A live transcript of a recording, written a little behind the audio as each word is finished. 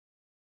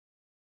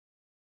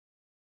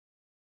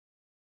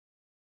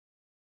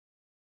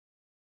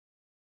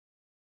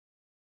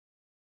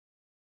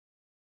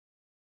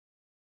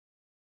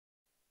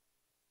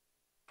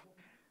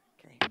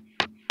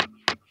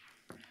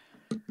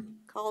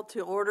Call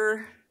to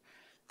order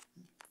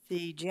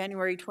the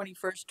January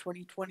 21st,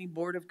 2020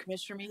 Board of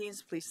Commissioner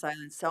meetings. Please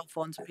silence cell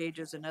phones,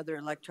 pages, and other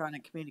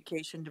electronic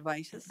communication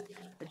devices.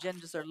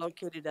 Agendas are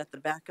located at the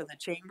back of the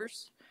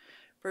chambers.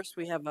 First,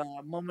 we have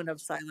a moment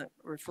of silent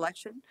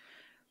reflection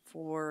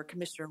for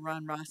Commissioner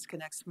Ron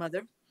Rosknecht's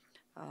mother.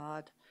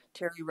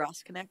 Terry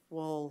Rosknecht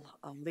will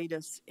lead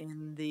us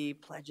in the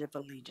Pledge of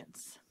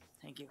Allegiance.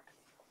 Thank you.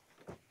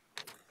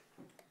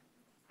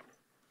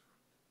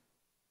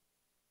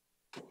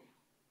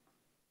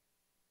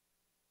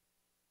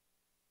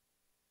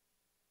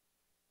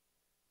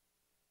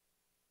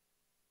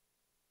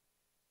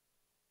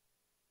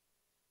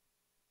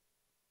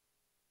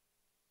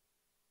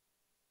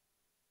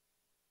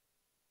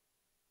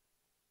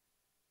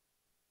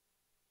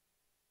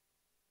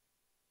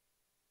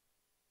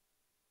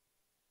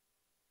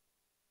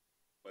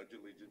 Pledge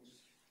allegiance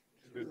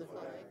to the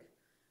flag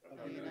of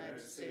the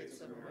United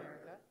States of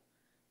America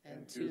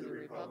and to the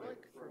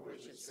republic for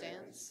which it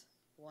stands,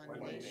 one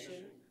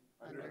nation,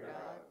 under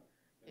God,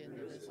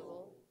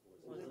 indivisible,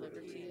 with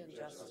liberty and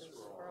justice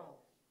for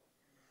all.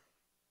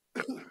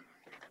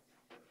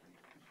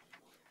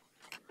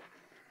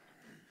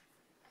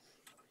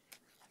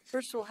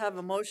 First, we'll have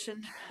a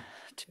motion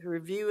to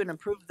review and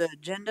approve the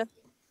agenda.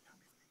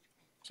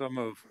 So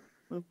move.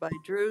 Moved by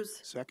Drews.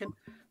 Second.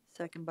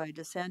 Second by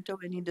DeSanto.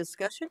 Any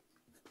discussion?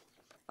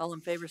 All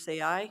in favor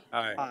say aye.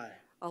 Aye. Aye.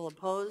 All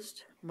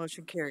opposed?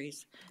 Motion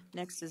carries.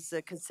 Next is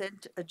the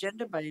consent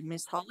agenda by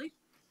Ms. Holly.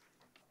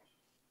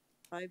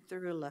 5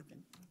 through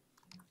 11.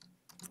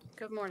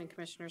 Good morning,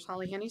 Commissioners.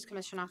 Holly Hennies,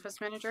 Commission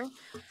Office Manager.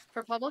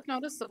 For public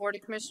notice, the Board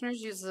of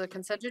Commissioners uses a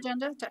consent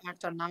agenda to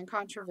act on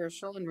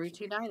non-controversial and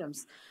routine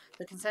items.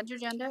 The consent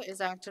agenda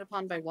is acted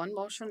upon by one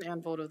motion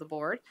and vote of the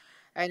Board.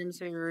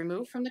 Items may be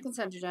removed from the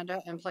consent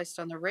agenda and placed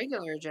on the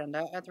regular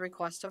agenda at the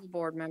request of a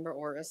board member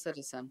or a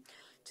citizen.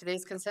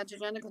 Today's consent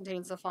agenda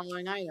contains the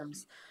following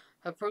items.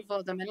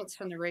 Approval of the minutes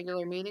from the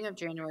regular meeting of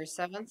January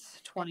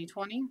 7th,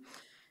 2020.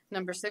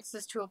 Number 6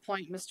 is to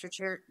appoint Mr.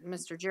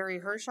 Jerry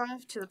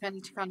Hershoff to the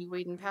Pennington County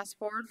Weed and Pest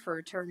Board for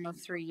a term of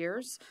 3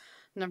 years.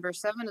 Number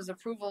 7 is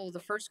approval of the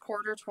first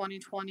quarter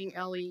 2020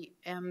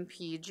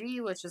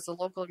 LEMPG, which is the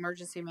Local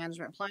Emergency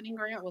Management Planning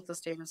Grant with the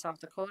state of South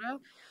Dakota.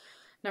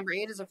 Number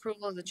 8 is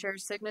approval of the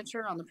chair's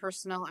signature on the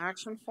personnel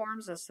action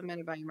forms as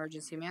submitted by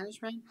Emergency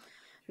Management.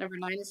 Number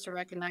 9 is to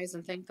recognize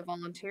and thank the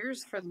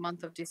volunteers for the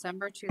month of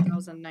December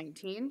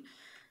 2019.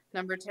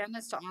 Number 10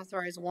 is to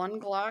authorize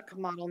one Glock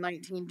Model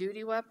 19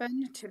 duty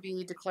weapon to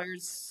be declared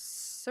as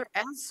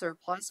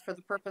surplus for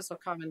the purpose of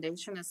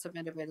commendation as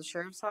submitted by the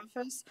Sheriff's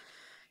Office.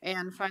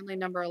 And finally,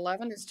 number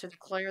 11 is to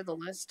declare the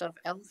list of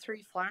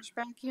L3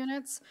 flashback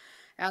units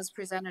as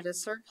presented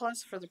as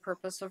surplus for the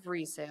purpose of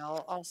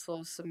resale,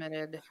 also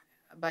submitted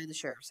by the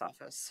Sheriff's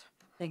Office.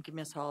 Thank you,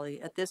 Ms.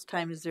 Holly. At this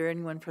time, is there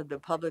anyone from the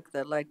public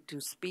that'd like to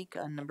speak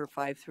on number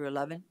 5 through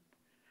 11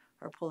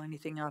 or pull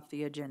anything off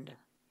the agenda?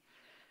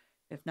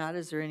 If not,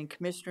 is there any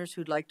commissioners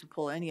who'd like to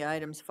pull any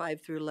items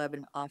 5 through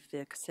 11 off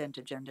the consent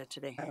agenda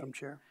today? Madam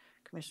Chair,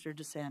 Commissioner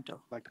DeSanto.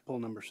 I'd like to pull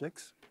number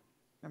 6.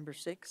 Number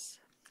 6.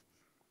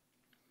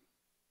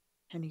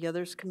 Any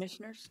others,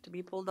 commissioners, to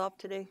be pulled off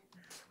today?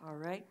 All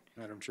right.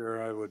 Madam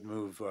Chair, I would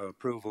move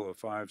approval of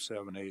 5,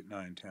 7, 8,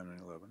 9, 10,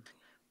 and 11.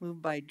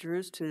 Moved by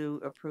Drews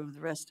to approve the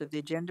rest of the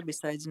agenda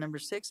besides number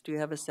 6. Do you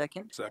have a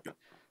second? Second.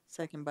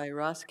 Second by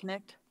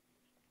Rosknecht.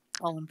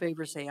 All in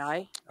favor say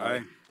aye.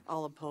 Aye.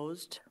 All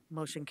opposed.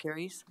 Motion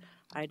carries.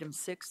 Item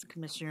 6,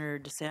 Commissioner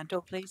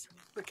DeSanto, please.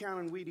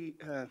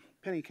 The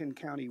Pennington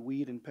County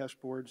Weed and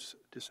Pest Boards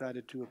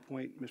decided to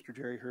appoint Mr.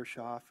 Jerry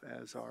Hershoff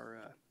as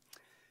our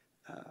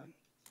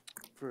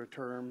for a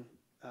term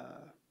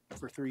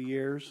for 3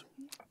 years,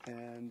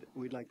 and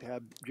we'd like to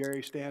have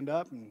Jerry stand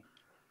up and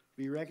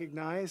be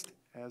recognized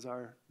as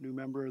our new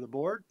member of the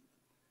board.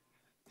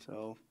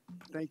 So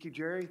thank you,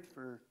 Jerry,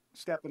 for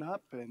stepping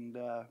up, and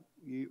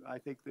I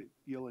think that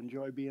you'll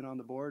enjoy being on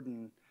the board,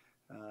 and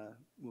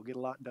we'll get a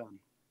lot done.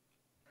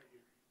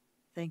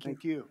 Thank you.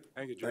 Thank you.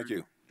 Thank you, Jerry. Thank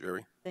you,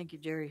 Jerry. Thank you,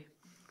 Jerry.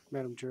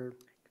 Madam Chair,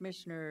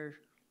 Commissioner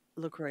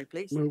LaCroix,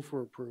 please. move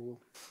for approval.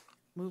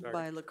 Moved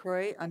by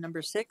LaCroix on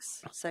number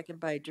 6, second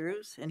by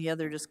Drews. Any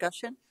other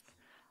discussion?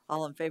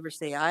 All in favor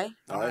say aye.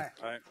 Aye.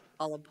 Aye.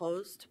 All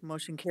opposed,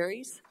 motion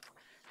carries.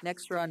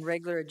 Next, we're on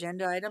regular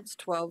agenda items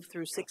 12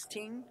 through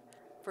 16.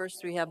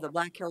 First, we have the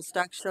Black Hill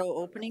Stock Show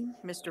opening.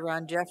 Mr.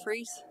 Ron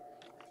Jeffries.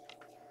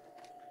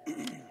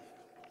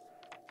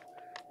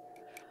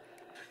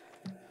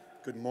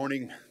 Good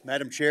morning,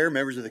 Madam Chair,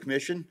 members of the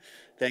Commission.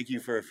 Thank you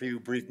for a few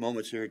brief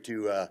moments here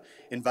to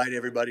invite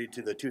everybody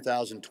to the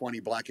 2020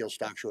 Black Hill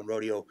Stock Show and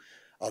Rodeo,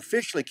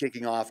 officially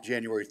kicking off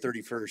January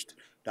 31st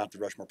down at the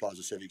Rushmore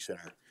Plaza Civic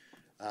Center.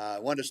 I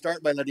wanted to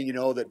start by letting you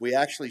know that we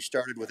actually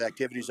started with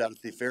activities out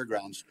at the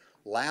fairgrounds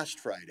last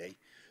Friday.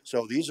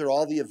 So these are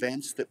all the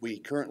events that we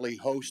currently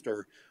host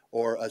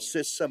or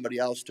assist somebody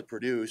else to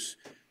produce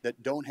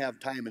that don't have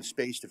time and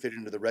space to fit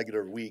into the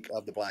regular week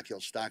of the Black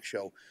Hills Stock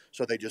Show,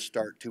 so they just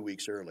start 2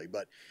 weeks early.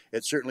 But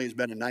it certainly has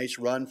been a nice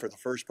run for the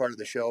first part of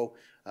the show.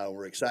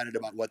 We're excited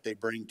about what they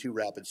bring to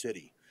Rapid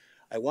City.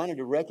 I wanted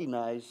to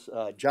recognize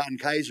John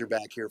Kaiser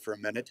back here for a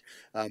minute.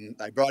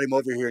 I brought him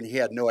over here, and he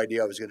had no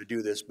idea I was going to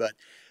do this. But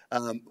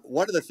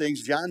one of the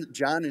things,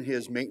 John and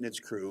his maintenance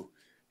crew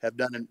have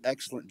done an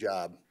excellent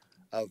job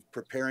of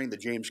preparing the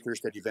James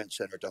Kerstead Event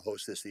Center to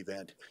host this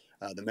event,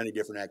 the many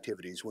different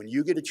activities. When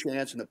you get a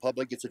chance and the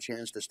public gets a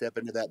chance to step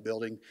into that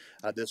building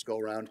this go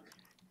around,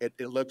 it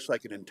looks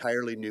like an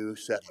entirely new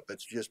setup.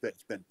 It's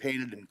been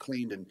painted and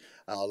cleaned, and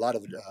a lot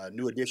of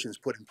new additions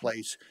put in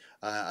place.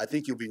 I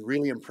think you'll be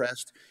really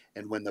impressed.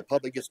 And when the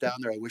public gets down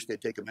there, I wish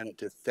they'd take a minute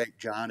to thank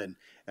John and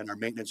our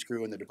maintenance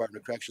crew and the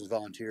Department of Corrections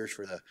volunteers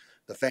for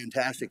the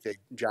fantastic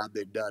job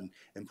they've done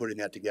in putting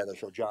that together.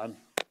 So, John,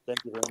 thank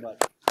you very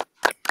much.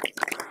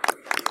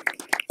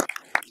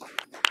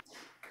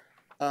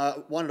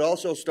 Wanted to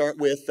also start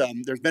with,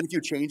 there's been a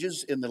few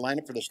changes in the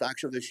lineup for the stock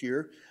show this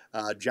year.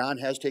 John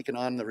has taken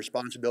on the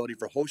responsibility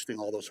for hosting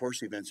all those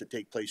horse events that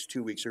take place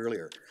 2 weeks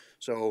earlier.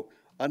 So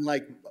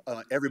unlike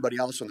everybody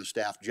else on the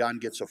staff, John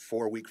gets a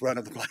 4-week run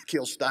of the Black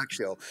Hills Stock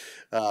Show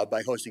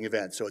by hosting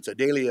events. So it's a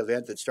daily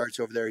event that starts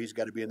over there. He's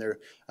got to be in there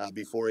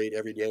before 8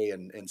 every day,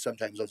 and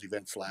sometimes those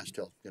events last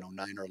till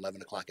 9 or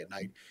 11 o'clock at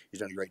night.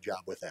 He's done a great job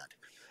with that.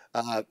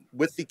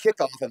 With the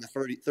kickoff on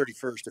the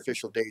 31st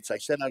official dates, I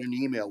sent out an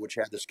email which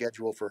had the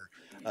schedule for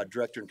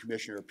director and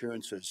commissioner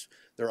appearances.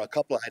 There are a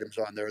couple of items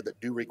on there that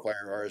do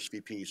require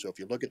RSVP. So if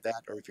you look at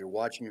that, or if you're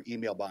watching your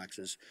email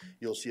boxes,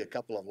 you'll see a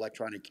couple of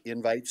electronic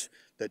invites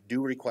that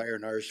do require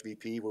an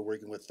RSVP. We're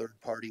working with third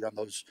party on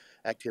those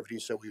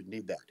activities, so we would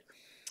need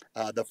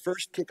that. The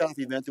first kickoff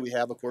event that we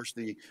have, of course,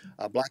 the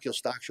Black Hills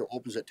Stock Show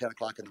opens at 10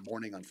 o'clock in the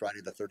morning on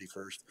Friday the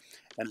 31st.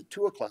 And at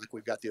 2 o'clock,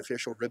 we've got the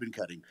official ribbon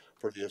cutting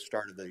for the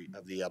start of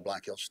the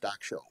Black Hills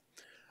Stock Show.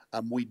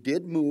 We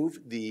did move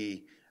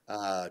the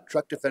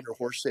Truck Defender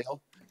horse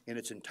sale in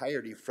its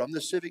entirety from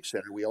the Civic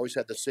Center. We always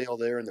had the sale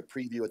there and the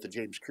preview at the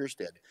James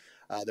Kerstead.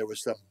 There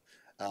was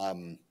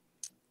some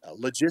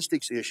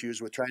logistics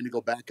issues with trying to go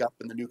back up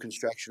in the new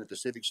construction at the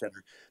Civic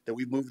Center, that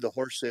we moved the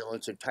horse sale in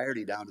its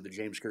entirety down to the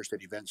James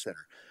Kerstead Event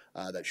Center.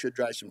 That should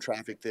drive some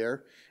traffic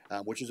there,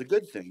 which is a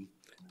good thing,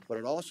 but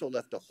it also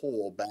left a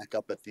hole back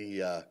up at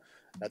the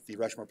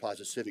Rushmore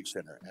Plaza Civic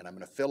Center, and I'm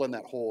going to fill in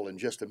that hole in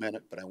just a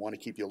minute, but I want to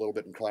keep you a little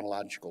bit in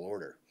chronological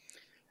order.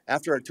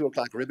 After our 2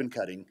 o'clock ribbon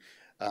cutting,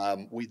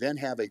 we then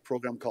have a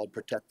program called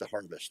Protect the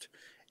Harvest.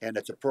 And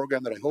it's a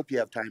program that I hope you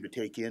have time to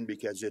take in,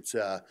 because it's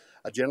a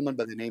gentleman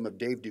by the name of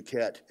Dave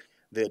Duquette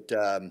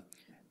that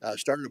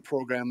started a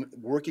program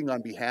working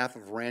on behalf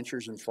of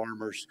ranchers and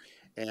farmers,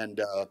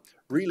 and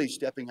really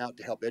stepping out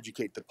to help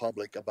educate the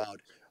public about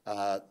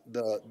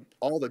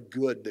all the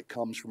good that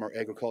comes from our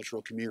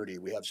agricultural community.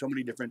 We have so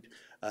many different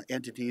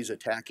entities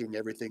attacking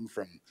everything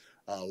from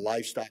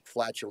livestock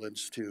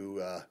flatulence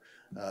to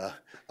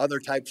other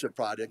types of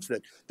products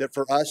that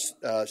for us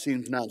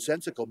seems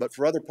nonsensical, but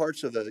for other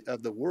parts of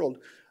the world,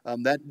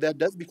 that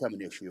does become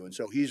an issue. And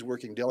so he's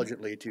working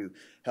diligently to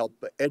help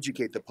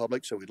educate the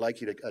public. So we'd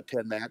like you to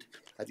attend that.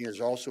 I think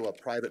there's also a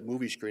private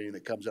movie screening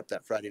that comes up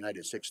that Friday night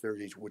at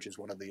 6:30, which is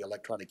one of the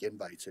electronic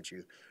invites that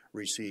you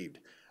received.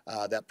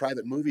 That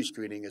private movie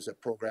screening is a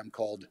program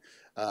called,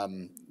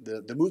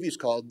 the movie is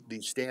called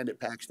The Stand at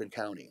Paxton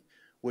County,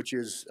 which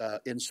is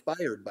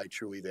inspired by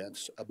true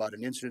events about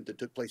an incident that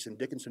took place in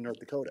Dickinson, North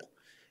Dakota.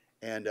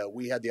 And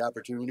we had the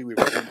opportunity, we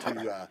ran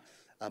into,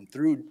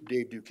 through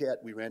Dave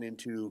Duquette, we ran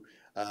into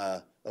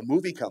a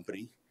movie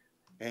company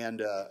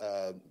and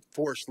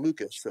Forrest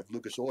Lucas of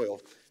Lucas Oil,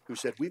 who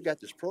said, we've got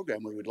this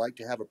program where we'd like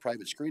to have a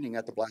private screening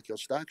at the Black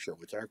Hills Stock Show.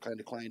 It's our kind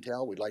of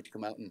clientele. We'd like to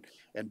come out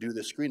and do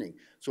this screening.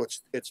 So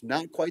it's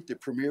not quite the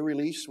premiere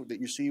release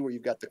that you see where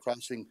you've got the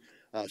crossing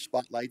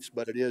spotlights,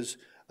 but it is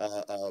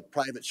a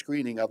private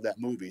screening of that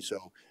movie.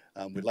 So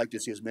we'd like to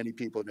see as many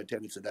people in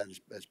attendance at that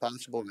as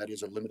possible, and that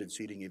is a limited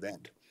seating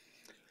event.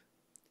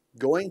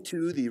 Going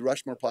to the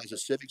Rushmore Plaza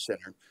Civic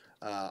Center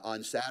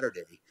on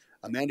Saturday,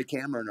 Amanda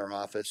Cameron in our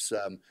office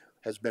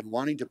has been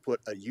wanting to put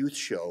a youth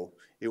show.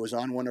 It was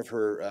on one of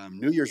her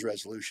New Year's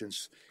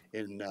resolutions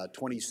in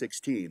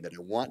 2016 that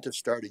I want to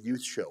start a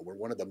youth show. We're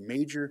one of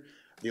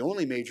the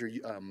only major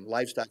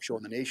livestock show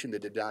in the nation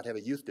that did not have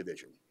a youth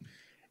division.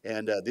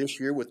 And this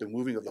year, with the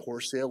moving of the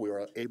horse sale, we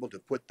were able to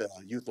put the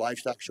youth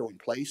livestock show in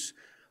place.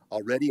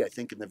 Already, I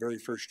think in the very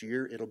first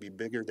year, it'll be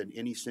bigger than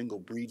any single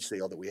breed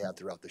sale that we have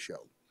throughout the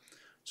show.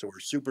 So we're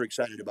super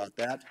excited about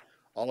that.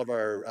 All of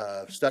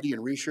our study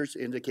and research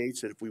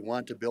indicates that if we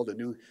want to build a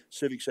new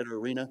Civic Center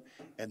arena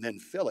and then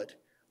fill it,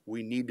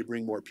 we need to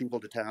bring more people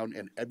to town,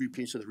 and every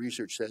piece of the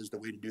research says the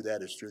way to do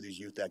that is through these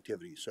youth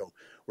activities. So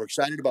we're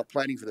excited about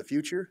planning for the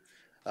future.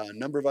 A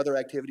number of other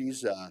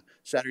activities.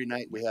 Saturday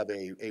night we have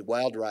a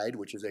wild ride,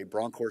 which is a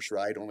bronc horse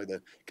ride. Only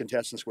the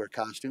contestants wear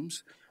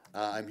costumes.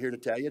 I'm here to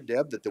tell you,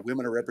 Deb, that the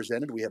women are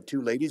represented. We have 2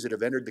 ladies that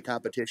have entered the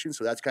competition,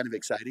 so that's kind of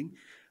exciting.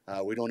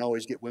 We don't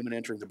always get women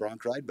entering the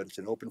bronc ride, but it's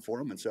an open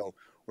forum, and so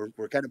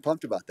we're kind of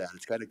pumped about that.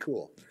 It's kind of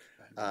cool.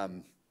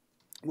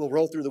 We'll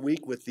roll through the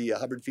week with the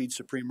Hubbard Feed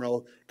Supreme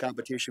Row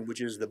competition,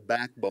 which is the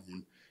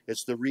backbone.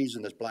 It's the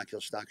reason this Black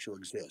Hills Stock Show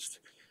exists.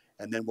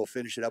 And then we'll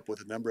finish it up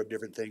with a number of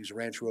different things: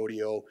 ranch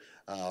rodeo,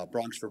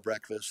 broncs for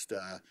breakfast,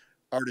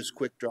 artist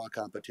quick draw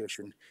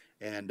competition,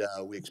 and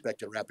we expect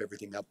to wrap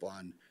everything up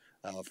on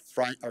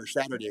Friday or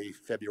Saturday,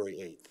 February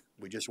 8th.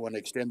 We just want to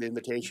extend the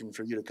invitation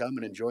for you to come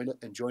and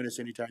join us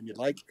anytime you'd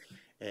like,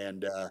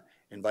 and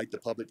invite the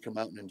public to come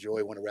out and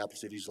enjoy one of Rapid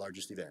City's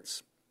largest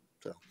events.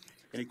 So,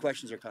 any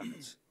questions or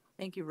comments?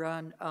 Thank you,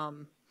 Ron.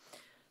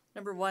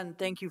 Number one,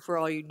 thank you for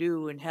all you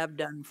do and have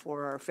done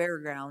for our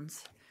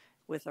fairgrounds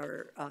with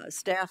our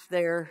staff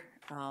there,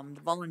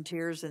 the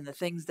volunteers, and the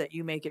things that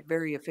you make it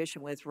very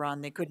efficient with,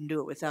 Ron. They couldn't do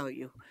it without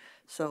you.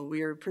 So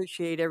we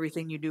appreciate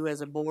everything you do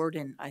as a board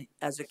and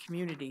as a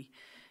community.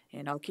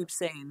 And I'll keep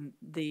saying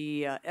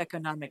the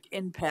economic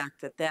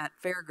impact that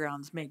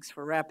fairgrounds makes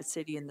for Rapid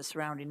City and the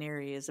surrounding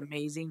area is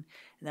amazing.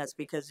 And that's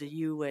because of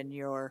you and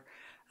your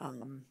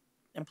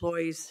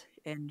employees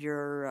and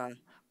your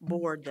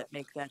board that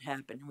make that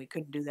happen. We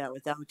couldn't do that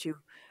without you.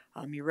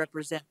 You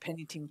represent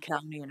Pennington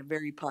County in a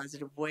very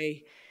positive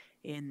way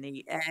in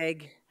the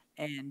ag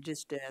and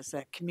just as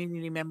a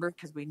community member,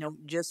 because we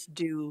don't just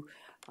do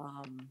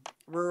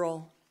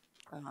rural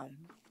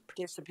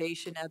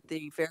participation at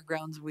the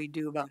fairgrounds. We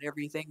do about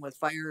everything with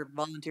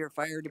volunteer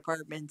fire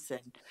departments,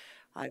 and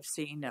I've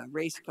seen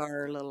race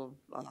car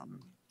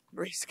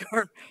race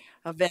car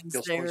events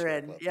Bill Sports there, Car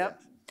and Club,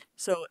 yep.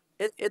 So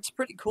it's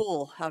pretty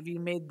cool how you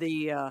made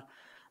the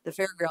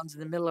fairgrounds in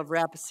the middle of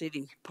Rapid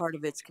City part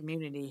of its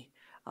community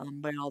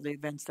by all the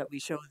events that we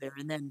show there.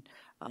 And then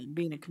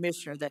being a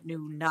commissioner that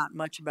knew not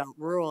much about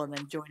rural and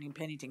then joining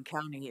Pennington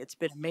County, it's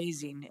been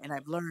amazing. And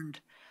I've learned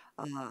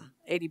 80%,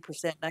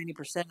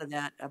 90% of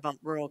that about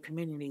rural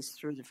communities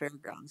through the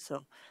fairgrounds.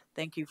 So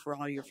thank you for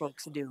all your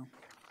folks do.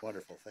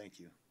 Wonderful, thank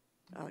you.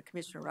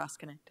 Commissioner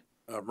Roskinek.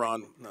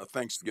 Ron,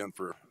 thanks again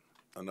for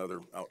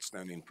another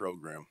outstanding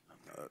program.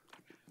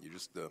 You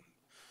just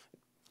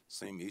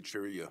seem each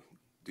year you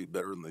do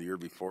better than the year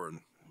before, and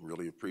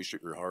really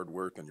appreciate your hard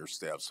work and your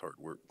staff's hard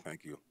work.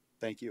 Thank you.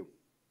 Thank you.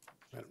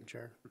 Madam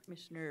Chair.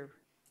 Commissioner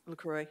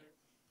LaCroix.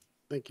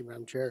 Thank you,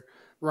 Madam Chair.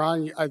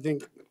 Ron, I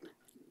think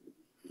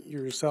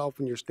yourself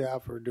and your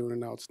staff are doing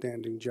an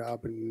outstanding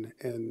job, and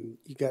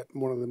you got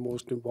one of the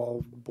most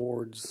involved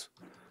boards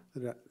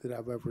that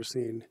I've ever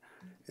seen,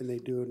 and they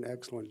do an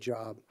excellent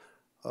job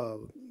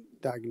of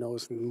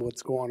diagnosing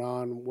what's going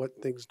on,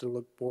 what things to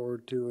look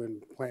forward to,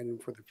 and planning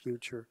for the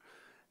future.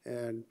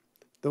 And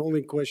the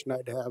only question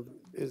I'd have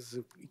is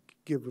if you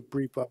could give a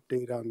brief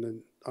update on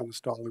the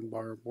stalling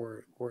bar,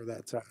 where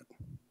that's at,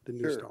 the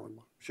new stalling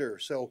bar. Sure.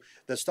 So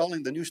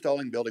the new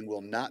stalling building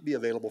will not be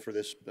available for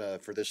this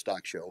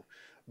stock show,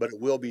 but it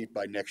will be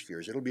by next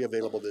year's. It'll be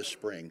available this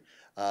spring.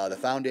 The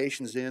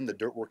foundation's in, the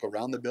dirt work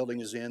around the building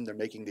is in. They're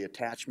making the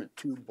attachment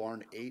to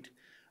Barn 8,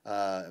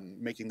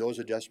 making those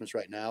adjustments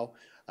right now.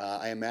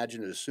 I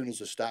imagine that as soon as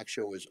the stock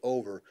show is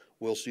over,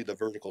 we'll see the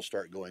vertical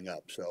start going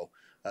up. So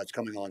it's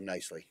coming along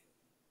nicely.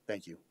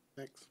 Thank you.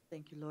 Thanks.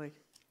 Thank you, Lloyd.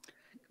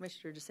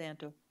 Commissioner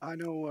DeSanto. I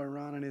know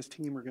Ron and his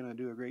team are going to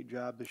do a great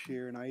job this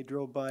year, and I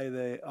drove by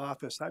the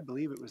office, I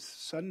believe it was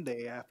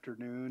Sunday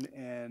afternoon,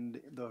 and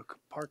the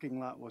parking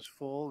lot was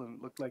full, and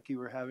it looked like you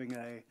were having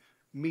a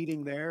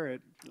meeting there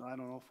at, I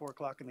don't know, 4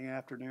 o'clock in the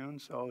afternoon.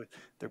 So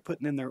they're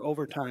putting in their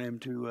overtime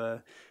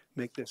to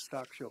make this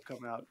stock show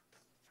come out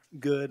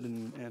good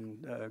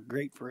and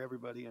great for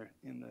everybody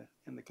in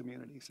the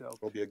community. So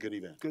It'll be a good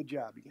event. good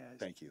job, you guys.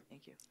 Thank you.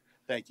 Thank you.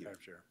 Thank you.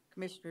 Madam Chair.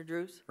 Commissioner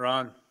Drews.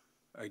 Ron,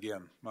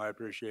 again, my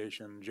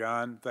appreciation.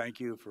 John, thank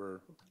you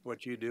for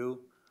what you do.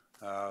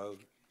 You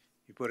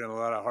put in a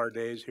lot of hard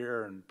days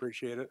here and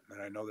appreciate it.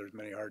 And I know there's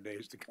many hard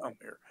days to come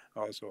here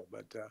also,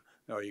 but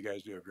no, you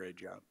guys do a great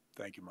job.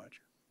 Thank you much.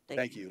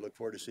 Thank you. Look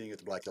forward to seeing you at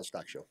the Black Hill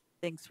Stock Show.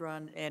 Thanks,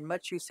 Ron. And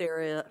much use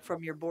Sarah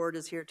from your board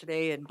is here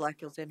today, and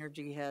Black Hills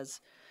Energy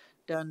has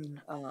done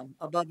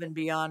above and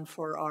beyond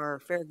for our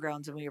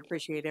fairgrounds, and we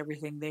appreciate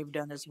everything they've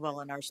done as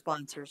well, and our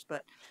sponsors.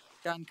 But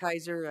John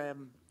Kaiser,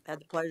 had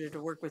the pleasure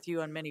to work with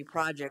you on many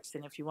projects,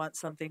 and if you want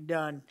something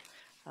done,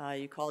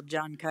 you call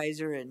John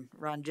Kaiser and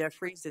Ron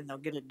Jeffries, and they'll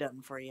get it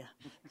done for you.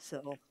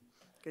 So,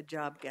 good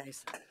job,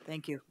 guys.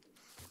 Thank you.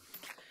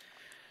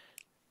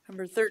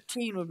 Number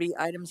 13 would be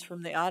items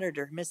from the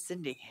auditor, Miss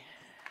Cindy.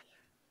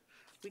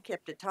 We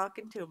kept it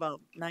talking to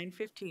about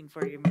 9:15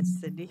 for you, Miss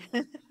Cindy.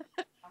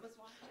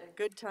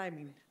 Good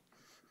timing.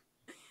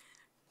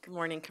 Good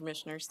morning,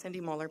 Commissioners.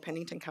 Cindy Moeller,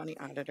 Pennington County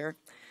Auditor.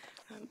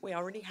 We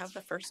already have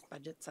the first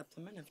budget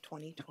supplement of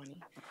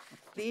 2020.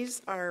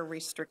 These are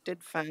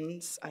restricted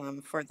funds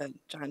for the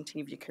John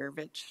T.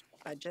 Vukirovich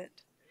budget.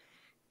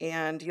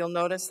 And you'll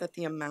notice that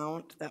the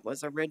amount that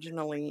was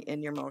originally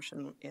in your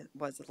motion, it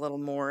was a little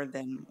more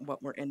than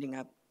what we're ending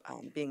up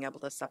being able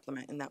to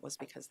supplement, and that was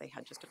because they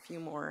had just a few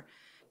more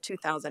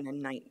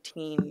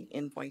 2019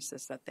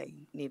 invoices that they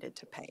needed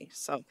to pay.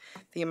 So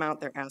the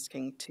amount they're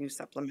asking to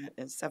supplement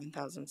is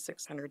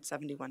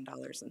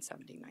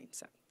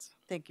 $7,671.79.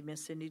 Thank you,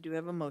 Miss Cindy. Do we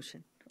have a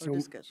motion or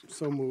discussion?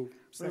 So moved.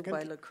 Moved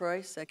by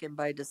LaCroix, second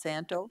by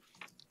DeSanto.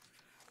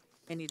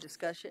 Any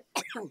discussion?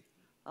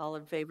 All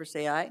in favor,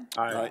 say aye.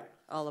 Aye.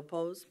 All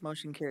opposed,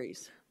 motion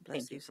carries.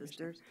 Bless Thank you, you,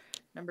 sisters.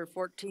 Number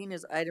 14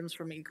 is items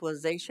from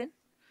equalization.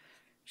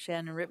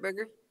 Shannon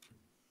Rittberger.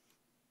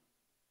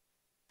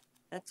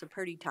 That's a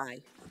pretty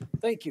tie.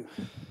 Thank you.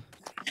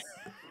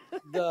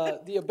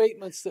 The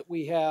abatements that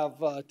we have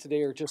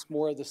today are just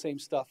more of the same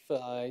stuff.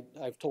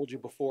 I've told you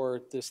before,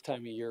 at this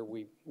time of year,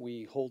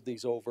 we hold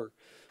these over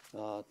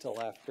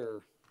till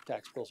after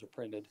tax bills are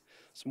printed.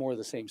 It's more of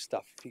the same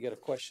stuff. If you get a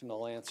question,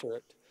 I'll answer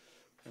it.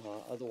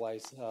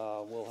 Otherwise,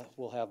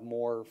 we'll have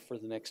more for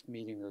the next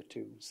meeting or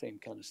two, same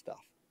kind of stuff.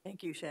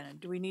 Thank you, Shannon.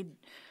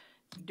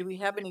 Do we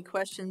have any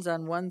questions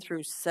on 1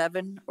 through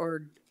 7,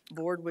 or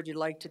board, would you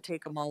like to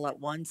take them all at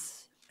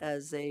once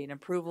as an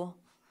approval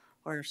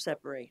or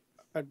separate?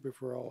 I'd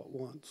prefer all at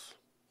once.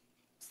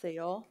 Say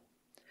all?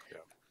 Yeah.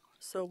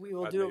 So we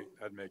will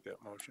I'd make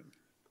that motion.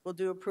 we'll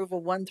do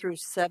approval 1 through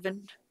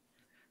 7.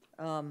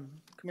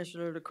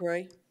 Commissioner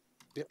LaCroy?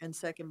 Yep. And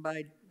second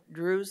by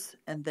Drews,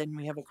 and then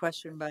we have a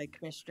question by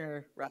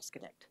Commissioner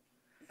Roskinek.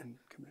 And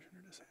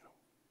Commissioner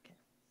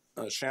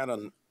DeSanto.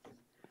 Shannon,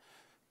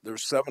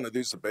 there's 7 of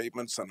these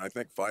abatements, and I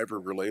think 5 are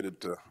related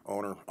to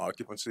owner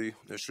occupancy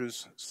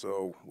issues.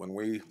 So when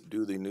we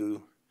do the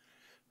new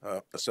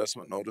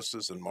assessment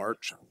notices in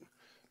March,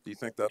 do you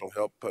think that'll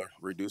help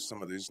reduce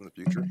some of these in the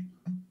future?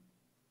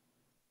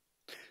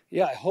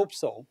 Yeah, I hope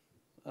so.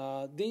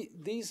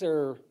 These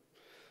are,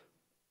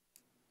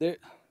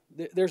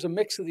 there's a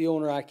mix of the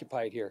owner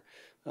occupied here.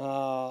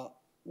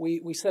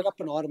 We set up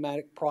an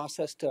automatic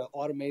process to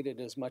automate it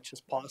as much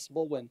as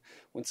possible when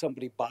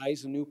somebody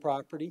buys a new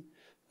property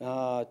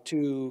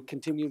to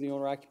continue the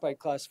owner occupied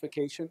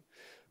classification.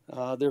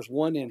 There's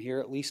one in here,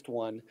 at least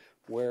one,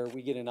 where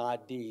we get an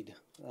odd deed.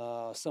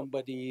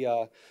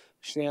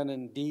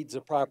 Shannon deeds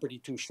a property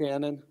to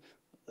Shannon.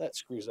 That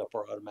screws up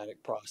our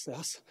automatic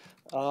process.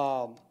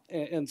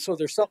 And so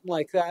there's something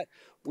like that.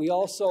 We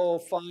also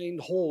find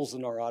holes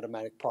in our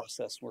automatic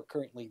process. We're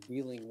currently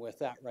dealing with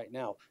that right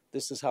now.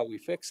 This is how we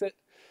fix it.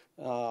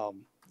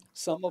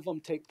 Some of them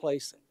take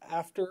place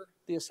after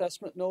the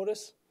assessment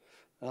notice.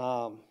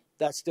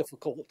 That's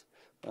difficult.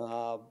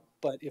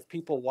 But if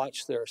people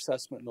watch their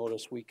assessment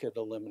notice, we could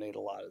eliminate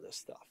a lot of this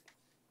stuff.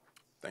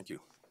 Thank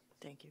you.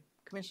 Thank you.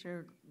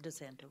 Commissioner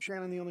DeSanto.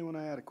 Shannon, the only one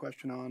I had a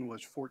question on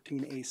was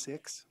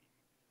 14A6.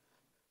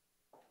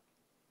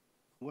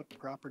 What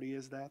property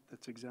is that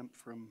that's exempt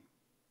from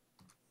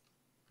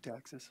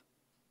taxes?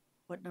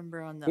 What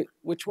number on the,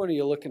 Which one are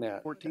you looking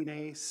at?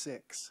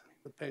 14A6.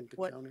 The Pennington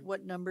what, County.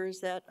 what number is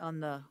that on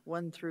the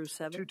 1 through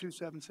 7?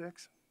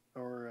 2276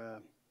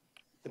 or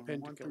The or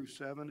Pennington 1 through County.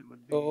 7, it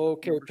would be.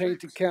 Okay, number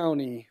Pennington 6.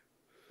 County.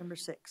 Number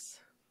 6.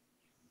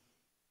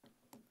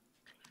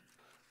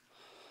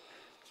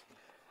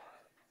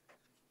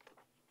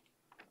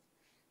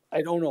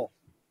 I don't know.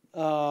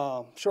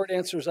 Short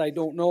answer is I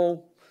don't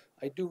know.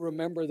 I do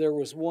remember there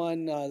was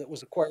one that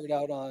was acquired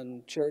out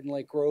on Sheridan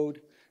Lake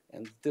Road,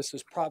 and this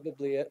is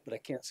probably it, but I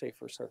can't say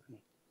for certain.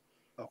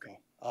 Okay.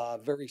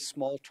 Very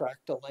small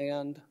tract of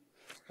land.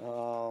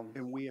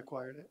 And we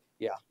acquired it?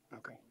 Yeah,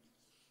 Okay.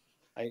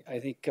 I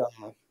think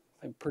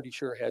I'm pretty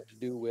sure it had to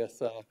do with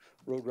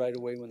road right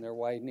away when they're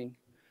widening.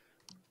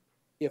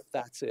 If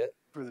that's it,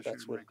 For the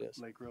that's what Sheridan it is.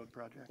 Lake Road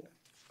project.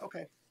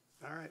 Okay.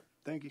 All right.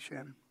 Thank you,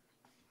 Shannon.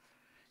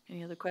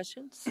 Any other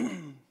questions?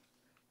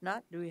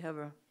 Not, we have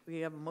a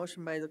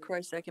motion by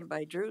LaCroy, second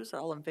by Drews.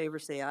 All in favor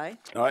say aye.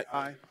 All right.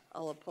 Aye.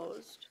 All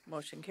opposed,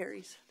 motion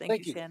carries. Thank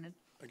Thank you, you. Shannon.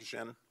 Thank you,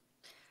 Shannon.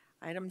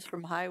 Items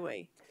from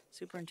Highway,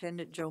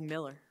 Superintendent Joe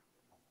Miller.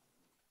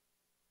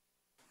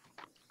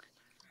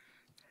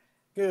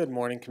 Good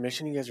morning,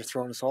 Commission. You guys are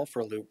throwing us all for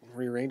a loop,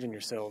 rearranging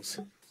yourselves.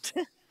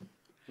 At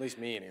least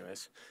me,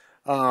 anyways.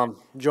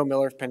 Joe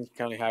Miller, Pennington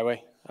County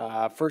Highway.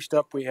 First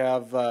up, we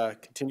have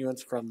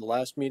continuance from the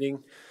last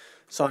meeting,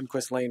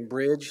 Sonquist Lane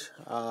Bridge.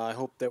 I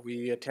hope that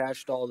we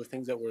attached all the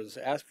things that was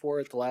asked for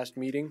at the last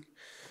meeting.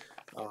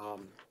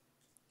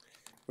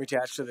 We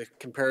attached to the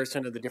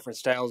comparison of the different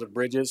styles of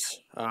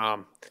bridges.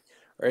 Our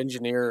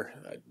engineer,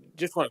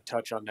 just want to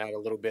touch on that a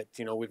little bit.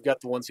 You know, we've got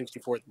the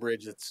 164th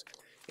bridge that's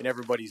in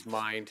everybody's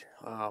mind.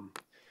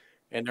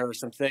 And there are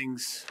some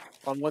things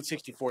on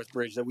 164th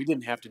bridge that we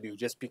didn't have to do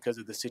just because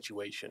of the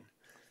situation.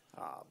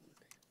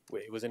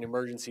 It was an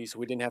emergency, so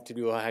we didn't have to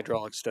do a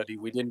hydraulic study.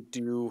 We didn't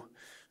do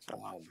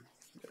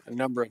a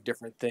number of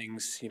different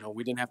things. You know,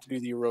 we didn't have to do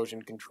the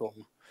erosion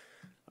control.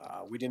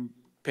 We didn't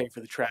pay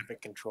for the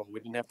traffic control. We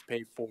didn't have to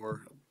pay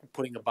for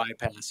putting a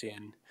bypass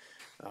in.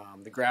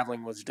 The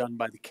graveling was done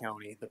by the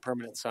county, the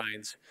permanent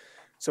signs.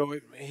 So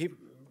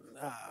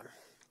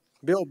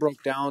Bill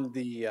broke down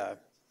the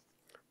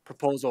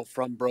proposal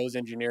from Bros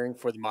Engineering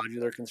for the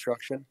modular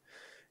construction,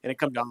 and it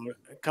come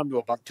to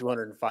about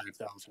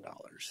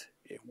 $205,000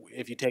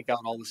 if you take out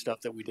all the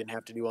stuff that we didn't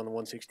have to do on the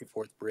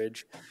 164th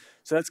bridge.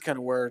 So that's kind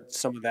of where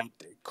some of that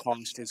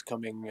cost is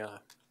coming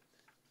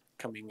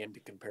into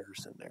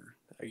comparison there.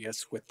 I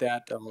guess with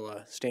that,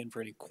 I'll stand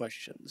for any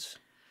questions.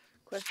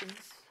 Questions,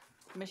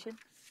 Commission?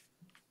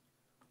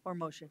 Or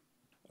motion?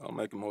 I'll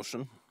make a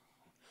motion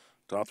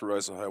to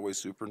authorize the highway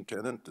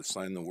superintendent to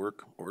sign the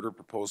work order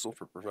proposal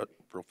for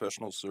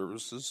professional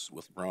services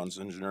with Bronze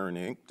Engineering,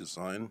 Inc.,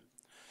 design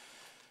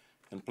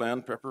and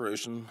plan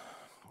preparation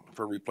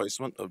for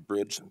replacement of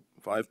Bridge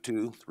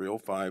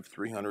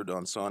 52-305-300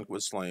 on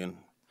Sonquist Lane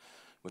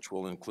which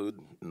will include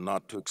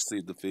not to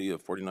exceed the fee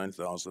of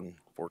 $49,425.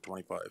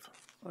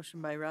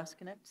 Motion by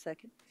Roskinek,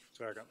 second.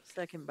 Second.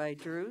 Second by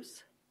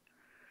Drews.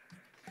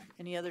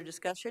 Any other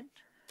discussion?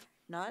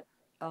 Not?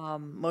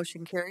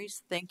 Motion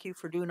carries. Thank you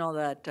for doing all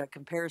that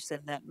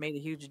comparison. That made a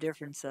huge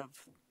difference of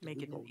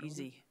making it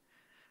easy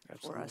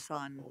for us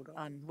on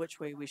which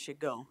way we should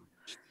go.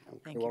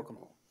 Thank You're you. welcome.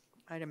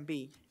 Item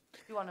B.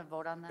 You want to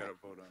vote on that? Got to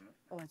vote on it.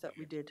 Oh, I thought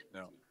we did.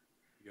 No.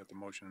 You got the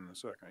motion in a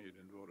second. You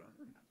didn't vote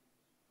on it.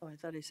 Oh, I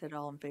thought I said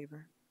all in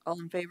favor. All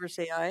in favor,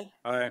 say aye.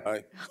 Aye.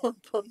 Aye. All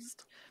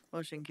opposed?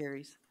 Motion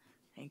carries.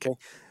 Thank you. Okay.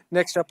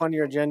 Next up on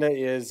your agenda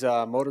is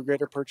motor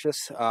grader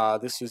purchase.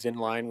 This is in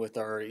line with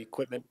our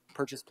equipment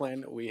purchase plan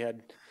that we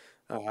had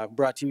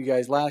brought to you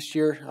guys last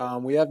year.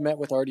 We have met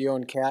with RDO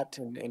and CAT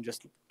and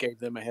just gave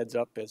them a heads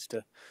up as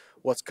to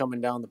what's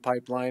coming down the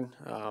pipeline.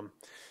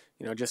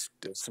 You know, just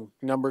some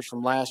numbers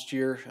from last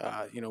year.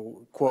 You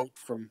know, quote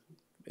from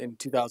in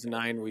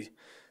 2009,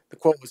 the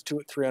quote was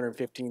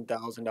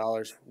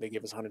 $315,000. They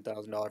gave us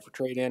 $100,000 for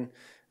trade-in,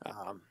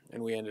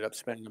 and we ended up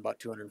spending about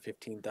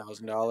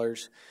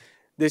 $215,000.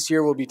 This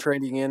year we'll be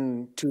trading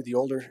in two of the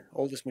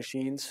oldest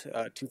machines,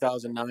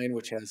 2009,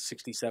 which has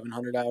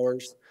 6,700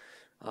 hours,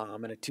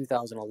 and a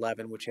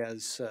 2011, which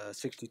has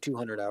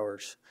 6,200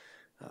 hours.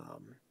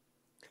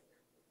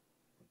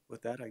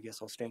 With that, I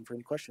guess I'll stand for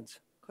any questions.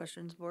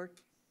 Questions, board?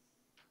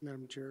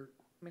 Madam Chair.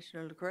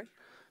 Commissioner LaCroy?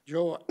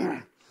 Joe,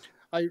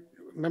 I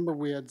remember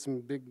we had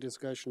some big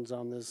discussions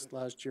on this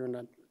last year,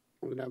 and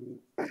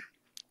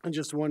I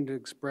just wanted to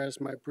express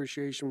my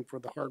appreciation for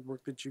the hard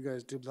work that you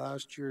guys did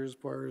last year as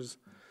far as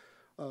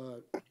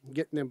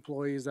getting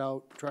employees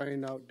out,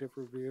 trying out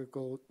different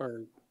vehicle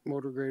or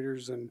motor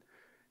graders and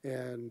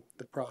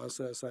the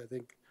process. I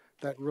think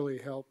that really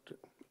helped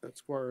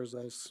as far as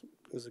us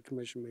as a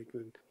commission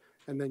making.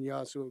 And then you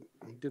also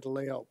did a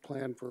layout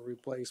plan for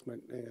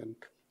replacement, and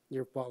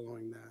you're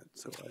following that.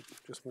 So I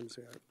just want to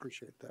say I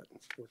appreciate that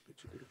work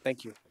that you do.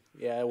 Thank you.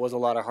 Yeah, it was a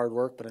lot of hard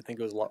work, but I think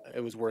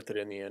it was worth it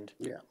in the end.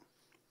 Yeah.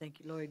 Thank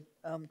you, Lloyd.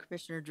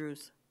 Commissioner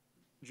Drews?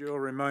 Jill,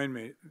 remind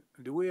me,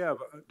 do we have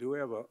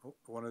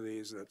one of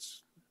these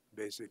that's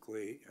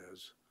basically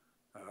as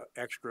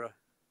extra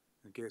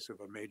in case of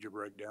a major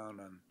breakdown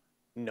on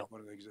No, one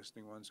of the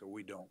existing ones? So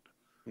we don't.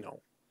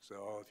 no,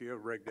 So if you have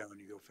a breakdown,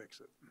 you go fix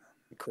it.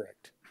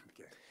 correct.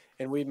 Okay.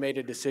 And we made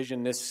a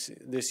decision this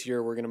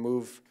year. We're going to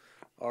move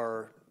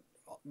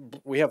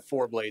we have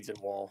 4 blades in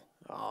wall.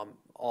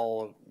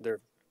 The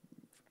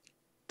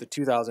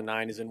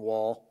 2009 is in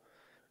wall,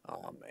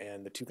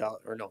 and the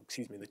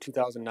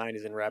 2009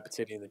 is in Rapid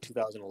City, and the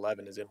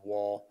 2011 is in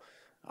wall.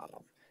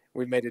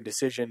 We've made a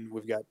decision.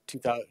 We've got two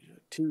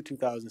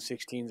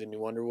 2016s in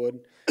New Underwood,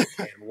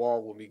 and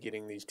Wall will be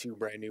getting these 2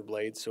 brand new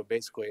blades. So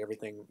basically,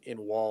 everything in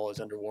Wall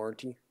is under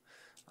warranty.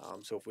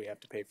 So if we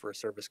have to pay for a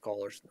service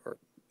call or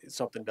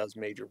something does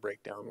major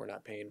breakdown, we're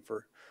not paying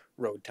for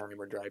road time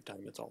or drive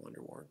time. It's all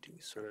under warranty.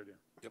 So Good idea.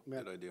 Yep,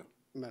 Matt. good idea.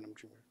 Madam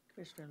Chair.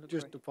 Commissioner LaCroy?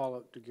 Just to follow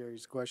up to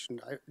Gary's question,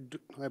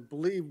 I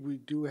believe we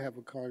do have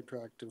a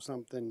contract if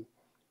something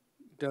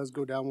does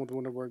go down with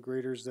one of our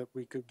graders that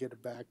we could get a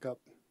backup.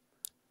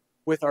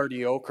 with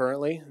RDO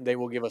currently, they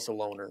will give us a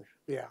loaner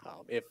Yeah.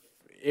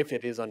 if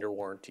it is under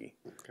warranty.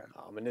 Okay.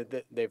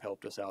 And they've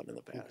helped us out in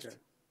the past. Okay.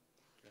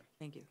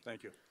 Thank you.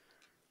 Thank you.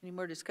 Any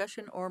more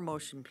discussion or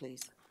motion,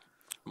 please?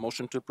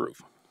 Motion to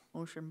approve.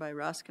 Motion by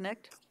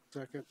Roskinek,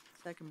 Second.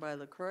 second by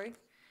LaCroy.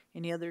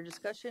 Any other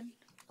discussion?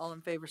 All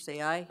in favor,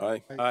 say aye.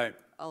 Aye. Aye.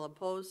 All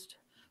opposed?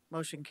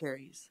 Motion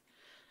carries.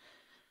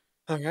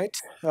 All right.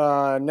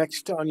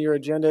 Next on your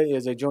agenda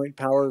is a joint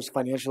powers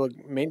financial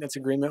maintenance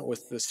agreement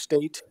with the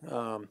state.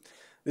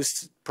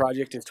 This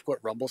project is to put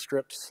rumble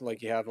strips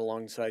like you have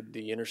alongside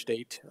the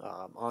interstate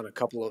on a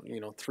couple of,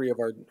 3 of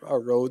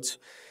our roads,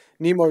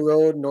 Nemo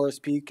Road, Norris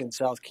Peak, and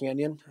South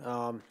Canyon.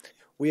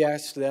 We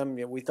asked them,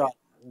 we thought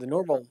the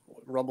normal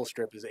rumble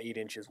strip is 8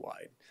 inches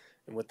wide.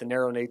 And with the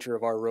narrow nature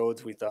of our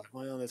roads, we thought,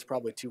 well, that's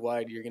probably too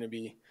wide. You're going to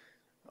be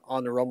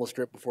on the rumble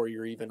strip before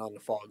you're even on the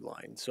fog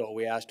line. So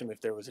we asked them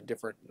if there was a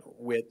different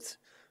width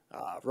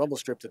rumble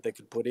strip that they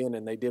could put in,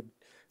 and they did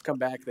come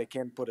back. They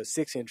can put a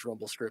 6-inch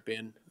rumble strip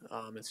in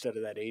instead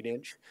of that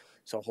 8-inch.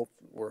 So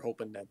we're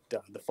hoping that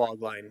the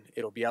fog line,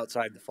 it'll be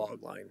outside the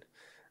fog line.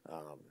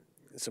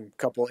 Some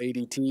couple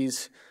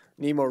ADTs.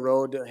 Nemo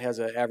Road has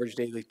an average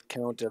daily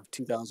count of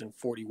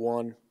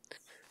 2,041.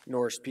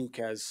 Norris Peak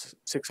has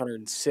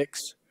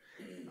 606.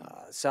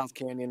 South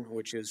Canyon,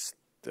 which is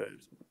the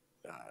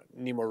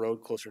Nemo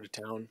Road closer to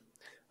town,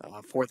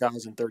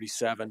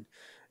 4,037,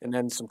 and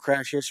then some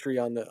crash history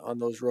on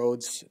those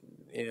roads.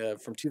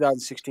 From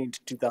 2016 to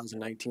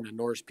 2019 on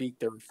Norris Peak,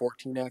 there were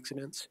 14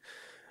 accidents.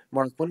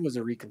 Mark, when was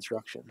the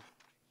reconstruction?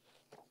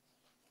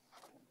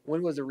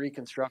 When was the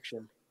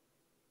reconstruction?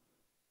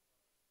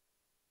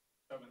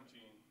 17.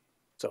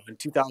 So in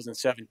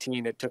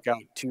 2017, it took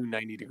out 2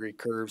 90-degree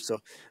curves. So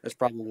that's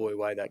probably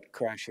why that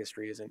crash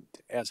history isn't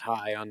as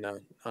high on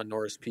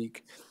Norris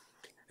Peak.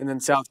 And then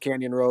South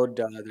Canyon Road,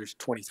 there's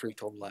 23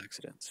 total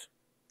accidents.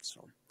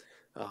 So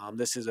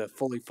this is a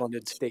fully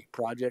funded state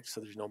project, so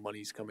there's no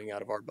monies coming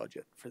out of our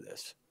budget for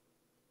this.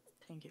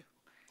 Thank you.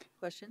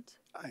 Questions?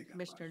 I got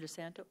Commissioner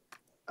DeSanto?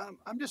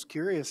 I'm just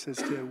curious as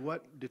to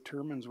what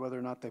determines whether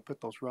or not they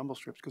put those rumble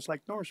strips, because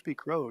like Norris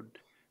Peak Road,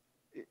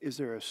 is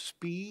there a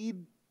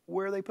speed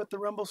where they put the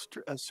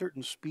a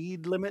certain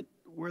speed limit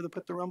where they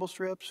put the rumble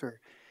strips, or,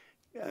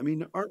 I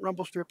mean, aren't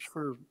rumble strips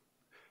for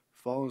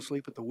falling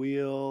asleep at the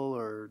wheel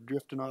or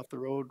drifting off the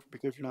road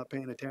because you're not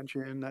paying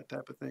attention, that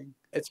type of thing?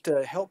 It's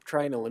to help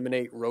try and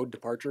eliminate road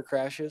departure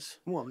crashes.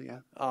 Well, yeah.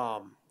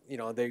 You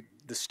know, the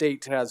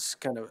state has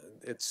kind of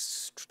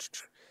its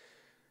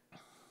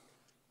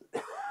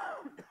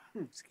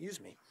excuse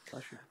me.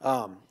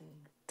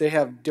 They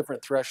have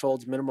different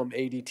thresholds, minimum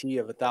ADT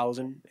of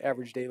 1,000,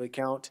 average daily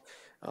count,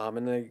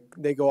 and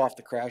they go off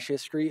the crash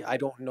history. I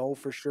don't know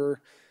for sure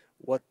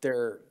what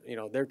they're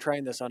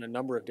trying this on a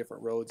number of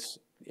different roads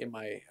in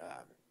my,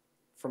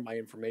 from my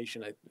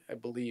information, I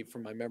believe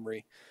from my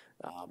memory,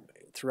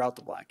 throughout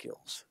the Black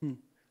Hills.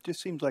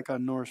 Just seems like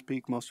on Norris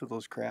Peak, most of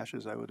those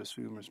crashes, I would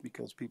assume, is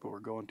because people were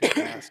going too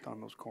fast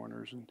on those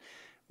corners and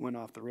went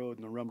off the road,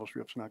 and the rumble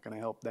strip's not going to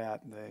help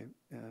that. And they,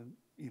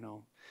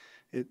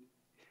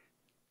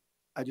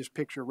 I just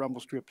picture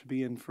rumble strips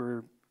being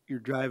for you're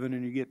driving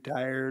and you get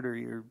tired, or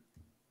you're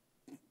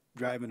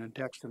driving and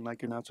texting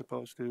like you're not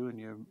supposed to, and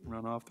you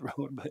run off the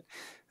road. But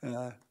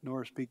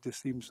Norris Peak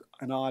just seems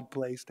an odd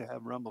place to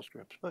have rumble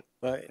strips. But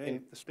hey,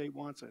 if the state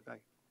wants it,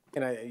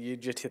 you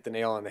just hit the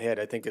nail on the head.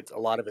 I think a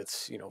lot of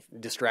it's,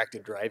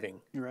 distracted driving.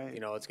 Right.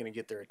 It's going to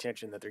get their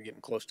attention that they're getting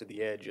close to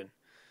the edge and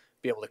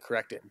be able to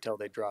correct it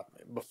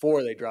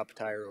before they drop a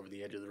tire over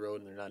the edge of the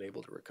road and they're not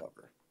able to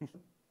recover.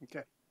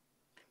 Okay.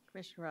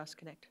 Commissioner Ross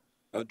Connect.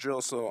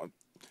 Jill, so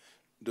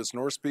does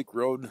North Peak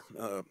Road,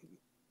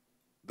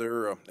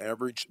 their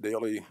average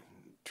daily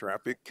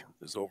traffic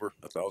is over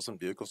 1,000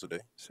 vehicles a day?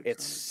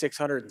 It's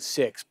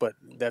 606, but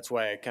that's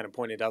why I kind of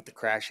pointed out the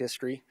crash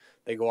history.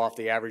 They go off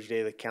the average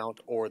daily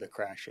count or the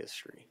crash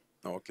history.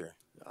 Okay.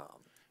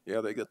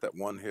 Yeah, they get that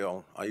one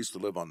hill. I used to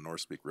live on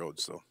North Peak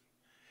Road, so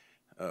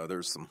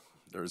there's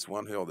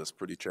one hill that's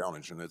pretty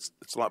challenging. It's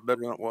a lot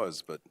better than it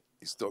was, but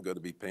you still got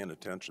to be paying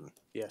attention.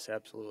 Yes,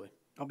 absolutely.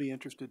 I'll be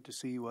interested to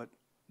see what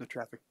the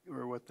traffic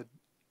or what the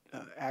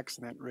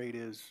accident rate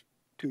is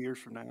 2 years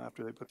from now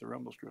after they put the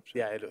rumble strips in.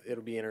 Yeah,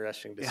 it'll be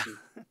interesting to see.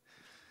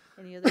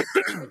 Any other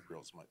discussion?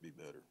 Girls might be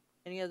better.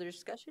 Any other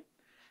discussion?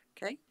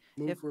 Okay.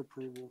 Move for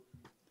approval.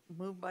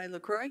 Moved by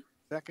LaCroy,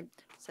 Second.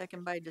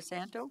 second by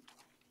DeSanto.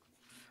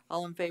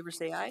 All in favor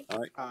say aye.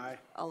 Aye. Aye.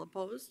 All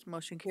opposed,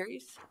 motion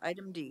carries.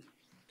 Item D.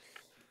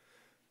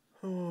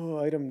 Oh,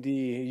 item D,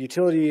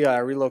 utility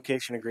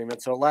relocation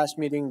agreement. So last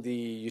meeting, the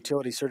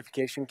utility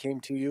certification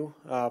came to you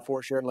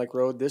for Sheridan Lake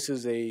Road. This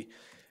is a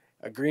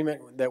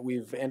agreement that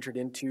we've entered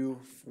into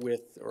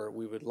or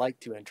we would like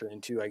to enter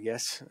into, I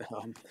guess,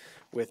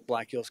 with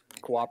Black Hills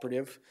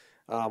Cooperative.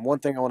 One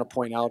thing I want to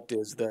point out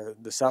is the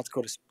South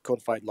Dakota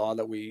codified law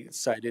that we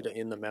cited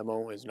in the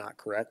memo is not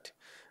correct.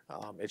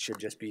 It should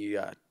just be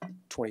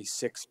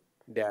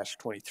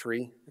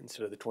 26-23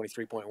 instead of the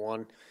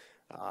 23.1.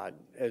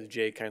 As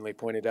Jay kindly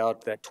pointed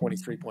out, that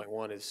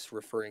 23.1 is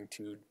referring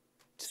to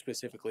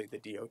specifically the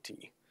DOT,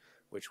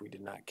 which we did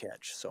not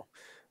catch. So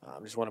I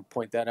just want to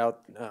point that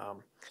out.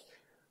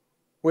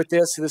 With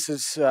this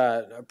is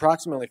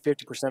approximately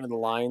 50% of the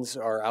lines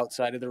are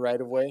outside of the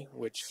right-of-way,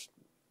 which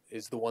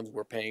is the ones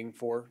we're paying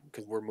for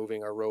because we're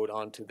moving our road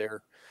onto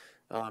their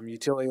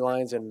utility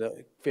lines, and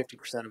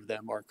 50% of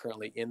them are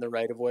currently in the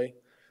right-of-way,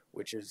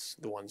 which is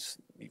the ones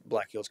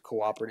Black Hills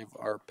Cooperative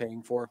are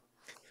paying for.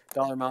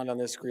 Dollar amount on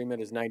this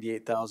agreement is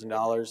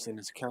 $98,000 and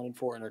is accounted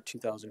for in our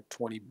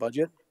 2020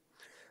 budget.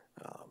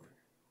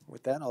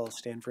 With that, I'll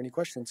stand for any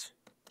questions.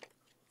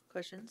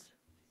 Questions?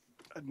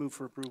 I'd move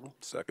for approval.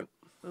 Second.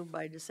 Moved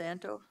by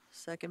DeSanto,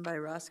 second by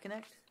Ross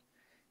Connect.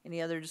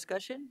 Any other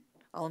discussion?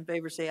 All in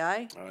favor say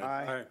aye.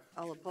 Aye.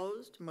 All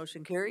opposed,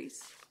 motion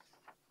carries.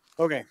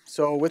 Okay,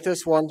 so with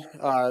this one,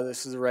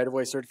 this is a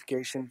right-of-way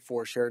certification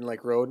for Sheridan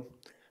Lake Road.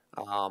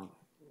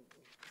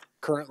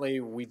 Currently,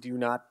 we do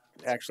not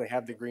actually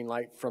have the green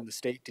light from the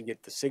state to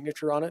get the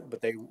signature on it,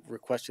 but they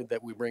requested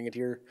that we bring it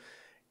here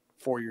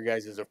for your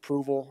guys'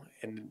 approval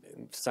and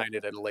sign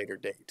it at a later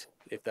date.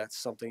 If that's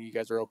something you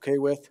guys are okay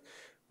with,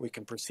 we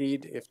can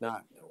proceed. If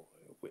not,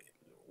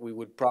 we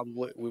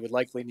would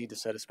likely need to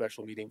set a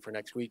special meeting for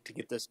next week to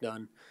get this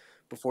done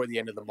before the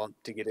end of the month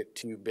to get it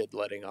to bid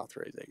letting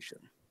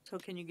authorization. So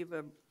can you give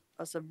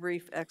us a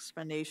brief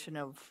explanation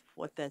of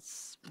what that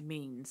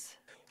means?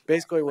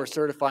 Basically, we're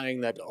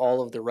certifying that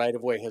all of the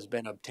right-of-way has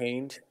been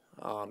obtained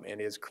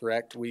and is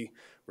correct. We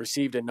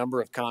received a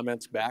number of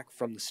comments back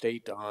from the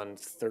state on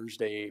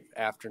Thursday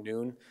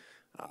afternoon,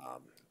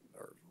 or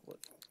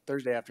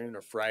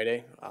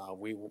Friday.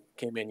 We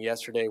came in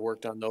yesterday,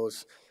 worked on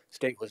those.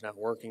 State was not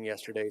working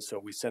yesterday, so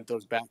we sent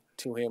those back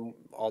to him,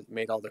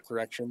 made all the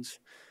corrections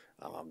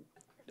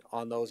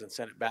on those and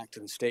sent it back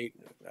to the state.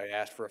 I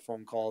asked for a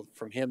phone call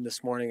from him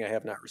this morning. I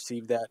have not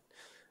received that,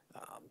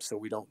 so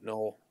we don't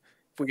know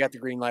if we got the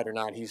green light or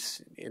not.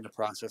 He's in the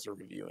process of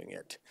reviewing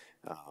it.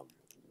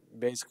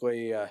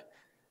 Basically,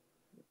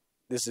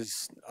 this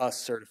is us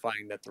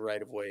certifying that the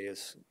right-of-way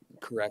is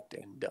correct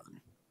and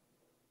done.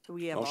 So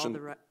we have all Motion.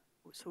 the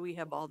so we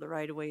have all the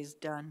right-of-ways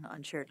done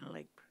on Sheridan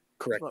Lake, is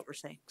Correct, what we're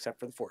saying.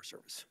 except for the Forest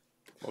Service.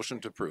 Motion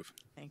to approve.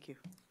 Thank you.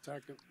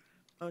 Second.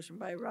 Motion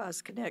by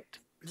Ross Connect,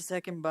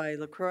 second by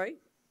LaCroy.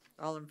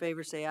 All in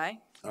favor, say aye.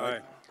 Aye.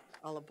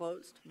 All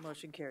opposed,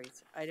 motion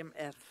carries. Item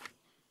F.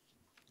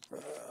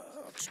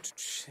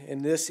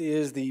 And this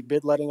is the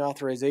bid letting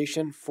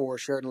authorization for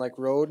Sheridan Lake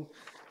Road.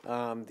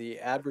 The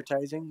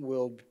advertising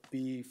will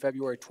be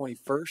February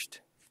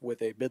 21st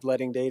with a bid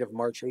letting date of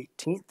March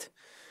 18th.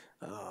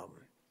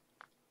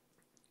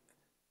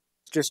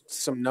 Just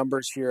some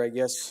numbers here, I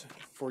guess,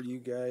 for you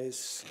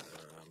guys.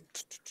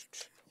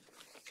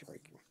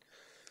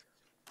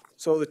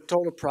 So the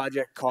total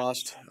project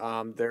cost,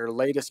 their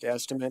latest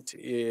estimate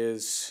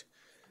is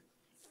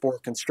for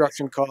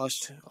construction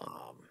cost,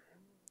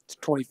 it's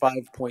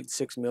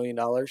 $25.6 million.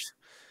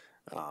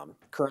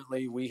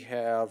 Currently, we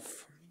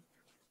have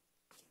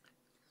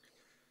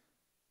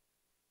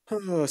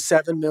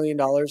 $7 million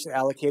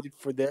allocated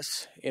for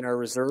this in our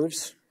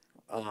reserves.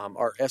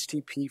 Our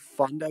STP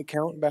fund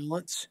account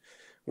balance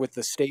with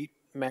the state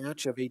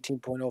match of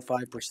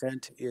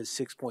 18.05% is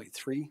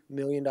 $6.3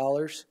 million.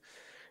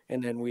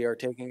 And then we are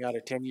taking out a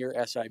 10-year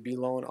SIB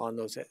loan on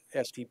those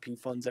STP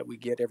funds that we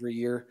get every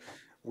year,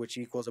 which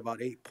equals about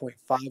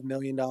 $8.5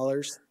 million.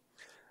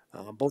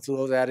 Both of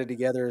those added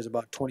together is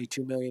about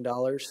 $22 million.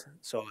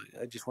 So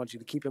I just want you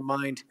to keep in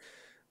mind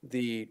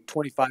the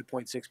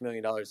 $25.6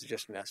 million is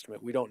just an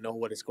estimate. We don't know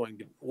what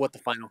the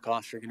final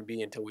costs are going to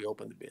be until we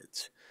open the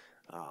bids.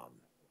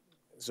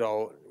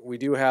 So we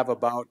do have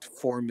about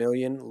 $4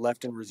 million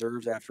left in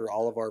reserves after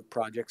all of our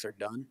projects are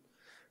done.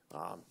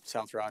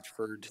 South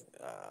Rochford,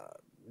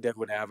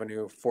 Deadwood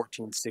Avenue,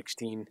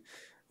 1416,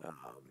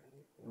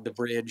 the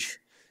bridge,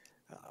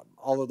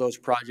 all of those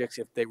projects,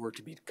 if they were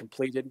to be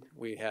completed,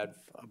 we had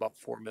about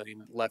 $4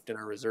 million left in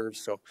our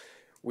reserves. So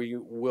we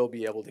will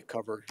be able to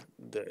cover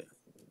the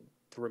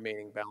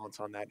remaining balance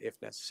on that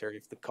if necessary,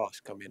 if the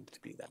costs come in to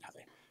be that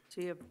high.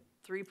 So you have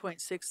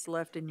 3.6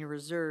 left in your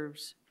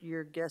reserves.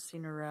 You're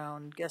guessing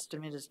around,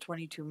 guesstimate is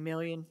 22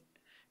 million,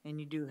 and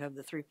you do have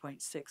the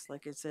 3.6,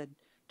 like I said,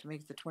 to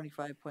make the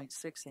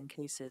 25.6 in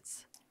case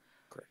it's.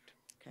 Correct.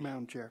 Okay.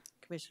 Madam Chair,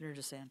 Commissioner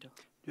DeSanto.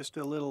 just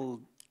a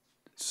little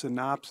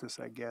synopsis,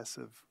 I guess,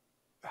 of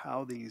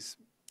how these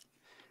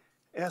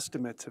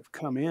estimates have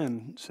come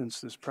in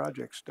since this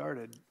project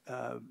started.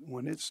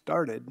 When it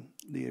started,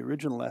 the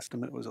original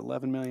estimate was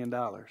 $11 million.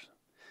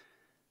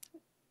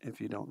 If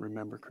you don't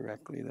remember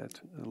correctly, that's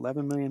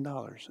 $11 million.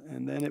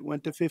 And then it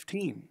went to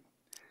 15.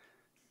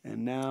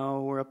 And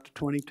now we're up to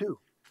 22.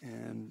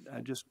 And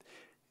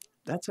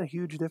that's a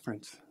huge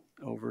difference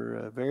over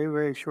a very,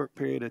 very short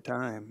period of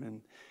time.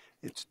 And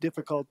it's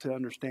difficult to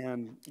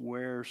understand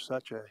where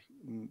such a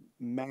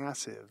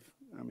massive,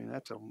 I mean,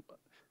 that's a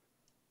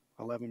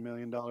 $11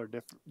 million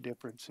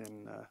difference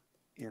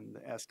in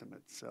the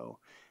estimate. So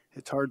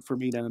it's hard for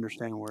me to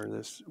understand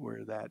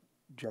where that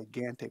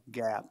gigantic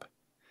gap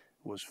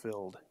was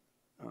filled.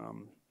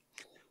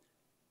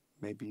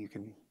 Maybe you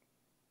can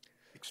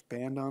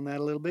expand on that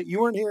a little bit.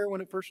 You weren't here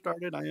when it first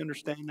started. I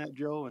understand that,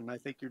 Joe, and I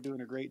think you're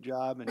doing a great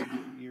job and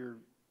you're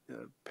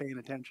paying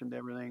attention to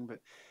everything. But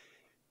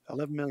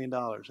 $11 million,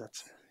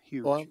 that's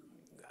huge. Well,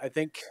 I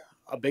think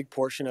a big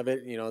portion of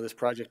it, this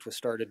project was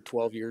started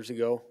 12 years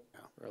ago,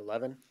 or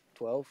 11,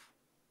 12.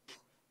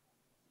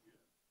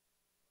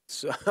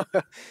 So,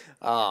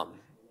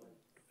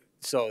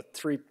 so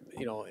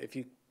if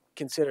you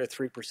consider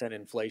 3%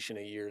 inflation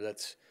a year,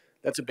 that's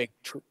a big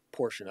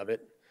portion of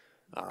it.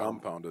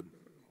 Compounded.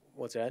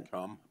 What's that?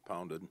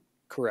 Compounded.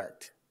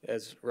 Correct,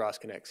 as Ross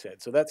Connect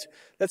said. So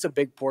that's a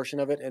big portion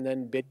of it. And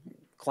then bid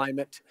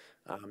climate,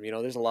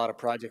 there's a lot of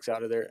projects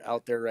out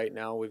there right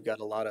now. We've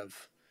got a lot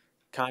of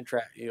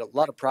a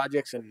lot of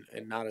projects and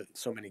not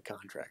so many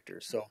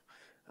contractors. So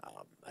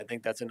I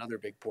think that's another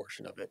big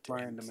portion of it. Supply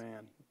and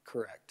demand.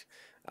 Correct.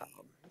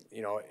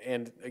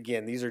 And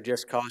again, these are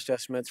just cost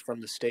estimates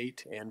from the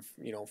state and,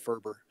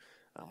 FERBR.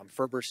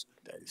 FERBR's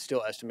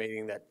still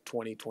estimating that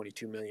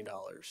 $22 million.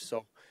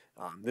 So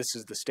this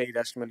is the state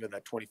estimate of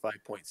that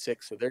 25.6.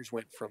 So theirs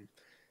went from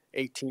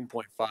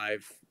 18.5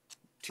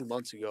 2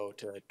 months ago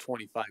to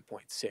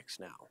 25.6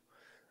 now.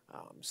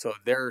 So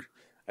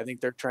I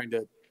think they're trying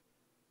to,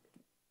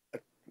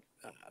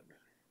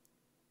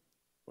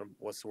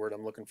 what's the word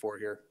I'm looking for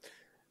here?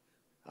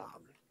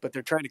 But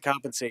they're trying to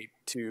compensate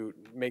to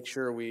make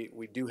sure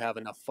we do have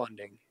enough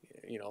funding.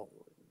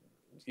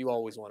 You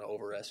always want to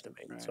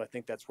overestimate. Right. So I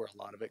think that's where a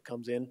lot of it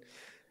comes in.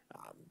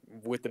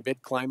 With the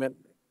bid climate,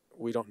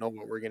 we don't know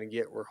what we're going to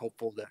get. We're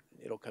hopeful that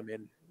it'll come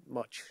in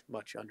much,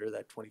 much under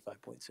that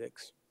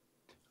 25.6.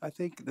 I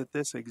think that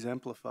this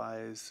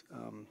exemplifies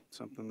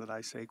something that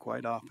I say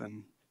quite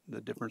often,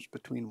 the difference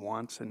between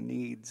wants and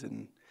needs,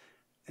 and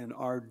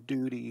our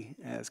duty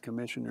as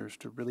commissioners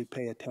to really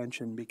pay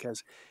attention,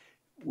 because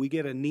we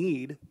get a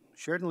need.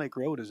 Sheridan Lake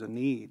Road is a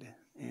need,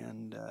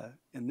 and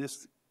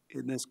this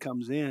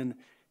comes in,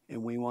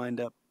 and we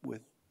wind up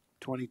with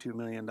 $22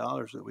 million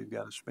that we've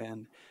got to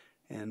spend,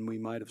 and we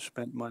might have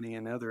spent money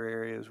in other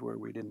areas where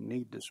we didn't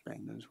need to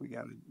spend.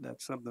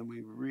 That's something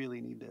we really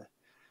need to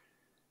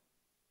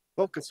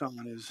focus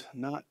on is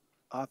not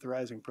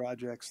authorizing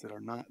projects that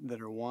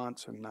are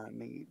wants and not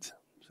needs.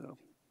 So,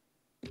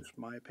 just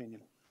my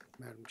opinion.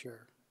 Madam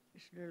Chair.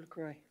 Commissioner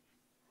LaCroy.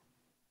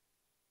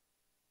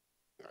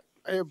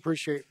 I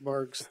appreciate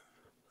Mark's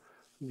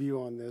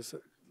view on this.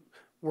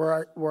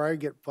 Where I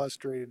get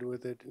frustrated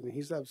with it, and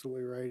he's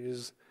absolutely right,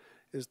 is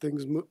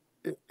things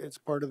it's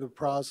part of the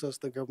process,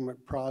 the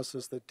government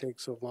process that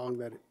takes so long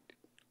that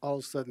all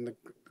of a sudden the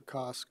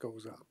cost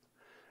goes up.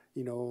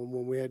 You know,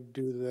 when we had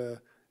to do the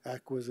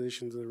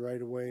acquisitions of the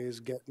right of ways,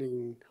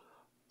 getting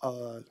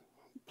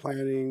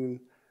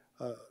planning,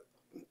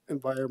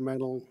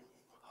 environmental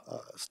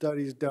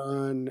studies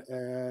done,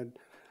 and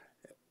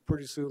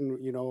pretty soon,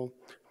 you know,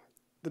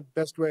 the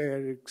best way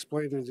I'd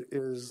explain it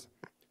is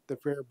the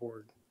fair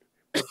board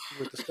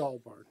with the stall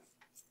barn.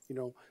 You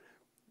know,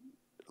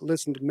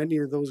 listen to many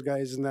of those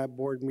guys in that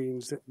board meeting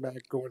sitting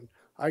back going,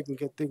 I can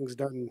get things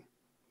done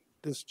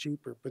this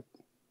cheaper, but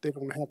they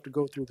don't have to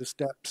go through the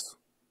steps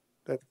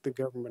that the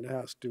government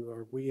has to,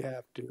 or we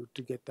have to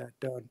get that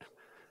done.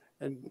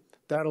 And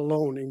that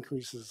alone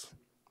increases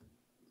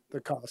the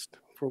cost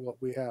for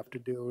what we have to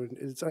do. And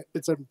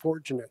it's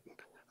unfortunate.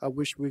 I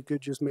wish we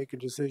could just make a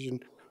decision.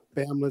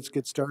 Bam, let's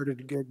get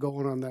started, get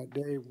going on that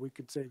day. We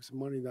could save some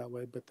money that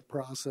way. But the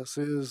process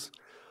is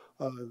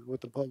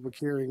with the public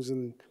hearings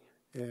and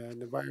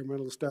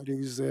environmental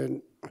studies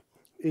and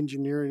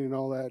engineering and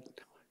all that,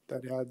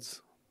 that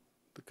adds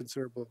the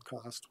considerable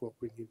cost what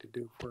we need to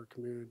do for our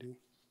community.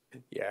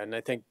 Yeah, and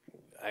I think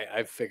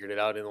I've figured it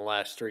out in the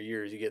last 3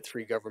 years. You get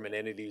 3 government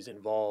entities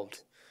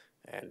involved,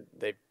 and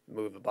they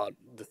move about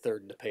the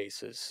third in the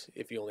paces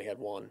if you only had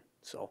one.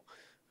 So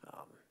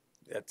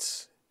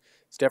it's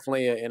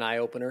definitely an eye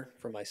opener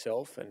for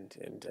myself,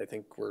 and I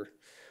think we're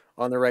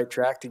on the right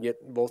track to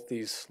get both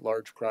these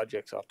large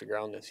projects off the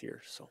ground this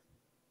year. So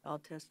I'll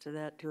attest to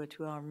that, to a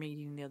 2-hour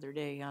meeting the other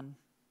day on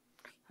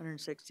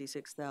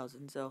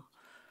 166,000. So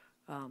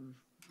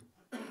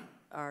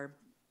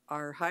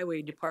our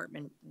highway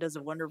department does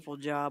a wonderful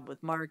job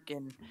with Mark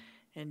and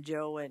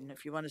Joe. And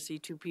if you want to see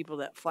 2 people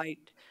that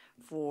fight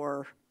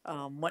for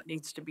what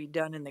needs to be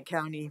done in the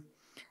county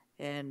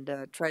and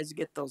tries to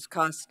get those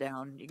costs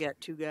down, you got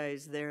 2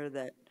 guys there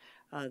that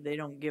they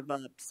don't give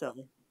up. So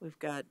we've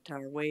got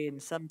our way in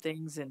some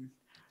things and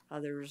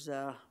others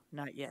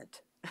not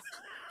yet.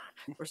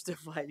 We're still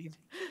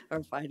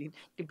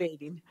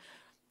debating.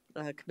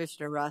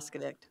 Commissioner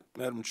Roskinick.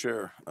 Madam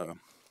Chair,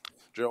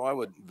 Joe, I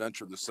would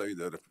venture to say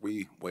that if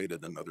we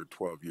waited another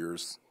 12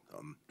 years,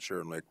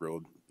 Sharon Lake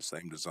Road,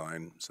 same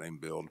design, same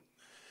build,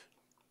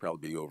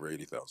 probably be over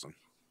 80,000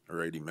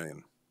 or 80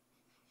 million.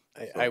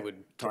 I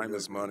would. Time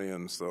is money,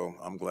 and so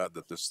I'm glad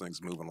that this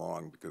thing's moving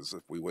along, because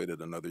if we waited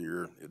another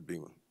year, it'd be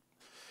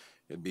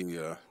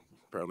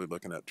probably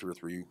looking at 2 or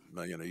 3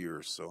 million a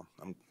year. So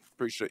I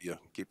appreciate you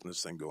keeping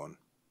this thing going.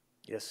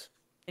 Yes.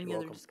 Any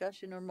other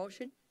discussion or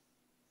motion?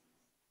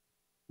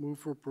 Move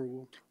for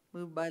approval.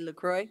 Moved by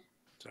LaCroy,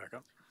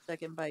 Second.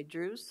 second by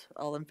Drews.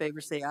 All in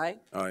favor say aye.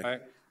 Aye.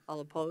 All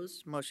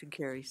opposed, motion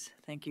carries.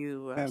 Thank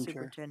you, Madam Chair.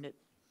 Superintendent.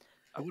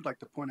 I would like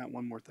to point out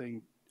one more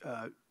thing.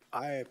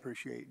 I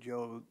appreciate,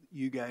 Joe,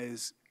 you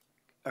guys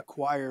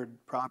acquired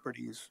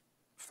properties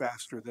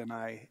faster than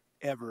I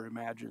ever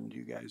imagined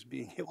you guys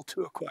being able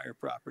to acquire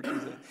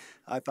properties.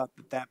 I thought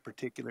that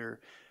particular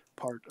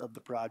part of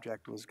the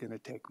project was going to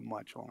take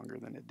much longer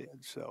than it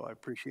did. So I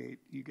appreciate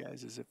you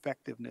guys'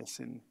 effectiveness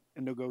in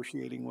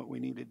negotiating what we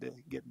needed to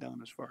get done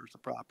as far as the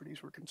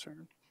properties were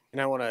concerned.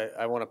 And I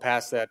want to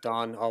pass that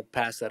on. I'll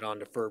pass that on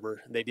to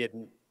Ferber. They did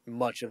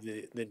much of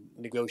the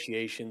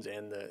negotiations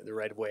and the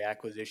right of way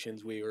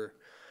acquisitions. We were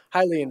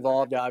highly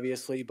involved,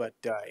 obviously, but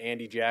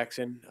Andy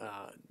Jackson,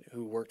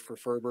 who worked for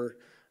Ferber,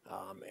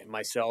 and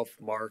myself,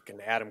 Mark,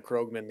 and Adam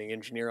Krogman, the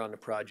engineer on the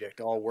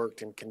project, all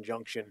worked in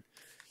conjunction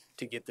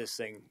to get this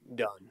thing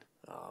done.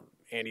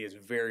 Andy is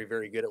very,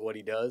 very good at what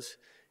he does,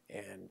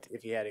 and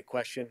if he had a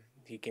question,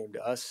 he came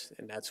to us,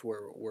 and that's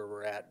where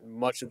we're at.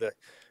 Much of the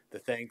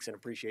thanks and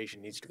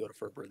appreciation needs to go to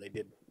Ferber. They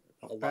did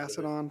a lot. Pass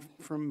it on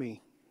from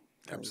me.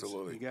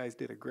 Absolutely. You guys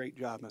did a great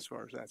job as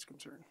far as that's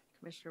concerned.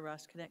 Commissioner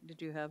Roskinick,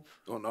 did you have?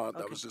 Oh, no, I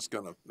Okay. was just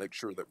going to make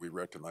sure that we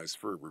recognize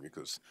Ferber,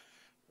 because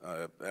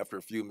after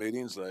a few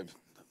meetings,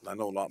 I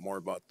know a lot more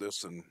about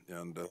this, and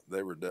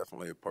they were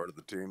definitely a part of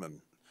the team,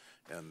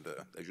 and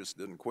they just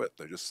didn't quit.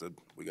 They just said,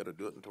 we got to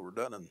do it until we're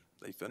done, and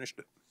they finished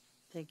it.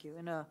 Thank you.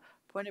 And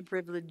point of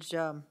privilege,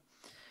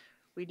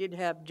 we did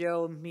have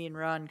Joe, me and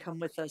Ron come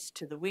with us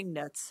to the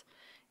Wingnuts,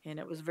 and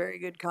it was a very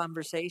good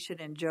conversation,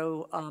 and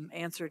Joe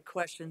answered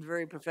questions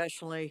very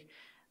professionally,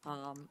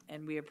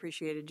 and we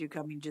appreciated you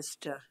coming just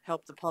to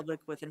help the public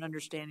with an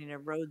understanding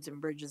of roads and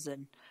bridges,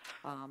 and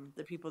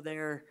the people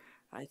there,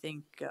 I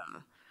think,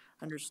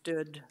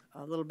 understood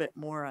a little bit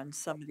more on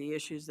some of the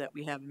issues that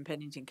we have in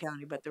Pennington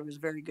County, but there was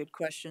very good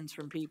questions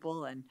from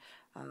people, and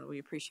we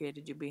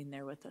appreciated you being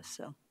there with us,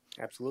 so.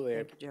 Absolutely.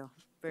 Thank you, Joe.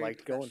 Very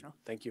Liked going. professional.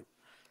 Thank you.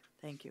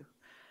 Thank you.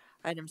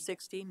 Item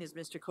 16 is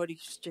Mr. Cody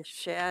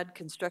Shad,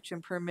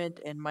 construction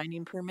permit and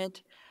mining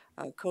permit.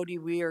 Cody,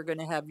 we are going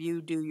to have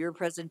you do your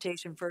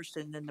presentation first,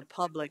 and then the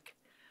public,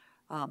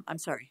 I'm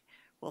sorry,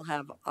 We'll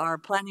have our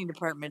planning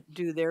department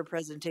do their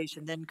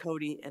presentation, then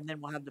Cody, and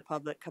then we'll have the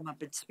public come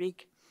up and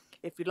speak.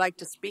 If you'd like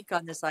to speak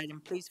on this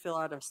item, please fill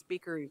out a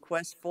speaker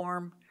request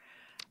form.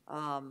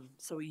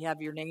 So we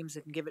have your names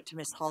and give it to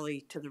Miss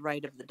Holly to the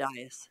right of the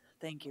dais.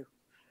 Thank you.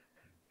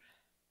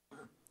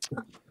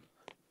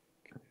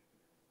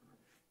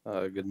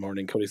 Good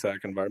morning, Cody Sack,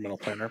 Environmental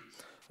Planner.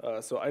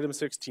 So item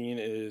 16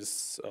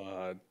 is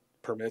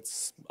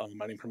permits,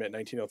 mining permit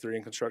 1903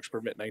 and construction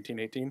permit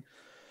 1918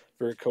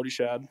 for Cody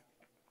Shad.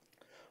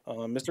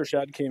 Mr.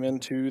 Shad came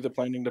into the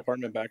planning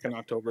department back in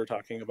October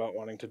talking about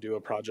wanting to do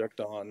a project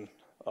on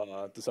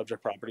the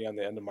subject property on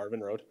the end of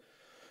Marvin Road.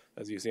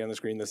 As you see on the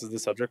screen, this is the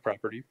subject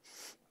property.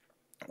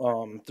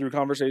 Through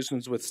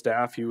conversations with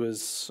staff, he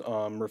was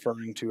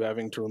referring to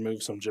having to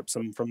remove some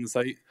gypsum from the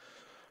site.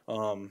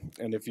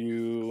 And if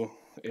you,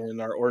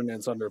 in our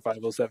ordinance under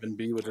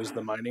 507B, which is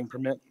the mining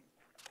permit,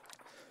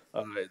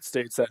 it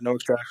states that no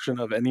extraction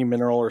of any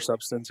mineral or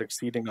substance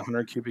exceeding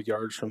 100 cubic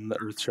yards from the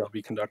earth shall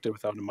be conducted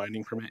without a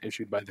mining permit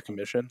issued by the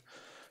commission.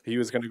 He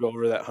was going to go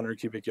over that 100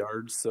 cubic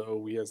yards, so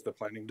we as the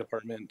planning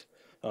department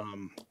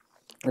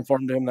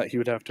informed him that he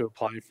would have to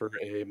apply for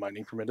a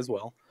mining permit as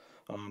well.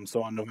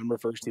 So on November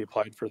 1st, he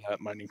applied for that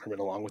mining permit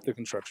along with the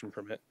construction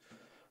permit.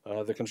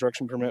 The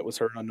construction permit was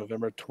heard on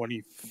November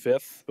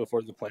 25th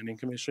before the Planning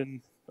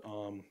Commission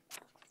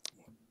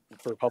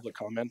for public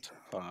comment.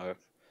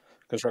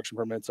 Construction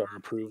permits are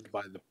approved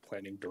by the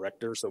planning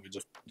director, so we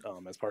just,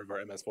 as part of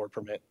our MS4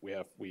 permit,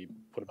 we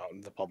put them out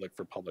in the public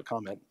for public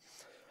comment.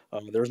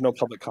 There was no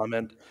public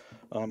comment.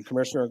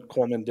 Commissioner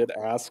Coleman did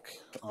ask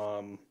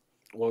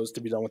what was to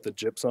be done with the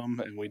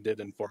gypsum, and we did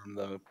inform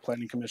the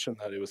Planning Commission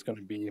that it was going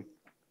to be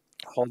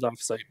hauled off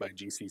site by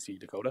GCC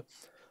Dakota.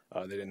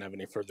 They didn't have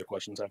any further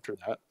questions after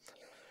that.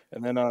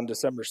 And then on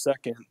December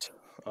 2nd,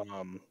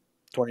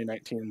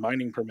 2019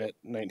 mining permit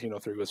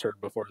 1903 was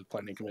heard before the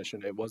Planning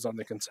Commission. It was on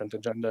the consent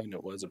agenda and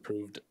it was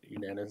approved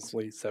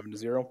unanimously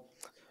 7-0.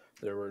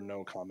 There were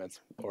no comments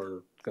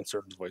or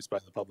concerns voiced by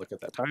the public at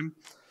that time.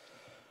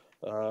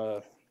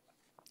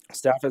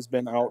 Staff has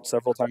been out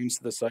several times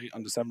to the site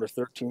on December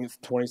 13th,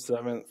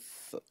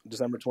 27th,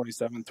 December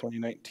 27th,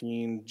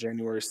 2019,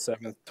 January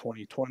 7th,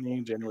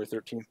 2020, January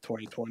 13th,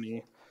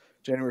 2020,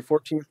 January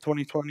 14th,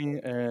 2020,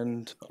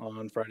 and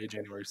on Friday,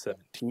 January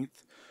 17th.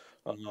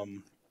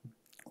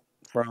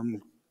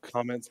 From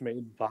comments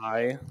made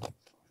by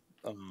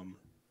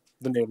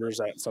the neighbors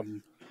at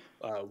some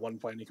one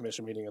planning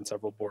commission meeting and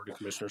several board of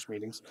commissioners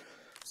meetings.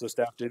 So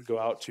staff did go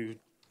out to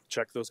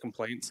check those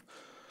complaints.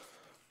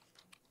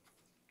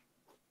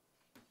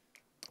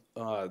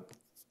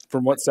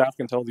 From what staff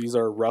can tell, these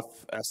are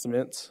rough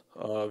estimates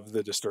of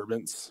the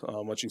disturbance.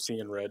 What you see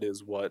in red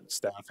is what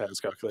staff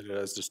has calculated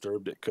as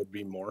disturbed. It could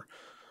be more.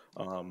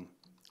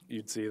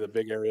 You'd see the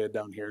big area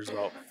down here is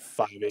about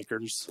 5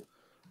 acres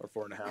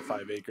or 4.5,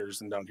 5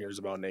 acres, and down here is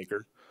about 1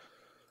 acre.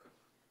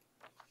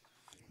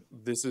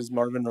 This is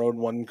Marvin Road.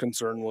 One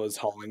concern was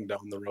hauling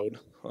down the road.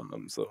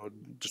 So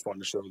just wanted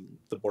to show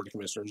the board of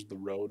commissioners the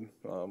road,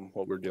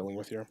 what we're dealing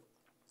with here.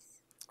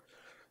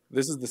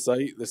 This is the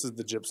site. This is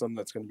the gypsum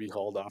that's going to be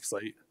hauled off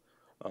site.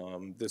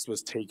 This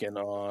was taken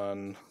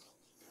on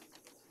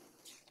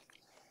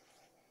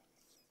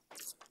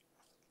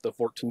the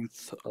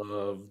 14th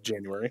of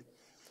January.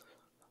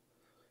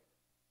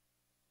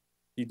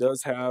 He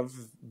does have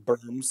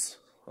berms.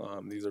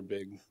 These are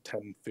big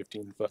 10,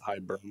 15 foot high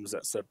berms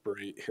that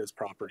separate his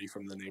property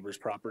from the neighbor's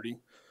property.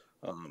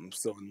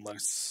 So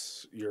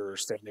unless you're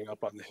standing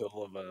up on the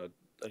hill of a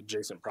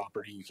adjacent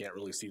property, you can't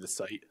really see the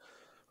site.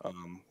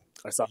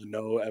 I saw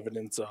no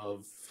evidence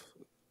of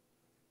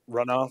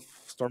runoff,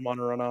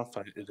 stormwater runoff.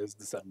 It is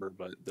December,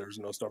 but there's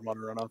no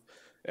stormwater runoff,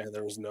 and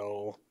there was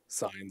no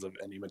signs of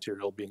any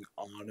material being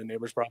on a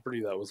neighbor's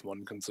property. That was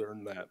one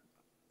concern that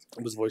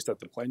was voiced at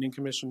the Planning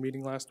Commission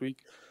meeting last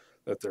week,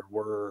 that there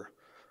were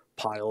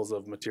piles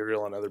of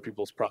material on other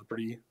people's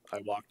property.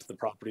 I walked the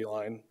property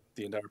line,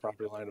 the entire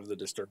property line of the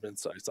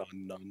disturbance. I saw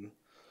none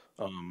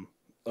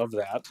of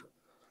that.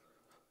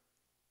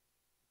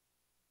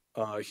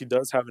 He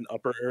does have an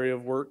upper area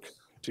of work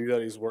too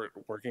that he's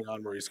working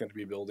on, where he's going to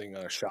be building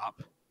a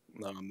shop.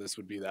 This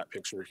would be that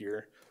picture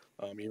here.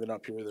 Even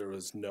up here, there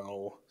was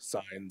no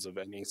signs of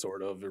any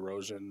sort of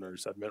erosion or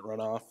sediment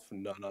runoff,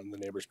 none on the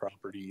neighbor's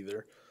property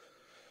either.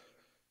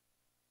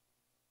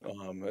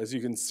 As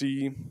you can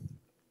see,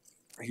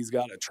 he's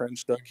got a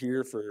trench dug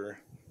here for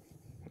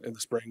in the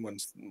spring when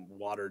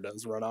water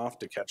does run off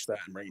to catch that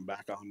and bring it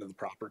back onto the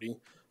property.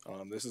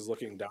 This is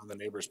looking down the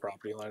neighbor's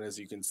property line. As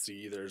you can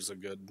see, there's a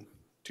good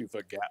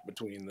 2-foot gap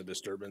between the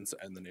disturbance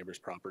and the neighbor's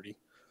property.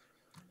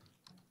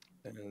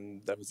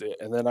 And that was it.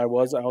 And then I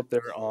was out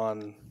there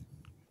on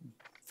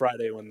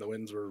Friday when the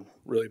winds were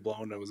really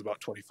blowing. It was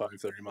about 25,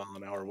 30 mile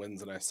an hour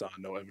winds, and I saw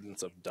no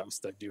evidence of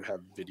dust. I do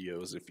have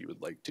videos if you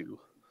would like to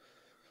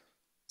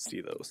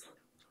see those.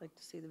 Like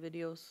to see the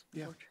videos?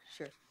 Yeah.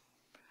 Sure.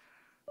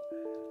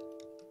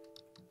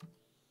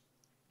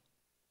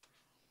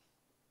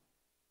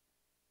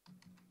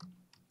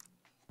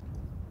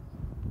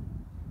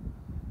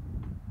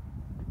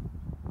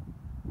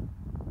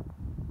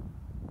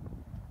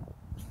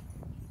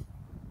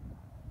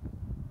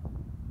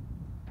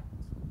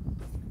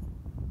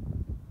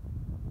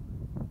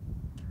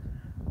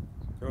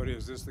 Cody,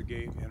 is this the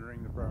gate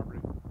entering the property?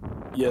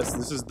 Yes,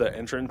 this is the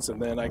entrance,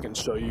 and then I can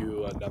show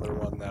you another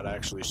one that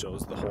actually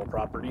shows the whole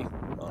property.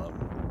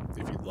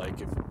 If you'd like,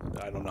 if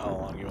I don't know how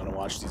long you want to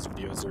watch these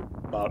videos, they're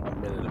about a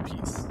minute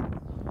apiece.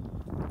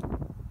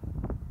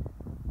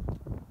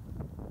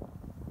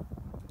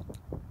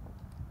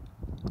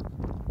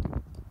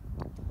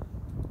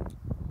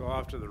 So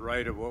off to the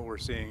right of what we're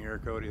seeing here,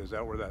 Cody, is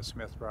that where that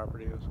Smith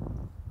property is?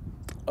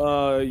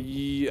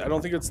 Yeah, I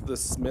don't think it's the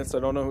Smiths. I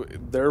don't know.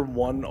 They're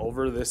one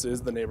over. This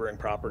is the neighboring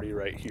property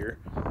right here.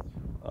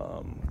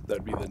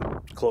 That'd be the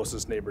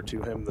closest neighbor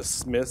to him. The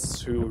Smiths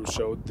who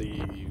showed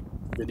the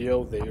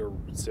video, they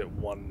sit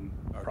one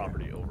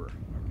property over.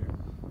 Okay.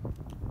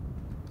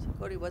 So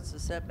Cody, what's the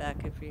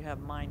setback if you have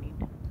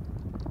mining?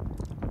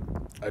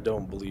 I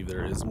don't believe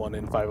there is one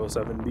in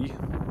 507B.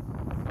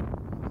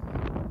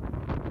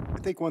 I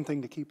think one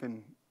thing to keep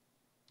in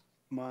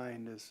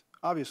mind is,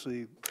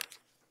 obviously,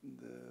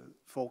 the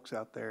folks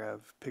out there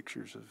have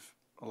pictures of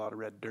a lot of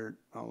red dirt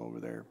all over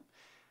there.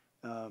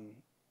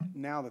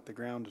 Now that the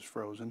ground is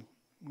frozen,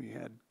 we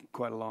had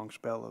quite a long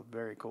spell of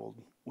very cold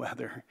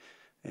weather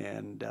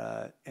and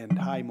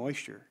high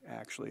moisture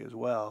actually as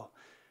well.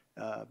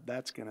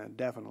 That's going to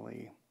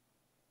definitely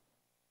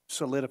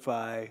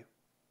solidify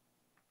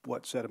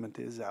what sediment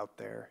is out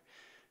there.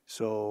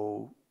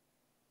 So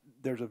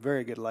there's a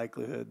very good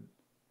likelihood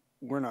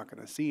we're not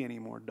going to see any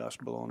more dust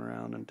blowing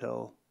around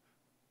until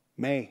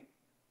May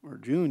or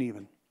June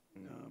even,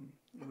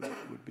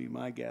 would be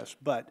my guess.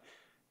 But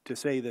to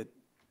say that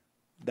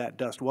that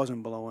dust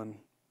wasn't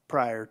blowing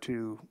prior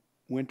to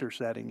winter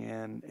setting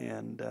in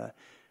and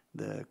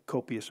the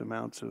copious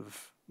amounts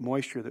of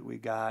moisture that we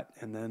got,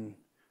 and then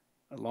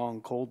a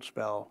long cold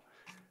spell,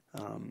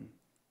 I'm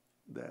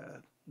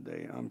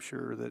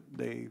sure that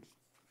they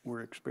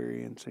were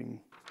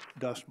experiencing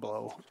dust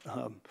blow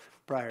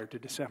prior to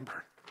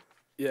December.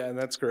 Yeah, and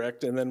that's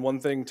correct. And then one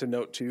thing to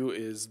note too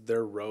is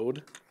their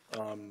road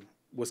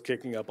was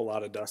kicking up a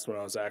lot of dust when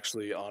I was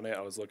actually on it.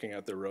 I was looking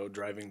at the road,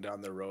 driving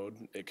down the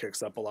road. It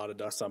kicks up a lot of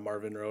dust on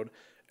Marvin Road,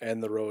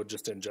 and the road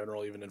just in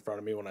general, even in front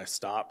of me when I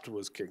stopped,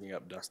 was kicking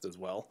up dust as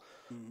well.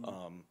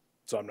 Mm-hmm.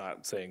 So I'm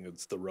not saying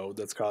it's the road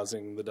that's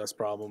causing the dust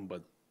problem,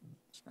 but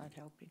It's not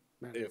helping.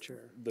 if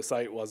the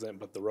site wasn't,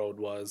 but the road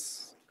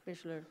was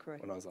Commissioner,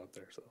 correct. when I was out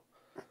there. So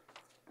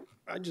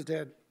I just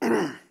had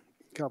a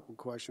couple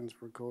questions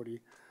for Cody.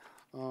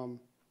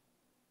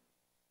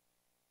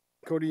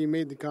 Cody, you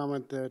made the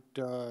comment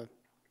that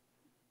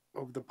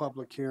of the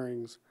public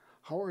hearings,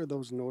 how are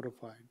those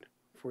notified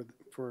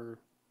for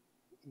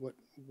what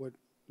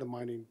the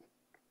mining?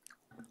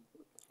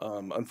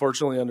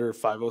 Unfortunately, under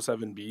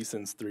 507B,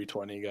 since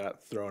 320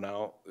 got thrown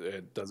out,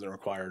 it doesn't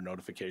require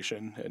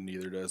notification, and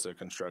neither does a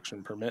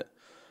construction permit.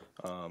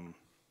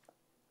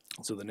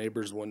 So the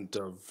neighbors wouldn't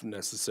have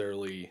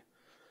necessarily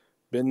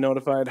been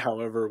notified.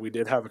 However, we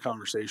did have a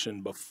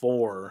conversation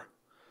before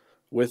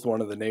with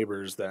one of the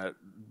neighbors that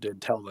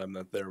did tell them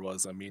that there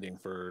was a meeting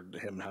for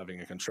him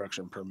having a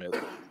construction permit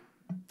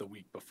the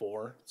week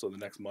before. So the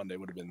next Monday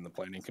would have been the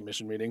planning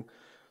commission meeting.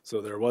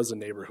 So there was a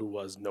neighbor who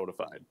was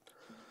notified.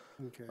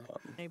 Okay.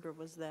 Neighbor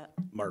was that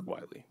Mark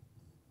Wiley.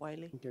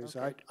 Wiley? Okay,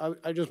 so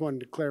I just wanted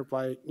to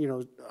clarify,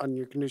 on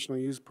your conditional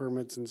use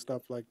permits and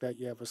stuff like that,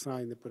 you have a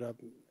sign that put up.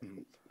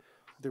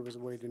 There was a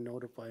way to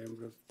notify him,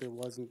 but if there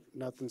wasn't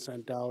nothing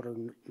sent out or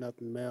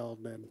nothing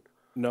mailed, then.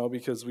 No,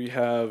 because we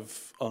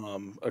have,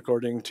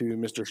 according to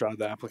Mr. Shaw,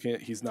 the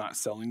applicant, he's not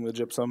selling the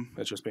gypsum.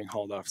 It's just being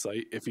hauled off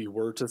site. If he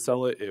were to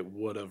sell it, it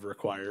would have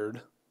required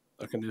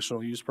a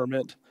conditional use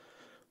permit.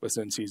 But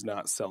since he's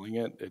not selling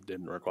it, it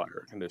didn't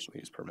require a conditional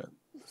use permit.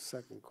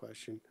 Second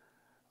question,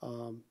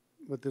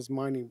 with this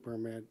mining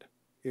permit,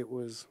 it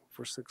was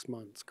for 6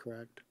 months,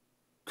 correct?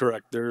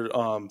 Correct. There,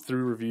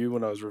 through review,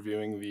 when I was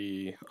reviewing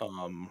the,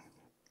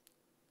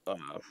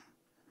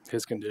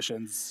 his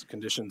conditions,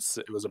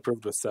 it was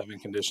approved with 7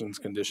 conditions.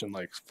 Condition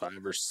like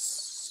 5 or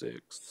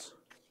 6.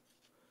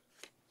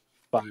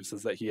 5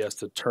 says that he has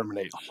to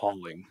terminate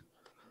hauling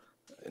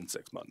in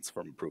 6 months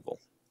from approval.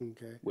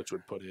 Okay. Which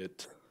would put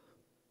it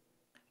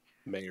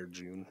May or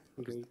June.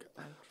 Okay.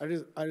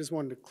 I just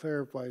wanted to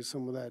clarify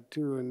some of that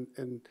too,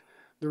 and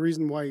the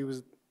reason why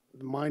the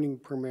mining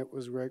permit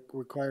was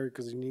required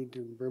because he needed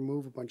to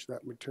remove a bunch of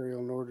that material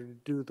in order to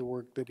do the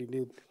work that he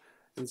did,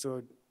 and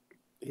so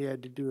he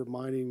had to do a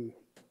mining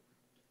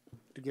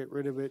to get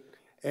rid of it,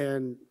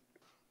 and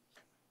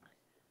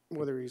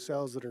whether he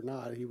sells it or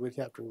not, he would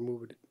have to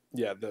remove it.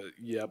 Yeah,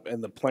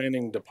 and the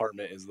planning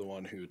department is the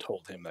one who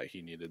told him that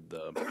he needed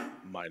the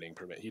mining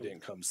permit. He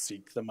didn't come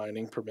seek the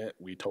mining permit.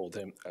 We told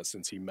him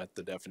since he met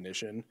the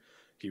definition,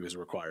 he was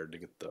required to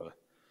get the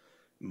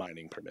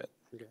mining permit.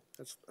 Okay,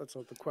 that's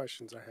all the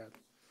questions I had.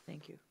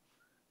 Thank you.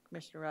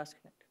 Commissioner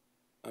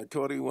Roskinick.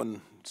 Cody,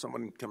 when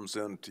someone comes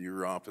into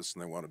your office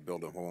and they want to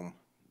build a home,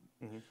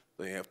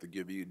 they have to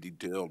give you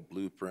detailed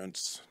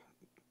blueprints,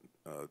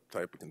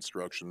 type of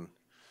construction.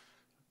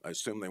 I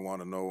assume they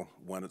want to know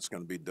when it's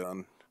going to be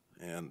done.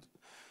 And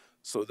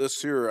so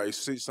this year, I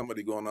see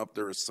somebody going up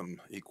there with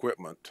some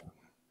equipment.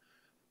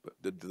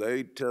 But did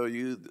they tell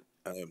you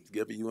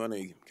give you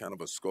any kind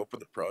of a scope of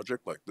the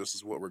project? Like, this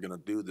is what we're gonna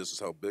do, this is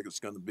how big it's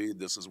gonna be,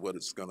 this is what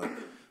it's gonna,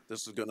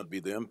 this is gonna be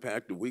the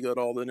impact? Do we got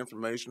all that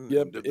information?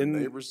 Yep, And did the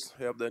neighbors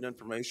have that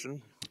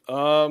information?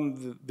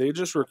 They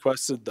just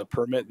requested the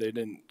permit. They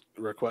didn't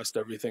request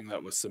everything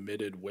that was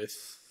submitted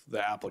with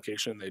the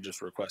application. They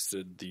just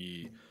requested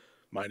the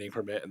mining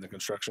permit and the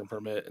construction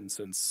permit. And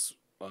since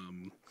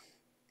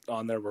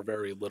on there we're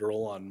very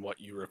literal on what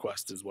you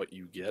request is what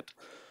you get.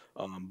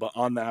 But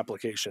on the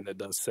application, it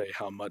does say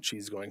how much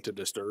he's going to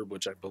disturb,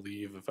 which I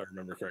believe, if I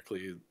remember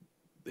correctly,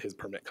 his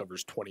permit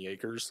covers 20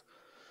 acres,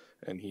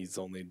 and he's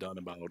only done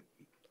about,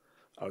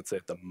 I would say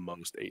at the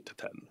most 8 to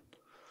 10.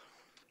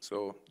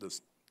 So the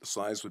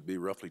size would be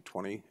roughly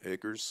 20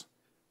 acres?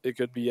 It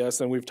could be,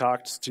 yes, and we've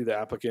talked to the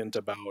applicant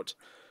about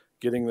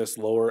getting this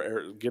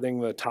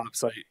getting the top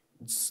site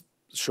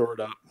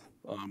shored up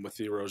with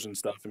the erosion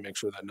stuff and make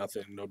sure that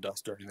no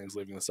dust or anything's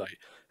leaving the site,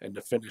 and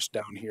to finish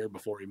down here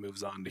before he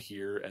moves on to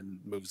here and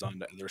moves on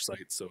to other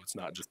sites, so it's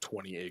not just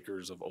 20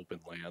 acres of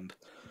open land,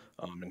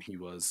 and he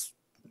was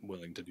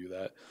willing to do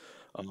that.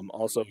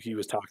 Also, he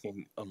was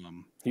talking,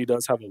 he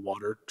does have a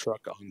water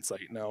truck on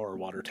site now, or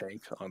water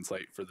tank on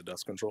site for the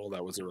dust control.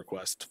 That was a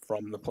request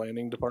from the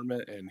planning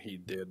department, and he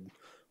did,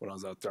 when I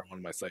was out there on one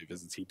of my site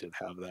visits, he did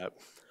have that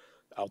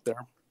out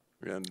there.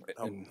 And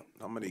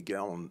how many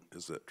gallon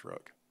is that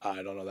truck?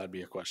 I don't know, that'd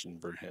be a question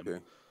for him. Okay.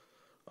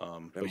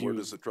 And where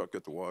does the truck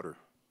get the water?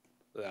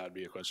 That'd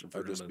be a question for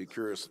him. I'd just be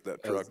curious if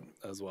that truck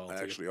as well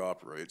actually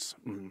operates.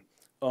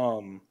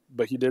 Mm-hmm.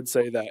 But he did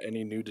say that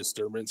any new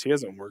disturbance, he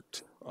hasn't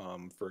worked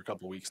for a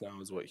couple weeks now,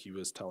 is what he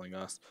was telling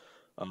us.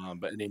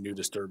 But any new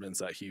disturbance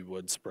that he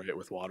would spray it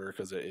with water,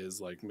 because it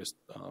is, like Mr.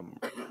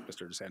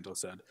 DeSanto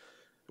said,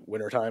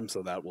 wintertime,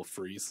 so that will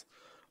freeze.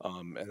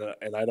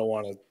 And I don't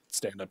want to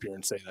stand up here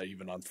and say that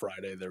even on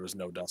Friday there was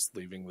no dust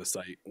leaving the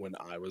site. When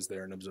I was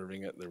there and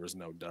observing it, there was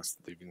no dust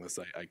leaving the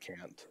site. I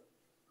can't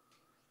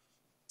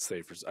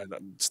say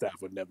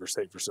staff would never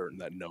say for certain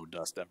that no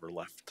dust ever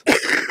left.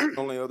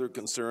 Only other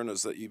concern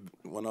is that you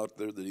went out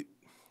there,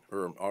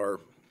 our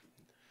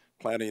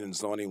planning and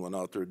zoning went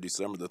out there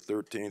December the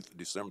 13th,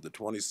 December the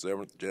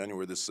 27th,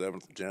 January the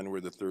 7th, January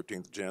the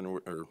 13th,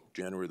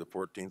 January the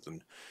 14th,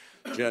 and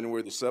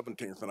January the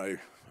 17th. And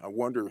I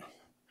wonder,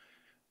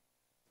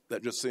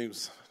 that just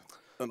seems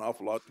an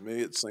awful lot to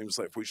me. It seems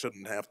like we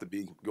shouldn't have to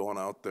be going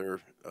out there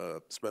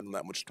spending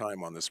that much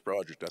time on this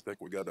project. I think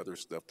we got other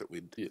stuff that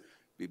we'd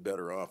be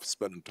better off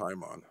spending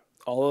time on.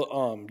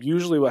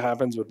 Usually what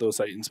happens with those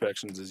site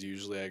inspections is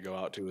usually I go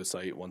out to a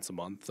site once a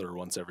month or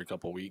once every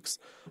couple weeks.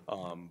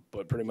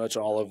 But pretty much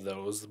all of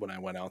those, when I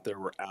went out there,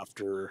 were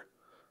after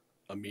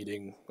a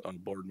meeting, a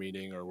board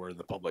meeting, or where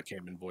the public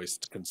came and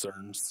voiced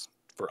concerns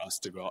for us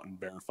to go out and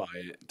verify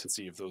it to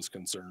see if those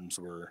concerns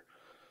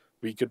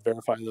we could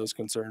verify those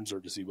concerns,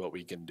 or to see what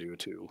we can do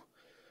to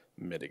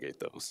mitigate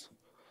those.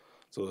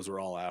 So those were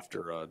all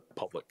after a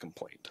public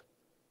complaint.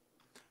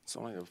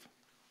 So I have.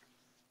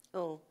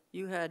 So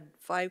you had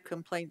 5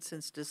 complaints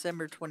since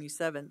December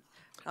 27th.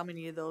 How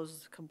many of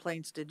those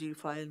complaints did you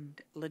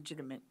find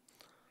legitimate?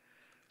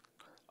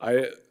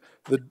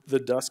 The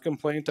dust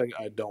complaint,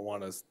 I don't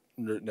want to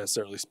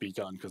necessarily speak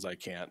on, because I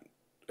can't,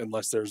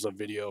 unless there's a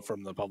video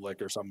from the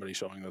public or somebody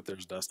showing that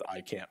there's dust.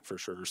 I can't for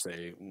sure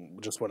say.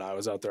 Just when I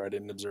was out there, I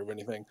didn't observe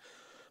anything.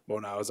 But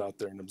when I was out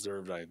there and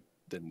observed, I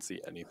didn't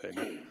see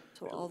anything.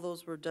 So all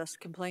those were dust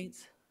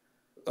complaints?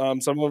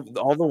 Some of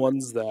all the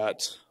ones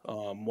that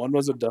one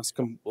was a dust.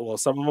 Some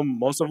of them,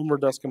 most of them were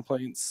dust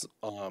complaints.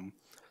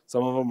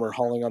 Some of them were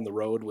hauling on the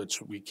road,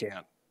 which we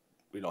can't.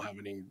 We don't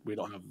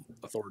have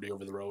authority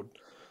over the road,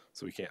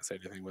 so we can't say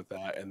anything with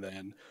that. And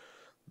then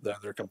the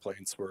other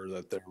complaints were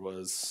that there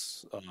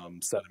was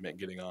sediment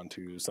getting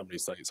onto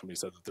somebody's site. Somebody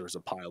said that there was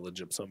a pile of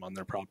gypsum on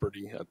their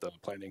property at the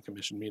planning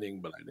commission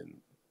meeting, but I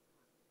didn't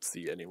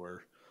see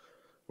anywhere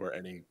where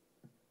any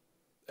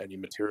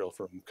material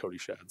from Cody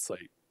Shad's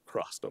site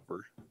crossed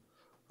over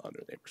onto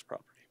a neighbor's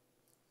property.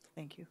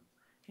 Thank you.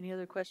 Any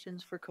other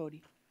questions for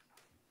Cody?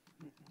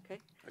 Okay.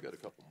 I got a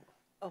couple more.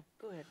 Oh,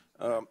 go ahead.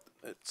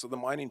 So the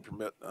mining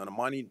permit, on a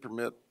mining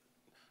permit,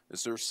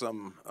 is there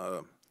some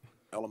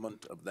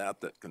element of that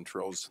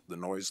controls the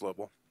noise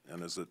level,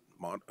 and is it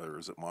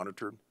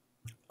monitored?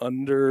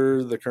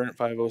 Under the current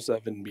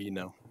 507B,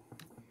 no.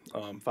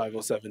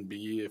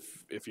 507B,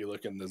 if you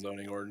look in the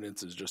zoning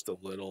ordinance, is just a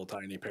little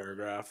tiny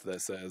paragraph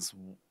that says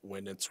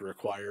when it's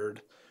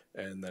required,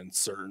 and then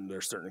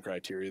there's certain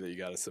criteria that you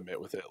got to submit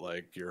with it,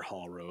 like your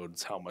haul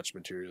roads, how much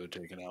material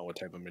taken out, what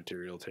type of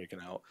material taken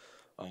out.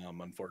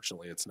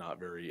 Unfortunately, it's not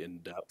very in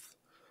depth.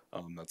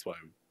 That's why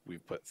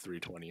we've put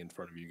 320 in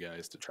front of you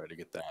guys to try to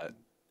get that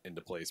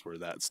into place where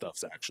that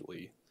stuff's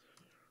actually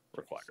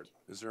required.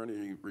 Is there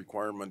any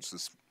requirements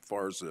as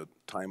far as the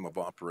time of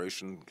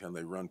operation? Can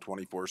they run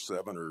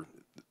 24/7, or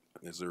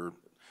is there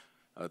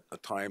a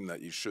time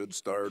that you should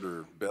start,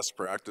 or best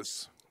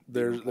practice?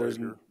 There's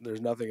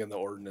nothing in the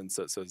ordinance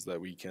that says that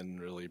we can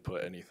really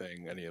put any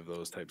of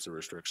those types of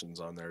restrictions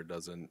on there. It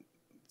doesn't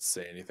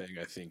say anything.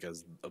 I think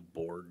as a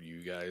board,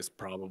 you guys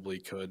probably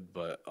could,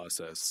 but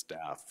us as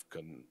staff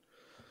couldn't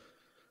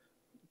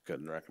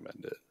couldn't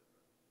recommend it.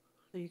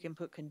 So you can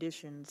put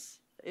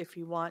conditions, if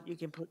you want, you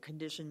can put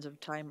conditions of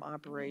time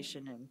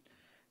operation and,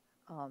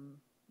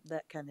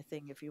 that kind of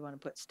thing, if you want to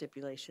put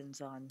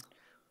stipulations on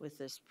with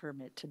this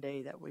permit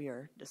today that we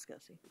are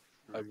discussing.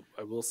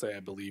 I will say,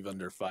 I believe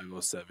under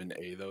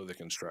 507A though, the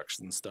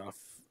construction stuff,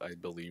 I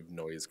believe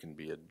noise can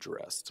be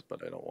addressed,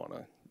 but I don't want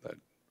to,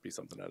 that'd be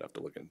something I'd have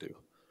to look into.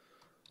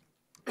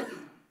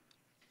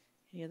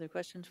 Any other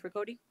questions for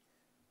Cody?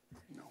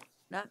 No.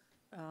 Not?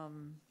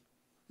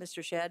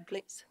 Mr. Shad,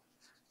 please.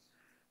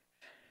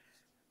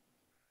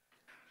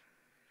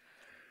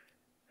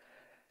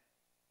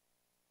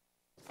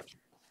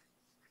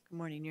 Good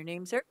morning. Your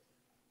name, sir?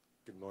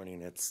 Good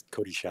morning, it's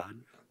Cody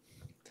Schad.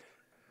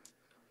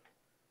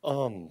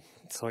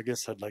 So I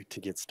guess I'd like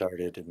to get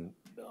started and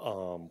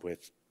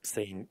with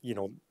saying, you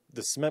know,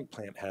 the cement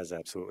plant has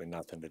absolutely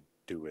nothing to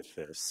do with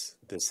this.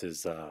 This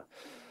is a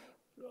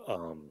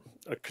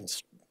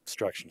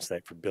construction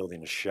site for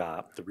building a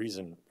shop. The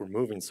reason we're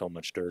moving so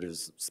much dirt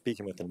is,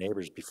 speaking with the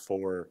neighbors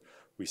before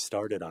we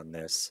started on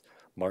this,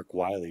 Mark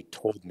Wiley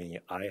told me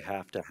I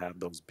have to have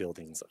those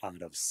buildings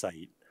out of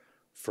sight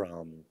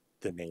from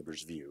the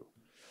neighbor's view.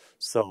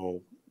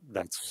 So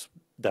that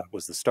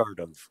was the start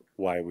of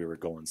why we were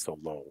going so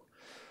low.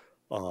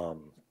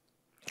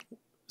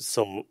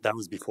 So that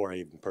was before I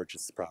even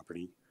purchased the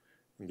property.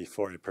 And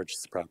before I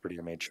purchased the property,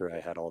 I made sure I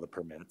had all the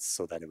permits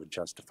so that it would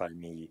justify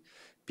me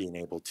being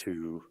able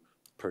to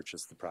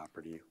purchase the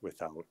property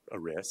without a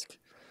risk.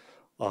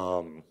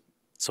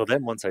 So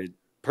then once I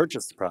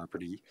purchased the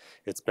property,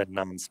 it's been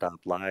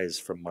nonstop lies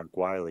from Mark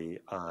Wiley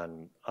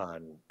on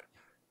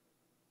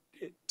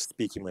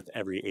speaking with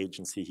every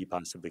agency he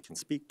possibly can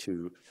speak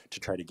to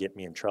try to get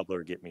me in trouble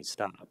or get me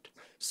stopped.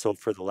 So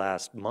for the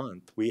last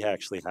month, we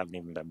actually haven't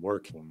even been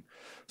working.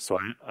 So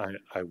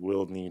I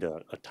will need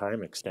a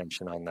time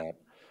extension on that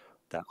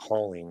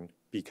hauling,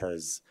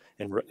 because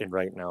and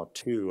right now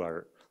too,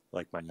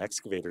 like my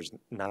excavator's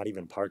not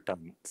even parked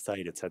on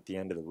site. It's at the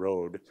end of the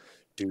road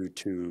due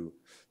to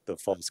the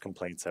false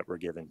complaints that were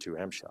given to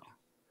MSHA.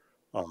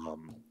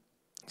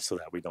 So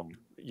that we don't,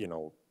 you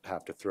know,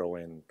 have to throw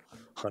in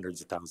hundreds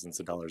of thousands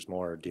of dollars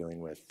more dealing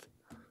with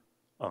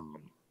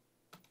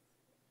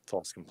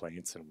false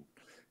complaints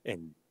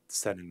and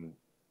sending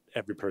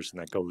every person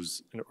that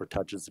goes or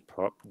touches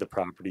the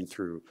property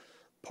through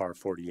Par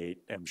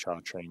 48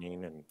 MSHA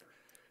training. And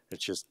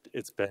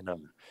it's been a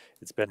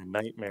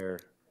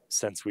nightmare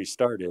since we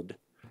started.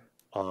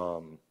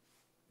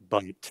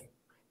 But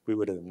we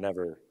would have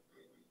never,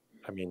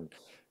 I mean,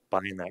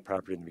 buying that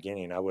property in the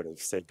beginning, I would have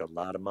saved a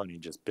lot of money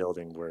just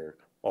building where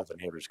all the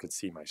neighbors could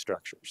see my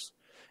structures.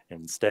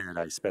 And instead,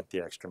 I spent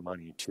the extra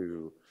money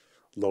to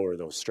lower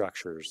those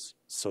structures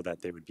so that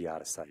they would be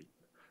out of sight.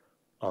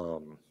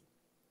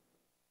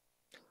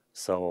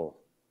 So,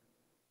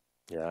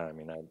 yeah, I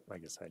mean, I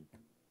guess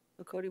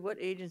So Cody, what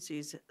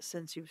agencies,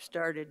 since you've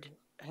started,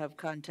 have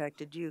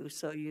contacted you,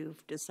 so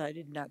you've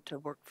decided not to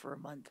work for a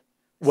month?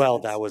 Well,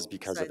 that was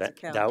because of besides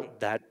that. the county?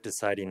 That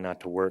deciding not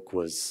to work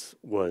was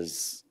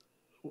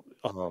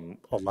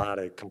a lot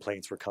of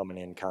complaints were coming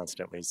in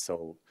constantly.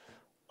 So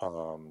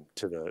to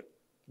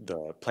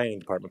the planning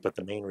department, but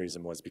the main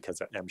reason was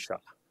because of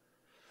MSHA.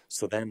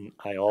 So then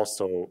I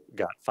also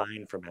got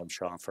fined from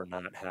MSHA for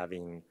not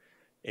having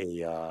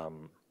a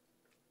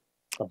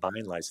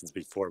mine license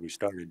before we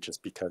started,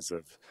 just because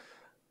of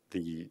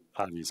the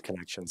obvious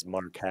connections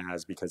Mark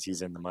has, because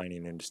he's in the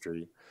mining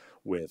industry,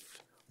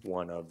 with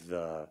one of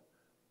the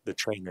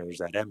trainers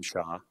at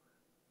MSHA.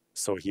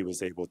 So he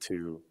was able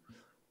to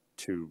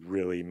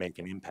really make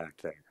an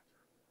impact there.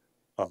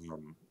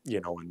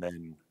 You know, and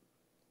then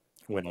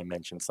when I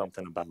mentioned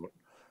something about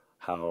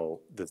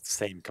how the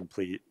same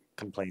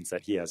complaints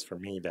that he has for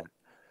me, that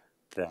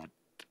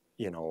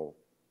you know,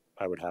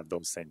 I would have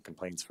those same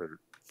complaints for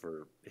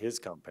his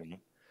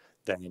company,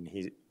 then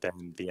the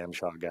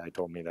MSHA guy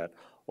told me that,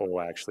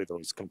 oh, actually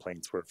those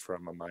complaints were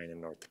from a mine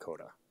in North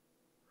Dakota.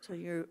 So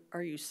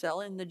are you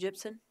selling the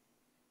gypsum?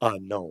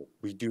 No,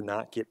 we do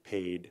not get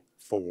paid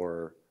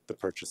for the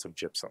purchase of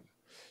gypsum.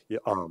 Yeah,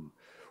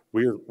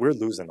 we're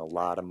losing a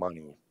lot of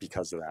money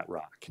because of that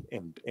rock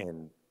and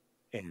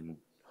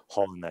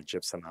hauling that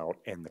gypsum out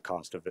and the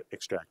cost of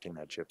extracting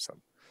that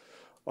gypsum.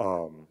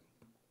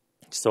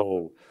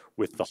 So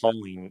with the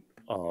hauling,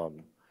 I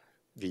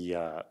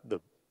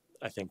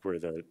think we're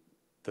the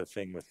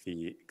thing with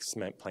the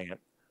cement plant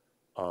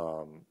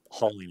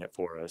hauling it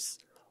for us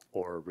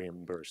or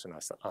reimbursing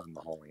us on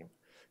the hauling,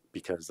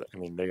 because I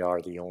mean they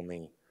are the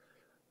only.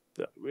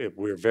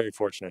 We're very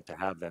fortunate to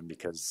have them,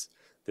 because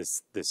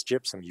this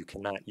gypsum, you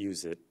cannot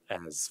use it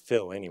as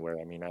fill anywhere.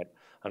 I mean, I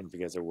don't know if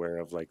you guys are aware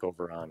of, like,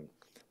 over on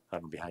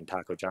behind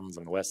Taco John's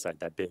on the west side,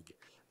 that big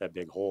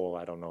hole.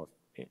 I don't know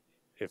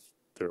if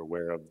they're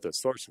aware of the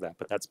source of that,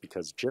 but that's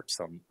because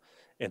gypsum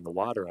in the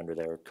water under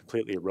there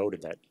completely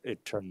eroded that.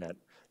 It turned that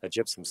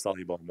gypsum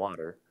soluble in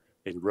water.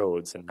 It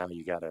erodes, and now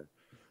you got a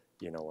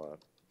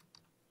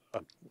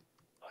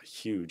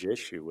huge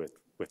issue with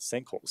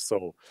sinkholes.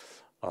 So,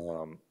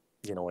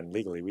 you know, and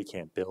legally we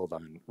can't build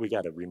on. We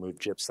got to remove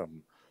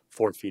gypsum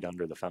 4 feet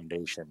under the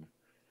foundation.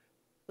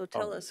 So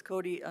tell us,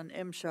 Cody, on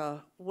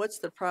MSHA, what's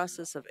the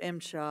process of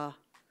MSHA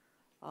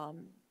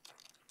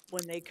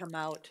when they come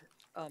out?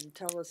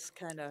 Tell us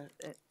kind of,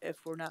 if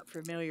we're not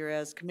familiar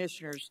as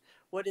commissioners,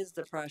 what is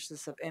the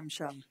process of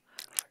MSHA?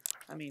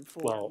 I mean,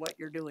 for Well, what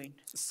you're doing.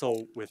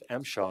 So with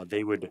MSHA,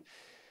 they would,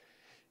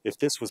 if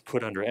this was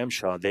put under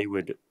MSHA, they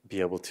would be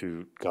able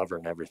to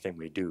govern everything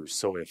we do.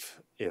 So if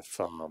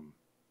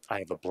I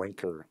have a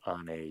blinker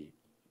on a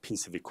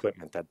piece of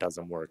equipment that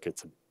doesn't work,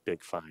 it's a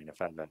big fine. If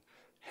I have a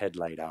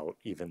headlight out,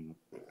 even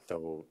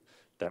though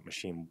that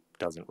machine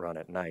doesn't run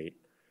at night,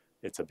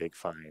 it's a big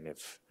fine.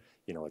 If,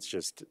 you know, it's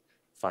just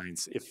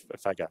fines.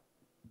 If I got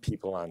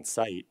people on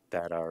site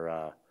that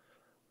are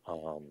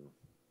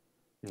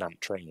not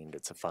trained,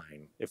 it's a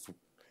fine.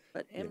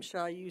 But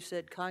MSHA, you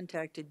said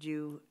contacted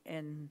you,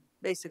 and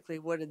basically,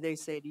 what did they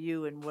say to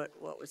you, and what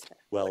was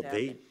Well, what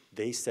happened?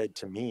 they said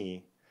to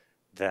me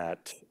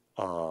that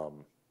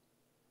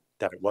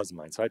that it was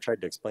mine. So I tried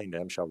to explain to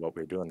MSHA what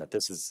we were doing, that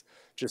this is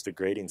just a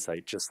grading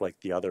site, just like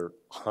the other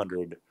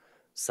 100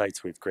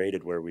 sites we've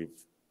graded where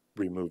we've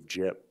removed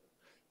gyp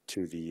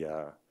to the,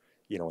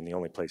 you know, and the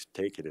only place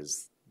to take it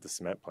is the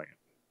cement plant.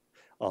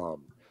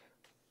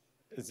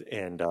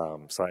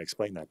 So I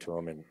explained that to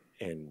him,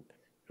 and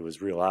it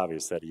was real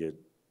obvious that he had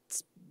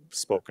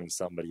spoken to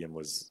somebody and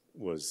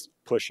was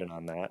pushing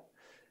on that.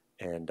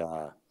 And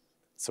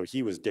so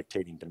he was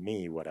dictating to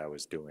me what I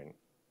was doing,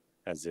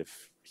 as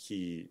if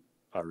he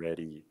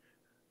already,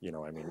 you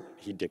know, I mean,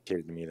 he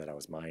dictated to me that I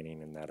was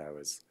mining and that I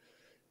was,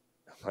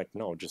 I'm like,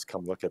 no, just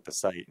come look at the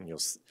site and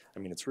I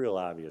mean, it's real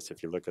obvious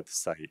if you look at the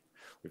site.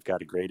 We've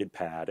got a graded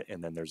pad,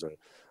 and then there's a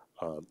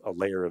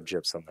layer of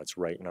gypsum that's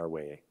right in our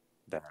way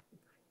that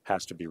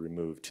has to be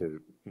removed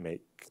to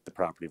make the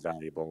property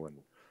valuable.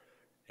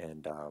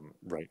 And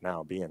right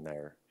now, being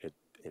there,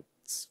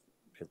 it's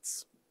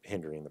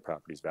hindering the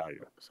property's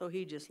value. So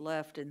he just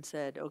left and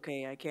said,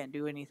 okay, I can't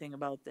do anything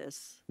about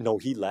this. No,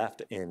 he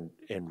left and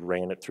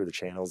ran it through the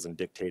channels and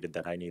dictated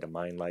that I need a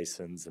mine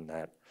license, and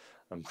that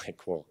I'm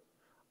like, well,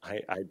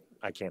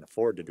 I can't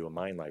afford to do a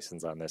mine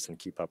license on this and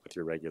keep up with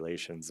your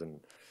regulations and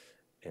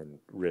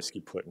risk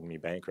you putting me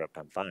bankrupt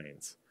on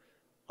fines.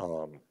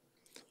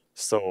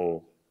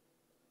 So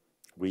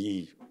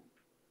we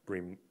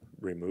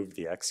removed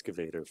the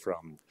excavator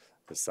from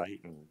the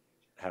site and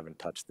haven't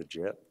touched the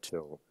gyp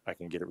till I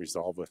can get it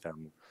resolved with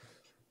them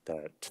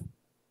that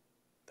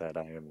I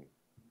am,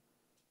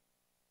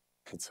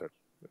 it's a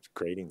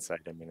grading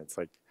site. I mean, it's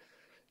like,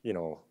 you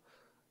know,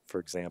 for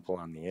example,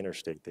 on the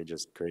interstate, they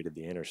just graded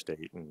the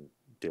interstate and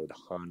did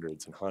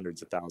hundreds and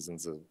hundreds of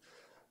thousands of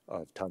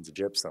tons of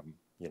gypsum.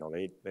 You know,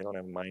 they don't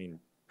have a mining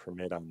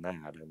permit on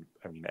that. And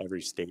I mean,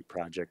 every state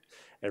project,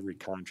 every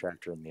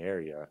contractor in the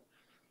area,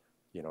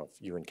 you know, if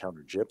you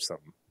encounter gypsum,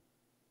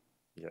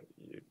 you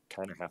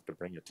kind of have to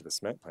bring it to the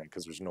cement plant,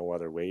 because there's no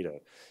other way to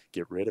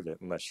get rid of it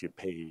unless you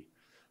pay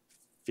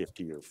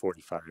 50 or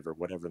 45 or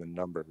whatever the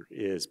number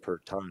is per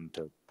ton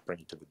to bring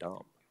it to the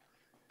dump.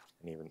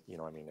 And even, you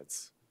know, I mean,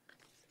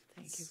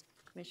 Thank you.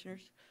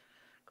 Commissioners,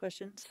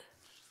 questions?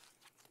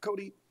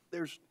 Cody,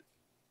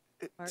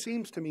 it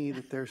seems to me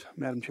that there's,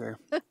 Madam Chair,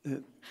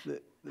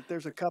 that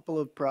there's a couple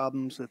of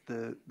problems that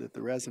the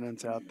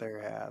residents out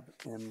there have,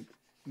 and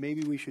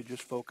maybe we should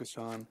just focus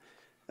on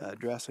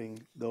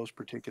addressing those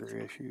particular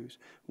issues.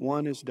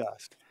 One is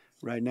dust.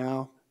 Right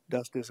now,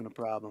 dust isn't a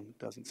problem, it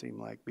doesn't seem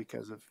like,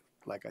 because of,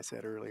 like I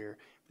said earlier,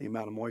 the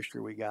amount of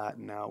moisture we got,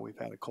 and now we've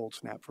had a cold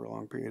snap for a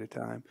long period of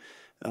time.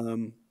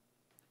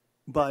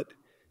 But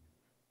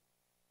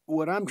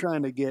what I'm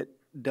trying to get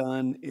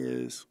done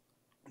is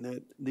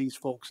that these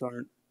folks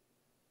aren't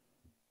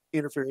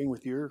interfering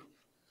with your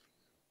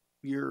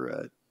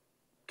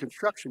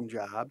construction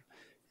job,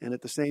 and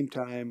at the same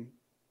time,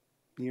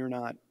 you're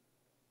not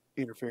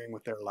interfering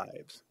with their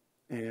lives,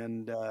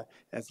 and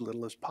as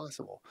little as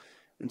possible.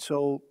 And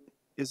so,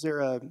 is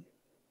there an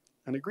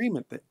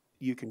agreement that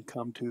you can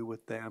come to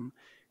with them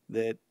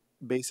that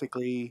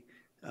basically,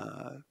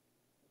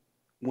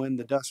 when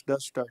the dust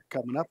does start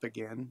coming up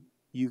again,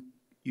 you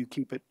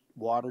keep it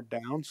watered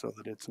down so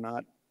that it's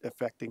not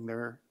affecting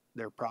their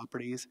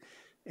properties,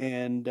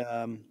 and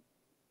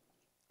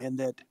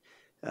that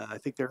I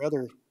think their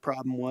other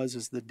problem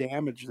is the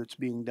damage that's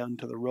being done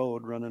to the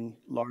road, running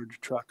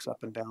large trucks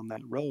up and down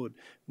that road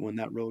when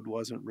that road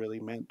wasn't really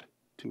meant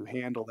to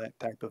handle that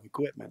type of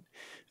equipment.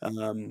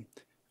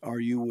 Are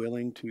you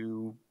willing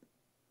to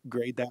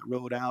grade that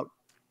road out,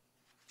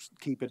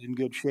 keep it in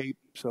good shape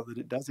so that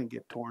it doesn't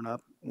get torn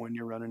up when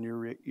you're running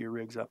your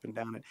rigs up and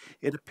down it?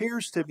 It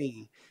appears to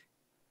me,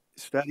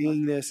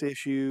 studying this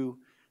issue,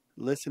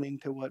 listening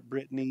to what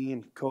Brittany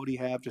and Cody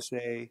have to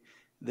say,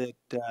 that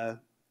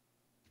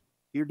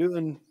you're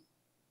doing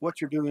what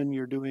you're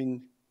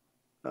doing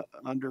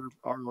under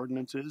our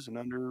ordinances and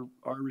under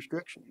our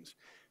restrictions.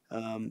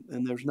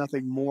 And there's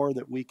nothing more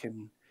that we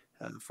can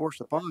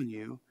force upon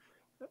you.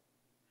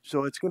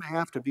 So it's going to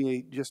have to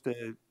be just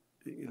a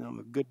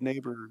good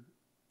neighbor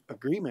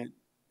agreement,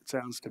 it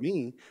sounds to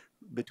me,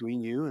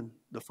 between you and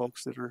the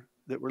folks that were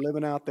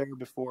living out there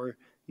before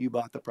you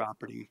bought the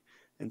property.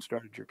 and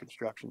started your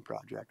construction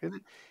project.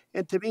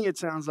 And to me, it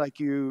sounds like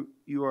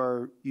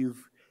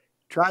you've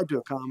tried to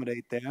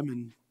accommodate them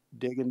and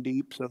digging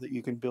deep so that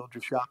you can build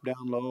your shop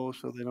down low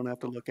so they don't have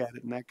to look at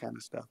it and that kind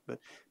of stuff. But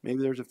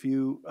maybe there's a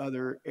few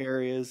other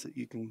areas that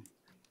you can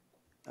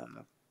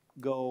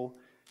go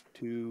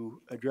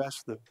to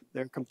address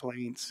their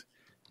complaints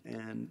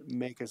and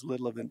make as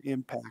little of an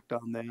impact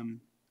on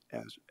them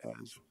as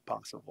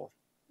possible,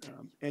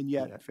 and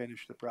yet Yeah.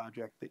 finish the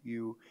project that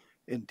you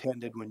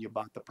intended when you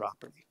bought the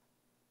property.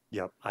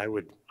 Yep, I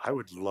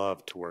would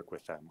love to work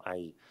with them.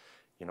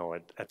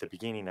 At the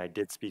beginning, I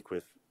did speak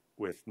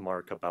with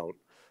Mark about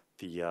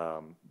the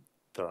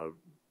the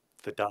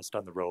the dust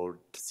on the road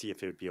to see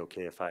if it would be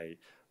okay if I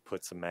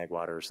put some mag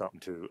water or something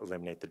to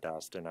eliminate the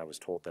dust, and I was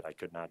told that I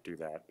could not do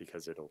that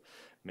because it'll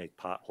make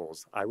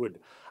potholes. I would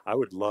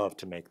love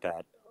to make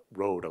that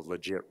road a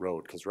legit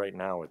road, because right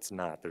now it's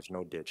not. There's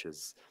no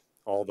ditches.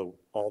 All the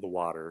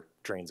water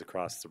drains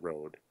across the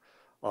road.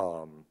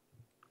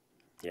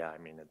 Yeah, I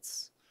mean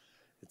it's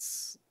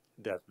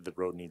that the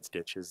road needs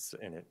ditches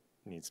and it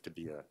needs to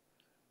be a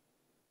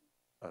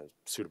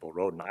suitable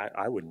road, and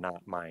I would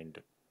not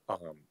mind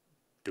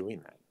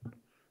doing that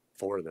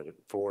for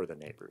the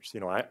neighbors.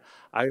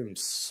 I am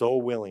so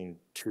willing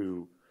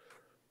to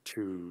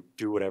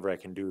do whatever I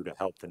can do to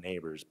help the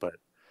neighbors, but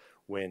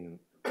when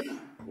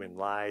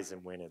lies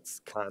and when it's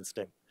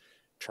constant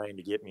trying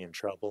to get me in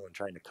trouble and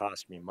trying to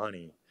cost me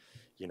money,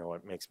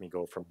 it makes me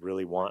go from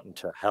really wanting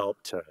to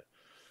help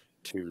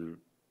to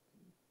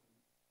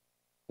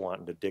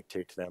wanting to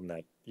dictate to them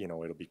that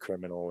it'll be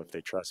criminal if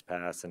they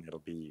trespass, and it'll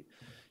be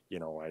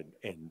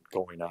and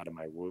going out of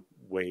my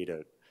way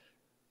to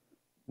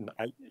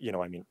I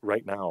mean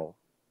right now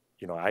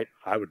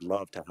I would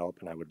love to help,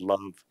 and I would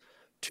love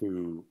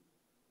to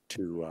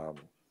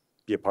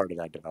be a part of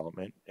that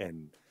development,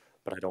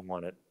 but I don't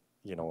want it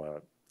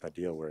a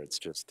deal where it's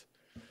just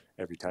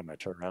every time I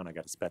turn around I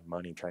got to spend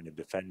money trying to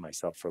defend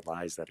myself for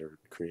lies that are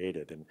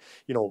created. And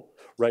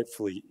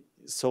rightfully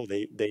so,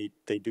 they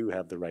do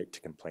have the right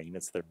to complain.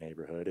 It's their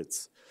neighborhood.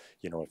 It's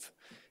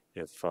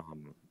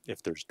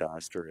if there's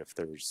dust or if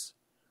there's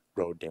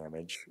road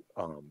damage,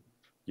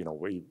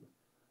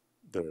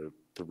 the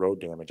road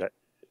damage,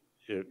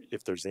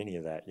 if there's any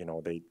of that,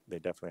 they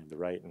definitely have the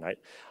right. And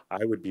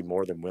I would be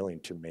more than willing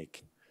to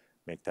make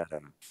that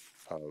a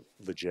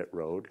legit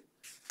road.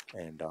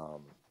 And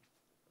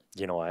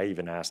I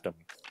even asked them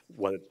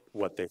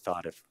what they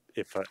thought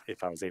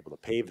if I was able to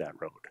pave that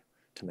road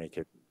to make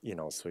it,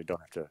 so we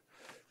don't have to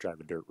drive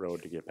a dirt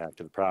road to get back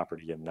to the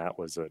property. And that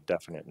was a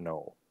definite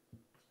no,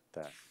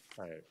 that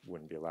I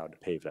wouldn't be allowed to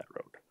pave that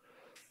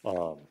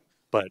road.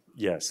 But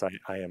yes,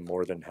 I am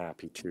more than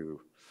happy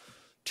to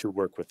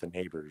work with the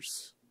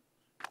neighbors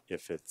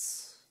if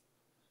it's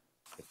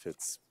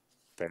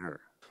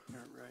fair. Yeah,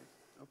 right.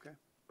 Okay.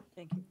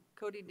 Thank you.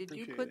 Cody, did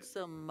you Appreciate put it.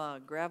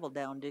 some gravel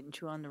down, didn't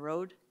you, on the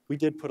road? We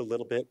did put a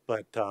little bit,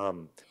 but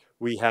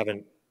we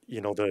haven't.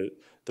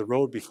 The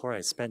road, before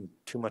I spend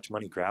too much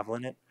money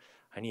graveling it,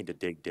 I need to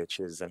dig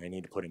ditches and I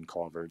need to put in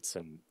culverts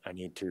and I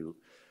need to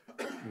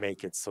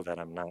make it so that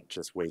I'm not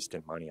just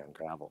wasting money on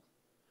gravel.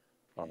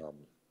 I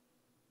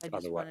just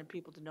Otherwise, wanted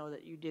people to know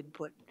that you did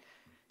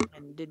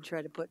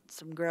try to put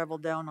some gravel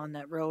down on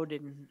that road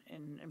and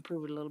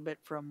improve it a little bit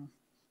from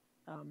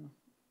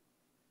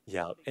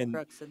yeah, and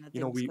trucks and the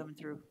things coming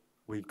through.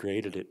 we've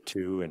graded it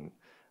too, and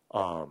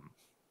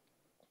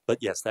but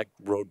yes, that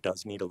road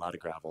does need a lot of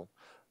gravel.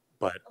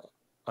 But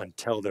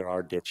until there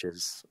are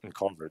ditches and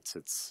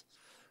culverts,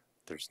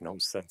 there's no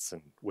sense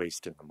in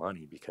wasting the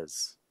money,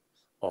 because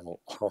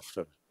all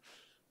the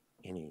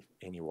any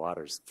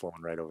water's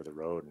flowing right over the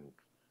road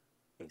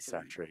and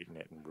saturating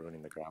it and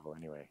ruining the gravel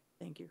anyway.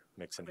 Thank you.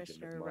 Mixing it into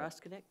Commissioner mud.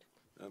 Roskinick?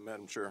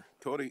 Madam Chair,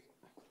 Cody,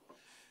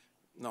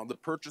 now the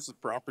purchase of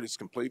property is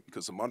complete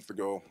because a month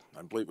ago,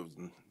 I believe it was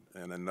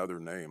in another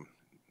name.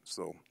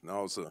 So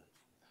now is the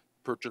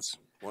purchase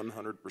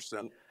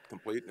 100%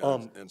 complete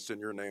and it's in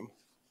your name?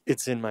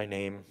 It's in my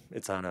name.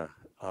 It's on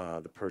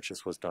the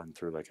purchase was done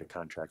through like a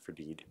contract for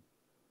deed.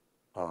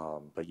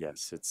 But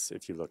yes,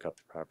 if you look up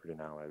the property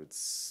now, I would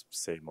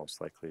say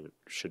most likely it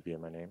should be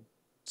in my name.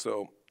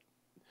 So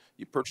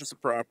you purchase a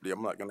property.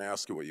 I'm not going to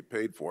ask you what you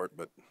paid for it,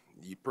 but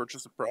you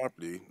purchase a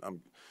property.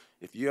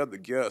 If you had the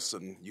guess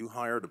and you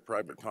hired a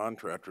private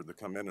contractor to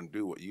come in and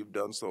do what you've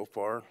done so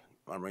far,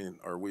 I mean,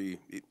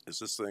 is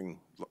this thing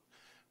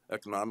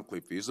economically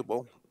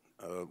feasible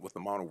with the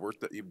amount of work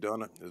that you've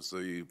done? Is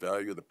the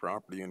value of the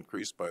property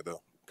increased by the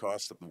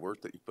cost of the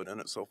work that you put in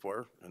it so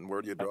far? And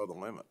where do you draw the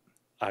limit?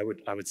 I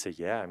would say,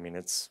 yeah. I mean,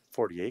 it's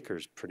 40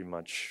 acres pretty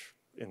much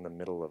in the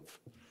middle of,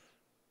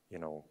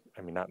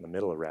 I mean, not in the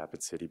middle of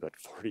Rapid City, but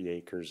 40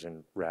 acres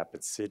in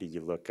Rapid City.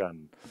 You look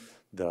on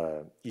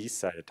the east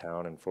side of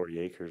town and 40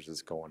 acres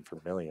is going for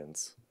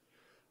millions.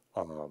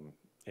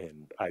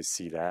 And I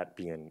see that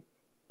being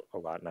a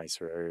lot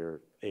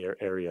nicer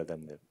area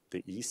than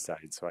the east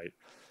side. So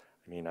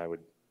I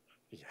would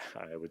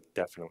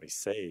definitely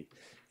say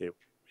it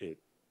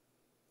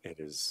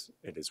is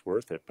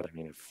worth it. But I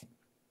mean, if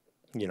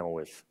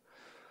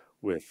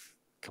with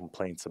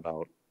complaints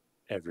about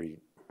every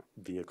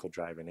vehicle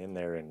driving in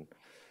there and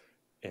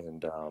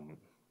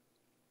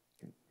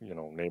you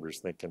know, neighbors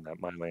thinking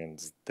that my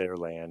land's their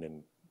land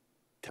and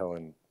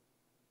telling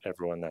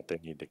everyone that they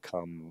need to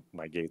come,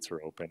 my gates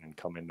are open and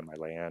come into my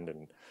land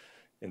and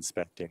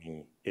inspect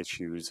any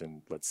issues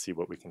and let's see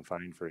what we can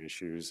find for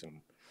issues.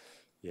 And,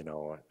 you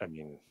know, I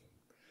mean,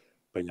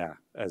 but yeah,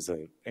 as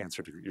a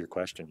answer to your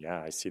question,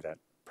 yeah, I see that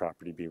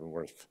property being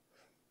worth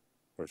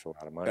a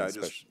lot of money, Yeah, I just,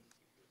 especially.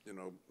 you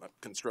know,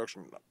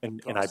 construction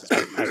And costs.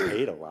 I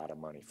paid a lot of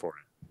money for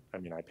it. I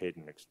mean, I paid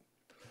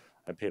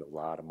a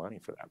lot of money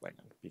for that land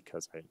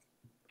because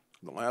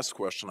The last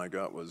question I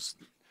got was,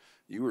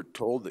 you were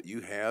told that you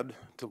had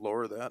to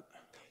lower that?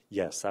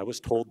 yes, I was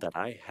told that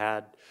I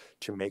had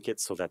to make it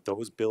so that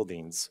those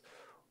buildings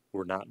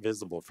were not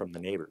visible from the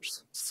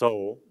neighbors.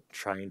 So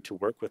trying to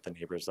work with the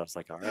neighbors, I was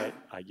like, all right,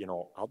 you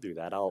know, I'll do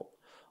that. I'll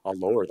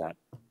lower that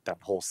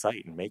whole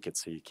site and make it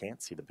so you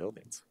can't see the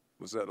buildings.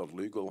 Was that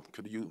illegal?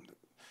 Could they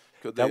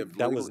That, have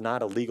that was legally?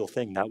 not a legal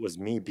thing. That was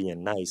me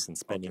being nice and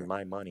spending Okay.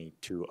 my money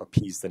to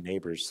appease the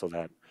neighbors so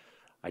that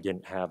I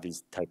didn't have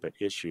these type of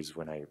issues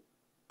when I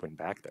went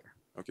back there.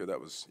 Okay, that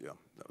was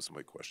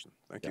my question.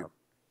 Thank you.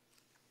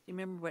 Do you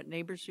remember what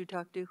neighbors you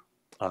talked to?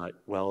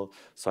 Well,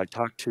 so I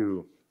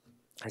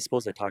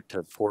suppose I talked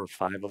to 4 or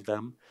 5 of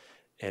them,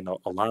 and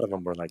a lot of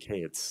them were like,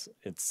 "Hey, it's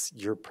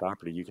your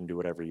property. You can do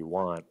whatever you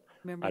want.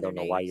 Remember I their don't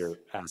know why names?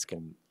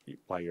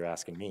 you're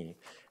asking me."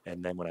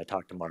 And then when I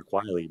talked to Mark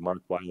Wiley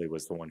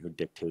was the one who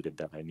dictated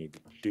that I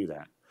needed to do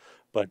that.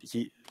 But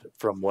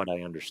from what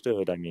I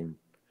understood, I mean,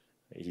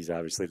 he's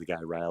obviously the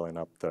guy riling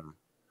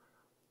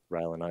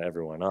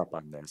everyone up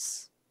on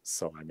this.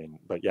 So I mean,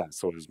 but yeah,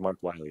 so it was Mark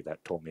Wiley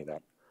that told me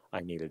that I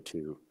needed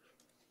to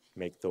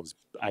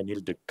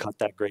cut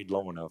that grade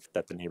low enough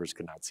that the neighbors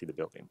could not see the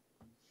building.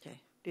 Okay.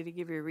 Did he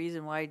give you a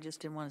reason why he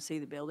just didn't want to see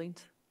the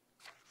buildings?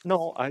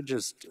 No, I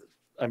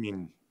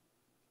mean,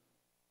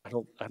 I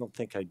don't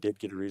think I did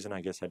get a reason. I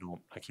guess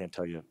I can't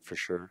tell you for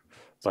sure.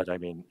 But I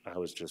mean, I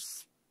was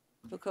just.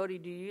 So Cody,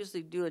 do you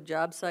usually do a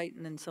job site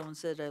and then someone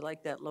said, I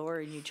like that lower,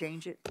 and you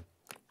change it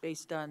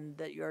based on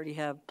that you already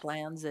have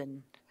plans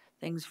and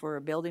things for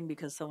a building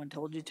because someone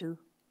told you to?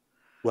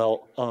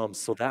 Well,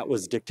 so that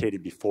was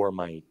dictated before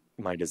my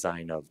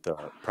design of the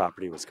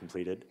property was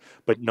completed.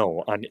 But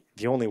no,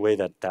 the only way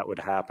that would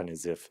happen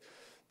is if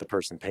the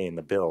person paying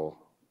the bill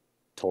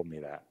told me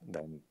that.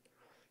 Then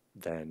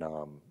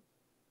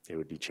it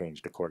would be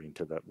changed according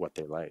to what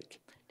they like.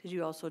 Did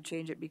you also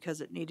change it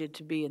because it needed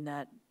to be in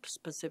that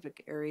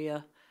specific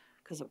area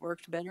because it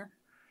worked better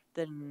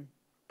than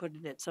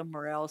putting it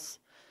somewhere else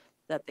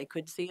that they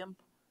could see them?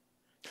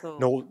 So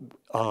No,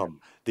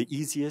 the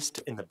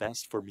easiest and the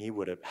best for me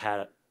would have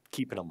had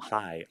keeping them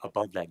high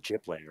above that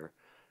gyp layer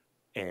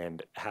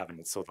and having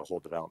it so the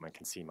whole development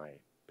can see my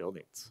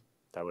buildings.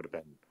 That would have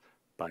been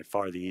by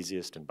far the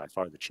easiest and by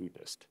far the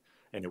cheapest.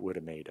 And it would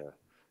have made a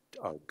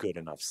good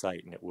enough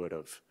site, and it would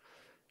have,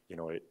 you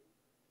know, it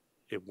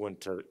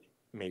wouldn't have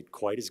made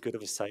quite as good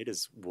of a site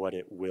as what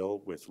it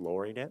will with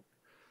lowering it,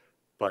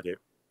 but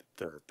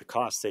the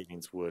cost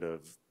savings would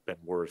have been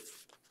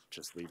worth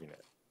just leaving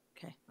it.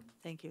 okay,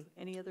 thank you.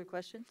 Any other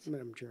questions?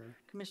 Madam Chair.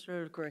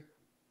 Commissioner LaCroy.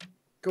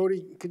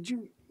 Cody, could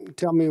you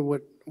tell me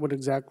what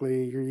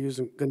exactly you're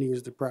going to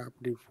use the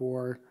property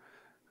for?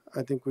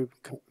 I think we've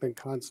been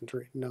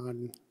concentrating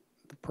on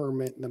the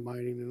permit and the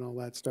mining and all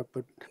that stuff,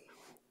 but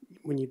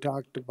when you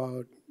talked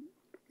about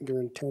your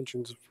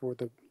intentions for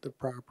the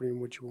property and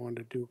what you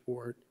wanted to do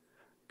for it,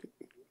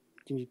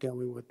 can you tell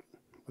me what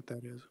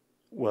that is?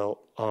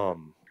 Well,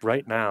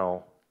 right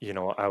now, you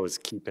know, I was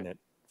keeping it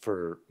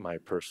for my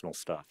personal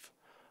stuff.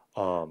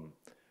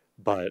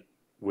 But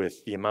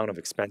with the amount of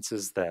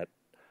expenses that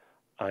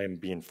I'm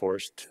being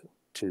forced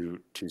to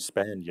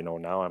spend, you know,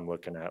 now I'm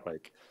looking at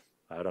like,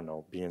 I don't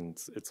know,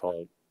 it's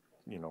all,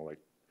 you know, like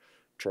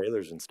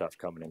trailers and stuff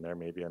coming in there.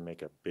 Maybe I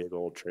make a big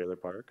old trailer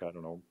park. I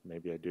don't know.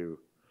 Maybe I do.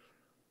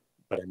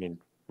 But I mean,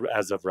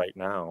 as of right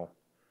now,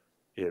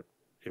 it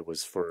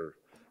was for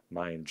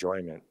my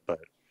enjoyment, but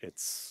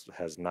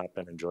has not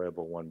been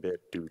enjoyable one bit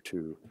due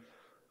to,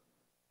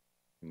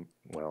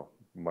 well,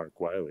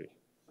 Mark Wiley.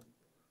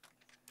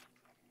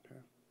 Okay.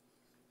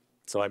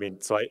 So I mean,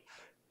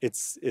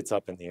 it's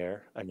up in the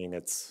air. I mean,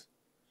 it's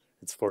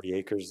 40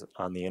 acres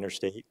on the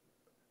interstate.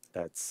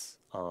 That's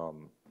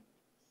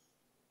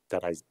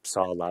that I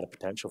saw a lot of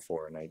potential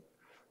for, and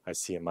I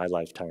see in my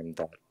lifetime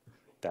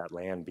that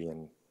land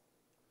being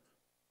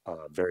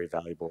very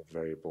valuable,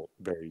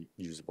 very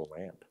usable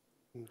land.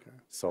 Okay.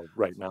 So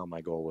right now,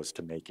 my goal was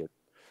to make it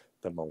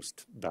the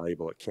most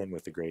valuable it can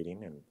with the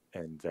grading,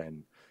 and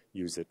then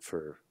use it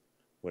for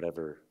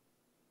whatever,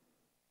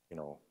 you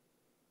know.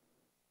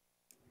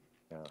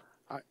 Yeah.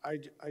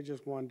 I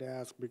just wanted to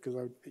ask because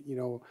you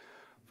know,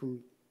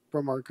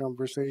 from our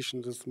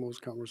conversations, it's the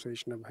most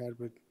conversation I've had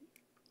with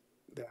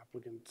the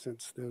applicant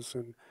since this,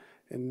 and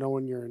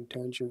knowing your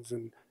intentions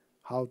and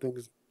how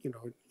things, you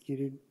know,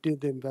 you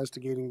did the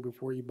investigating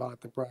before you bought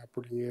the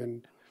property,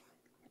 and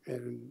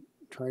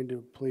trying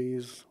to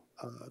please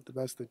the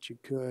best that you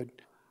could.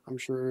 I'm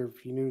sure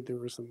if you knew there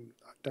was some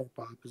type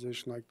of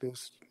opposition like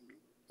this,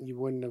 you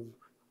wouldn't have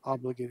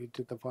obligated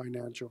to the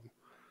financial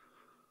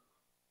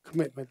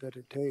commitment that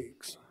it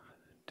takes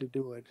to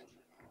do it.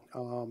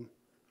 And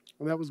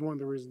that was one of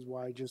the reasons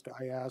why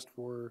I asked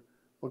for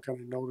what kind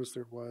of notice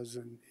there was,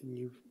 and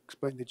you've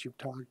explained that you've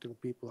talked to the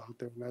people out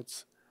there, and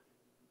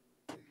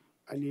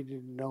I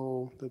needed to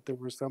know that there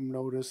was some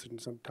notice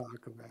and some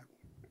talk of that.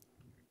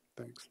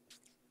 Thanks.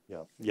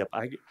 Yeah, yep.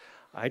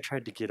 I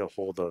tried to get a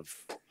hold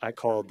of. I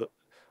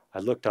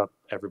looked up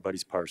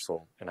everybody's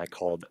parcel and I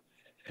called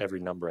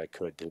every number I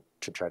could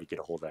to try to get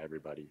a hold of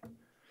everybody.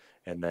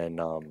 And then,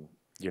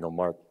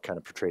 Mark kind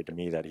of portrayed to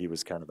me that he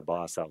was kind of the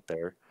boss out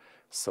there.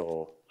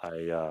 So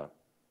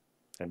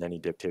and then he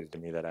dictated to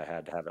me that I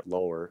had to have it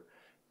lower.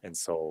 And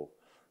so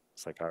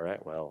it's like, all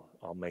right, well,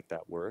 I'll make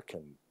that work,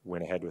 and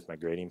went ahead with my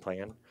grading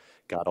plan,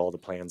 got all the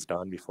plans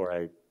done before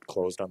I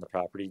closed on the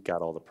property,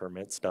 got all the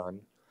permits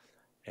done.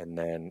 And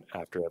then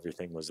after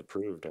everything was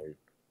approved,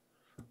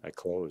 I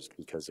closed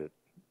because it.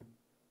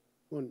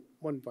 One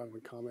final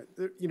comment.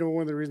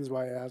 One of the reasons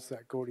why I asked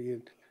that, Cody,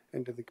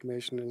 and to the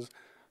commission is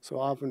so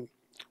often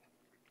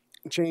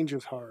change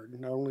is hard,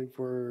 not only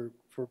for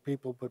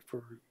people, but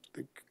for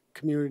the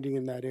community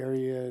in that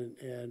area.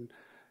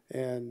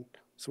 And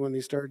so when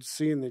they started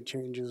seeing the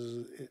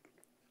changes,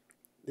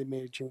 they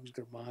may have changed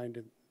their mind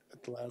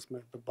at the last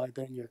minute, but by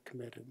then you're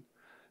committed.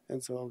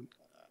 And so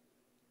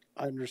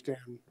I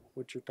understand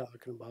what you're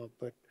talking about,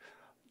 but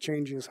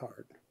change is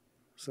hard.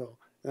 So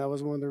that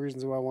was one of the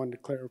reasons why I wanted to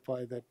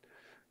clarify that,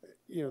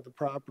 the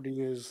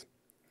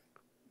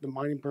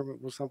mining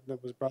permit was something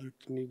that was brought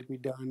to need to be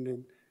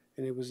done,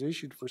 and it was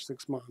issued for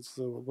 6 months.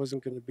 So it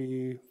wasn't going to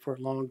be for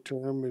long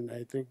term. And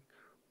I think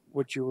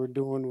what you were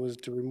doing was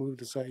to remove it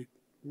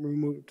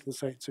to the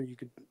site so you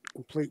could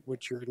complete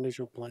what your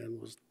initial plan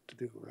was to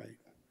do, right?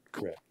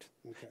 Correct.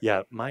 Okay.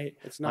 Yeah, my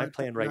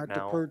plan right not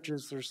now. to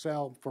purchase or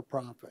sell for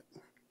profit.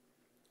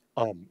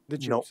 The No,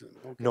 gypsum.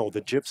 Okay. no,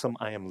 the gypsum,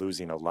 I am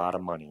losing a lot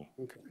of money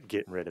Okay.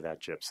 getting rid of that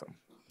gypsum.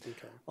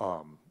 Okay.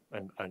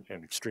 An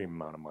extreme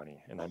amount of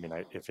money. And I mean,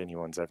 if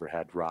anyone's ever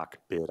had rock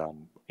bid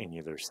on any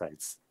of their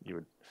sites,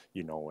 you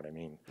know what I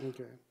mean.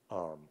 Okay.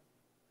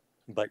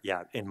 But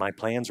yeah, in my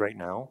plans right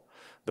now,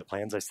 the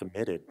plans I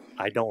submitted,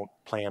 I don't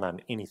plan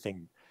on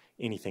anything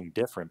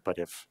different. But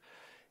if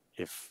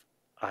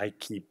I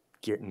keep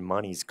getting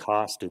monies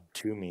costed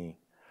to me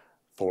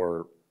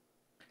for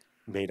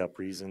made up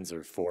reasons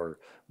or for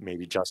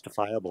maybe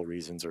justifiable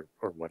reasons or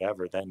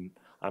whatever, then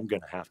I'm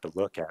going to have to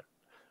look at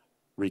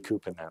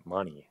recouping that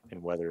money,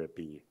 and whether it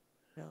be,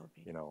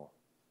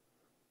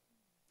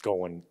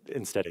 going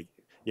instead of,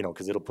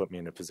 because it'll put me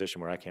in a position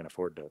where I can't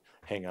afford to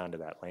hang on to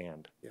that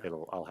land. Yeah.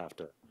 I'll have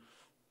to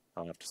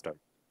start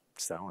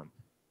selling.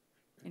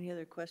 Any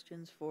other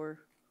questions for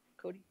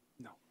Cody?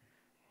 No.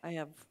 I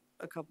have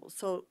a couple.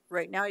 So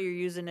right now you're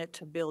using it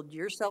to build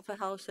yourself a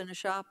house and a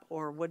shop,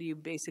 or what are you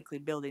basically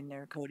building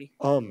there, Cody?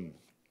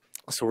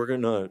 So we're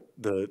gonna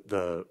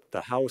the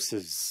house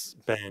has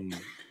been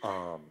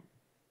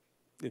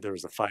there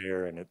was a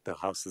fire and the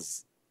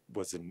house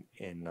was in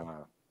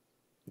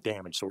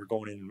damage. So we're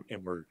going in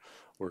and we're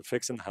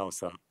fixing the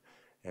house up,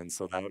 and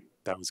so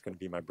that was going to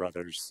be my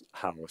brother's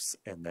house,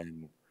 and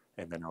then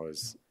I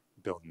was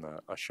building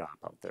a shop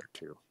out there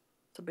too.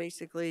 So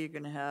basically, you're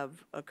going to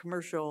have a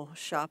commercial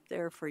shop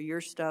there for your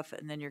stuff,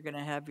 and then you're going to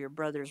have your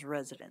brother's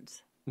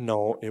residence.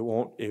 No, it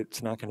won't.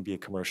 It's not going to be a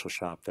commercial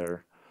shop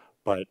there,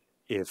 but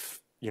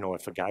if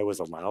a guy was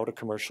allowed a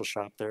commercial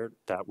shop there,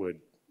 that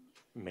would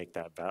make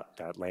that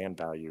land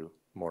value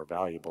more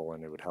valuable,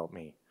 and it would help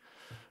me.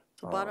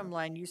 So bottom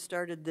line, you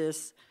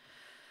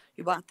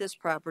bought this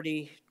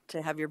property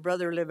to have your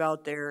brother live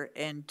out there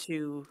and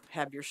to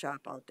have your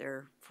shop out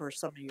there for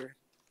some of your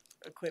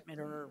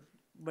equipment or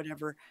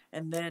whatever.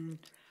 And then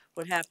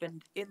what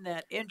happened in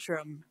that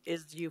interim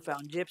is you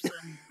found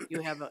gypsum,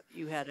 you had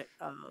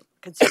a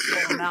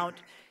considerable amount,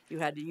 you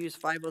had to use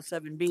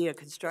 507B, a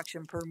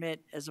construction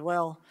permit as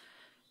well,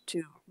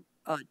 to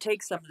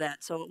take some of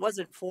that. So it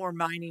wasn't for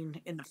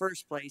mining in the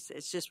first place.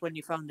 It's just when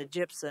you found the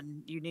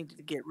gypsum, you needed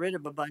to get rid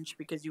of a bunch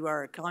because you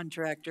are a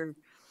contractor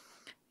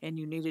and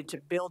you needed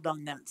to build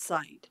on that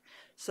site.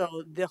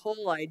 So the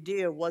whole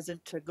idea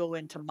wasn't to go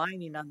into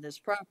mining on this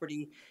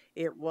property.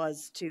 It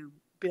was to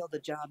build a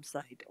job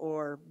site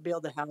or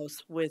build a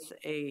house with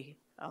a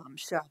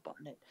shop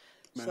on it.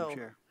 Madam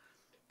Chair.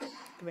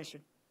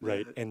 Commissioner.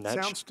 Right, Yeah, and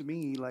that sounds to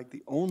me like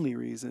the only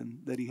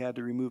reason that he had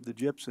to remove the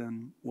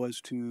gypsum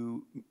was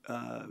to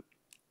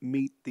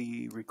meet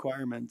the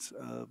requirements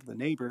of the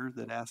neighbor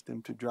that asked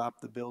him to drop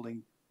the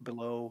building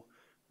below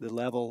the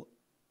level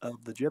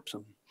of the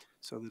gypsum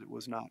so that it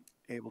was not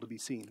able to be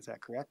seen. Is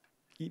that correct?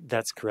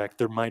 That's correct.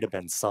 There might have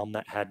been some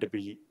that had to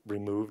be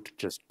removed,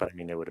 but I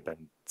mean, it would have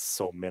been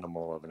so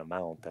minimal of an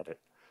amount that it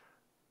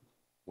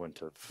wouldn't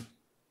have.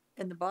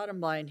 And the bottom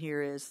line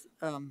here is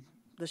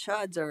the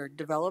Shads are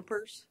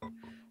developers.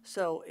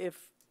 So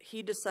if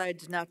he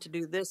decides not to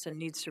do this and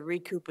needs to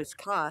recoup his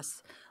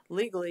costs,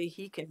 legally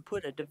he can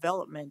put a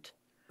development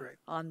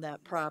on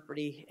that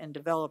property and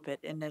develop it,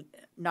 and then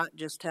not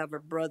just have a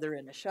brother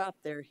in a shop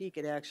there. He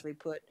could actually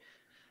put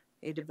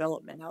a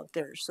development out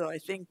there. So I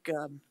think,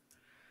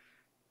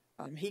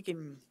 he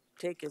can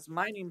take his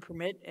mining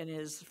permit and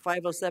his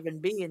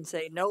 507B and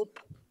say, nope,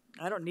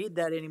 I don't need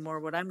that anymore.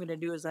 What I'm gonna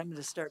do is I'm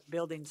gonna start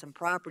building some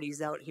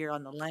properties out here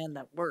on the land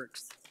that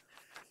works.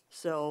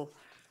 So,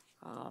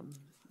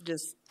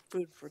 just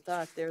food for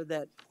thought there,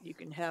 that you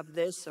can have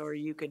this, or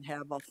you can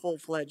have a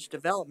full-fledged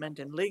development,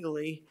 and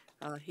legally,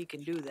 he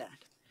can do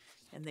that.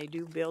 And they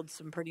do build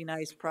some pretty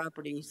nice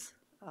properties,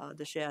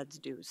 the Shads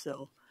do,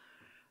 so,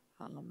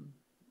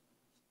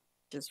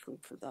 just food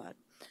for thought.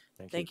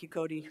 Thank you,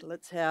 Cody.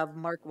 Let's have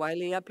Mark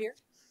Wiley up here.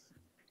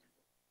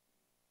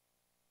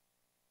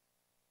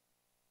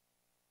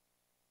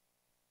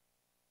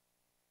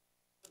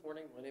 Good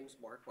morning, my name is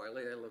Mark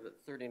Wiley. I live at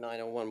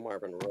 3901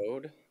 Marvin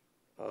Road.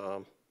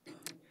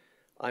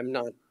 I'm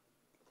not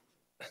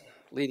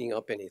leading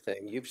up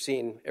anything. You've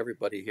seen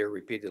everybody here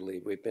repeatedly.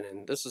 We've been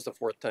in, this is the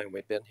 4th time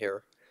we've been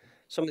here.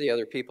 Some of the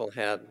other people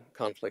had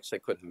conflicts, they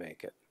couldn't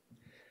make it.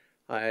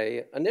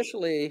 I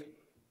initially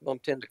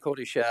bumped into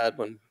Cody Shad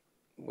when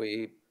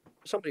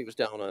somebody was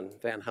down on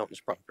Van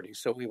Houten's property,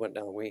 so we went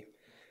down. We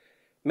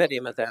met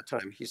him at that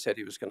time. He said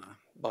he was going to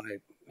buy,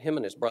 him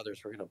and his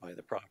brothers were going to buy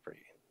the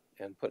property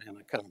and put in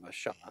a kind of a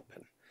shop.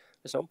 And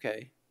I said,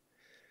 okay.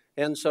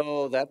 And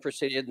so that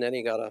proceeded, and then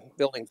he got a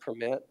building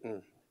permit,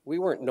 and we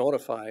weren't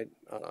notified.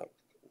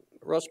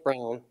 Russ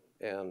Brown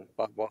and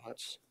Bob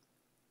Watts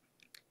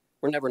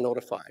were never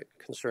notified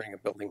concerning a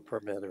building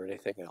permit or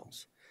anything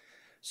else.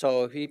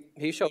 So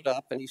he showed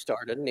up and he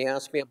started, and he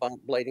asked me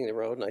about blading the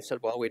road, and I said,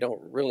 well, we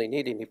don't really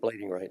need any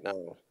blading right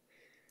now.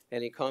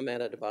 And he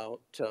commented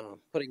about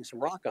putting some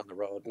rock on the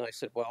road, and I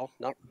said, well,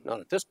 not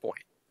at this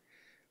point.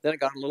 Then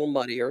it got a little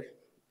muddier,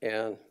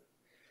 and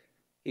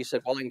he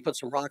said, well, you can put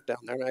some rock down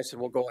there, and I said,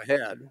 well, go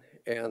ahead,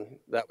 and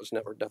that was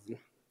never done.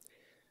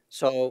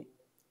 So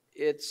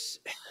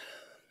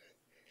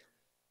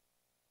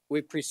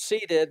we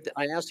proceeded.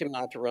 I asked him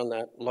not to run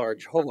that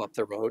large hole up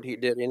the road. He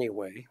did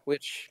anyway,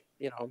 which,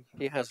 you know,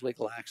 he has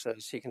legal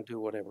access. He can do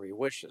whatever he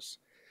wishes.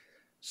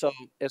 So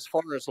as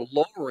far as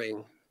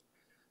lowering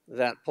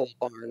that pole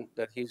barn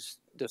that he's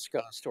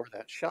discussed, or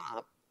that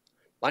shop,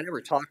 I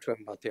never talked to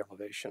him about the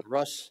elevation.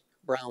 Russ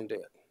Brown did,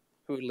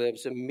 who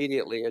lives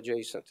immediately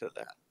adjacent to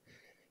that.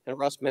 And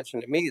Russ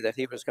mentioned to me that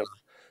he was going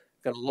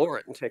to lower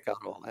it and take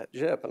out all that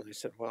gyp. And I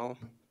said, well,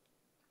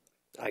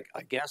 I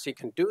guess he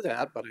can do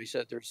that. But I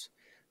said, there's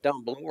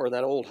down below where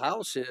that old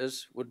house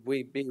is, would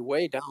we be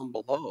way down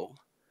below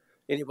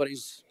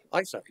anybody's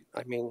eyesight?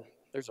 I mean,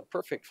 there's a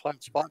perfect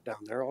flat spot down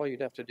there. All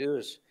you'd have to do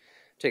is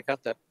take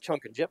out that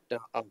chunk of gyp down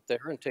out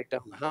there and take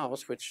down the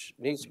house, which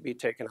needs to be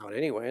taken out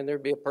anyway, and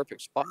there'd be a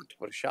perfect spot to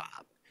put a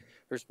shop.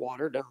 There's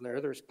water down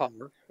there, there's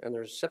power, and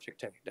there's a septic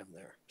tank down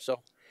there.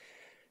 So,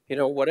 you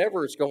know,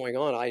 whatever is going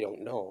on, I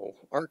don't know.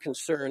 Our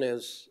concern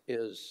is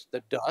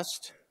the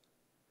dust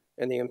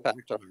and the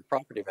impact on our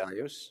property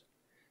values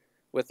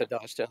with the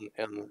dust and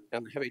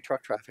the heavy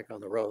truck traffic on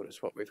the road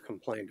is what we've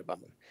complained about.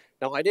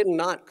 Now, I did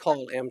not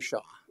call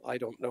MSHA. I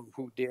don't know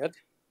who did.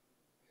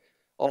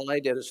 All I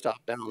did is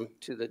stop down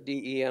to the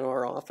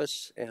DENR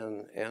office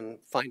and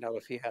find out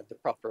if he had the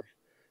proper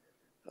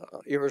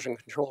erosion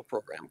control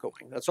program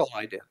going. That's all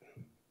I did.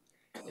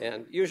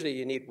 And usually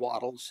you need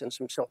wattles and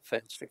some silt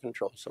fence to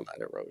control some of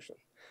that erosion.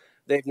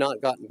 They've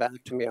not gotten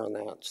back to me on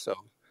that, so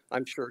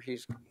I'm sure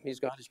he's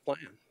got his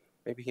plan.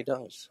 Maybe he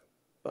does.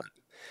 But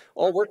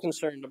all we're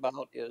concerned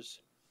about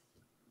is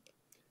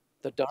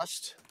the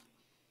dust,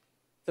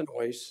 the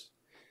noise,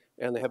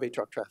 and the heavy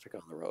truck traffic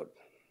on the road.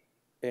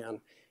 And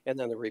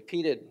then the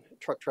repeated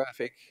truck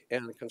traffic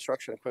and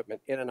construction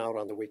equipment in and out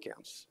on the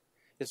weekends.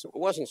 It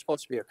wasn't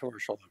supposed to be a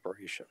commercial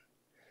operation.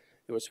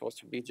 It was supposed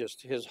to be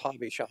just his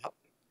hobby shop,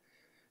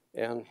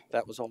 and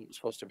that was all it was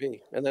supposed to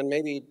be. And then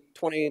maybe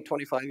 20,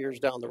 25 years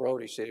down the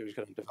road, he said he was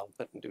going to develop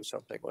it and do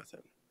something with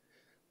it.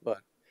 But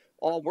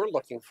all we're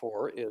looking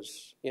for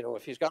is, you know,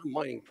 if he's got a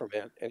mining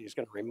permit and he's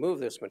going to remove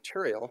this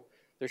material,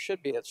 there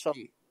should be at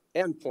some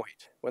end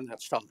point when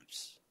that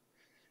stops,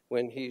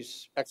 when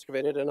he's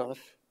excavated enough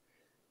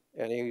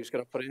and he's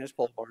going to put in his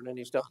pole barn and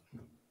he's done.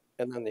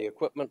 And then the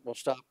equipment will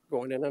stop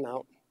going in and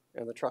out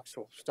and the trucks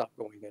will stop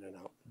going in and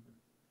out.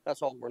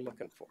 That's all we're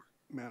looking for.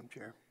 Madam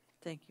Chair.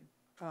 Thank you.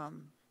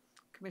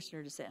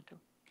 Commissioner DeSanto.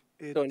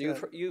 So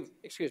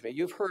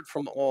you've heard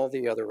from all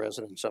the other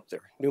residents up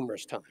there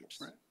numerous times.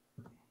 Right.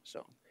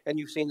 So, and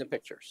you've seen the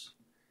pictures.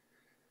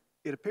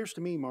 It appears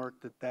to me, Mark,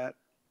 that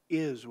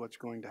is what's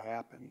going to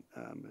happen.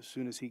 As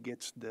soon as he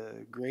gets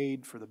the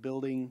grade for the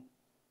building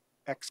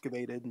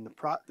excavated, and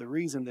the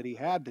reason that he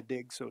had to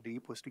dig so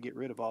deep was to get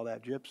rid of all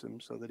that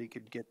gypsum so that he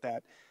could get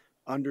that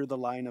under the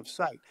line of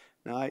sight.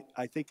 Now,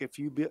 I think if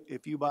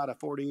you bought a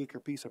 40-acre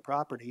piece of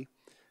property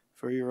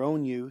for your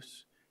own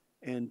use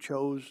and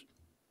chose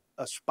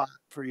a spot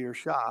for your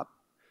shop,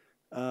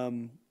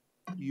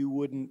 you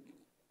wouldn't,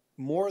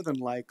 more than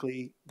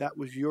likely, that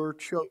was your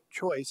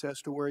choice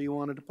as to where you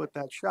wanted to put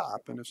that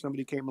shop. And if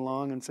somebody came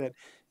along and said,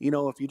 you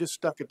know, if you just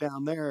stuck it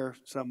down there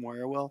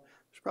somewhere, well,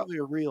 there's probably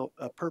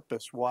a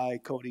purpose why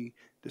Cody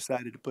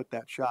decided to put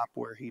that shop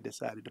where he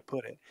decided to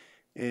put it.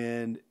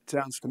 And it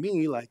sounds to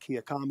me like he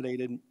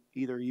accommodated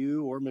either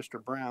you or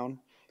Mr. Brown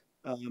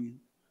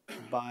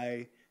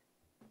by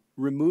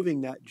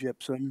removing that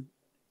gypsum,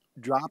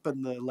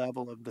 dropping the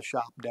level of the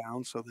shop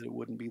down so that it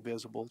wouldn't be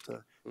visible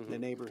to the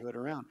neighborhood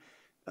around.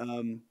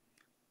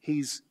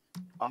 He's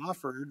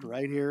offered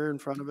right here in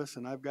front of us,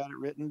 and I've got it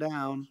written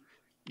down,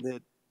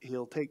 that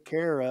he'll take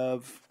care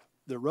of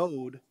the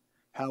road.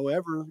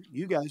 However,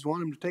 you guys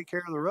want him to take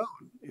care of the road.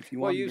 If you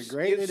want him to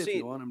grade it, if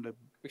you want him to.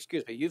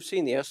 Excuse me, you've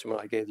seen the estimate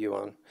I gave you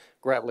on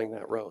graveling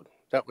that road.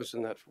 That was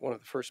in that one of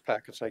the first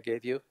packets I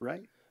gave you.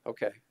 Right.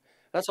 Okay,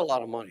 that's a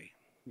lot of money.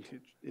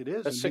 It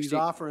is. That's and he's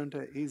offering to.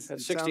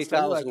 That's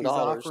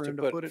 $60,000 to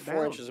put put it 4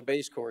 down. inches of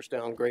base course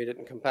down, grade it,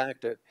 and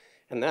compact it,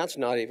 and that's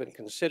not even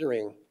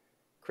considering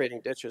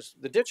creating ditches.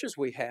 The ditches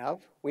we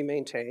have, we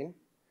maintain.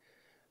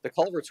 The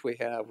culverts we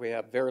have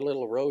very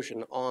little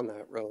erosion on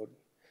that road.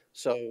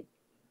 So,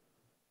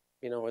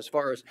 you know, as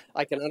far as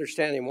I can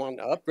understand him wanting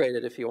to upgrade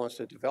it if he wants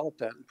to develop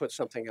that and put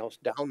something else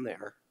down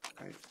there.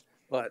 Right.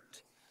 But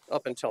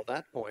up until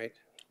that point,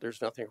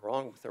 there's nothing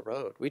wrong with the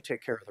road. We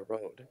take care of the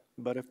road.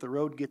 But if the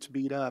road gets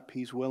beat up,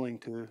 he's willing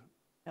to.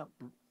 Yep.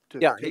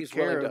 To he's take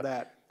care willing of to,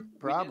 that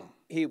problem.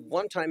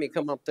 One time he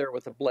come up there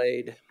with a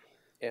blade,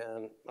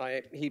 and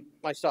I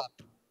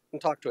stopped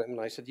and talked to him,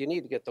 and I said, you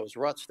need to get those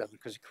ruts down,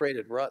 because he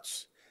created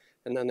ruts,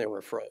 and then they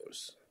were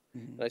froze.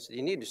 And I said,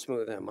 you need to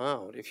smooth them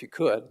out if you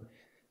could.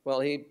 Well,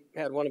 he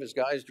had one of his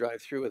guys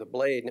drive through with a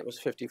blade, and it was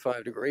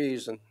 55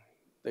 degrees, and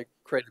they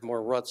created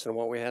more ruts than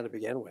what we had to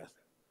begin with.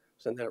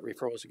 So then it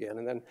refroze again.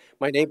 And then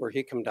my neighbor,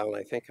 he come down,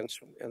 I think, and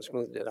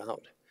smoothed it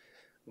out.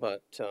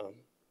 But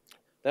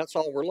that's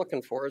all we're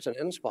looking for, is an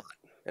end spot,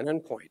 an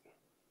end point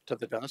to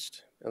the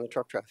dust and the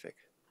truck traffic.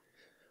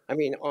 I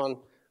mean, on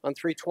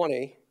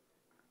 320,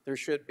 there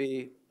should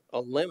be a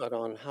limit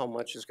on how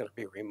much is going to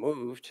be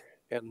removed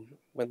and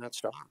when that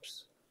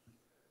stops.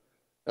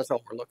 That's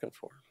all we're looking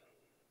for.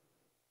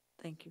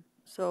 Thank you.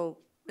 So,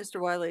 Mr.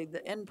 Wiley,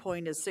 the end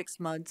point is 6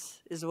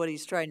 months, is what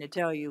he's trying to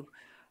tell you.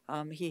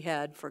 He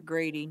had for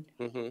grading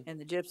and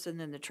the gypsum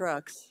and the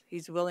trucks.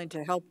 He's willing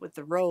to help with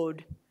the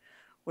road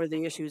where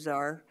the issues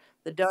are.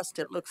 The dust,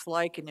 it looks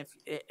like,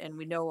 and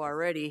we know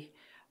already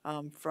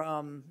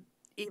from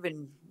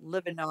even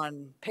living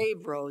on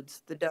paved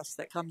roads, the dust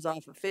that comes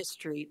off of Fifth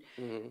Street.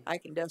 I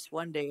can dust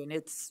one day, and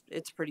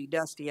it's pretty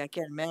dusty. I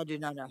can't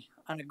imagine on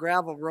a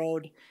gravel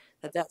road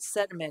that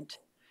sediment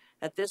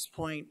at this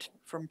point,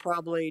 from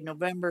probably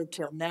November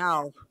till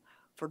now,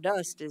 for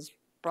dust is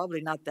probably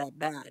not that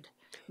bad.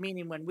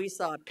 Meaning, when we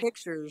saw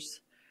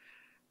pictures,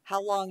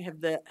 how long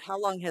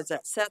has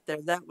that sat there?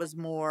 That was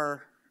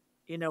more,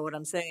 you know what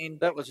I'm saying?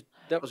 That was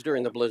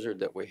during the blizzard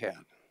that we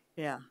had.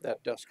 Yeah.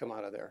 That dust come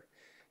out of there.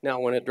 Now,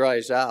 when it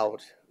dries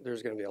out,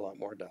 there's going to be a lot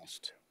more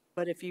dust.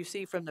 But if you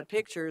see from the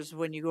pictures,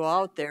 when you go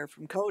out there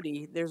from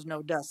Cody, there's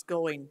no dust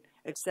going,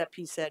 except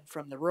he said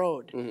from the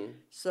road.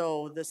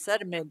 So the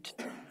sediment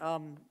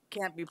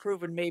can't be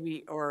proven,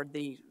 maybe, or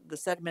the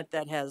sediment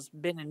that has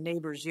been in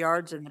neighbors'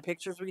 yards in the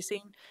pictures we've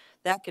seen,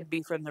 that could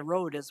be from the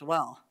road as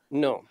well.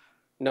 No.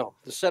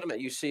 The sediment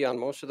you see on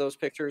most of those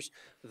pictures,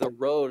 the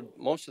road,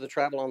 most of the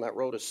travel on that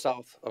road is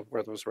south of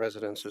where those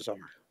residences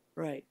are.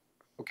 Right.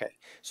 Okay.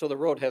 So the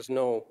road has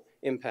no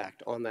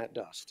impact on that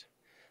dust.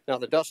 Now,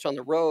 the dust on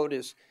the road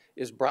is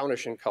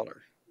brownish in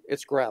color.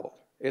 It's gravel.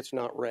 It's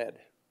not red,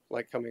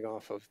 like coming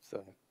off of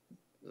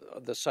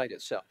the site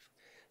itself.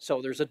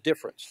 So there's a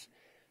difference.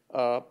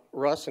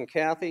 Russ and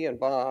Kathy and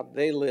Bob,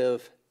 they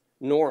live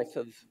north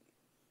of,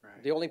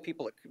 the only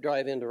people that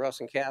drive into Russ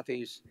and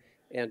Kathy's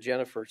and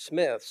Jennifer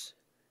Smith's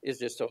is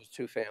just those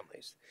two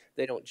families.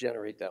 They don't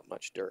generate that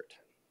much dirt.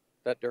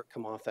 That dirt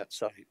come off that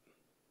site.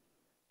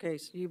 Okay,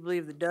 so you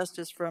believe the dust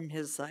is from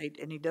his site,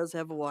 and he does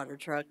have a water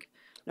truck.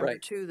 Number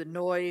two, the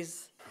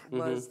noise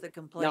was the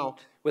complaint. Now,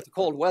 with the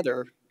cold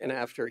weather, and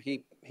after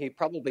he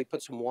probably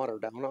put some water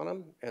down on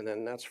him, and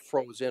then that's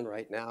froze in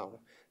right now.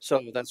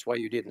 So that's why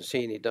you didn't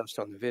see any dust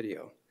on the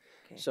video.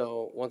 Okay.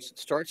 So once it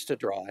starts to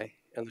dry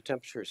and the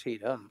temperatures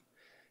heat up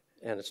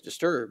and it's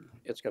disturbed,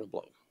 it's going to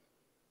blow.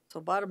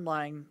 So bottom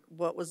line,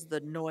 what was the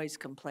noise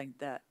complaint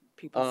that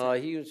people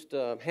said? He used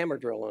a hammer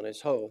drill on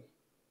his hoe.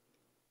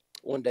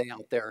 One day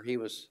out there, he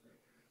was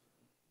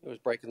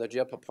breaking the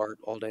gyp apart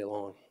all day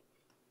long.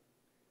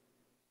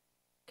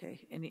 Okay.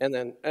 And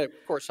then, of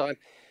course,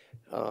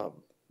 Bob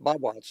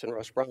Watts and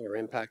Russ Brown are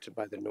impacted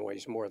by the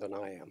noise more than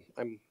I am.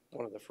 I'm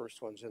one of the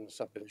first ones in the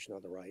subdivision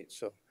on the right,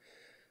 so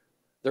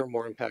they're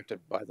more impacted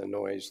by the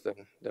noise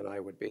than I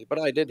would be. But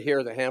I did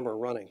hear the hammer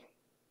running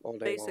all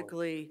day long.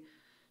 Basically,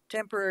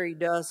 temporary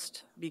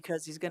dust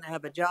because he's going to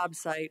have a job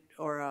site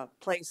or a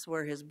place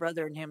where his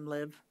brother and him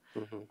live.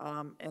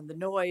 And the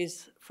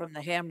noise from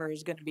the hammer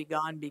is going to be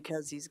gone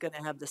because he's going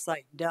to have the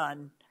site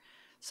done.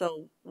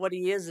 So what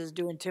he is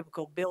doing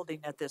typical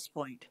building at this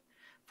point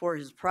for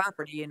his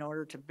property in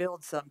order to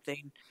build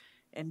something,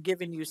 and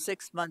giving you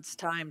 6 months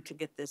time to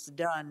get this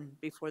done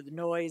before the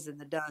noise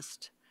and the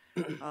dust.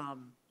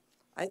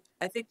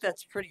 I think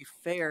that's pretty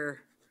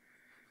fair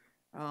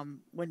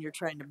when you're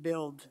trying to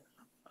build,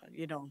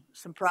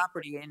 some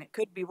property, and it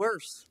could be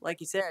worse.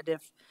 Like you said,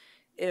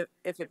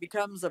 if it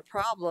becomes a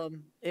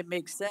problem, it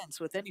makes sense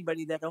with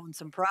anybody that owns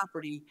some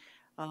property.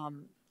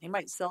 He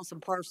might sell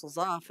some parcels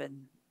off,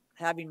 and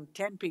having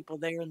 10 people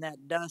there and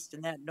that dust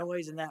and that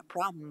noise and that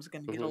problem is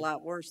going to get a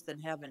lot worse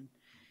than having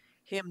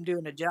him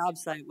doing a job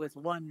site with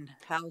one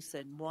house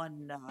and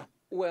one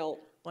Well,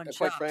 one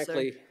quite shop,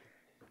 frankly,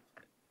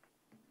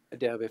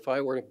 Deb, if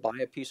I were to buy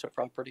a piece of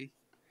property,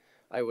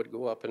 I would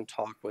go up and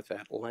talk with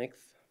at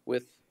length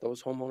with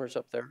those homeowners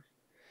up there.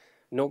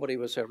 Nobody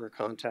was ever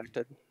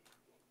contacted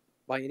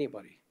by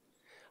anybody.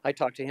 I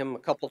talked to him a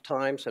couple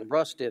times, and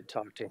Russ did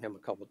talk to him a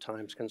couple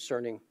times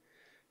concerning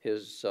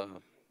his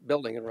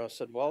building. And Russ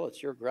said, well,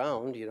 it's your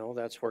ground, you know,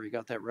 that's where you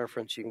got that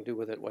reference. You can do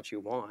with it what you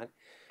want.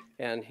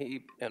 And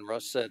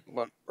Russ said,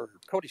 well, or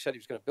Cody said he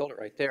was going to build it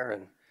right there.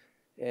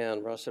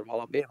 And Russ said, well,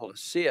 I'll be able to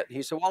see it.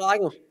 He said, well, I'm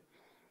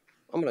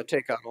going to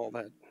take out all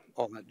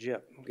that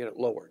gyp and get it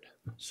lowered.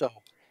 So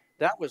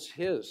that was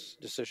his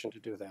decision to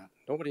do that,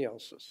 nobody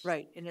else's.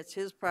 Right, and it's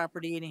his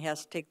property, and he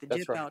has to take the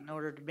That's gyp right. out in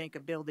order to make a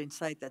building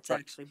site that's Right.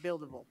 actually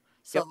buildable.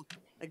 So,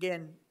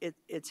 again,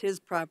 it's his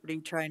property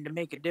trying to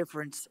make a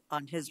difference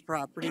on his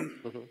property.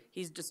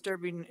 He's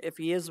disturbing, if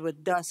he is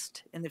with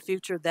dust in the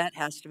future, that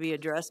has to be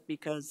addressed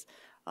because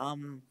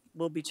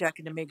we'll be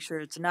checking to make sure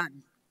it's not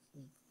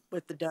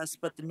with the dust,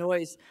 but the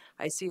noise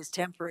I see is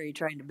temporary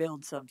trying to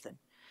build something.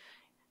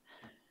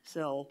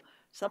 So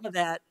some of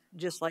that,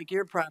 just like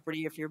your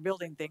property, if you're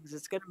building things,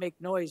 it's going to make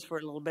noise for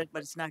a little bit,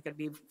 but it's not going to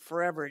be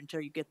forever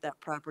until you get that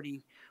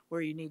property where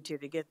you need to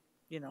get,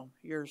 you know,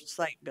 your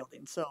site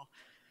building. So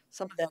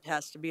some of that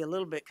has to be a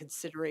little bit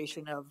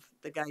consideration of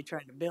the guy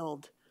trying to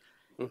build.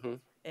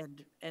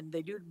 And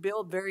they do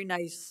build very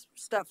nice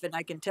stuff. And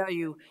I can tell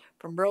you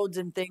from roads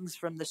and things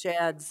from the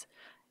Shads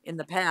in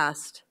the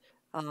past,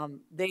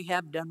 they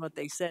have done what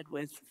they said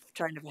with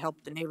trying to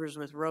help the neighbors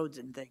with roads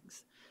and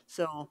things.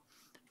 So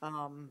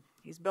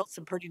he's built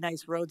some pretty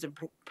nice roads and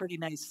pretty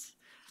nice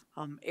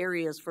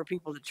areas for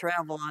people to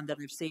travel on that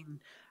I've seen.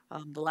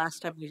 The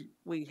last time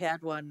we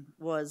had one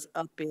was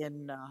up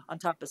in on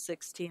top of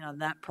 16 on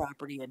that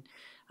property, and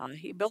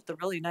he built a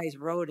really nice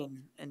road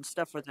and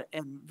stuff with it,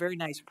 and very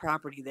nice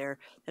property there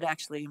that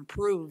actually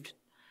improved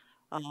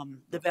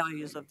the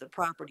values of the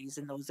properties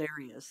in those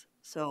areas.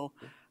 So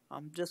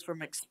just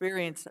from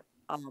experience,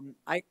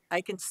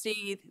 I can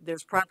see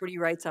there's property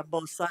rights on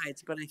both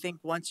sides, but I think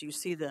once you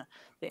see the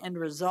end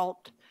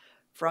result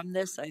from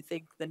this, I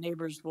think the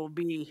neighbors will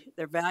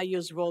their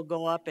values will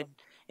go up,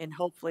 and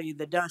hopefully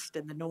the dust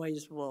and the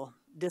noise will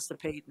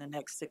dissipate in the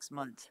next 6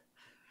 months.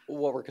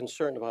 What we're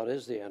concerned about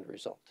is the end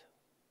result,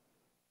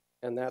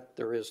 and that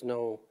there is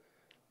no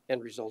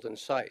end result in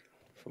sight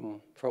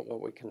from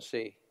what we can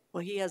see.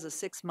 Well, he has a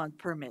 6-month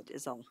permit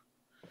is all.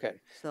 Okay,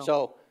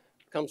 so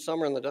come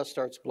summer and the dust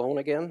starts blowing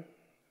again,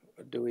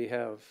 do we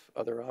have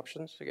other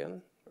options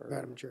again?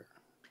 Madam Chair.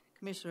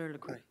 Commissioner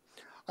LeCroy.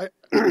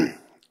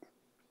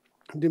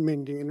 I didn't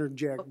mean to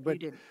interject, but you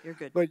didn't. You're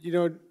good. But you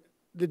know,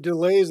 the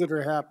delays that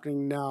are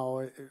happening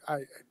now,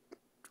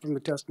 from the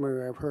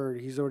testimony I've heard,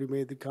 he's already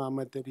made the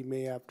comment that he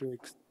may have to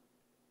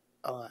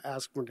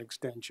ask for an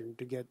extension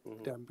to get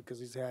done because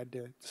he's had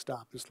to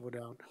stop and slow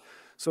down.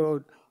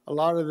 So a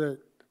lot of the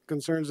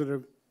concerns that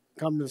have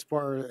come this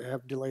far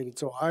have delayed it.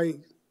 So I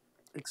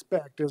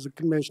expect as a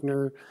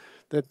commissioner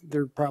that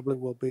there probably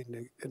will be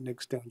an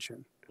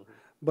extension.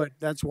 But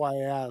that's why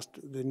I asked.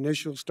 The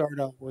initial start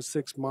out was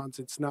 6 months.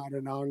 It's not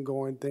an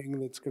ongoing thing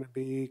that's going to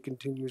be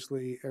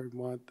continuously every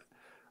month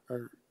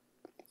or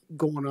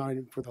going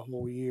on for the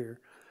whole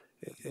year.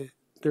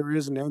 There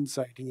is an end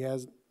sight. He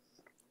has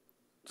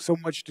so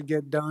much to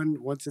get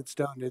done. Once it's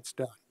done, it's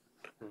done.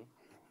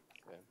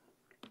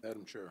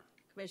 Madam Chair.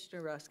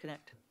 Commissioner Ross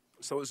Connect.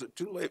 So is it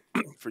too late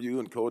for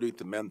you and Cody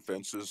to mend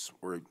fences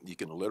where you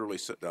can literally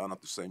sit down at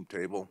the same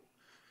table?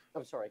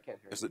 I'm sorry, I can't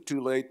hear you. Is it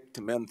too late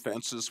to mend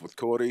fences with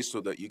Cody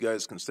so that you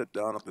guys can sit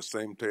down at the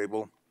same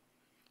table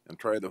and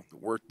try to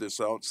work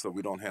this out so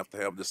we don't have to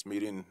have this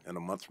meeting in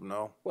a month from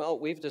now? Well,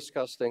 we've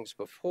discussed things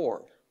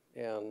before,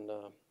 and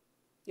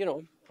you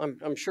know,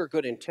 I'm sure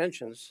good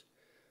intentions,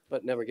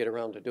 but never get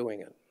around to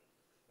doing it.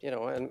 You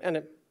know,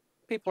 and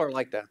people are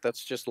like that.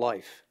 That's just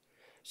life.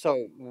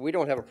 So we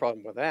don't have a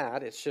problem with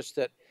that. It's just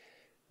that,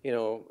 you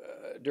know,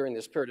 during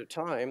this period of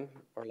time,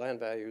 our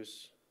land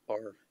values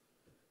are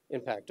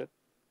impacted.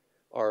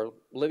 Our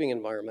living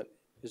environment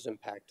is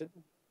impacted.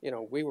 You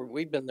know,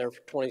 we've been there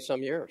for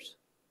 20-some years.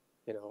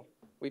 You know,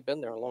 we've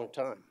been there a long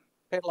time.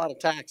 Paid a lot of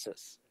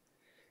taxes.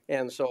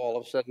 And so all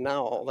of a sudden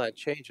now all that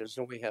changes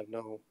and we have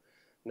no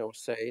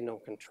say, no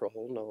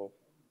control, no.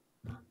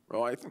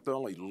 Well, I think the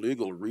only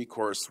legal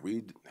recourse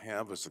we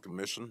have as a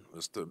commission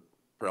is to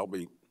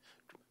probably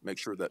make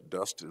sure that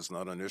dust is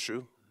not an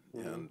issue.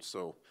 And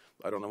so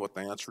I don't know what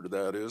the answer to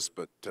that is,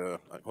 but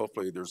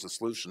hopefully there's a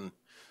solution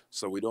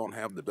so we don't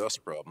have the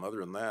dust problem. Other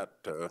than that,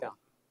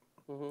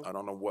 I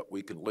don't know what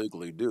we can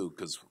legally do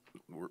because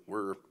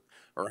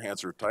our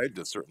hands are tied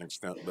to a certain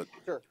extent, but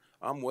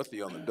I'm with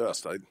you on the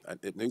dust.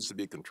 It needs to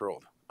be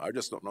controlled. I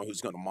just don't know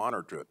who's going to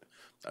monitor it.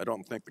 I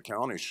don't think the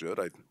county should.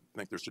 I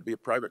think there should be a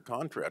private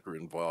contractor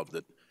involved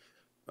that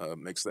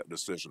makes that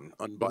decision.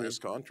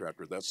 Unbiased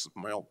contractor, that's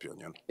my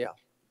opinion. Yeah.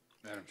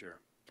 Madam Chair.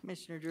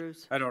 Commissioner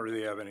Drews. I don't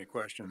really have any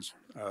questions.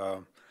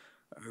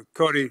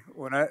 Cody,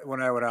 when I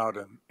went out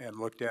and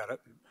looked at it,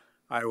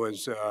 I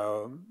was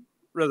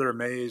rather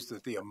amazed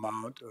at the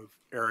amount of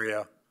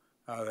area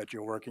that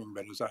you're working.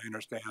 But as I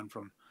understand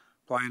from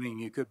planning,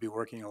 you could be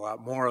working a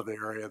lot more of the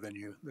area than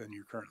you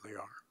currently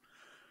are.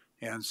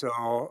 And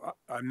so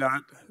I'm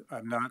not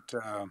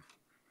going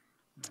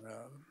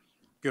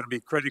to be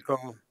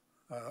critical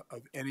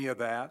of any of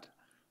that.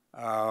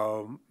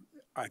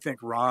 I think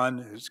Ron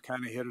has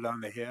kind of hit it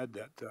on the head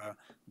that it'd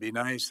be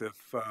nice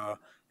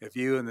if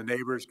you and the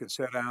neighbors could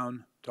sit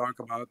down, talk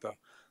about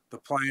the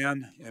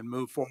plan, and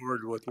move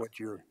forward with what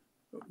your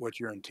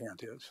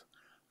intent is.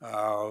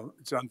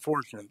 It's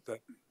unfortunate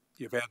that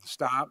you've had to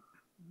stop.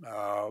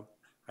 I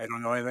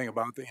don't know anything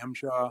about the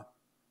MSHA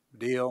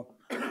deal.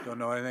 Don't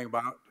know anything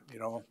about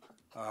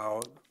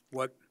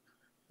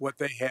what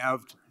they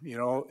have in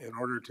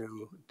order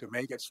to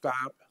make it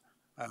stop.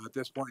 At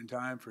this point in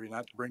time, for you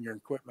not to bring your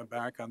equipment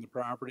back on the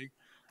property,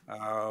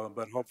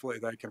 but hopefully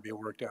that can be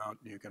worked out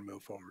and you can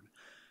move forward.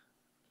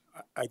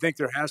 I think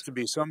there has to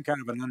be some kind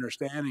of an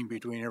understanding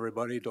between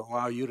everybody to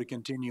allow you to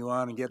continue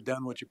on and get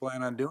done what you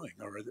plan on doing,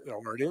 or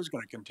it is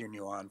going to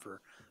continue on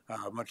for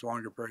a much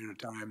longer period of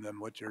time than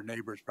what your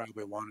neighbors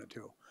probably want it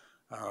to.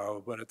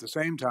 But at the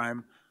same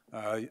time,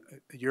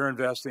 you're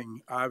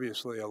investing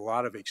obviously a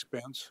lot of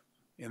expense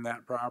in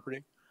that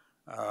property,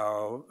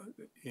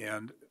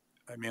 and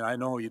I mean, I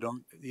know you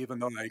don't, even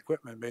though that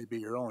equipment may be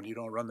your own, you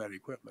don't run that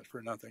equipment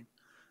for nothing.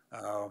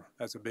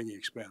 That's a big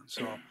expense.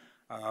 So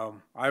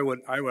I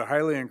would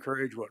highly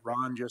encourage what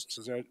Ron just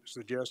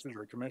suggested,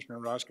 or Commissioner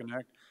Ross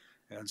Connect,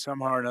 and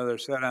somehow or another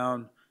sit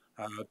down,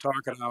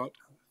 talk it out,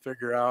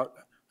 figure out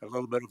a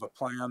little bit of a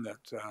plan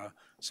that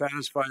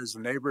satisfies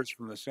the neighbors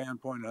from the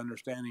standpoint of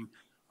understanding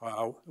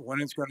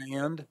when it's going to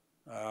end.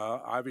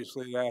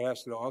 Obviously, that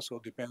has to also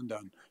depend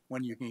on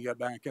when you can get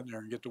back in there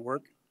and get to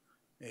work,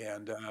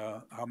 and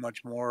how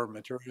much more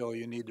material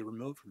you need to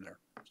remove from there.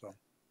 So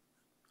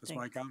that's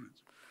my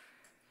comments.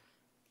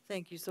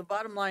 Thank you. So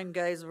bottom line,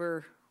 guys,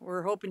 we're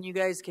hoping you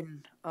guys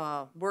can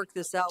work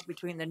this out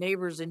between the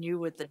neighbors and you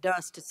with the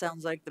dust. It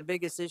sounds like the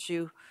biggest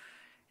issue,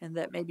 and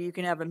that maybe you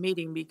can have a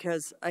meeting,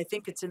 because I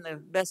think it's in the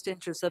best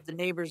interest of the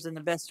neighbors and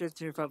the best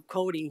interest of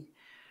Cody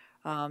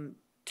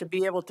to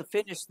be able to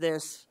finish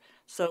this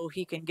so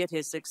he can get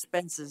his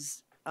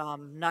expenses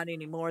not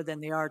any more than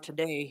they are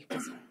today.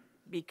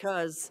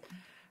 Because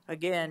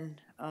again,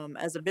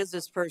 as a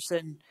business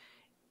person,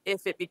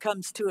 if it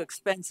becomes too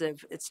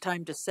expensive, it's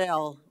time to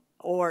sell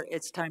or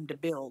it's time to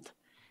build.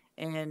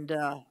 And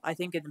I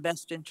think in the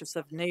best interest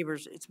of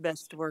neighbors, it's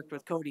best to work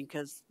with Cody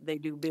because they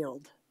do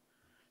build.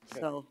 Okay.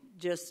 So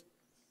just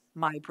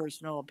my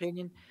personal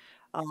opinion.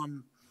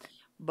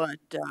 But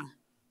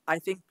I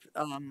think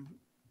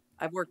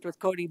I've worked with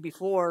Cody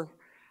before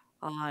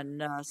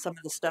on some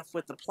of the stuff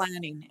with the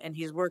planning, and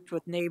he's worked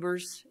with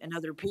neighbors and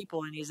other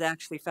people, and he's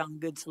actually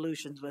found good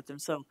solutions with them.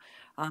 So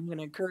I'm going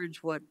to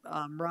encourage what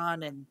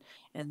Ron and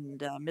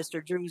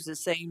Mr. Drews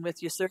is saying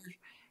with you, sir.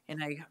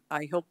 And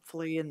I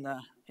hopefully in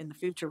the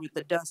future with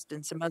the dust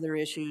and some other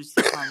issues,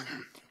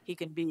 he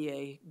can be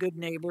a good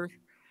neighbor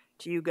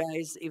to you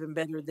guys, even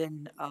better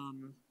than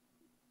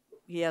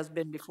he has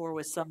been before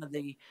with some of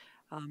the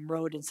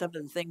road and some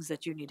of the things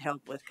that you need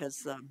help with,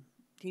 because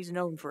he's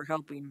known for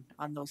helping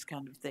on those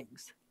kind of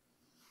things.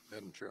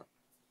 Madam Chair.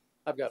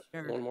 I've got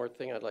one more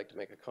thing I'd like to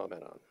make a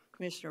comment on.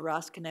 Commissioner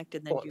Ross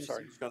connected, then you.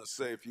 Sorry. I was going to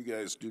say, if you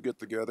guys do get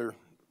together,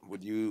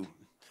 can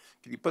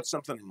you put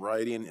something in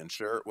writing and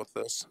share it with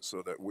us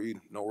so that we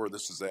know where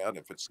this is at,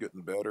 if it's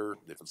getting better,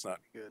 if it's not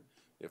good,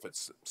 if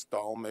it's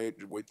stalemate,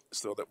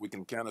 so that we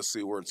can kind of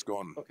see where it's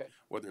going, okay,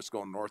 whether it's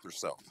going north or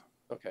south.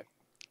 Okay.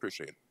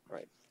 Appreciate it.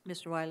 Right.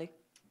 Mr. Wiley?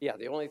 Yeah,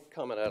 the only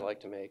comment I'd like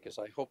to make is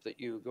I hope that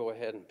you go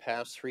ahead and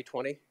pass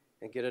 320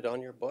 and get it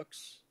on your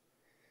books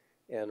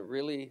and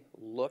really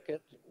look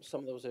at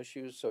some of those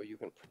issues so you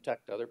can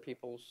protect other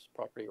people's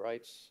property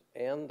rights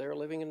and their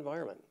living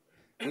environment.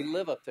 We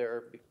live up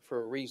there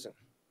for a reason,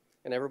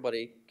 and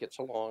everybody gets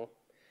along.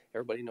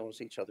 Everybody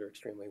knows each other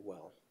extremely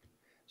well.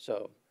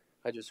 So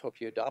I just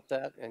hope you adopt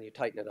that and you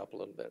tighten it up a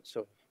little bit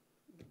so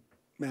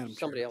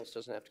somebody else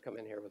doesn't have to come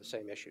in here with the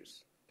same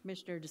issues.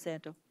 Commissioner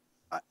DeSanto.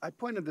 I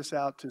pointed this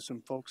out to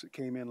some folks that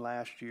came in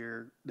last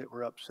year that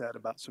were upset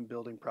about some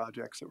building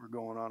projects that were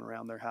going on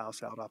around their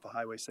house out off of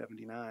Highway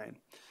 79.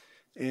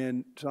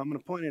 And so I'm going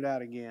to point it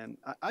out again.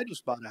 I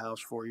just bought a house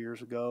 4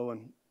 years ago,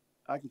 and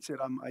I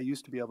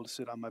used to be able to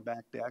sit on my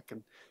back deck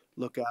and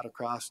look out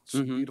across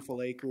some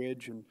beautiful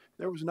acreage, and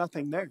there was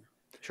nothing there.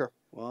 Sure.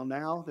 Well,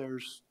 now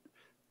there's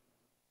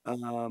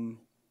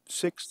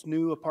 6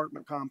 new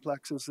apartment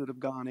complexes that have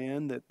gone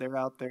in, that they're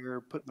out there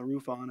putting the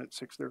roof on at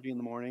 6:30 in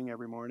the morning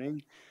every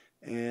morning.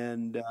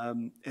 And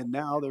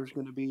now there's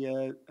going to be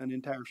an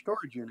entire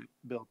storage unit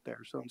built there.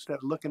 So instead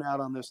of looking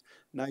out on this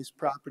nice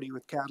property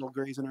with cattle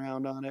grazing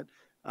around on it,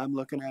 I'm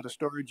looking at a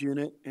storage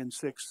unit and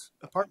 6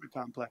 apartment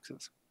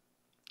complexes.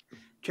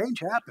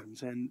 Change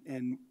happens,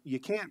 and you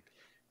can't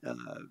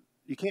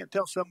you can't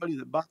tell somebody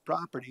that bought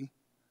property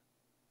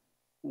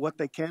what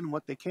they can and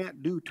what they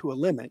can't do to a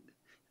limit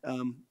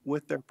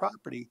with their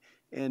property.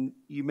 And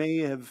you may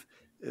have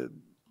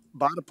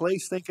bought a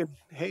place thinking,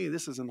 hey,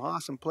 this is an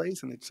awesome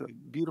place and it's a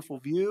beautiful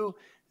view.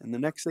 And the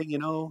next thing you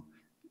know,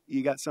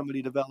 you got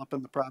somebody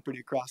developing the property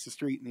across the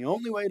street. And the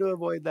only way to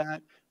avoid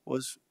that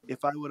was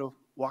if I would have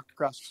walked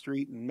across the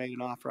street and made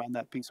an offer on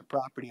that piece of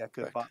property, I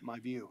could have bought my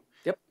view.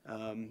 Yep.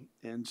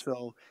 And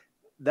so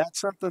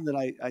that's something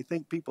that I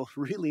think people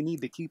really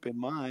need to keep in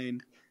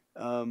mind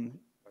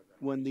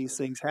when these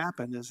things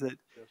happen, is that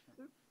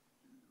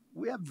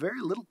we have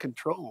very little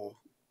control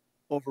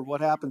over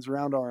what happens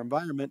around our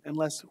environment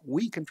unless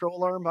we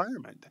control our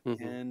environment.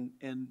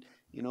 And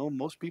you know,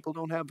 most people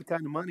don't have the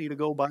kind of money to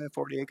go buy a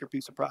 40-acre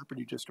piece of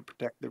property just to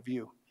protect their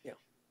view. Yeah.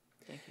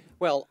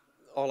 Well,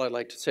 all I'd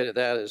like to say to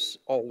that is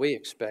all we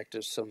expect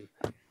is some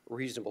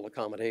reasonable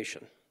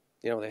accommodation.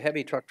 You know, the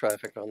heavy truck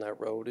traffic on that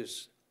road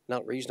is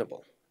not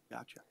reasonable.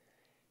 Gotcha.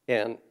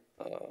 And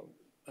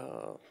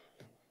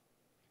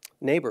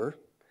neighbor,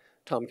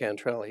 Tom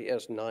Cantrell, he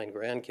has 9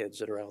 grandkids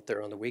that are out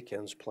there on the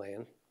weekends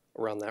playing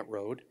around that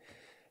road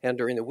and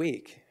during the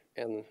week.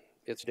 And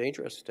it's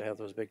dangerous to have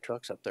those big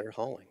trucks up there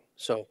hauling.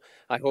 So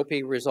I hope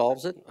he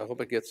resolves it. I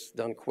hope it gets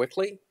done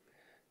quickly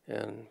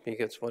and he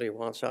gets what he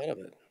wants out of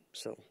it.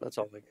 So that's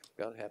all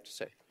I have to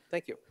say.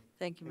 Thank you.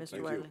 Thank you, Mr.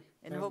 Thank Wiley. you.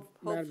 And Madam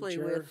hopefully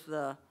Chair.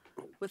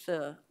 with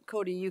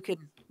Cody, you can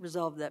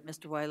resolve that,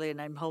 Mr. Wiley,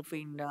 and I'm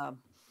hoping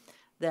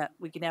that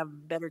we can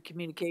have better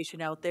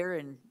communication out there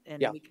and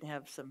Yeah. we can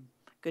have some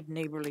good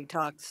neighborly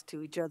talks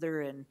to each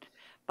other. And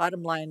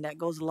bottom line, that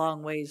goes a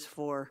long ways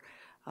for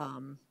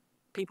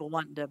people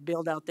wanting to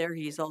build out there.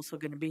 He's also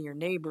going to be your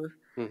neighbor.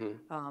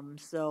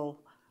 So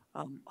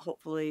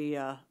hopefully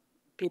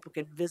people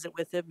can visit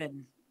with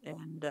him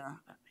and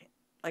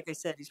like I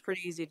said, he's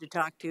pretty easy to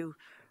talk to.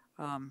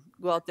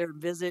 Go out there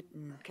and visit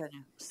and kind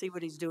of see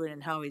what he's doing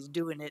and how he's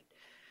doing it.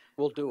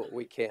 We'll do what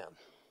we can.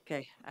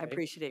 Okay, I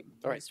appreciate it,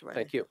 All right, Mr. Wiley.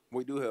 thank you.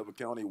 We do have a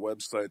county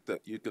website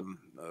that you can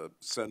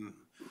send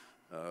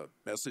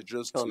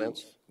messages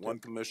Comments. to one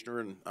commissioner,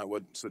 and I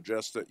would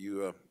suggest that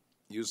you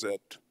use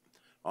that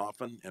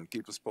often and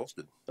keep us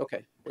posted.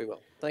 Okay, we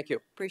will. Thank you.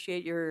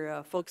 Appreciate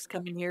your folks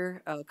coming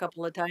here a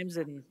couple of times,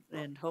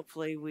 and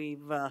hopefully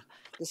we've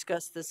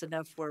discussed this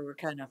enough where we're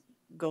kind of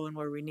going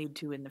where we need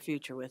to in the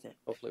future with it.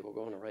 Hopefully we'll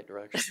go in the right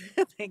direction.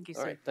 Thank you,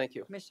 sir. All right, thank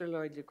you. Mr.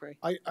 Lloyd Ducre.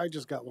 I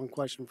just got one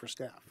question for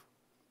staff.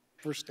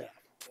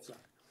 Sorry.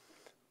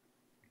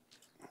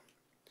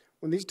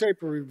 When these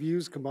type of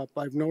reviews come up,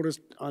 I've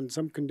noticed on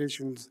some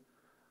conditions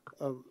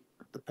of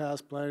the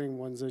past planning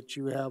ones that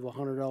you have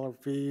 $100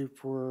 fee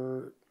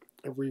for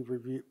every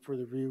review, for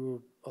the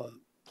review of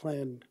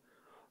planned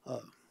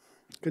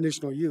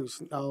conditional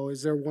use. Now,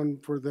 is there one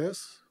for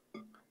this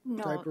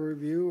type of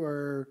review,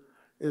 or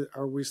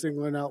are we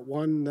singling out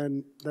one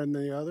than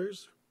the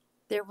others?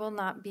 There will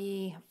not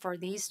be, for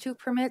these 2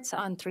 permits,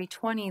 on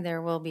 320,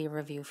 there will be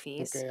review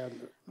fees. Okay,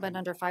 But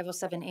under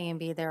 507 A and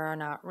B, there are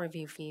not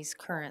review fees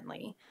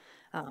currently.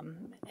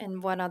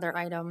 And one other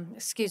item,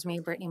 excuse me,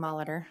 Brittany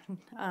Molitor,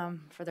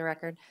 for the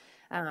record.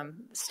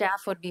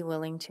 Staff would be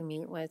willing to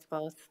meet with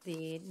both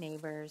the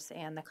neighbors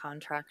and the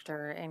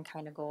contractor and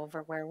kind of go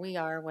over where we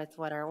are with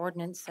what our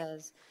ordinance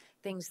says,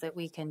 things that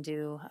we can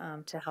do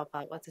to help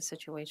out with the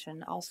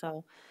situation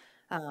also.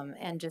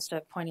 And just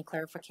a point of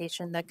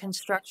clarification, the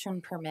construction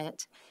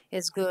permit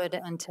is good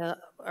until,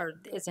 or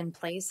is in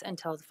place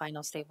until the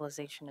final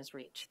stabilization is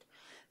reached.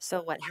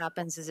 So what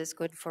happens is it's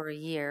good for a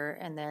year,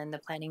 and then the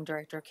planning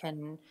director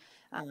can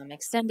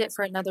extend it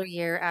for another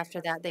year.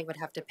 After that, they would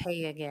have to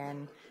pay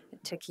again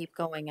to keep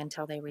going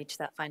until they reach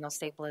that final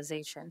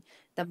stabilization.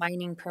 The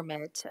mining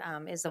permit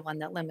is the one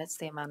that limits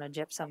the amount of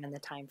gypsum in the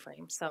time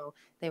frame. So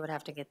they would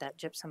have to get that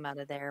gypsum out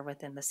of there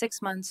within the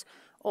 6 months,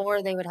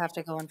 or they would have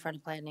to go in front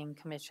of Planning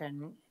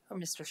Commission, or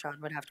Mr. Shaw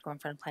would have to go in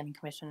front of Planning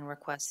Commission and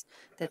request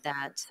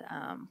that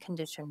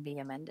condition be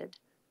amended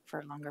for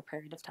a longer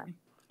period of time.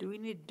 Do we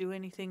need to do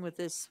anything with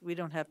this? We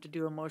don't have to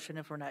do a motion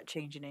if we're not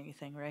changing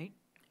anything, right?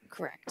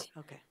 Correct.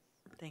 Okay,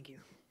 thank you.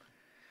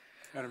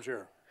 Madam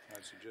Chair,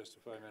 I'd suggest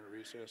a 5-minute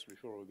recess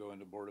before we go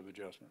into Board of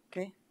Adjustment.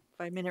 Okay,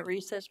 5-minute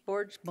recess,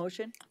 board,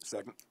 motion?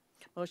 Second.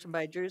 Motion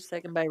by Drew,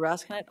 second by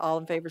Roskinight. All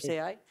in favor,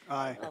 say aye.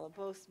 Aye. All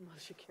opposed,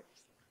 motion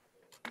carries.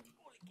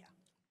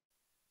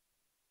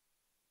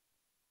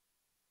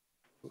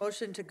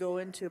 Motion to go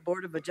into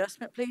Board of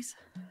Adjustment, please.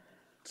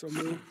 So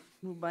moved.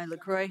 Moved by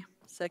LaCroy,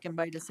 second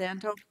by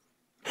DeSanto.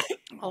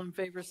 All in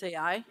favor, say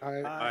aye.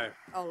 Aye.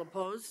 All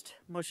opposed,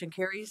 motion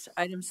carries.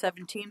 Item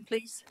 17,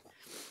 please.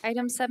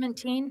 Item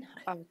 17,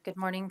 good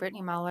morning,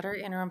 Brittany Molitor,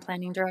 Interim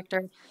Planning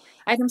Director.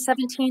 Item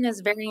 17 is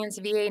variance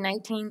VA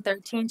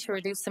 1913 to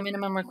reduce the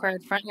minimum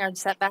required front yard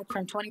setback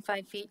from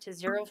 25 feet to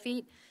 0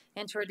 feet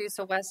and to reduce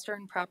a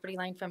western property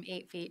line from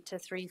 8 feet to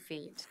 3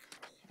 feet.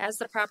 As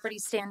the property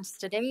stands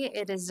today,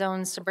 it is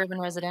zoned suburban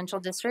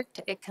residential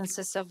district. It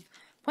consists of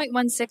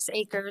 .16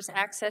 acres.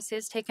 Access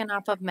is taken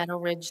off of Meadow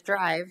Ridge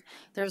Drive.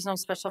 There is no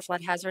special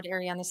flood hazard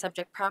area on the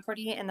subject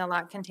property, and the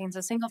lot contains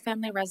a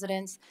single-family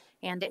residence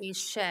and a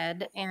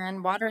shed,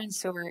 and water and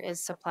sewer is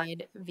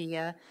supplied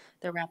via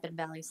the Rapid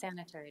Valley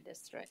Sanitary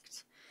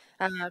District.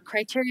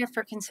 Criteria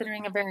for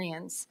considering a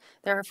variance.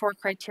 There are 4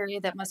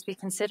 criteria that must be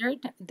considered: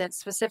 that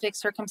specific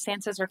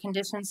circumstances or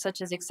conditions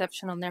such as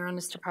exceptional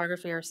narrowness,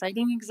 topography, or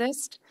siting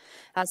exist.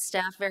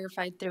 Staff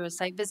verified through a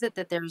site visit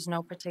that there is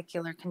no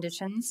particular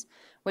conditions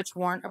which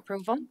warrant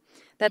approval.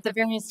 That the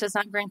variance does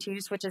not grant a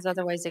use which is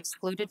otherwise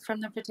excluded from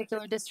the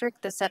particular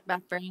district. The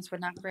setback variance would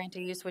not grant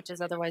a use which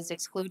is otherwise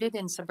excluded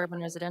in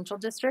suburban residential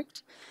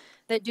district.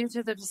 That due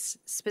to the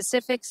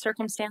specific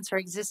circumstance or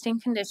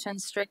existing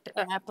conditions, strict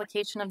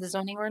application of the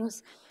zoning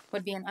ordinance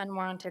would be an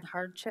unwarranted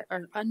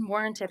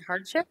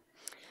hardship.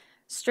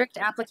 Strict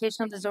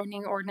application of the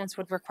zoning ordinance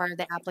would require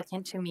the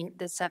applicant to meet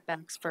the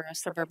setbacks for a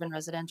suburban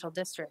residential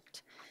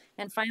district.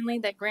 And finally,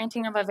 that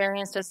granting of a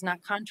variance is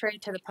not contrary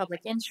to the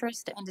public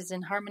interest and is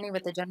in harmony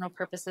with the general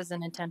purposes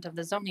and intent of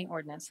the zoning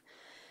ordinance.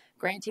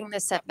 Granting the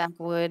setback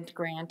would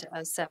grant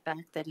a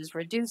setback that is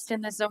reduced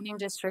in the zoning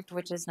district,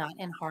 which is not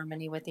in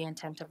harmony with the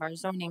intent of our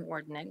zoning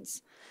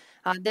ordinance.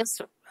 This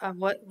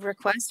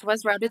request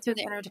was routed through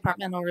the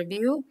interdepartmental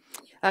review.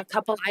 A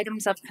couple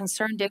items of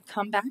concern did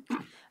come back.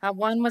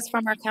 One was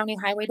from our county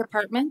highway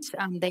department.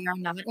 They are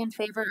not in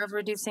favor of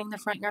reducing the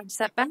front yard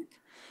setback.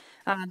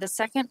 The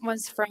second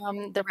was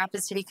from the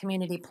Rapid City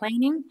Community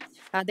Planning.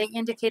 They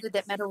indicated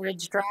that Meadow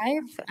Ridge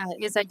Drive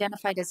is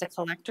identified as a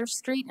collector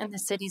street in the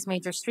city's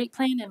major street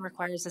plan and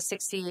requires a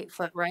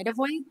 68-foot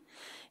right-of-way.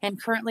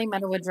 And currently,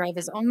 Meadowwood Drive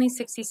is only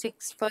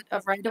 66 foot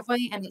of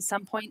right-of-way, and at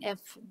some point,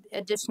 if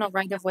additional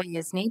right-of-way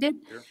is needed,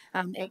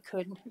 it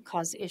could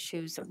cause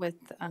issues with,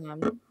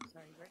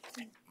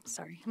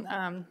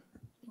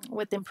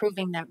 with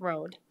improving that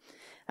road.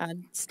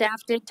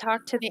 Staff did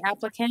talk to the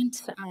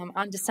applicant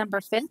on December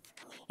 5th,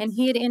 and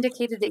he had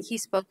indicated that he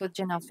spoke with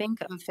Janelle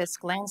Fink of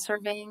Fisk Land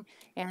Surveying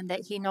and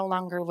that he no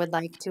longer would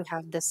like to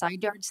have the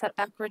side yard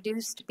setback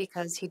reduced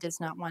because he does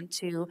not want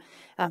to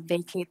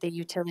vacate the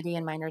utility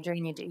and minor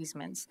drainage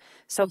easements.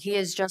 So he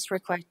is just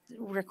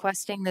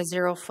requesting the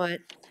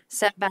 0-foot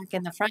setback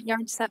in the front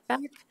yard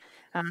setback.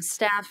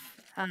 Staff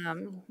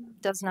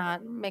does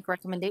not make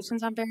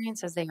recommendations on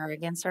variance as they are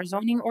against our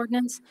zoning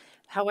ordinance.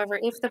 However,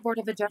 if the Board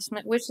of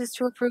Adjustment wishes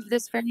to approve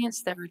this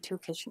variance, there are 2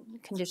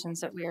 conditions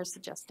that we are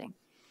suggesting.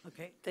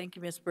 Okay, thank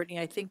you, Ms. Brittany.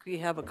 I think we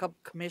have a couple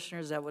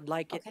commissioners that would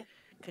like it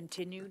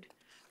continued.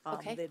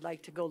 They'd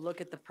like to go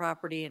look at the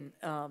property, and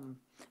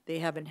they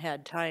haven't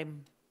had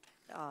time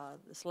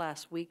this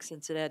last week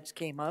since it had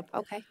came up.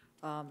 Okay.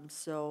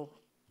 So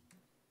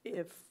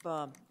if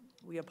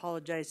we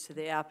apologize to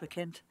the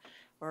applicant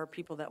or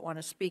people that want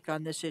to speak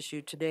on this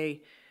issue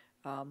today,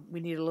 we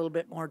need a little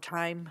bit more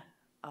time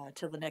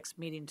till the next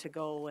meeting to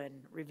go and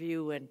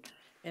review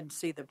and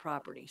see the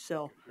property.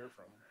 So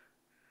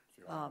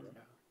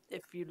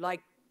if you'd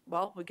like,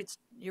 well,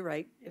 you're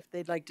right, if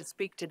they'd like to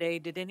speak today.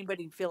 Did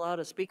anybody fill out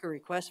a speaker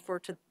request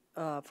for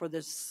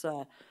this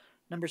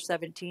number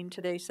 17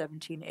 today,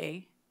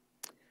 17A?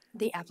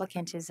 The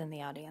applicant is in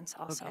the audience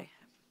also. Okay.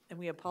 And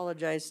we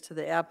apologize to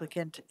the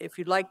applicant. If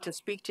you'd like to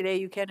speak today,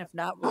 you can. If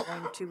not, we're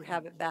going to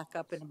have it back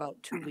up in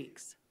about 2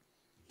 weeks.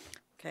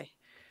 Okay.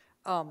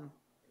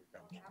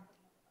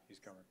 He's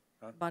coming.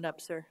 Huh? Come on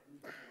up, sir.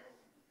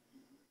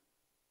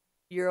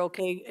 You're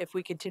okay if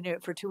we continue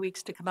it for 2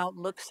 weeks to come out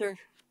and look, sir?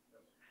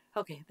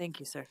 Okay, thank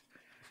you, sir.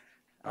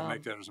 I'll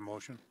make that as a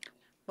motion.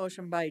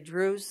 Motion by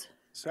Drews.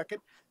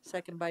 Second.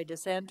 Second by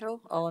DeSanto.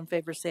 All in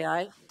favor say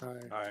aye.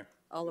 Aye. Aye.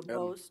 All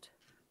opposed?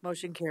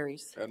 Motion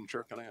carries. Madam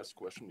Chair, can I ask a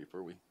question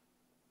before we?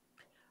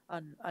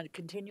 On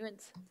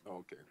continuance? Oh,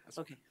 okay.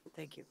 Okay,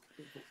 thank you.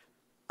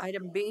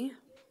 Item B.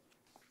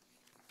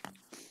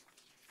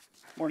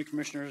 Morning,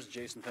 Commissioners.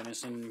 Jason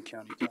Pennington,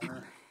 County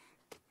Planner.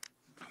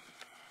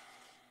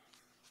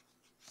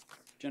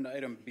 Agenda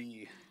item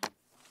B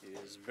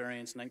is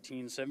variance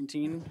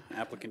 1917.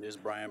 Applicant is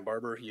Brian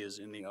Barber. He is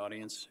in the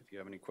audience if you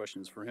have any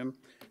questions for him.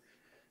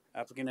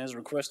 Applicant has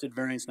requested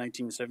variance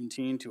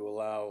 1917 to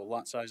allow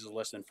lot sizes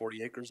less than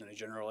 40 acres in a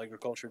general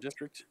agriculture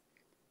district.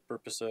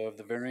 Purpose of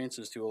the variance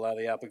is to allow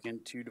the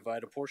applicant to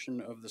divide a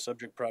portion of the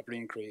subject property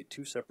and create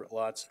 2 separate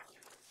lots,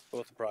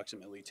 both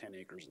approximately 10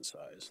 acres in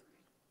size.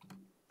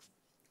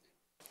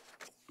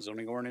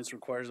 Zoning ordinance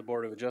requires the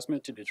Board of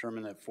Adjustment to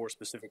determine that 4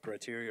 specific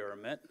criteria are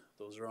met.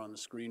 Those are on the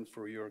screen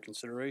for your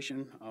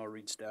consideration. I'll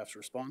read staff's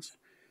response.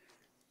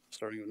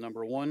 Starting with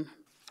number 1,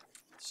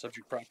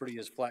 subject property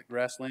is flat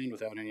grassland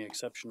without any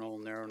exceptional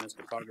narrowness,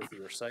 topography,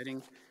 or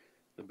siting.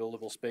 The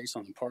buildable space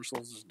on the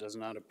parcels does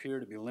not appear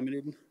to be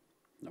limited.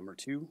 Number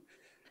 2,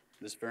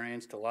 this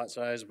variance to lot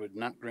size would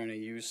not grant a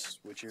use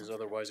which is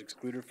otherwise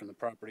excluded from the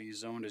property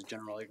zoned as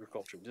general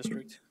agriculture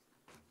district.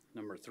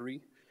 Number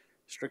 3,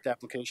 strict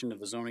application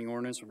of the zoning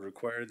ordinance would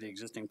require the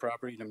existing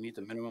property to meet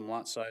the minimum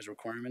lot size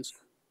requirements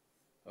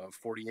of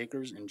 40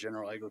 acres in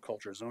general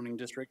agriculture zoning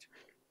district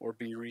or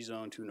be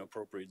rezoned to an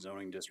appropriate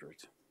zoning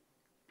district.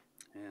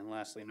 And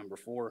lastly, number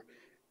 4,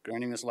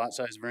 Granting this lot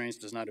size variance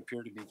does not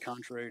appear to be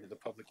contrary to the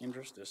public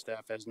interest, as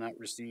staff has not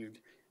received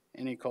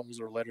any calls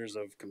or letters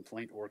of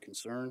complaint or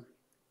concern.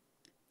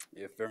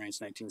 If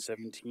variance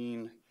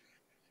 1917,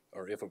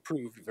 or if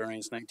approved,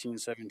 variance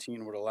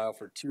 1917 would allow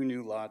for 2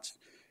 new lots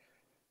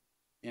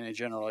in a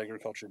general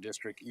agriculture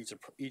district,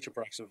 each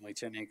approximately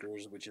 10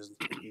 acres, which is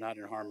not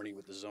in harmony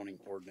with the zoning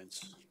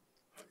ordinance.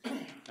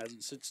 As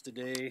it sits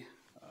today,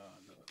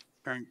 the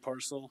parent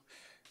parcel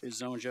is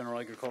zoned general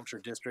agriculture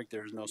district.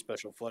 There is no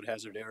special flood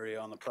hazard area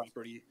on the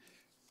property.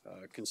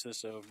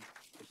 Consists of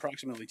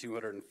approximately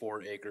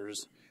 204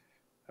 acres.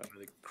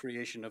 The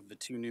creation of the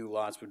 2 new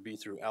lots would be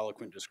through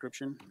eloquent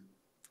description.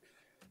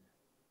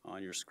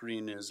 On your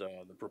screen is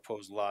the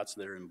proposed lots.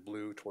 They're in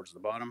blue towards the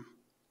bottom.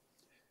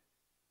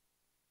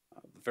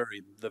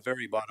 The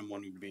very bottom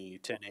one would be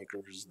 10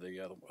 acres.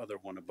 The other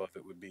one above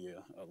it would be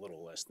a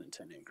little less than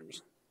 10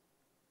 acres.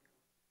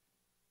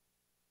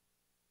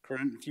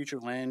 Current and future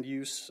land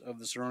use of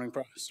the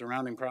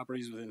surrounding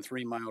properties within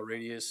 3-mile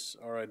radius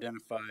are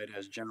identified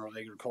as general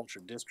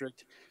agriculture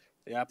district.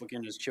 The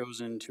applicant has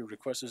chosen to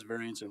request this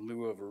variance in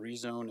lieu of a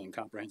rezone and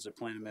comprehensive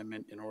plan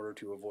amendment in order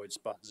to avoid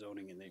spot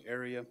zoning in the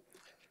area.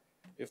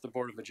 If the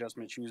Board of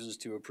Adjustment chooses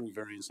to approve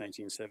variance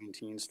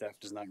 1917, staff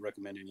does not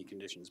recommend any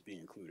conditions be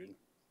included.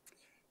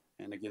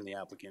 And again, the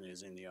applicant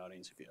is in the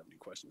audience if you have any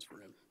questions for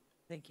him.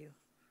 Thank you.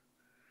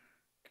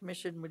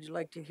 Commission, would you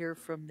like to hear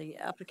from the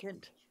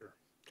applicant? Sure.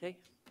 Okay.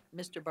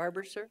 Mr.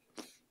 Barber, sir?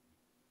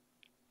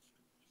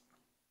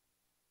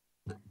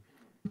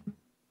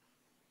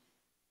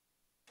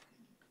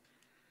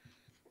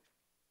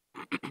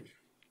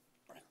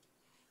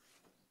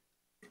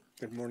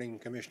 Good morning,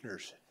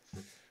 Commissioners.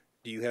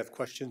 Do you have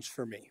questions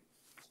for me?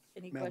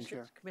 Any Madam questions?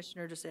 Chair.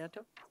 Commissioner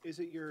DeSanto? Is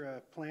it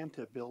your plan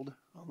to build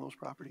on those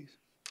properties?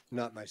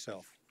 Not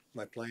myself.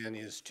 My plan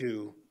is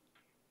to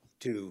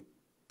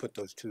put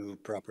those 2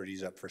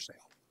 properties up for sale.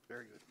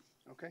 Very good.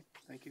 Okay,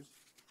 thank you.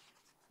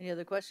 Any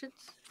other questions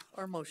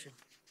or motion?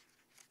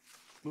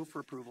 Move for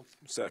approval.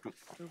 Second.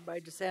 Moved by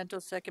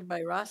DeSanto, second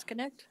by Ross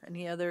Connect.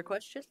 Any other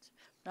questions?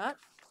 Not?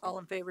 All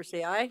in favor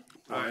say aye.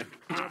 Aye.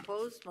 All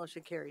opposed?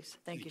 Motion carries.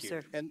 Thank you,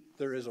 sir. And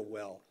there is a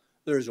well.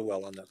 There is a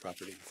well on that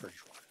property for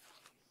fresh water.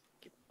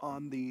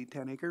 On the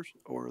 10 acres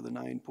or the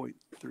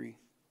 9.3?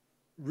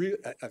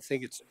 I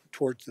think it's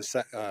towards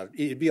the,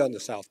 it'd be on the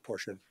south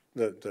portion,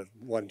 the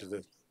one to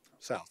the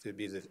south. It'd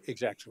be the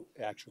actual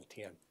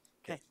 10.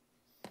 Okay,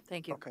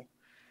 thank you. Okay.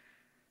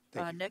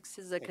 Next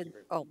is a, Come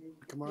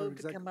on, move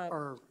to come up.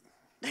 or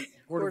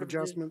Board of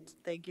Adjustments.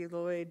 Thank you,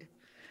 Lloyd.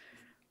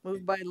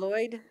 Moved by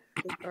Lloyd,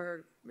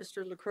 or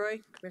Mr.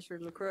 LaCroix, Commissioner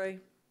LaCroix,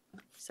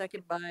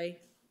 second by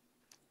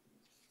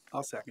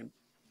I'll second.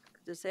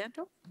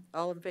 DeSanto.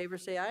 All in favor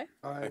say aye.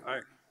 Aye.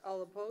 Aye.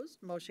 All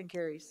opposed? Motion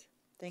carries.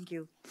 Thank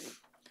you.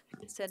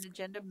 Consent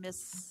agenda,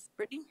 Miss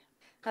Brittany?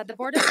 The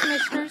Board of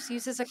Commissioners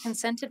uses a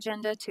consent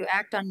agenda to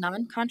act on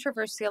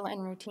non-controversial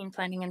and routine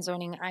planning and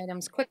zoning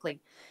items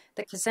quickly.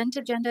 The consent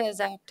agenda is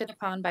acted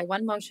upon by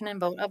one motion and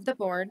vote of the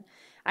board.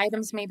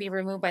 Items may be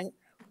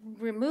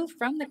removed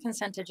from the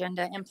consent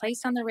agenda and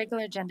placed on the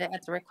regular agenda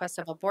at the request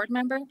of a board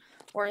member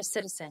or a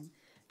citizen.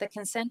 The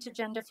consent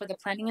agenda for the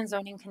planning and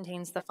zoning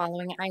contains the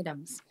following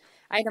items.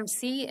 Item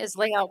C is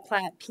layout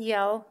plat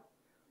LPL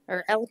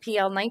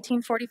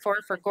 1944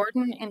 for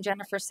Gordon and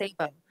Jennifer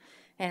Sabo.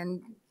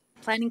 And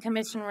Planning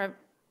Commission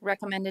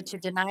recommended to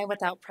deny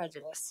without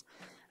prejudice.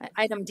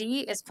 Item D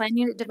is Plan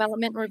Unit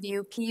Development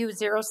Review PU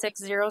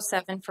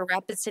 0607 for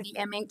Rapid City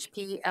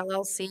MHP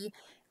LLC,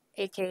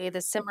 aka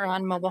the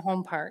Cimarron Mobile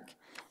Home Park.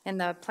 And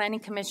the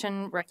Planning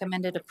Commission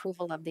recommended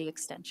approval of the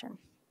extension.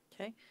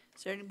 Okay.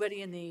 Is there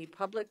anybody in the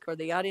public or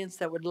the audience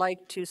that would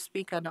like to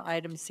speak on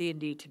item C and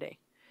D today?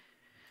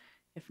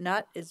 If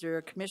not, is there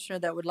a commissioner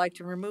that would like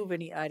to remove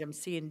any item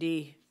C and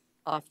D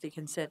off the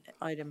consent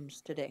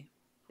items today?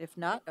 If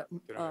not,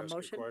 Can I ask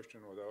motion? a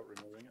question without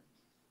removing it?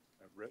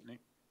 Brittany?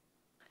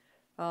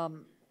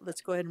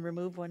 Let's go ahead and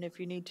remove one if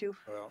you need to.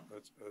 Well,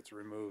 let's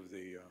remove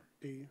the,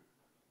 D.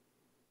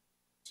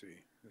 let's see,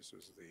 this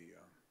is the,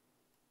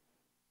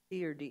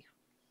 C or D?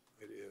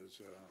 it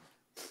is,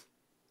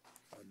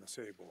 on the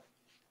Sable.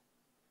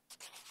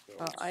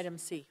 So Item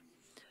C.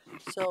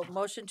 So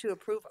motion to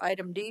approve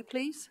item D,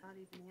 please, Not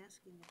even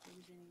asking if there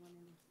was anyone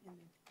in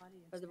the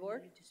audience. for the that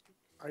board? wanted to speak.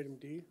 Item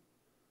D.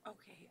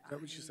 Okay. Is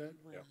that what you said?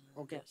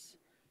 Yeah. Okay. Yes.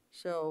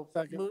 So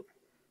Second.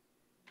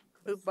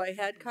 moved by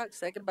Hadcock,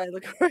 second by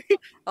LaCroix.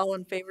 All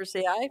in favor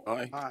say aye.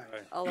 Aye. Aye.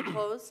 All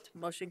opposed,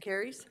 motion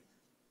carries.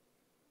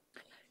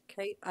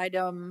 Okay,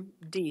 item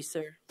D,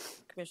 sir.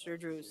 Commissioner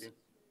Drews.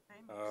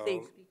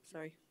 Steve,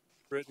 sorry.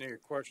 Brittany, a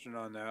question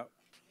on that.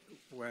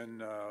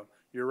 When,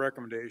 your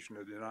recommendation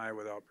to deny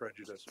without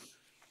prejudice,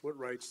 what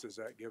rights does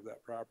that give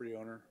that property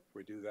owner if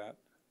we do that?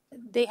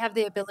 They have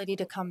the ability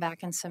to come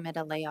back and submit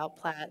a layout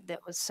plat that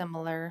was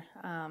similar.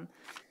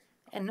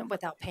 and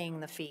without paying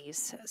the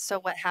fees. So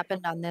what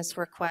happened on this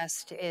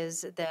request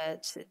is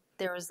that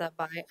there was a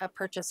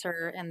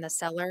purchaser and the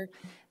seller,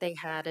 they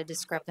had a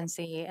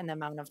discrepancy in the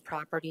amount of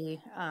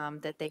property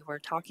that they were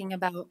talking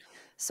about.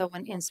 So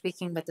when in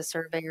speaking with the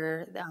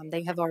surveyor,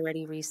 they have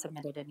already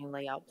resubmitted a new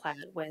layout plat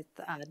with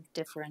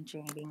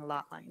differentiating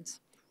lot lines.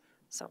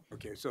 So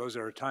Okay, so is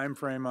there a time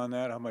frame on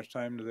that? How much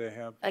time do they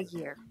have? a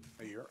year.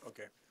 A year,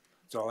 okay.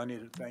 That's all I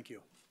needed, thank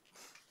you.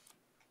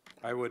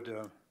 I would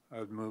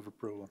move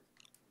approval.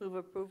 Move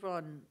approval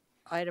on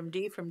item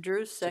D from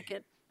Drew,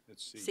 second.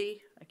 It's C.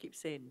 C, I keep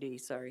saying D,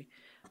 sorry.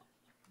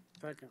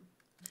 Second.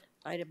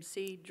 Item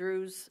C,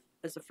 Drew's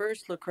is the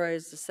first, LaCroix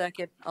is the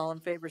second. All in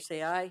favor,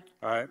 say aye.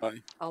 Aye.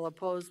 Aye. All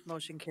opposed,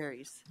 motion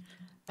carries.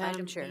 Madam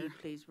Item Chair. B,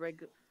 please,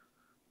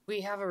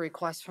 We have a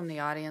request from the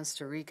audience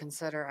to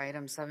reconsider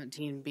item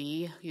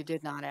 17B. You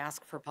did not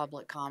ask for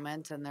public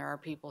comment, and there are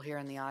people here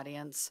in the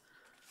audience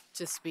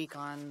to speak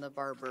on the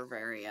Barber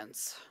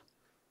variance.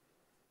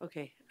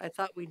 okay, I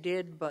thought we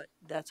did, but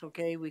that's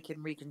okay. We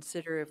can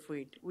reconsider if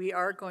we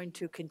are going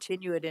to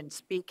continue it and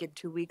speak in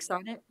 2 weeks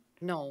on it.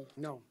 No,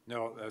 No,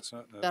 No, that's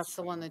not. that's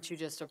the one that you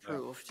just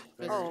approved.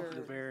 Oh.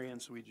 The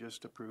variance we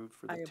just approved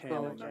for I the 10 and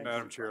apologize. 9.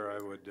 Madam Chair,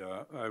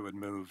 I would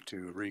move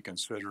to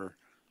reconsider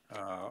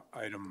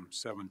item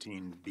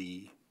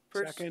 17B.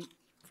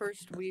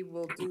 First, we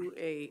will do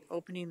a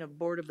opening of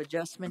Board of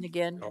Adjustment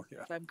again, Oh,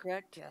 yeah. if I'm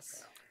correct.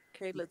 Yes.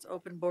 Okay, let's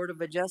open Board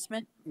of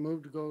Adjustment.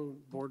 move to go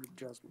Board of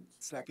Adjustments.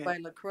 Second. By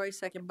LaCroix,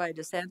 second by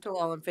DeSanto.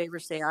 All in favor,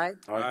 say aye.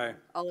 Aye.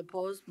 All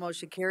opposed,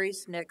 motion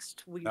carries.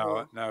 Next, we Now,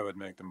 will now I would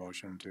make the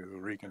motion to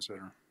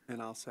reconsider.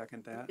 And I'll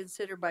second that.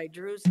 consider by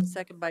Drews and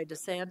second by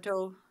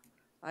DeSanto.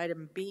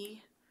 Item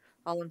B,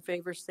 all in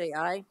favor, say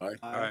aye. Aye.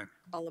 Aye.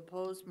 All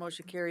opposed,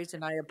 motion carries,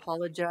 and I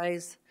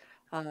apologize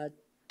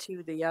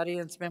to the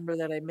audience member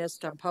that I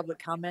missed on public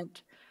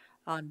comment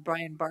on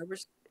Brian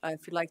Barber's.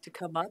 If you'd like to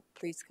come up,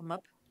 please come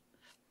up.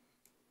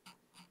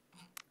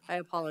 I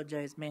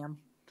apologize, ma'am.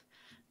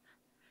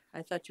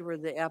 I thought you were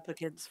the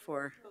applicants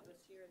for.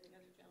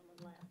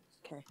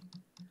 Okay,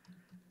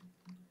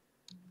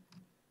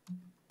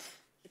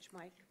 Which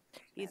mic?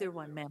 either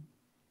one, ma'am.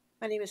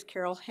 My name is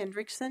Carol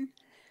Hendrickson.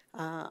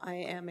 I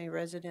am a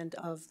resident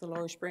of the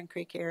Lower Spring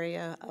Creek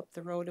area up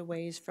the road a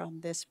ways from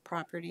this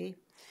property.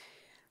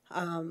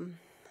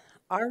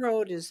 Our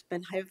road has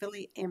been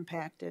heavily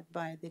impacted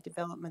by the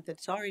development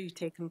that's already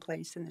taken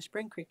place in the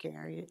Spring Creek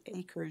area,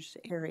 Acres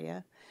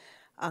area,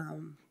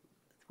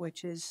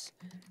 which is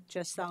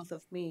just south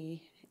of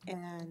me.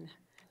 And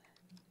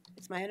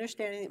it's my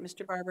understanding that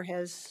Mr. Barber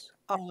has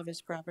all of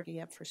his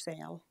property up for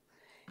sale.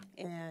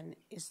 And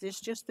is this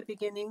just the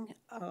beginning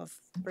of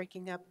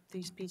breaking up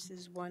these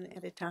pieces one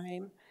at a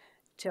time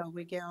till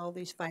we get all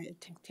these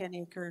 10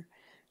 acre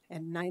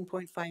and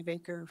 9.5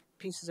 acre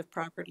pieces of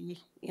property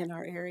in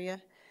our area?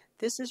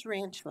 This is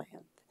ranch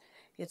land.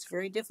 It's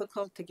very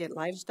difficult to get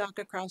livestock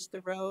across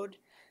the road,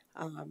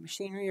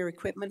 machinery or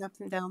equipment up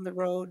and down the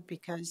road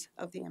because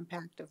of the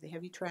impact of the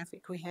heavy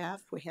traffic we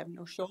have. We have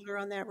no shoulder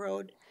on that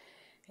road.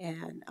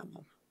 And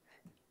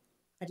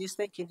I just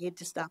think you need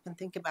to stop and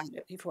think about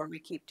it before we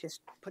keep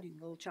just putting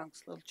little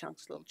chunks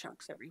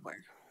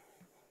everywhere.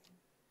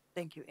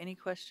 Thank you. Any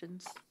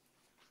questions?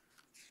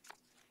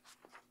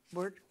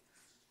 Word?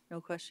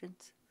 No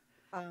questions?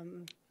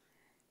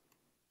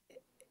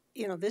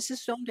 You know, this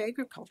is zoned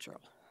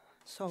agricultural,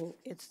 so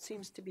it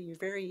seems to be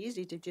very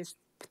easy to just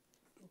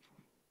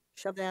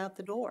shove that out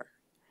the door.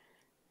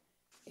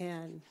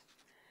 And,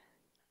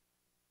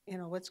 you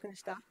know, what's going to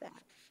stop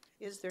that?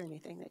 Is there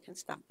anything that can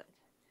stop it?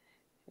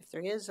 If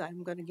there is,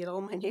 I'm going to get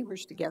all my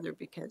neighbors together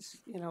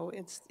because, you know,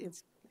 it's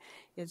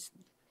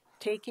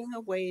taking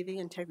away the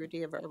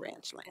integrity of our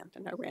ranch land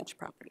and our ranch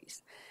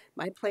properties.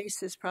 My place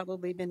has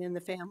probably been in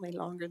the family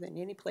longer than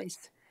any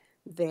place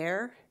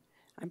there.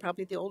 I'm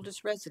probably the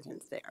oldest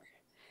resident there.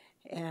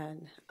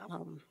 And,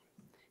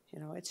 you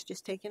know, it's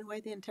just taking away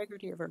the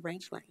integrity of our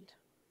ranch land.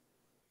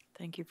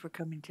 Thank you for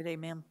coming today,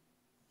 ma'am.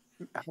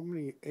 How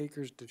many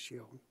acres does she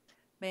own?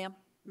 Ma'am,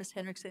 Ms.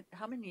 Hendrickson,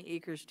 how many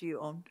acres do you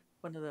own?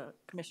 One of the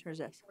commissioners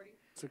asked.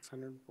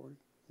 640.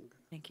 Okay.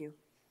 Thank you.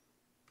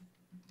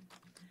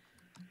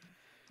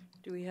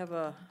 Do we have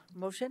a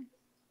motion?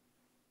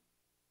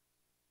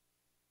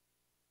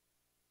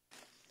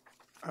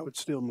 I would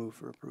still move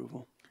for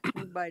approval.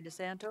 Moved by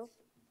DeSanto.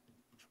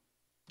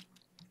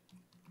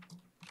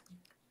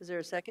 Is there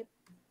a second?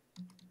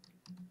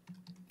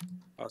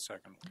 I'll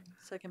second.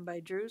 Second by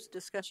Drews.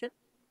 Discussion?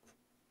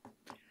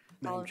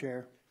 Madam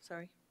Chair,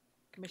 Sorry.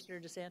 Commissioner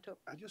DeSanto.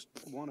 I just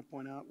want to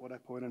point out what I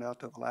pointed out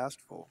to the last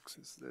folks,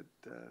 is that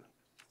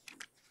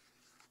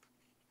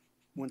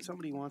when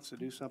somebody wants to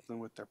do something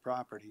with their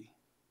property,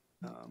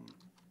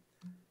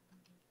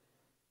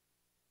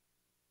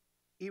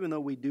 even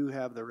though we do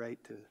have the right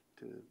to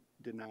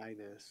deny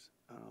this,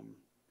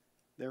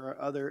 there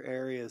are other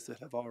areas that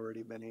have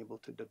already been able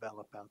to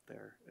develop out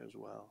there as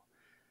well.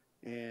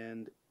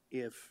 And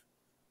if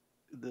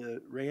the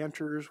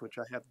ranchers, which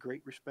I have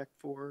great respect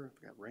for,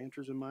 I've got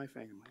ranchers in my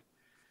family,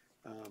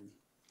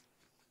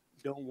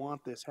 don't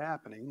want this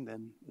happening,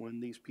 then when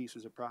these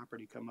pieces of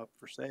property come up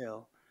for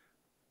sale,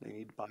 they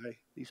need to buy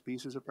these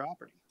pieces of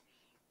property.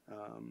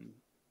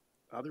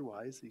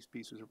 Otherwise, these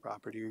pieces of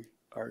property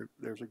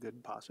there's a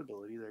good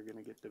possibility they're going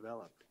to get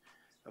developed.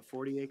 A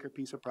 40-acre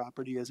piece of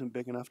property isn't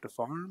big enough to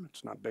farm.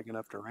 It's not big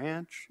enough to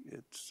ranch.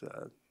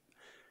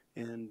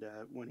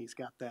 When he's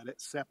got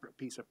that separate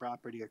piece of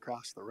property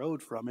across the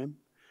road from him,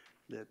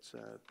 that's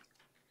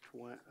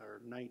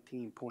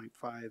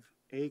 19.5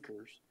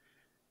 acres,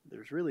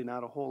 there's really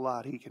not a whole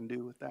lot he can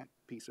do with that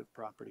piece of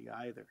property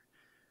either.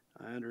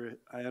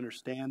 I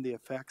understand the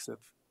effects of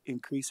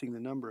increasing the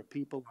number of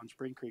people on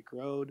Spring Creek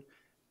Road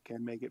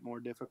can make it more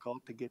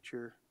difficult to get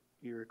your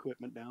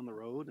equipment down the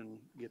road and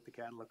get the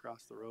cattle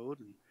across the road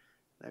and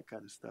that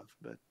kind of stuff.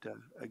 But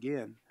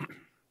again,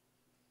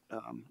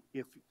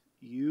 if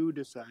you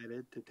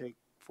decided to take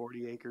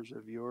 40 acres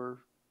of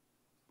your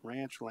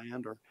ranch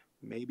land, or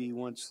maybe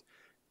once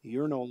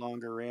you're no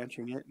longer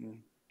ranching it and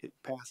it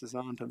passes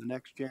on to the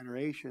next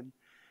generation,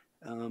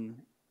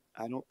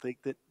 I don't think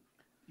that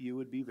you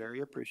would be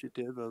very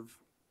appreciative of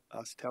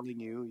us telling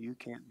you you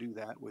can't do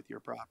that with your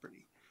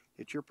property.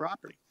 It's your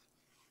property.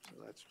 So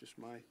that's just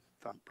my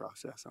thought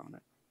process on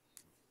it.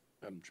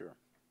 Madam Chair.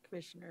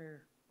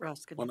 Commissioner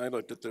Roskin. When I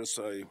looked at this,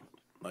 I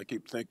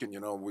keep thinking,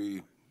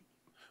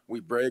 we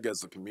brag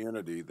as a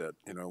community that,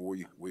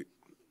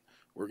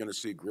 we're going to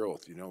see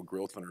growth,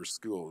 growth in our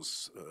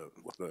schools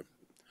with the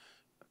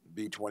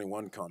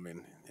B21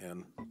 coming.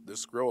 And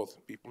this growth,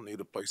 people need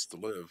a place to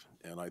live.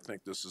 And I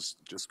think this is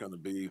just going to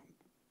be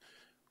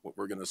what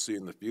we're going to see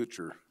in the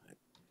future.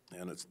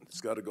 And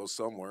it's got to go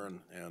somewhere.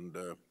 And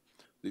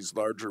these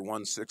larger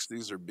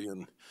 160s are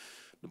being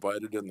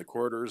divided in the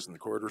quarters, and the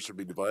quarters are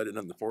being divided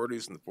in the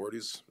 40s, and the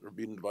 40s are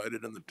being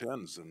divided in the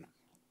 10s. And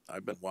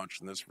I've been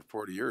watching this for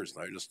 40 years,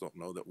 and I just don't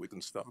know that we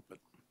can stop it.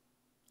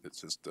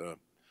 It's just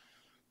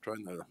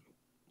trying to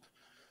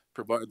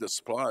provide the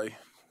supply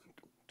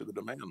to the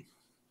demand.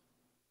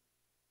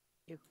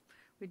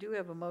 We do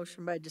have a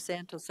motion by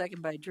DeSanto,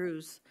 second by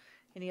Drews.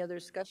 Any other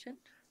discussion?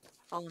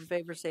 All in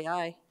favor say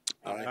aye.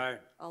 Aye.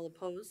 All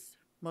opposed?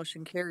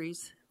 Motion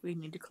carries. We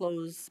need to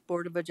close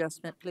Board of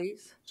Adjustment,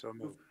 please. So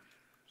moved.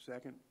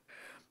 Second.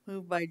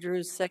 Moved by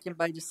Drews, second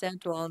by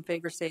DeSanto. All in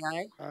favor say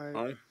aye.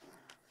 Aye.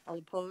 All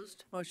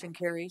opposed? Motion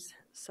carries.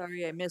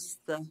 Sorry I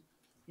missed the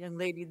young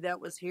lady that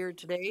was here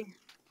today.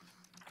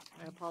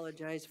 I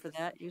apologize for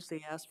that.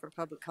 Usually ask for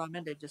public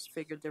comment. I just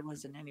figured there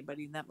wasn't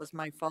anybody, and that was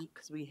my fault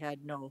because we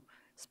had no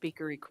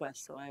speaker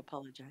requests, so I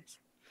apologize.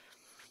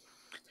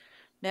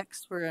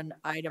 Next, we're on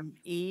item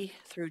E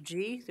through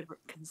G, the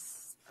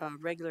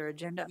regular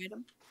agenda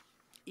item.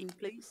 E,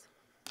 please.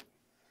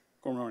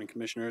 Good morning,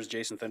 Commissioners.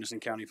 Jason Thennison,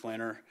 County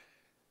Planner.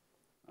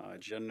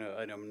 Agenda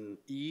item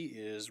E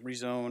is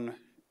rezone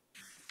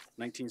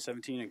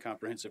 1917 and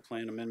Comprehensive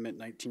Plan Amendment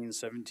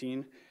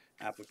 1917.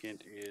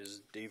 Applicant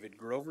is David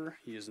Grover.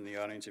 He is in the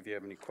audience if you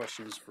have any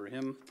questions for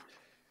him.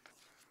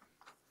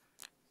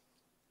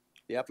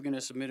 The applicant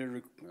has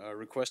submitted a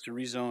request to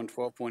rezone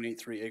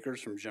 12.83 acres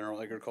from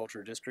General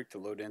Agriculture District to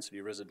Low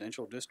Density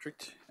Residential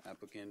District.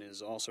 Applicant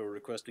is also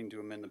requesting to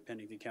amend the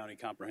Pennington County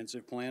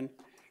Comprehensive Plan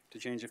to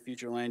change a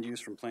future land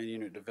use from Plan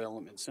Unit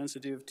Development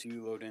Sensitive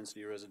to Low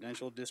Density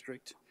Residential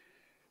District.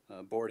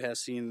 Board has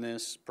seen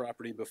this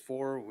property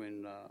before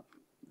when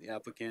the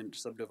applicant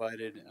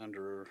subdivided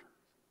under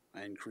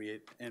and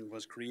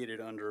was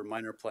created under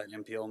Minor Plat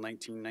MPL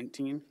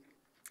 1919.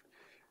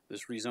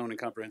 This rezone and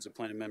comprehensive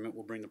plan amendment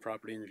will bring the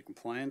property into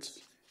compliance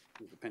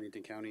with the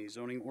Pennington County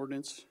zoning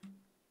ordinance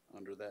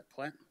under that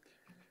plat.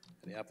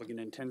 The applicant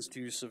intends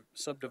to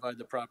subdivide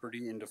the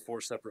property into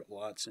 4 separate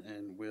lots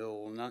and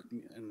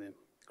the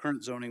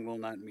current zoning will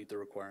not meet the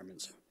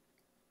requirements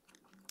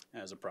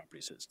as the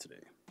property sits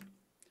today.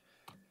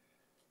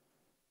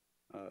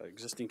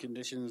 Existing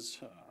conditions,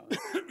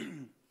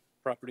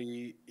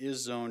 property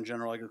is zoned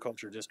General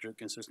Agriculture District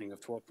consisting of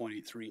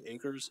 12.83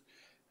 acres.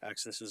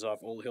 Access is off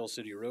Old Hill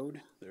City Road.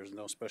 There's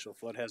no special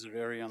flood hazard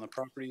area on the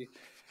property.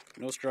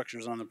 No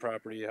structures on the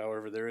property.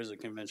 However, there is a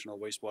conventional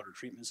wastewater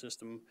treatment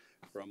system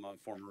from a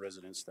former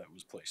residence that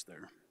was placed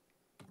there.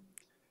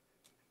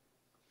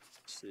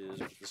 This is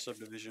what the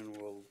subdivision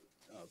will,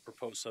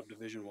 proposed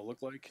subdivision will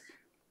look like.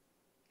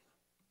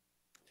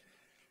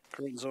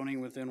 Current zoning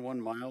within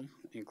 1 mile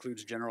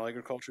includes General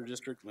Agriculture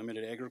District,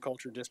 Limited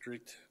Agriculture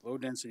District, Low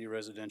Density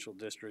Residential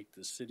District,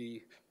 the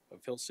City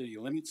of Hill City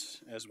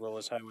limits, as well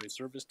as Highway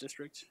Service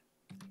District.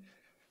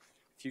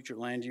 Future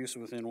land use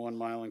within 1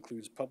 mile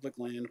includes public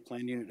land,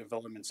 Plan Unit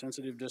Development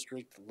Sensitive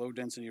District, Low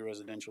Density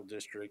Residential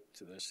District,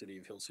 to the City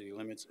of Hill City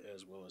limits,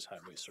 as well as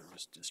Highway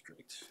Service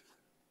District.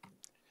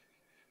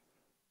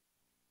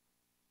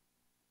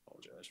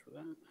 Apologize for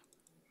that.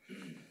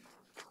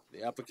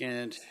 The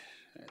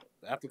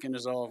applicant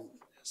is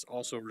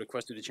also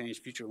requested to change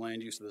future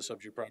land use of the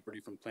subject property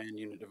from Plan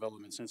Unit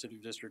Development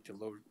Sensitive District to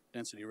Low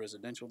Density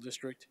Residential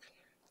District.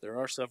 There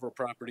are several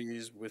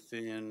properties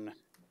within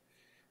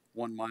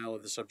 1 mile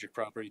of the subject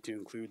property to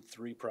include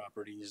 3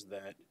 properties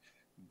that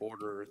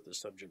border the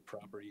subject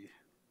property.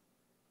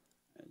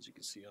 As you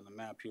can see on the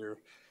map here,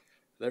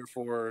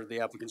 Therefore, the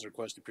applicant's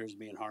request appears to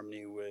be in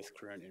harmony with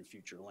current and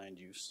future land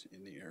use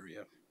in the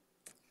area.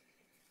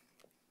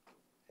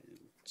 And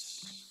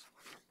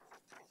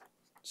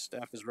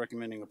staff is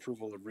recommending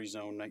approval of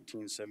rezone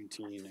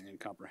 1917 and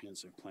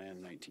comprehensive plan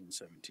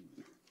 1917.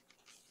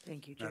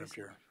 Thank you, Madam Jason.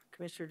 Chair.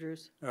 Commissioner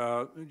Drews.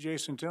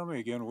 Jason, tell me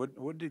again,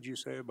 what did you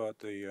say about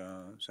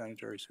the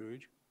sanitary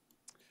sewage?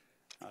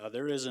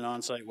 There is an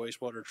on-site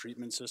wastewater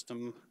treatment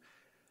system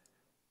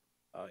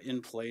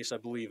in place. I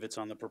believe it's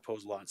on the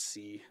proposed lot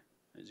C,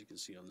 as you can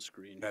see on the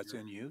screen. That's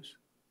here. in use?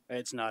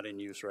 It's not in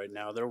use right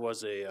now. There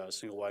was a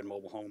single-wide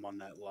mobile home on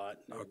that lot.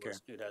 Okay.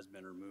 It has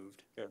been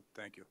removed. Yeah,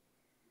 thank you.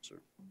 Sir.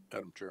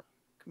 Madam Chair.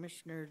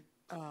 Commissioner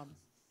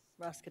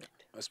Roskinet.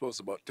 I suppose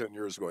about 10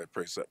 years ago, I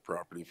priced that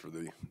property for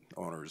the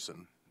owners,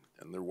 and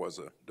there was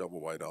a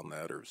double wide on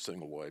that or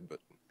single wide, but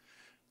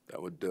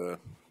that would,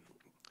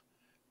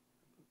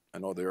 I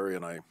know the area,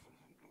 and I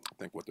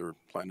think what they're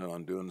planning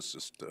on doing is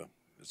just,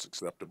 it's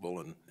acceptable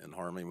and in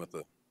harmony with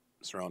the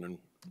surrounding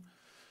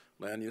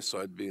land use, so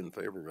I'd be in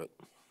favor of it.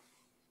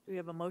 Do we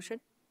have a motion?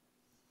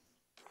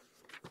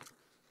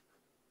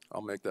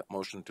 I'll make that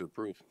motion to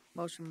approve.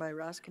 Motion by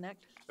Roskinet.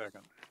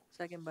 Second.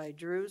 Second by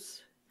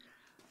Drews.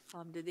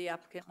 Did the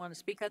applicant want to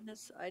speak on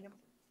this item?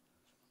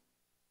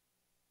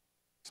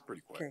 It's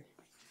pretty quiet. Okay.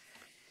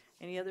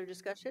 Any other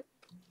discussion?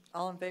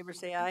 All in favor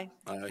say aye.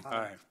 Aye.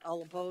 Aye.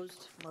 All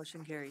opposed,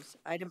 motion carries.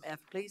 Item F,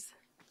 please.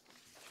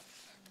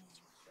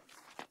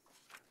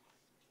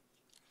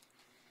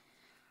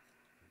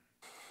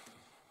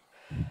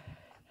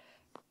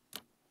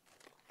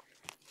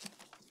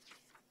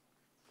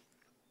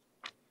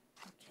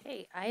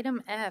 Okay,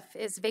 item F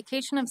is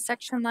vacation of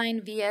section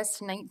line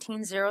VS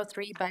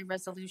 1903 by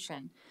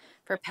resolution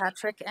for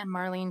Patrick and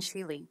Marlene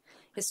Sheely.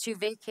 Is to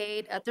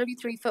vacate a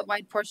 33-foot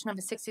wide portion of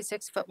a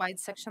 66-foot wide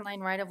section line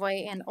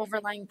right-of-way and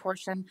overlying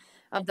portion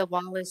of the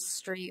Wallace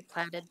Street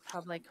platted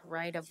public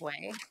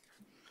right-of-way.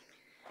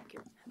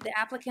 The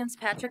applicants,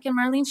 Patrick and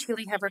Marlene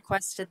Sheely, have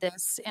requested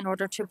this in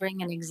order to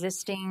bring an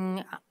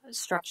existing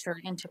structure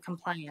into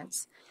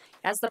compliance.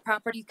 As the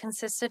property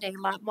consisted a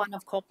Lot 1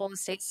 of Copel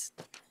Estates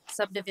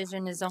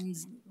subdivision is owned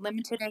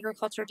limited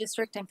agriculture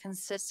district and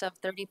consists of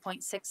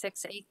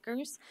 30.66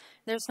 acres.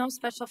 There's no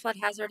special flood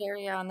hazard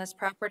area on this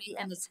property,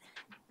 and its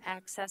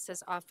access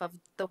is off of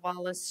the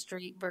Wallace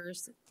Street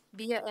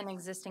via an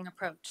existing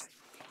approach.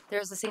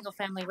 There's a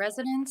single-family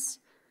residence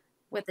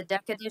with a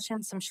deck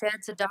addition, some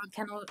sheds, a dog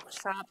kennel,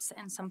 shops,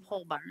 and some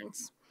pole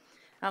barns.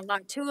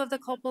 Lot 2 of the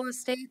Copel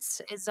Estates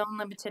is zone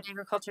limited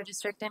agriculture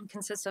district and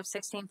consists of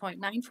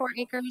 16.94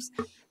 acres.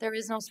 There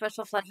is no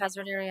special flood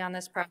hazard area on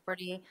this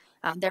property.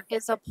 There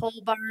is a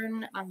pole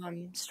barn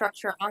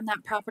structure on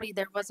that property.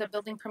 There was a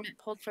building permit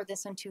pulled for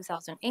this in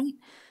 2008.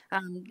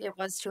 It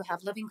was to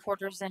have living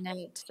quarters in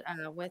it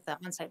with an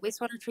on-site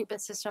wastewater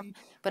treatment system,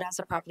 but as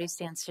the property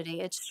stands today,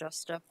 it's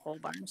just a pole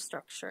barn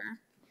structure.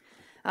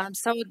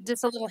 So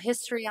just a little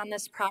history on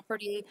this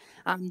property.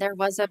 There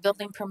was a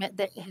building permit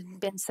that had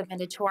been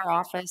submitted to our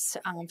office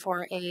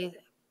for a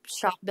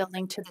shop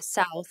building to the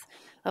south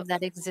of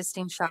that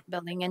existing shop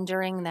building. And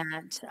during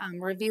that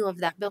review of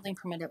that building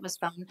permit, it was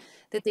found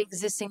that the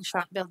existing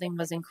shop building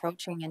was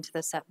encroaching into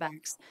the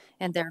setbacks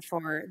and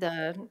therefore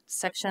the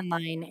section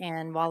line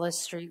and Wallace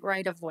Street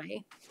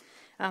right-of-way.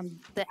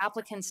 The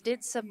applicants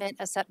did submit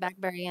a setback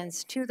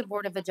variance to the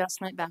Board of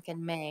Adjustment back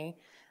in May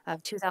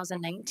of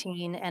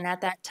 2019, and at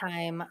that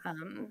time,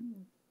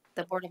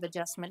 the Board of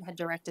Adjustment had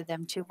directed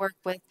them to work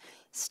with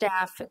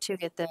staff to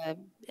get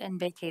and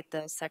vacate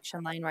the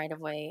section line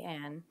right-of-way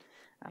and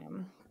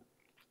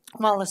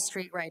Wallace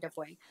Street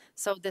right-of-way.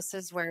 So this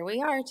is where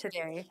we are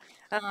today.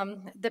 There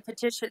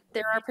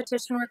are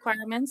petition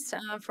requirements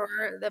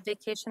for the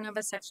vacation of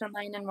a section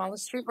line and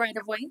Wallace Street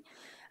right-of-way.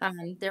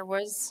 There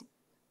was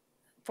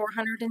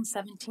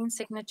 417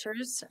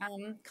 signatures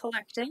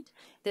collected.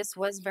 This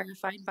was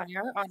verified by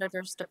our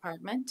auditor's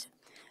department.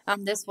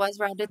 This was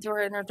routed through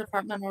our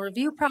interdepartmental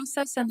review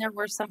process, and there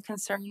were some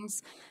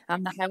concerns.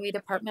 The highway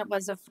department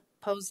was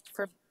opposed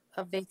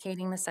of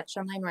vacating the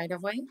section line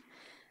right-of-way.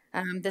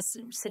 The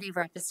city of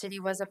Rapid City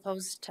was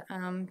opposed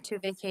to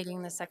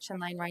vacating the section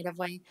line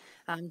right-of-way.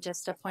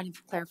 Just a point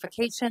of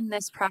clarification,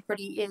 this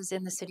property is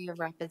in the city of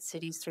Rapid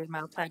City's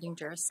 3-mile platting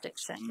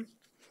jurisdiction.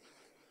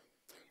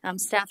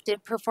 Staff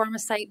did perform a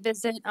site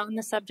visit on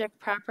the subject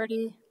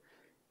property,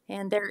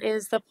 and there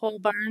is the pole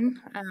barn,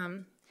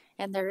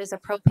 and there is a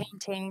propane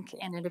tank,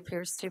 and it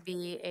appears to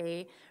be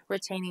a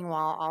retaining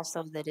wall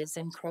also that is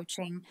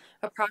encroaching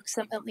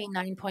approximately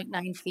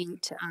 9.9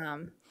 feet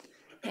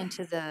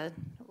into the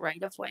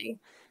right-of-way.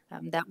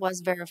 That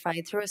was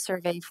verified through a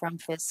survey from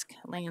Fisk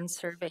Land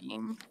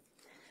Surveying.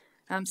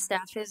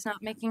 Staff is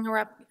not making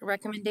a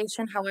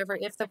recommendation. However,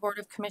 if the Board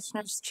of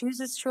Commissioners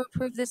chooses to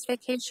approve this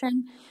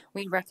vacation,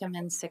 we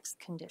recommend 6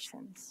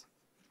 conditions.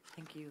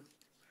 Thank you.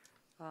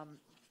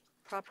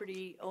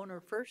 Property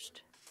owner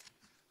first.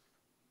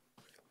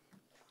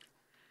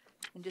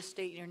 And just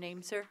state your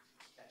name, sir.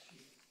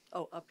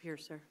 Oh, up here,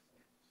 sir.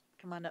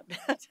 Come on up.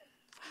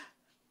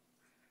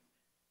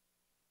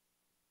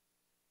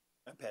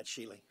 I'm Pat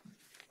Sheely.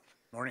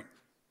 Morning.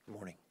 Good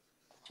morning.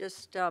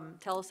 Just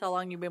tell us how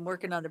long you've been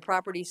working on the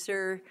property,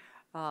 sir,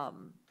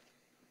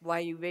 why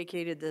you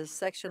vacated the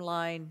section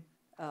line,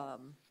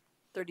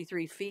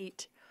 33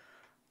 feet,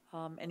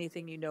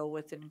 anything you know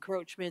with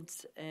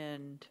encroachments,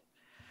 and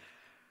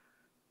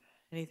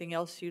anything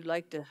else you'd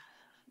like to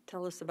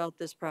tell us about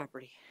this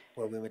property?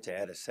 Well, we went to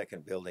add a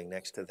second building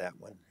next to that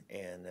one,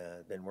 and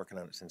been working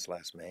on it since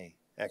last May,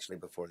 actually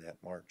before that,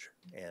 March.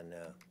 And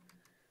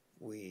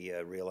we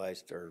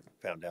realized or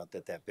found out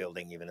that that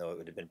building, even though it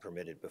would have been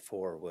permitted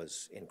before,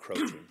 was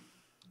encroaching.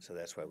 So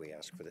that's why we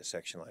asked for the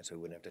section line, so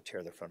we wouldn't have to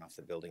tear the front off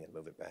the building and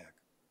move it back.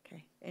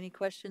 Okay, any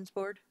questions,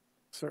 board?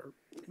 Sir.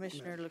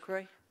 Commissioner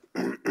LaCroix?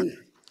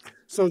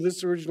 So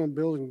this original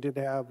building did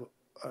have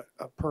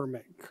a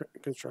permit,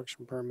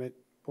 construction permit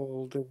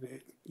pulled,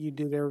 and you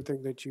did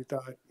everything that you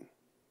thought.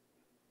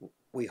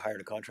 We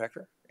hired a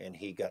contractor, and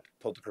he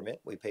pulled the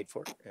permit, we paid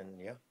for it, and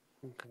yeah.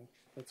 Okay,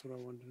 that's what I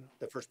wanted to know.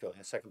 The first building,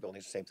 the second building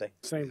is the same thing.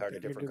 Same We hired a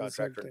thing, you different did the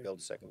same contractor to thing. build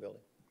the second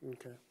building.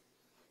 Okay.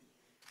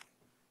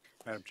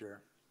 Madam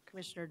Chair.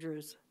 Commissioner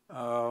Drews?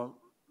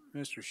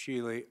 Mr.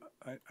 Shealy,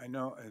 I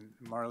know, and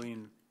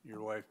Marlene,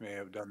 your wife may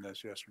have done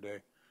this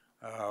yesterday.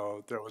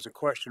 There was a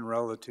question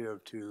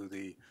relative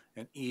to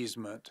an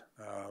easement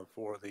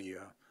for the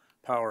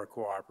power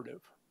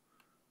cooperative.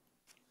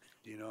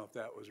 Do you know if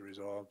that was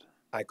resolved?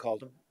 I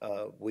called him.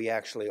 We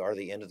actually are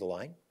the end of the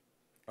line.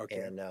 Okay.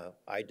 And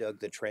I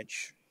dug the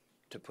trench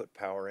to put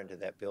power into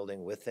that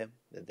building with them.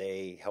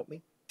 They helped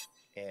me,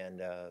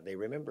 and they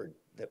remembered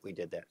that we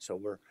did that. So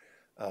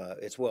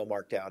it's well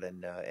marked out,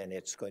 and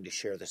it's going to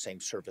share the same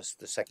service.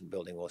 The second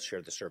building will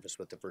share the service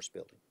with the first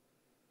building.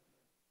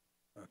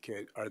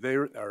 Okay. Are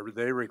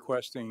they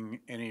requesting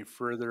any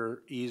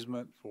further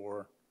easement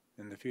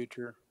in the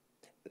future?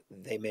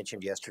 They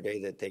mentioned yesterday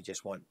that they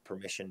just want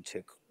permission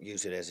to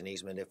use it as an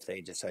easement if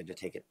they decide to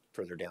take it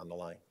further down the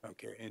line.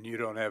 Okay, and you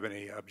don't have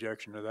any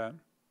objection to that?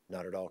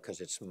 Not at all, because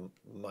it's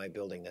my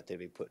building that they'd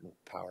be putting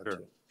power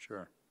to.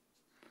 Sure.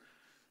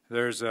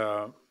 There's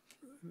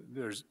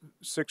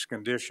 6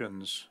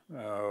 conditions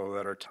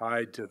that are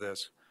tied to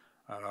this.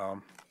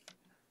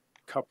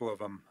 Couple of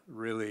them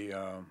really, 2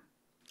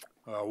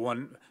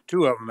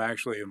 of them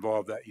actually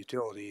involve that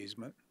utility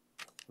easement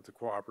with the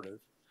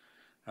cooperative.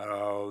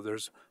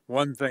 There's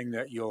one thing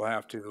that you'll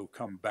have to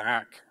come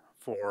back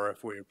for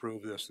if we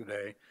approve this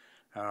today,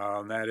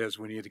 and that is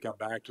we need to come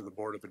back to the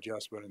Board of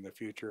Adjustment in the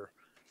future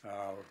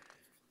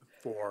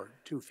for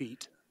 2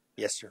 feet.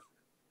 Yes, sir.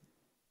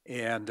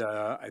 And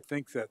I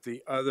think that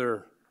the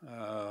other,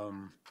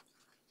 the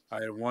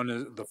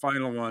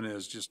final one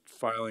is just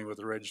filing with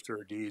the Register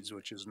of Deeds,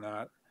 which is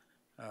not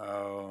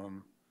a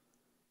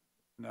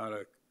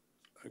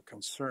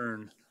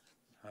concern.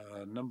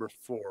 Number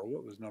 4,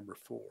 what was number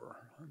 4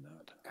 on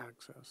that?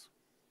 Access.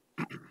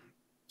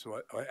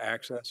 So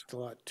access? It's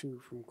lot 2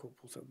 from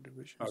Copel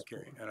subdivision.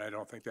 Okay, and I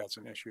don't think that's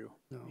an issue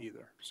No.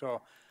 either.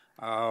 So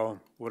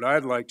what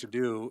I'd like to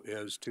do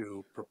is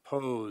to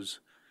propose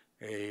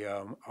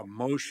a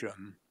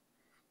motion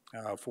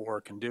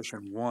for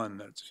condition 1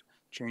 that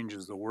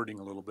changes the wording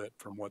a little bit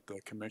from what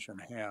the commission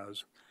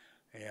has.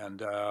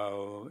 And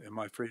am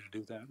I free to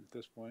do that at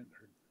this point?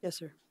 Yes,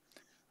 sir.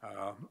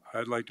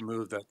 I'd like to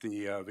move that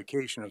the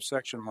vacation of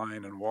section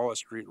line and Wallace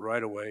Street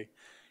right-of-way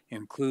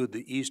include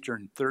the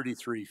eastern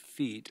 33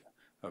 feet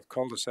of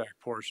cul-de-sac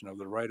portion of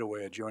the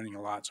right-of-way adjoining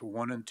lots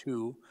 1 and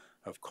 2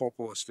 of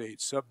Copel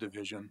Estates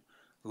subdivision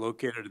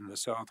located in the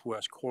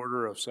southwest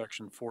quarter of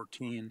section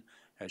 14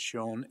 as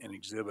shown in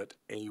Exhibit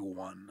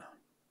A1.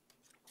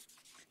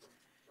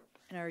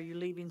 And are you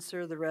leaving,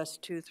 sir, the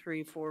rest 2,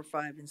 3, 4,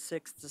 5, and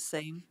 6 the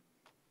same?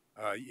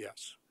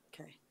 Yes.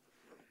 Okay.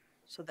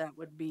 So that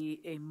would be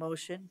a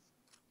motion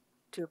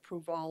to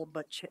approve all,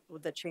 but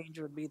the change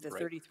would be the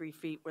Right. 33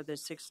 feet where the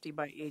 60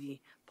 by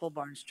 80 pole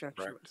barn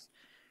structure Correct. was.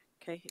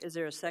 Okay, is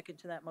there a second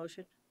to that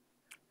motion?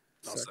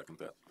 I'll second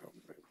that.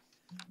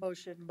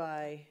 Motion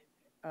by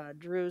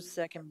Drews,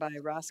 second by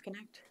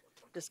Roskinick.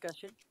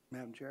 Discussion?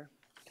 Madam Chair,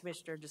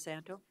 Commissioner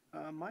DeSanto?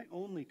 my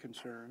only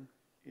concern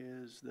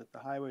is that the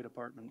Highway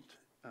Department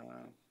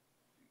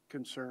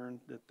concerned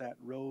that that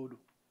road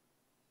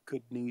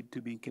could need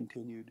to be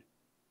continued.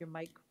 Your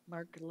mic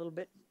marked a little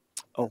bit.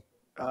 Oh,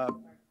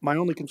 my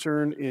only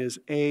concern is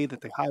that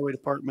the Highway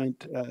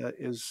Department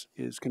is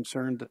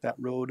concerned that that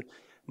road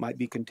might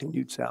be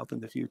continued south in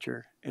the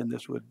future, and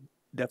this would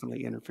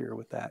definitely interfere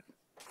with that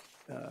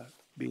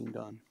being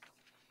done.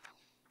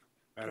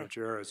 Madam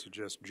Chair, I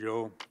suggest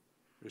Joe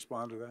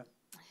respond to that.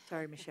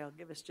 Sorry, Michelle,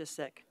 give us just a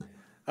sec.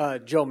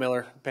 Joe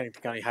Miller,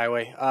 Pennington County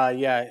Highway.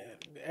 Yeah,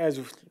 as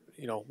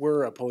you know,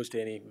 we're opposed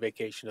to any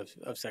vacation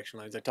of section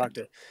lines. I talked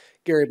to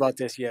Gary about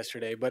this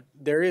yesterday, but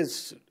there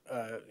is,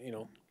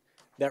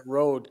 that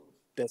road,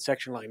 that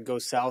section line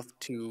goes south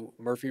to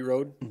Murphy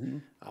Road,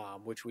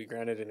 which we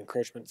granted an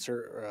encroachment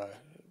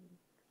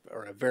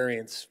or a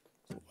variance,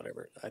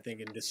 whatever, I think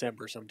in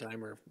December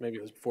sometime, or maybe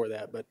it was before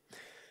that. But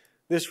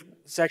this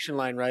section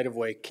line right of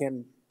way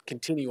can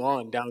continue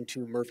on down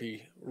to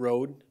Murphy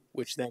Road,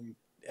 which then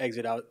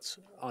exit out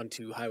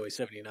onto Highway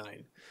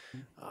 79.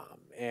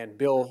 And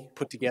Bill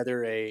put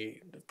together a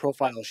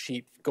profile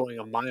sheet going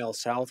a mile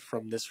south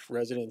from this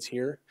residence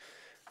here.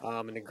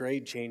 And the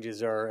grade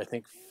changes are, I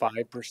think,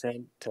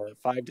 5% to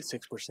 5 to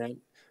 6%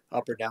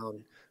 up or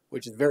down,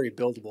 which is very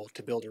buildable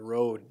to build a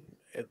road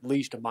at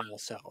least a mile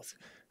south.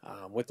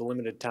 With the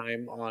limited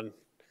time on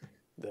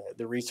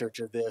the research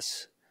of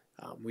this,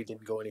 we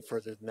didn't go any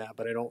further than that,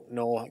 but I don't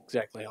know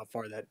exactly how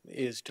far that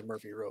is to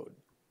Murphy Road.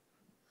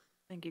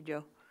 Thank you,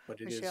 Joe. But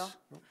it Michelle?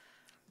 is.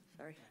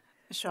 Sorry.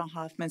 Michelle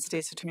Hoffman,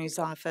 State's Attorney's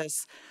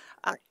Office.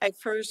 I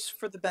first,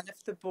 for the benefit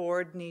of the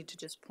board, need to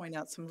just point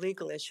out some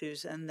legal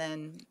issues and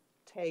then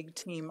tag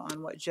team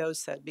on what Joe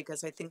said,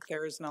 because I think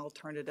there is an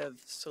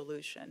alternative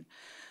solution.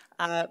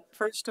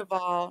 First of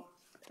all,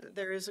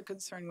 there is a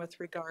concern with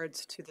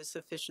regards to the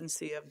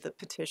sufficiency of the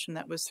petition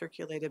that was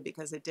circulated,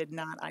 because it did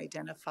not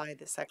identify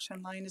the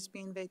section line as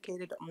being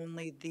vacated,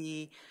 only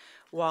the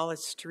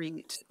Wallace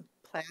Street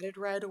platted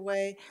right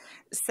away.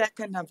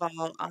 Second of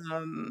all,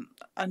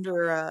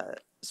 under a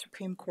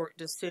Supreme Court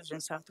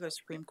decision, Southwest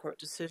Supreme Court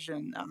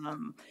decision,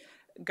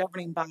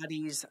 governing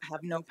bodies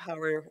have no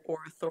power or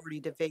authority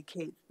to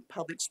vacate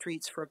public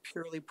streets for a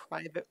purely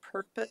private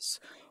purpose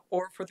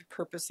or for the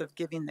purpose of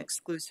giving the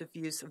exclusive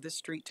use of the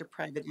street to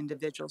private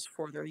individuals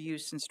for their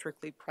use in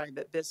strictly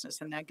private business.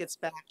 And that gets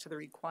back to the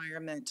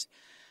requirement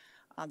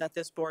that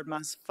this board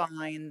must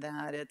find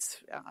that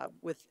it's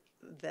with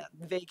that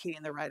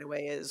vacating the right of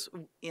way is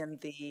in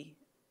the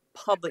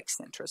public's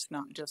interest,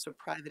 not just a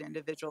private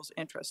individual's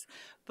interest.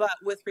 But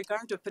with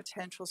regard to a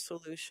potential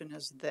solution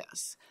is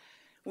this.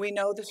 We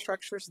know the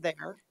structure's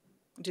there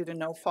due to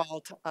no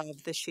fault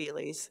of the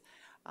Sheelys.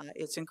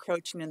 It's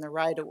encroaching in the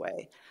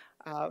right-of-way.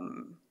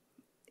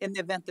 In the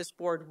event this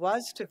board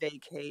was to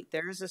vacate,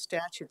 there is a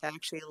statute that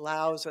actually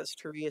allows us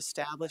to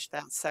reestablish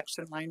that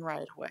section line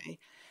right-of-way.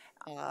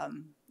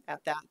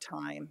 At that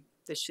time,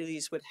 the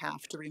Sheelys would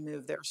have to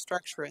remove their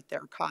structure at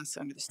their cost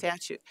under the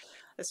statute.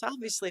 It's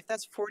obviously, if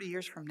that's 40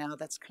 years from now,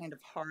 that's kind of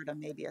hard on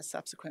maybe a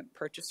subsequent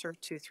purchaser,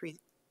 2-3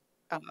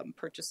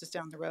 purchases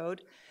down the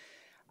road.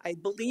 I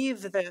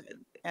believe that,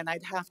 and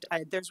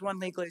there's one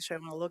legal issue I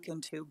want to look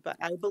into, but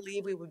I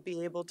believe we would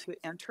be able to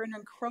enter an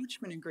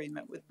encroachment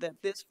agreement with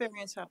that this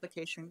variance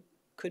application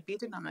could be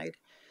denied.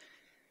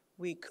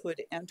 We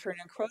could enter an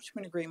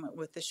encroachment agreement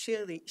with the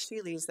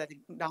Sheelys that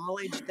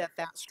acknowledge that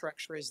that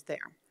structure is there,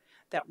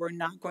 that we're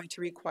not going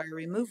to require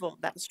removal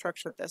of that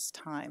structure at this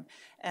time,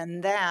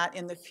 and that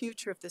in the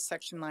future, if the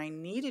section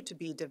line needed to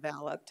be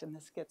developed, and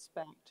this gets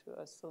back to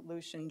a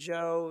solution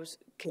Joe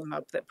came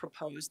up that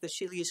proposed, the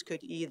Sheelys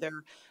could either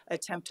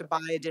attempt to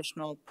buy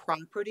additional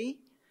property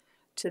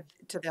to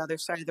the other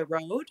side of the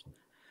road,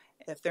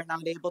 if they're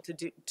not able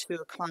to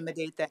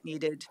accommodate that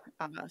needed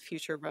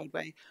future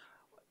roadway.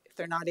 If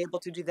they're not able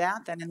to do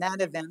that, then in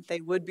that event, they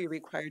would be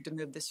required to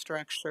move the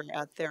structure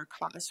at their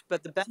cost.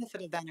 But the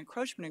benefit of that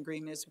encroachment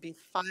agreement is to be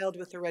filed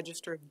with the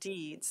Register of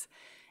Deeds,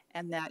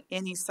 and that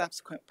any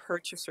subsequent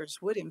purchasers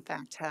would in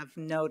fact have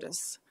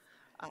notice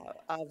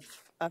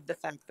of the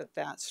fact that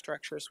that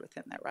structure is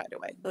within that right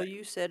of way. So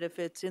you said if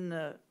it's in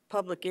the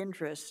public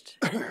interest,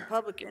 the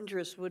public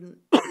interest wouldn't,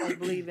 I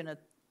believe,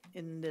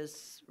 in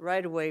this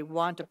right of way,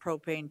 want a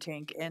propane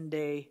tank and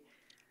a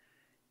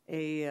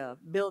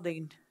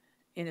building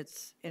in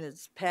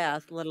its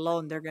path, let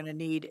alone they're going to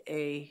need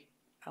a,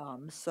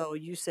 so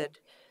you said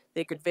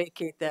they could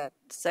vacate that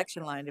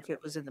section line if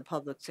it was in the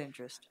public's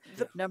interest.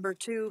 Number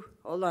two,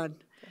 hold on.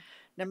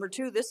 Number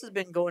two, this has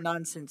been going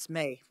on since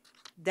May.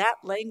 That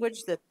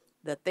language that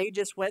they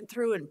just went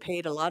through and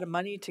paid a lot of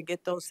money to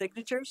get those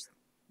signatures,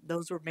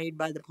 those were made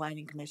by the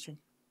Planning Commission.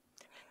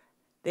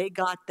 They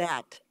got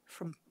that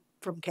from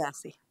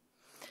Cassie.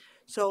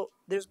 So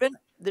there's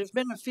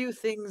been a few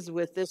things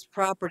with this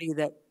property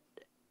that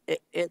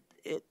it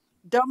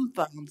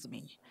dumbfounds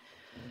me.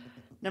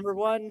 Number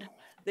one,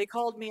 they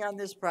called me on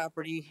this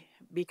property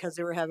because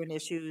they were having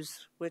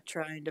issues with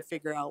trying to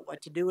figure out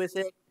what to do with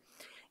it.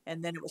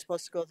 And then it was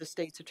supposed to go to the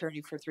state's attorney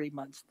for 3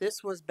 months.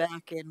 This was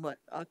back in what,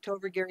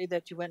 October, Gary,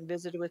 that you went and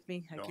visited with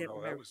me? I can't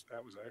remember.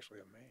 That was actually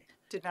in May.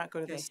 Did not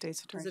go to the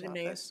state's attorney's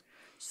office.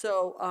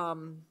 So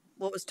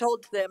what was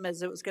told to them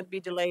is it was going to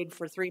be delayed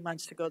for 3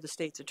 months to go to the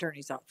state's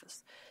attorney's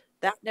office.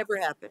 That never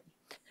happened.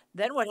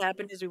 Then what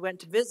happened is we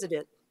went to visit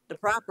the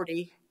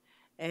property,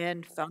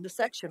 and found a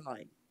section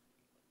line.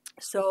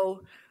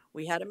 So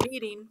we had a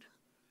meeting,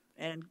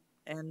 and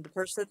the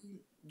person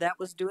that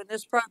was doing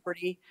this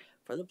property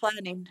for the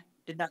planning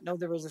did not know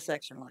there was a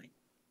section line.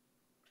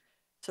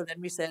 So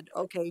then we said,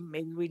 okay,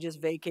 maybe we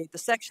just vacate the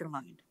section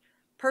line.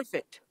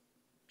 Perfect.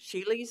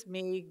 Sheelys,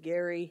 me,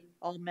 Gary,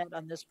 all met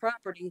on this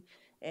property,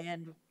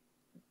 and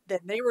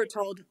then they were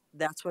told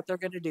that's what they're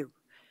going to do.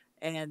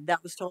 And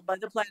that was told by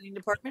the planning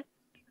department,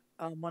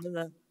 one of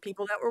the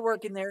people that were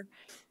working there,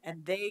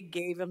 and they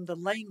gave them the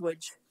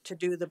language to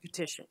do the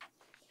petition.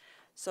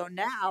 So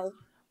now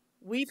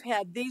we've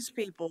had these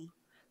people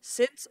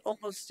since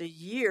almost a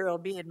year, it'll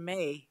be in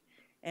May,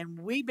 and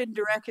we've been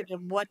directing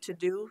them what to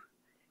do,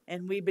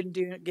 and we've been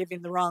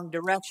giving the wrong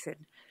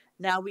direction.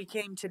 Now we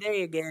came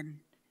today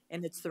again,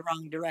 and it's the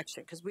wrong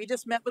direction. Because we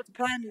just met with the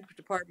planning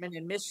department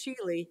and Miss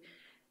Shealy,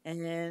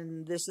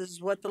 and this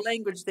is what the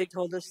language they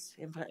told us,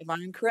 if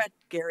I'm incorrect,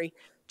 Gary,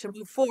 to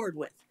move forward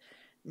with.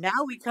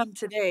 Now we come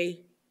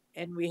today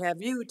and we have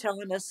you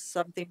telling us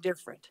something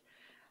different.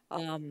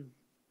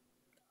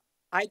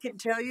 I can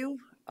tell you,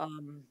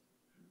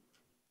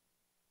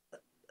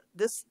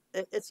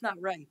 it's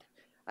not right.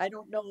 I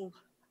don't know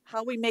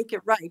how we make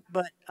it right,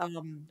 but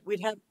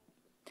we'd have,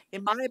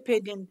 in my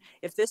opinion,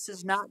 if this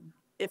was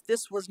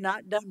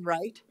not done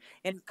right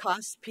and it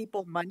costs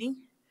people money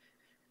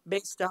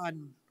based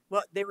on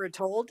what they were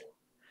told,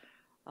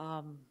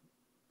 I'm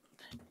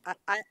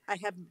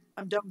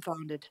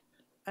dumbfounded.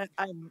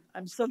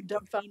 I'm so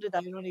dumbfounded.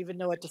 I don't even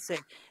know what to say.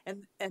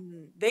 And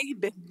they've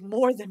been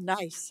more than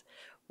nice,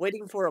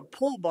 waiting for a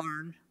pole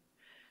barn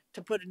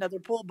to put another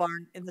pole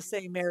barn in the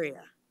same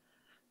area.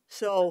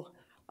 So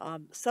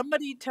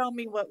somebody tell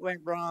me what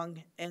went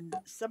wrong, and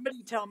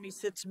somebody tell me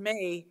since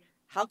May,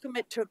 how come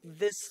it took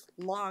this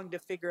long to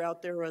figure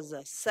out there was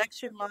a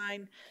section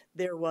line,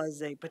 there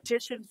was a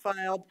petition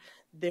filed,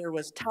 there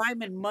was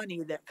time and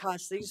money that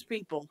cost these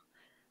people,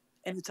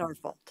 and it's our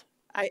fault.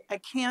 I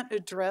can't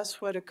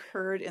address what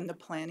occurred in the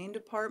planning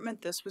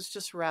department. This was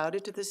just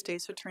routed to the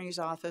state's attorney's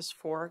office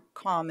for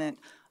comment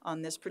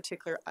on this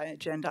particular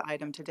agenda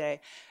item today.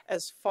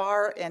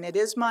 And it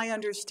is my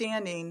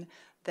understanding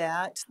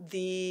that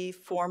the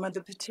form of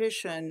the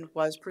petition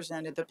was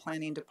presented to the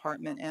planning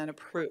department and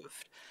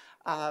approved.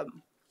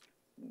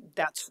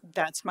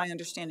 That's my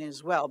understanding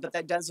as well, but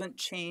that doesn't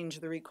change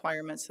the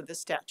requirements of the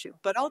statute.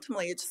 But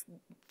ultimately, it's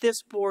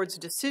this board's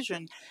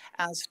decision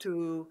as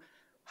to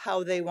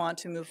how they want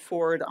to move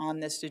forward on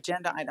this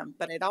agenda item.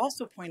 But I'd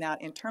also point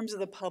out, in terms of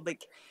the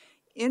public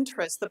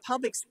interest, the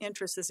public's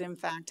interest is in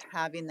fact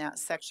having that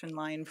section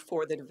line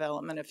for the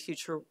development of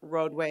future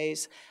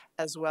roadways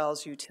as well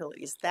as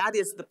utilities. That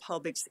is the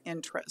public's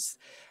interest.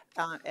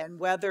 And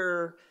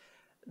whether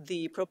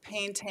the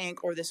propane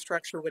tank or the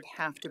structure would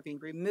have to be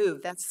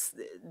removed, that's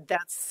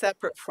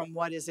separate from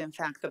what is in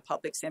fact the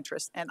public's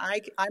interest. And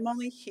I'm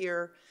only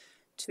here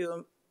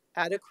to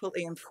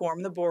adequately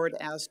inform the board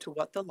as to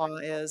what the law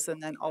is,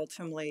 and then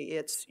ultimately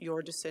it's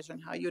your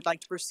decision how you'd like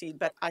to proceed.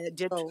 But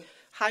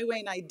Highway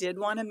and I did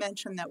want to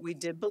mention that we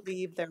did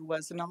believe there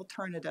was an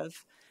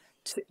alternative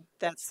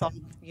that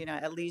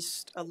at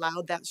least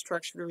allowed that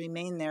structure to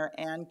remain there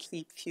and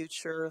keep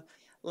future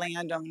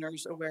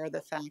landowners aware of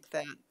the fact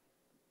that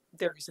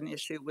there is an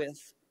issue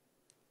with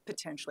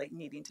potentially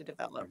needing to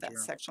develop that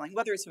section line,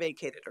 whether it's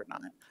vacated or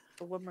not.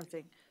 But one more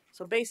thing.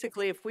 So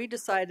basically, if we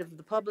decide of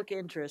the public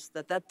interest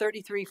that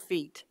 33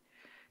 feet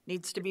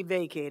needs to be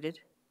vacated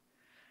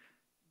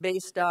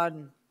based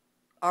on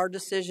our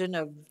decision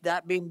of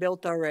that being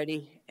built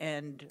already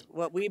and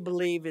what we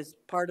believe is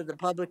part of the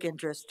public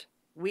interest,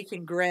 we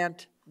can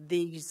grant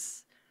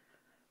these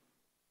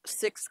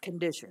 6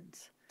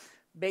 conditions.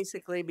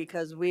 Basically,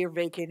 because we are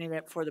vacating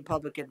it for the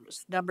public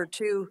interest. Number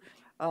 2,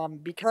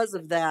 because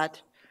of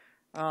that,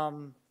 I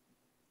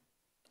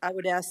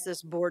would ask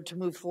this board to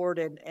move forward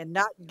and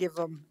not give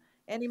them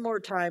any more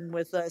time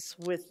with us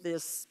with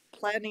this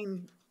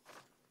planning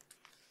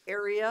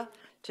area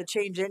to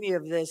change any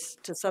of this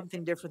to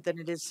something different than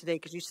it is today,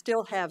 because you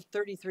still have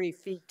 33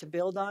 feet to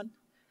build on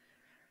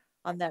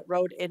that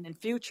road. And in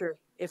future,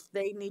 if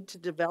they need to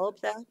develop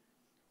that,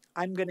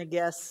 I'm going to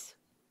guess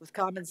with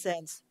common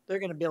sense, they're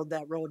going to build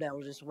that road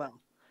out as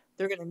well.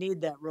 They're going to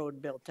need that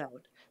road built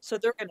out. So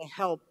they're going to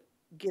help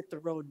get the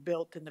road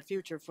built in the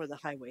future for the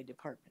highway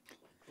department.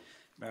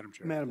 Madam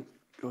Chair. Madam,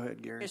 go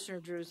ahead, Gary. Commissioner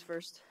Drews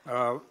first.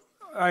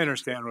 I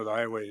understand where the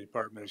highway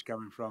department is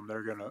coming from.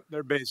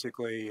 They're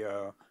basically,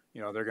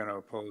 they're gonna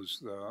oppose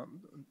the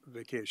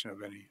vacation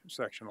of any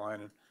section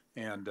line,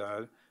 and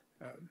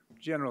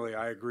generally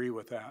I agree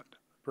with that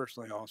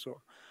personally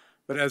also.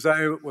 But as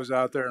I was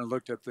out there and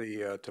looked at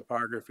the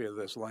topography of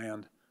this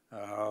land,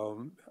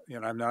 I'm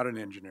not an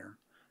engineer,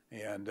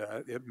 and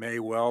it may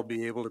well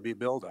be able to be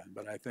built on,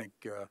 but I think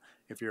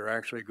if you're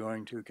actually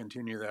going to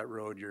continue that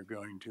road, you're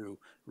going to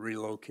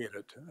relocate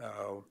it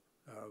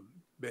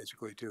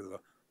basically to the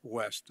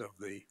west of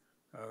the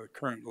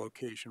current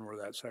location where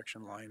that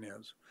section line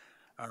is.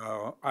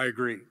 I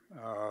agree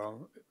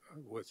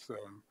with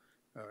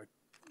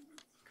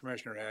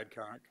Commissioner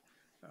Adcock.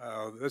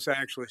 This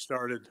actually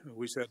started,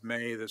 we said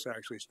May, this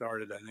actually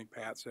started, I think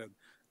Pat said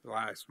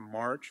last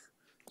March.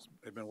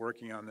 They've been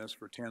working on this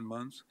for 10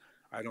 months.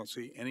 I don't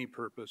see any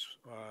purpose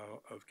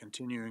of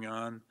continuing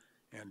on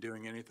and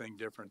doing anything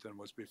different than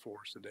was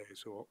before us today.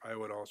 So I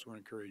would also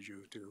encourage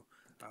you to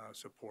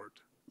support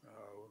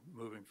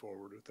moving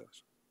forward with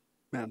this.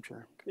 Madam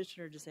Chair.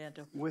 Commissioner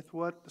DeSanto. With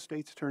what the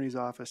state's attorney's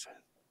office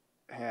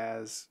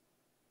has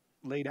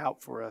laid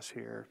out for us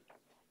here,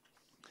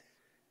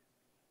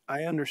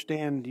 I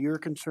understand your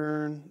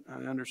concern.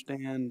 I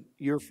understand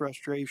your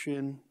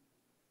frustration.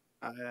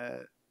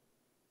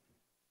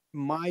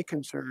 My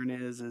concern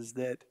is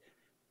that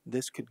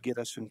this could get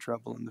us in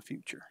trouble in the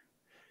future.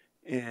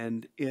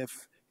 And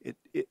if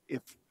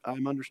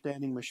I'm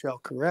understanding Michelle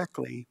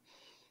correctly,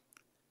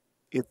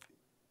 if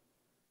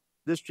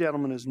this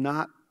gentleman is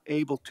not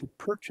able to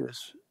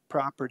purchase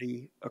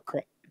property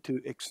to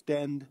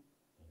extend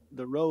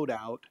the road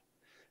out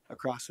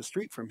across the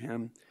street from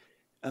him,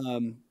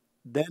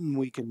 then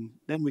we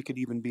could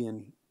even be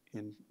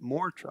in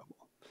more trouble.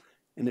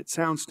 And it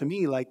sounds to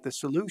me like the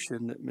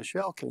solution that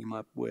Michelle came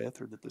up with,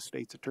 or that the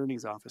state's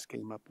attorney's office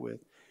came up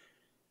with,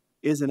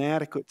 is an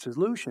adequate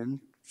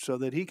solution so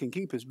that he can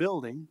keep his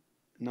building,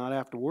 not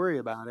have to worry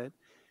about it.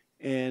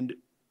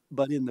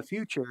 But in the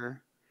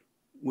future,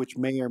 which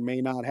may or may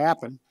not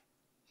happen,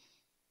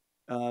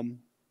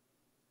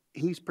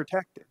 he's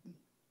protected.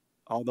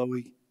 Although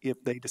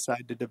if they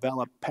decide to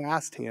develop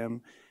past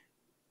him,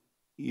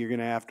 you're going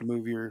to have to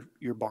move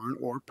your barn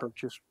or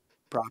purchase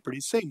property.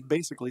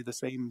 Basically the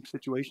same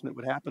situation that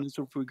would happen as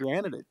if we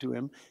granted it to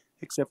him,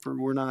 except for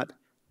we're not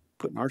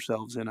putting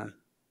ourselves in a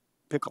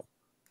pickle.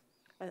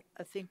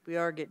 I think we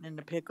are getting in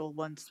a pickle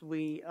once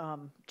we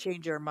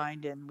change our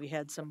mind and we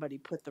had somebody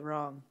put the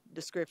wrong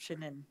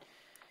description and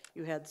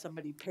you had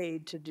somebody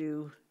paid to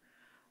do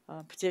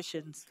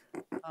petitions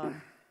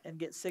and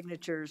get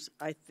signatures.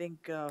 I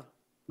think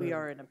we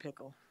are in a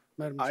pickle.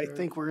 I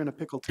think we're in a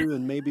pickle too,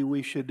 and maybe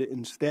we should,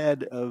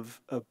 instead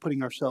of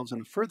putting ourselves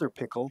in a further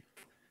pickle,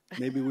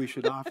 maybe we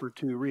should offer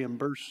to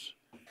reimburse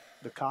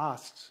the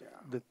costs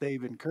that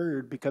they've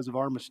incurred because of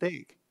our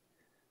mistake.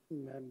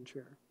 Madam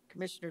Chair.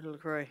 Commissioner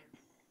LaCroix.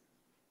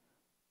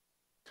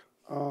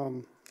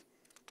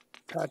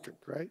 Patrick,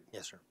 right?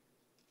 Yes, sir.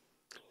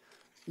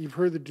 You've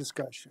heard the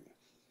discussion.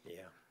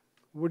 Yeah.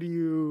 What do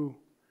you,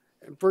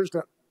 and first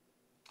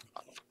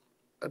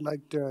I'd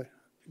like to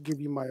give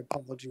you my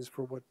apologies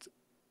for what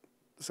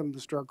some of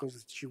the struggles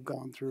that you've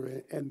gone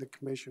through and the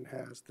commission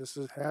has. This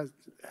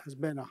has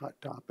been a hot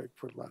topic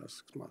for the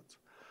last 6 months.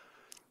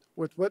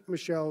 With what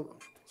Michelle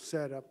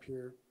said up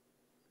here,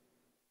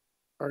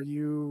 are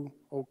you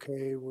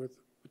okay with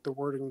the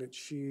wording that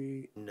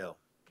she? No.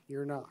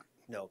 You're not?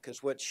 No,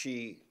 because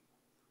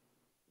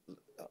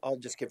I'll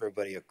just give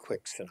everybody a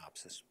quick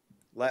synopsis.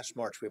 Last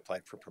March, we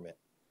applied for permit.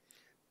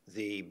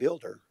 The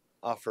builder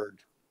offered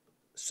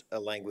a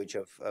language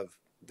of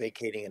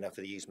vacating enough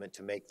of the easement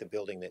to make the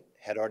building that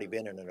had already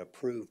been in an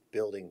approved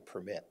building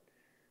permit.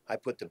 I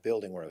put the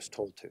building where I was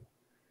told to.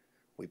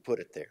 We put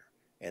it there.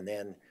 And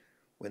then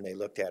when they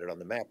looked at it on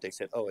the map, they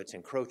said, oh, it's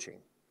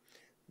encroaching.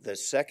 The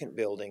second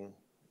building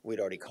we'd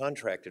already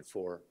contracted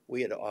for,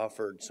 we had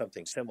offered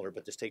something similar,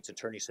 but the state's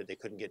attorney said they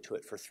couldn't get to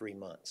it for 3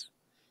 months.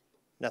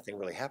 Nothing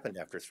really happened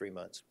after 3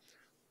 months.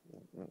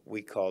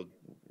 We called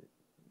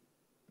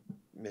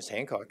Ms.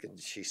 Hancock and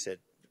she said,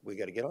 we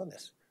got to get on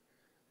this.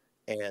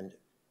 And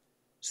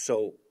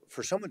so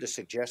for someone to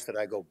suggest that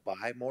I go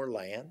buy more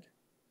land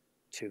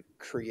to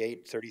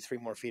create 33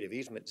 more feet of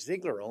easement,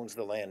 Ziegler owns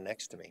the land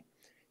next to me.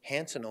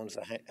 Hanson owns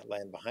the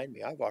land behind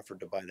me. I've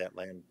offered to buy that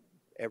land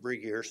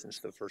every year since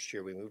the first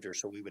year we moved here,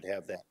 so we would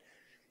have that,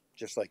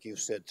 just like you've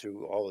said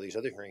through all of these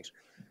other hearings,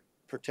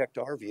 protect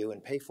our view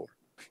and pay for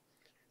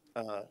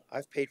it.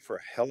 I've paid for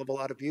a hell of a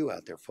lot of view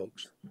out there,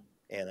 folks,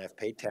 and I've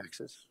paid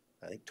taxes,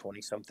 I think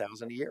 20-some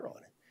thousand a year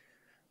on it.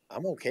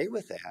 I'm okay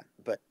with that,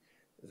 but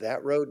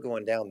that road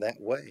going down that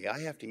way, I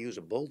have to use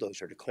a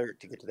bulldozer to clear it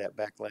to get to that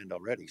back land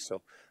already.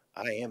 So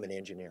I am an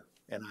engineer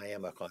and I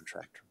am a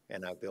contractor,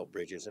 and I've built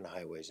bridges and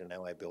highways, and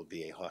now I build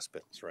VA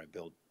hospitals, or I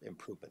build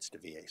improvements to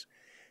VAs.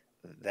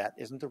 That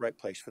isn't the right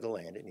place for the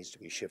land. It needs to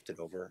be shifted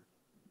over,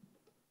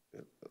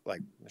 like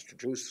Mr.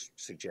 Drews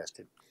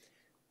suggested.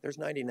 There's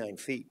 99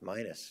 feet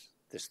minus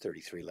this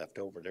 33 left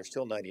over. There's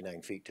still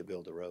 99 feet to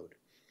build a road.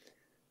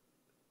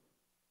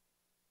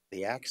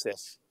 The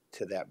access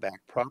to that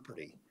back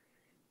property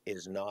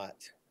is not,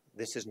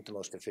 this isn't the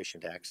most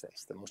efficient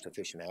access. The most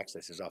efficient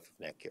access is off of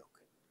Neck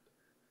Yoke.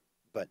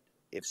 But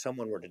if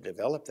someone were to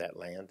develop that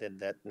land, then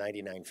that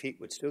 99 feet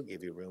would still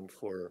give you room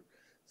for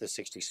the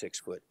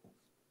 66-foot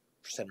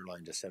center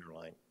line to center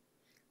line.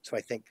 So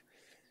I think,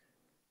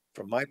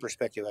 from my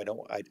perspective, I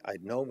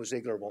know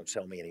Ziegler won't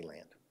sell me any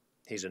land.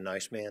 He's a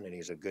nice man and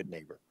he's a good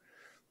neighbor,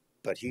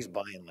 but he's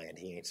buying land,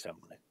 he ain't selling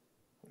it.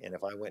 And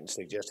if I went and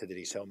suggested that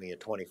he sell me a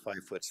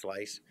 25-foot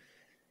slice,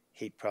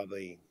 he'd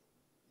probably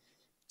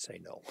say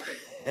no.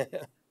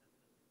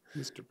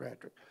 Mr.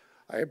 Patrick,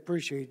 I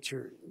appreciate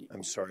your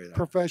I'm sorry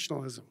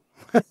professionalism.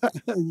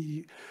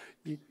 You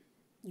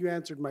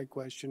answered my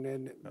question,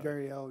 and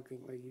very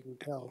eloquently. You can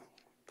tell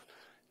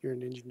you're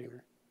an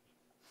engineer.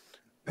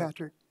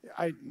 Patrick,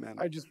 I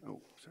just,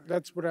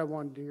 that's what I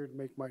wanted to hear to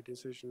make my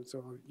decision.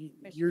 So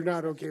you're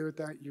not okay with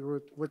that? You're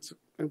with what's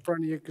in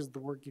front of you because of the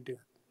work you did?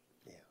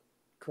 Yeah.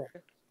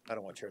 Correct. I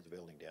don't want to tear the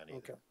building down either.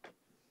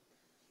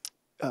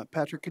 Okay.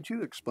 Patrick, could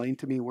you explain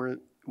to me where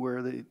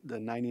the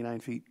 99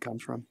 feet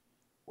comes from?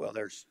 Well,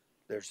 there's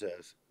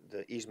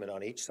the easement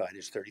on each side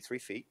is 33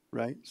 feet.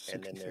 Right.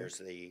 And then there's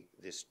the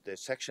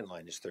section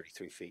line is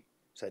 33 feet.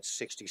 So that's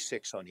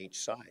 66 on each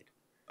side.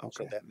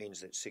 Okay. So that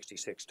means that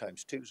 66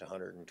 times 2 is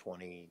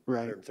 120, Right.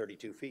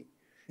 132 feet.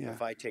 Yeah.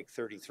 If I take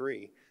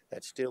 33,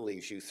 that still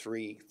leaves you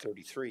 3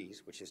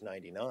 33s, which is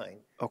 99,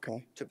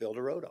 Okay. to build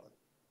a road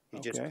on.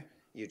 Okay.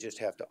 You just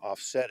have to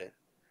offset it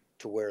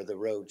to where the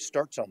road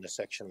starts on the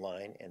section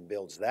line and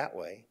builds that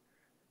way.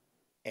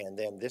 And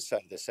then this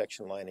side of the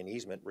section line and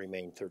easement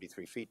remain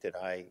 33 feet that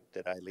I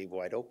leave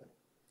wide open.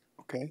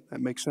 Okay, that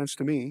makes sense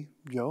to me.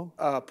 Joe?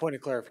 Point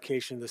of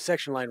clarification, the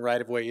section line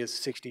right-of-way is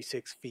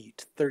 66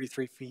 feet,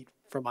 33 feet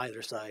from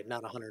either side,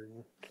 not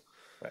 100.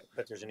 Right,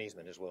 but there's an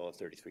easement as well of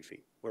 33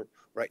 feet.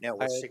 Right now,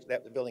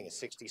 the building is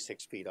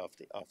 66 feet off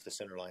the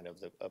center line of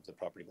the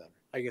property boundary.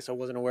 I guess I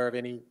wasn't aware of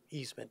any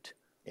easement.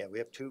 Yeah,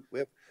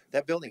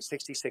 that building's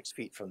 66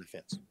 feet from the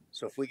fence.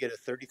 So if we get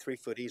a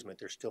 33-foot easement,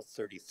 there's still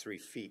 33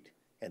 feet,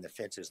 and the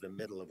fence is the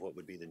middle of what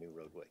would be the new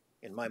roadway,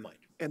 in my mind.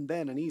 And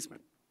then an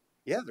easement.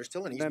 Yeah, there's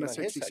still an Then easement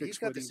on his side. He's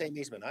got the same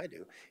easement I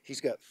do. He's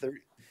got the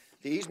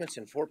easement's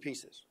in 4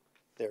 pieces.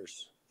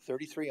 There's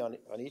 33 on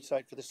each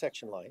side for the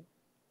section line.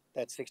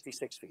 That's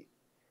 66 feet.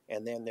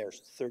 And then there's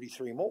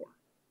 33 more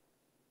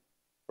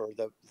for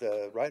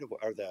the right of way,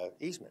 or the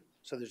easement.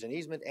 So there's an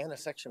easement and a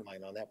section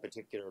line on that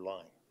particular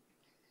line.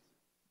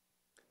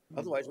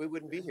 Otherwise, we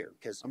wouldn't be here,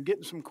 because I'm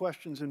getting some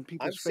questions in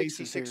people's faces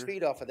here. I'm 66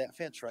 feet off of that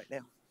fence right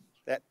now.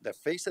 The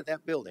face of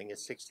that building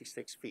is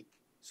 66 feet.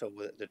 So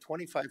with the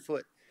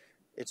 25-foot,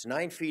 it's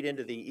 9 feet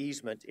into the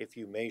easement if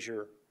you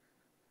measure.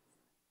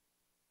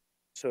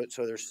 So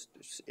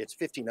it's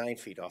 59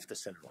 feet off the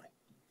center line.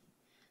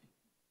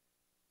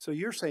 So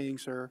you're saying,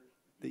 sir,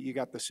 that you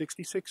got the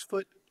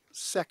 66-foot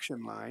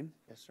section line.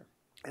 Yes, sir.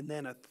 And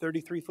then a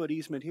 33-foot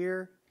easement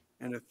here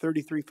and a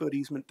 33-foot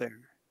easement there.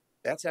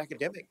 That's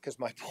academic, because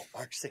my pole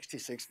barn's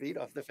 66 feet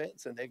off the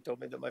fence, and they've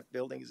told me that my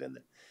building is in the.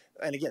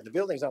 And again, the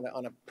building's on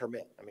a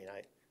permit. I mean,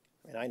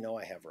 I know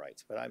I have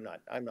rights, but I'm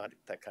not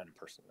that kind of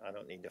person. I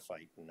don't need to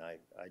fight, and I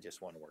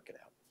just want to work it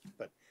out.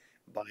 But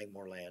buying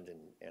more land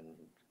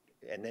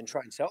and then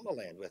try and sell the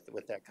land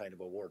with that kind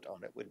of a wart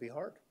on it would be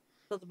hard.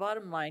 So the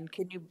bottom line,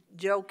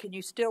 Joe, can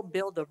you still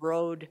build a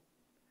road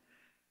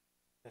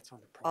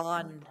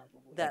on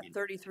that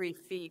 33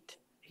 feet?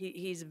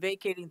 He's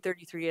vacating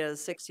 33 out of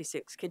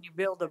 66. Can you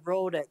build a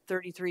road at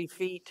 33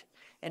 feet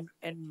and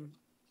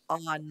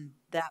on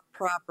that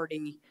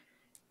property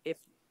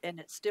and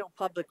it's still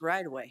public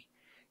right of way?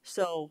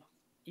 So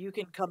you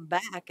can come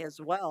back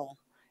as well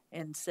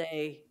and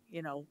say,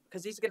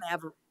 because he's going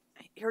to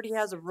he already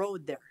has a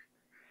road there.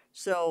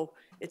 So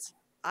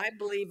I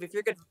believe if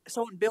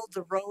someone builds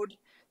a road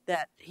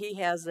that he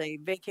has a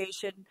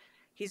vacation,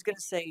 he's going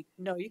to say,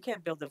 no, you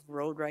can't build a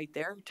road right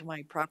there to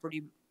my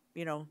property,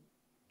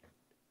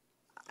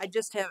 I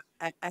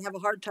have a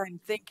hard time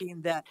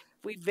thinking that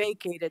if we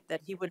vacate it,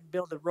 that he wouldn't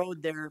build a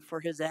road there for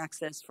his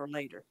access for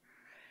later.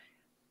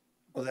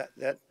 Well,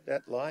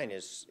 that line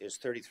is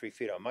 33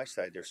 feet on my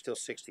side. There's still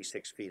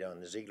 66 feet on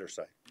the Ziegler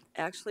side.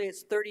 Actually,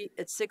 it's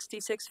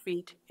 66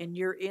 feet, and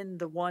you're in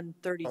the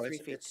 133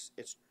 feet.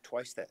 It's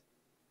twice that.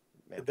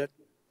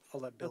 I'll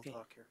let Bill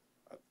talk here.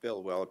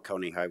 Bill Well,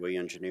 County Highway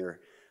Engineer.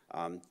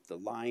 The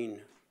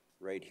line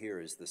right here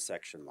is the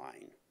section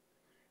line.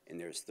 And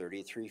there's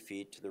 33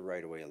 feet to the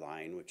right-of-way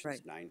line, which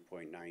is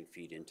 9.9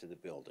 feet into the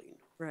building.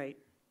 Right.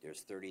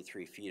 There's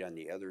 33 feet on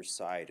the other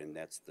side, and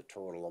that's the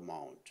total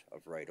amount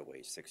of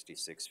right-of-way,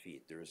 66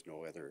 feet. There is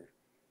no other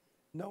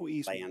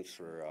land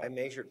for. I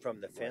measured from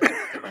the fence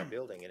to my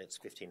building, and it's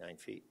 59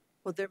 feet.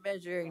 Well, they're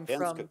measuring Fence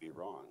from. Could be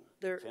wrong.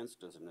 Fence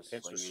doesn't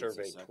necessarily. Fence was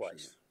surveyed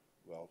twice.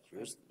 Well,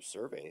 here's the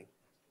survey.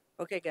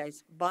 Okay,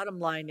 guys, bottom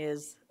line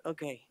is,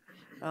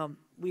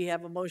 we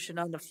have a motion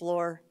on the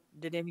floor.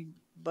 Did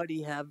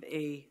anybody have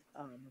a,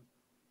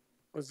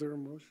 Was there a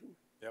motion?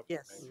 Yep.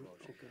 Yes.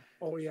 Okay.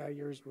 Oh, yeah,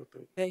 yours with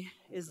the. Okay,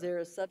 is there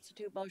a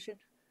substitute motion?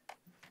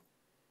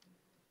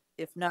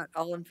 If not,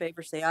 all in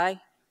favor say aye.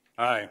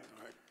 Aye.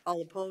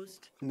 All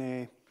opposed?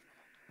 Nay.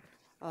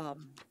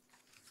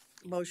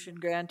 Motion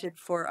granted,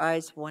 4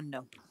 ayes, 1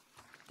 no.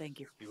 Thank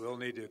you. You will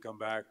need to come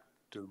back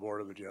to the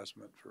Board of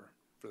Adjustment for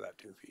that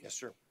 2 feet. Yes,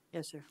 sir.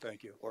 Yes, sir.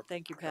 Thank you.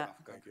 Thank you, Pat.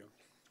 Thank you.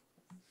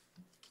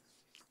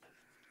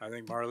 I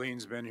think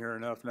Marlene's been here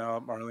enough now.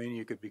 Marlene,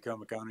 you could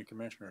become a county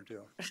commissioner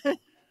too.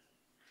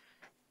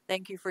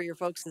 Thank you for your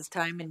folks'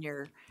 time and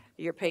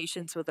your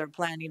patience with our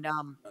planning.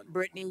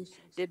 Brittany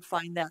did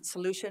find that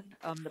solution.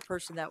 The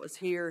person that was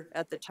here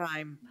at the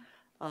time,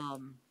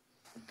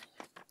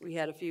 we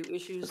had a few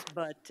issues,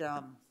 but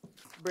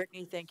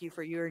Brittany, thank you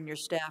for you and your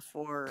staff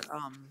for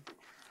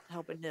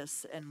helping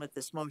this and with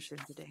this motion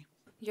today.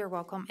 You're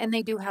welcome. And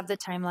they do have the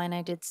timeline.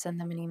 I did send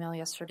them an email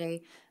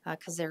yesterday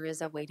because there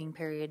is a waiting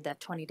period, that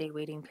 20-day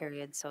waiting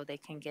period, so they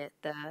can get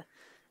the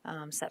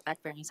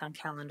setback variance on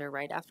calendar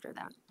right after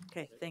that.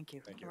 Okay, thank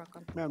you. You're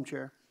welcome. Madam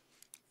Chair,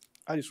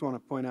 I just want to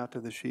point out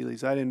to the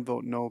Sheelys, I didn't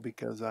vote no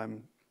because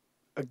I'm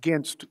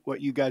against what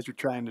you guys are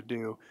trying to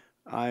do.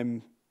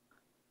 I'm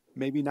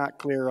maybe not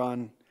clear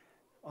on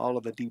all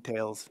of the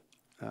details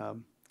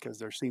because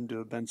there seemed to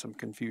have been some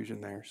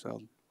confusion there.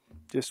 So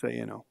just so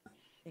you know.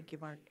 Thank you,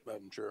 Mark.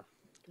 Madam Chair.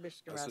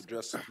 Commissioner I Roscoe.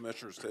 suggest the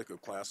commissioners take a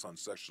class on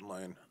section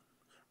line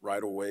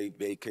right-of-way,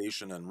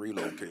 vacation, and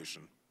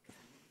relocation.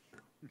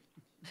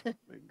 Very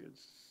good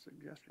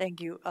suggestion. Thank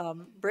you.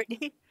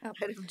 Brittany,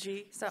 item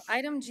G. So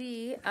item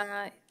G,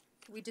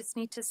 we just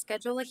need to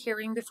schedule a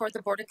hearing before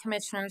the Board of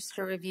Commissioners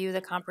to review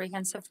the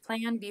comprehensive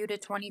plan View to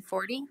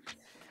 2040.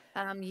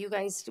 You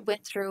guys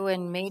went through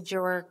and made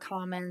your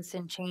comments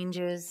and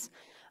changes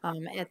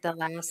at the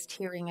last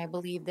hearing, I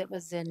believe that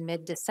was in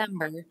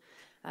mid-December.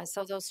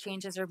 So those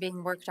changes are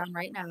being worked on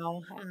right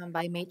now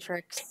by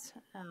Matrix,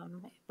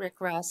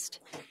 Rick Rust.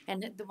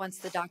 And once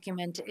the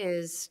document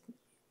is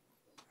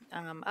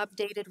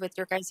updated with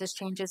your guys'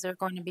 changes, there are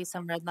going to be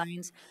some red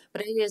lines,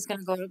 but it is going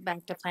to go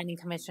back to Planning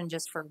Commission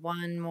just for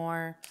one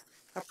more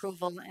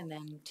approval and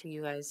then to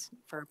you guys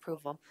for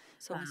approval.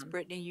 So Ms.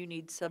 Brittany, you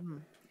need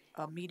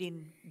a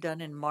meeting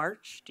done in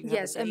March? Do you have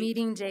Yes, a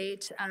meeting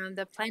date.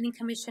 The Planning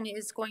Commission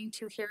is going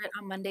to hear it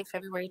on Monday,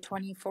 February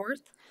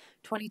 24th,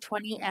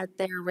 2020 at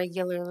their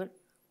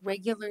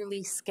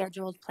regularly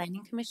scheduled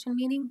Planning Commission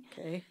meeting.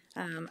 Okay.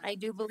 I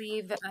do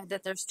believe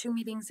that there's 2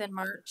 meetings in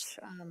March,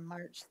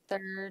 March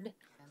 3rd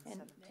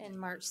and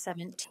March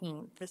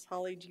 17th. Ms.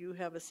 Holly, do you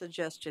have a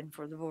suggestion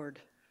for the board?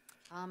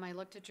 I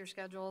looked at your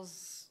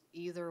schedules.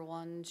 Either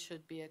one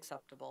should be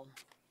acceptable,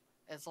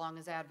 as long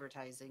as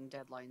advertising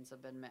deadlines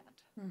have been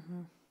met.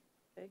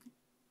 Okay.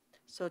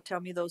 So tell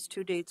me those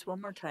 2 dates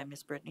one more time,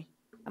 Ms. Brittany.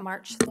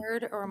 March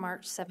 3rd or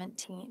March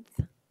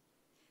 17th.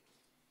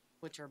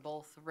 Which are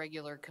both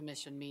regular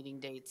commission meeting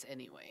dates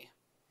anyway.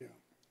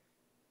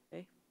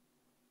 Okay.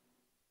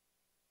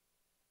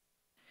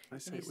 I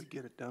say we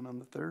get it done on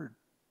the 3rd.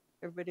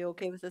 Everybody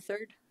okay with the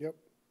 3rd? Yep.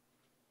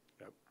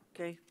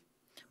 Okay.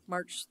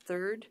 March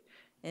 3rd,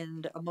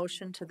 and a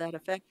motion to that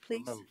effect,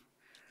 please.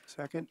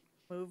 Second.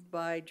 Moved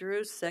by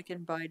Drew,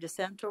 second by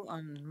DeSanto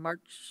on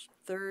March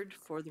 3rd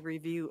for the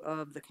review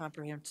of the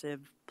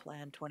Comprehensive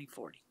Plan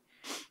 2040.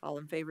 All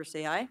in favor,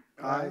 say aye.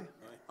 Aye.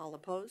 All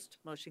opposed,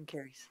 motion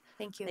carries.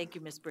 Thank you. Thank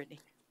you, Ms. Brittany.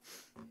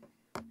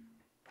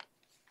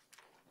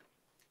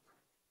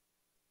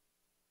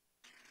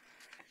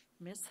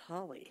 Ms.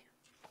 Holly.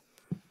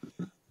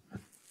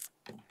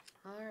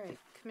 All right,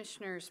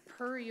 Commissioners,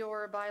 per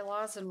your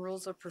bylaws and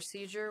rules of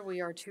procedure,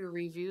 we are to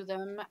review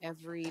them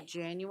every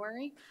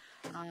January.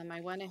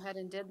 I went ahead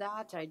and did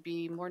that. I'd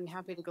be more than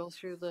happy to go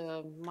through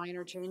the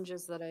minor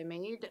changes that I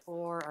made,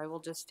 or I will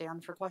just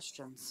stand for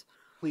questions.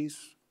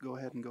 Please go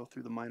ahead and go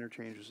through the minor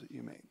changes that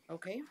you made.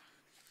 Okay.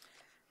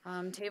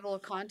 Table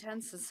of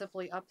contents is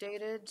simply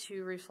updated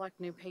to reflect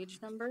new page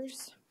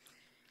numbers.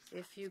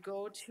 If you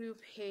go to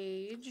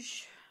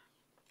page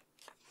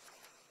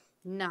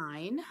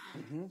 9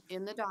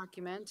 in the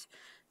document,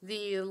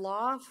 the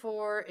law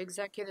for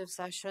executive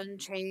session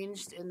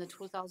changed in the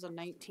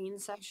 2019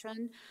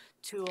 session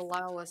to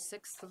allow a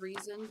 6th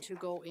reason to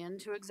go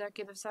into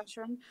executive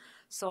session.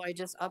 So I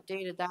just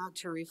updated that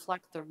to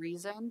reflect the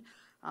reason,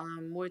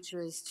 which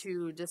is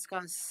to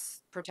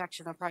discuss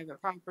protection of private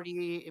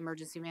property,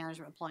 emergency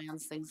management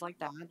plans, things like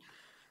that.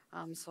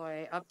 So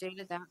I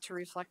updated that to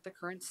reflect the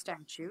current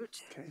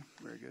statute. Okay,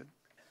 very good.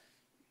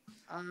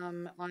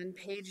 On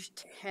page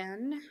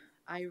 10,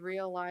 I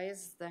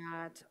realized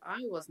that I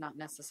was not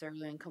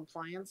necessarily in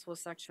compliance with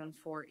section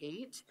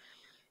 4.8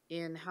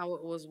 in how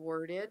it was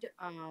worded.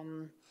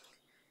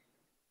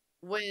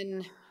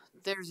 When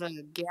there's a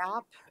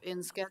gap in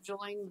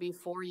scheduling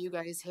before you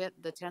guys hit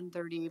the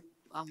 10:30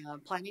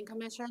 planning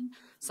commission,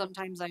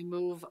 sometimes I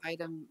move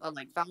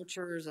like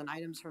vouchers and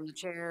items from the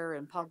chair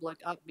and public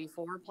up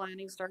before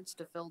planning starts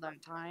to fill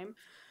that time.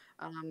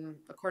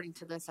 According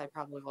to this, I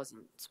probably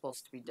wasn't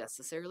supposed to be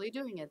necessarily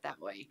doing it that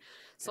way.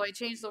 So I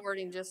changed the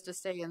wording just to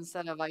say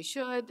instead of I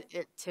should,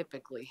 it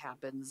typically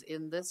happens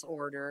in this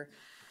order.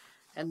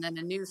 And then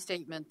a new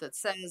statement that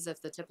says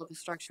if the typical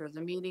structure of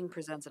the meeting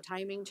presents a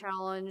timing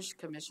challenge,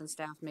 commission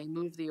staff may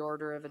move the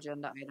order of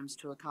agenda items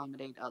to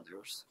accommodate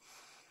others.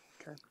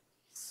 Okay.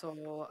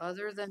 So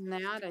other than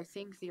that, I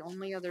think the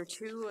only other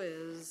 2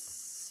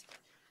 is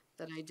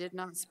that I did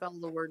not spell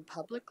the word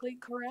publicly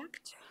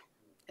correct.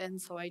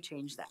 And so I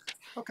changed that.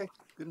 Okay,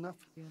 good enough.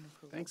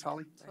 Thanks,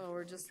 Holly. So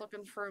we're just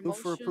looking for a Move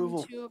for motion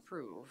approval. to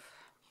approve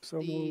So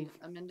the move.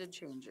 amended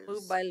changes.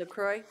 Moved by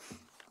LaCroix,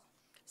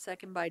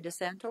 second by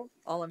DeSanto.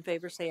 All in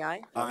favor, say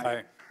aye.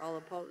 Aye. All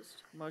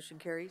opposed, motion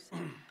carries.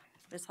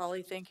 Ms.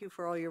 Holly, thank you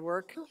for all your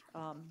work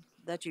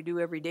that you do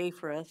every day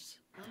for us.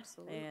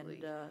 Absolutely.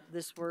 And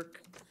this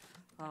work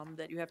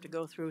that you have to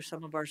go through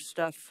some of our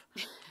stuff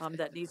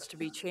that needs to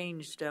be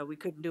changed. We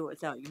couldn't do it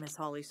without you, Ms.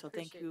 Holly, so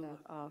thank you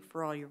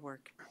for all your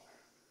work.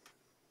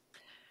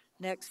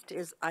 Next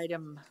is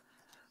item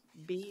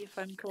B, if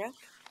I'm correct.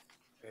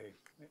 A,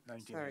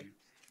 19. Sorry,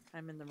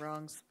 I'm in the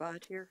wrong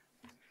spot here.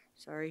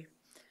 Sorry.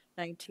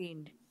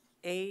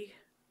 19A,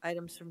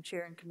 items from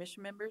chair and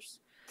commission members.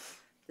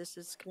 This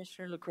is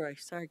Commissioner LaCroix.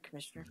 Sorry,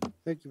 Commissioner.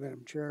 Thank you,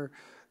 Madam Chair.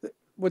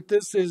 What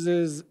this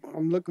is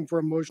I'm looking for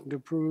a motion to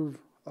approve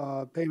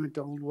payment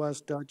to Old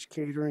West Dutch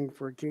Catering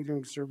for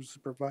catering services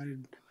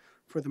provided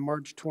for the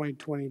March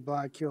 2020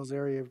 Black Hills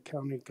Area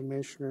County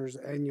Commissioners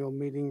Annual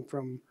Meeting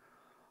from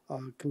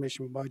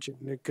commission budget,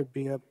 and it could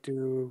be up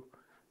to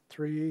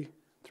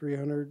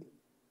 300.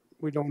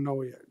 We don't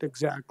know yet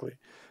exactly,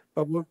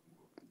 but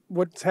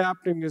what's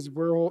happening is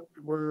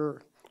we're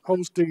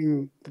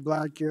hosting the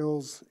Black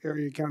Hills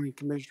Area County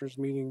Commissioners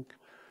meeting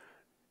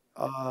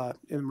in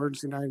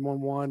emergency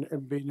 911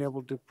 and being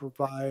able to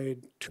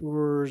provide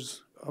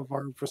tours of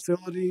our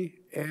facility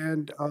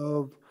and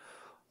of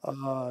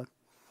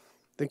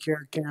the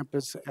care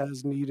campus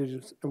as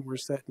needed, and we're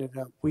setting it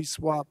up. We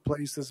swapped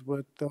places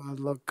with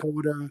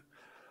Lakota,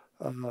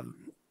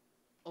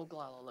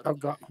 Oglala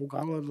Lakota.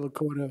 Ogalla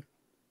Lakota.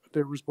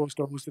 They were supposed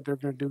to host it. They're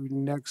going to do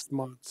next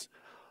month.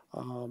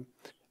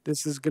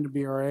 This is going to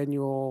be our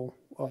annual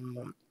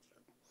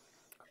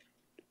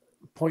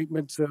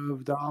appointments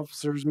of the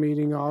officers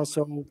meeting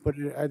also, but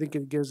I think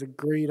it gives a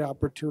great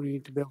opportunity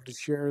to be able to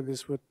share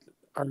this with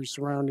our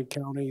surrounding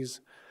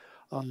counties.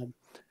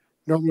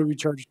 Normally we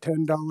charge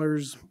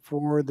 $10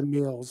 for the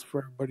meals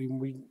for everybody,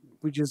 and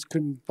we just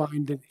couldn't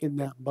find it in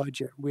that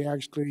budget. We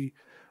actually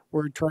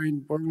were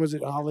trying, where was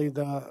it, Holly,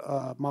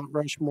 the Mount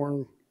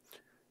Rushmore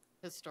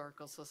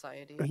Historical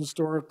Society.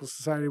 Historical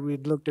Society, we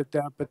had looked at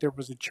that, but there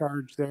was a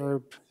charge there.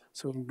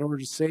 So in order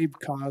to save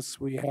costs,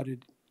 we had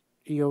an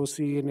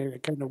EOC, and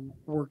it kind of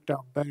worked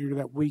out better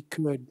that we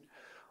could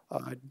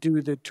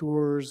do the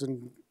tours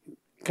and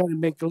kind of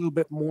make a little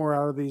bit more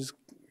out of these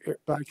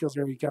Black Hills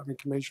Area County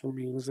Commissioner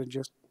meetings than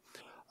just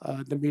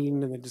the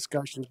meeting and the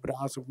discussions, but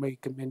also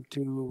make them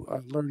into a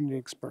learning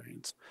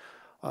experience.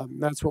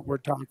 That's what we're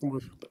talking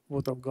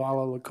with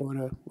Oglala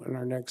Lakota in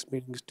our next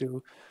meetings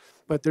too.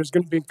 But there's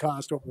going to be a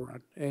cost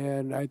overrun,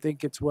 and I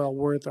think it's well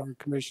worth our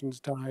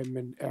commission's time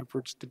and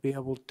efforts to be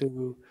able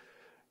to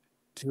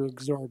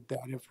absorb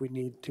that if we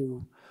need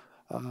to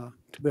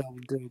be able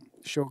to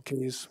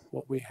showcase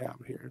what we have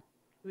here.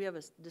 Do we have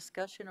a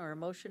discussion or a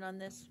motion on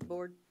this,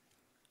 board?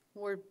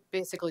 We're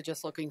basically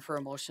just looking for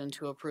a motion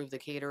to approve the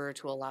caterer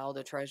to allow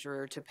the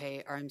treasurer to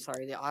pay, or I'm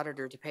sorry, the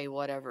auditor to pay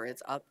whatever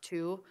it's up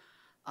to.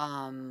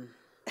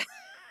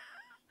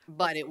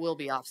 But it will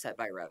be offset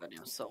by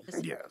revenue, so.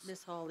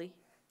 Miss Hawley.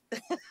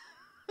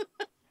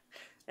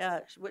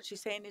 What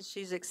she's saying is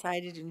she's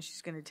excited and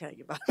she's going to tell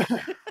you about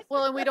it.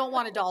 Well, and we don't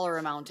want a dollar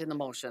amount in the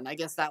motion. I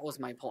guess that was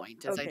my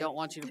point, is I Okay. don't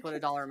want you to put a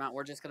dollar amount.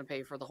 We're just gonna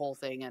pay for the whole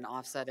thing and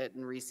offset it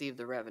and receive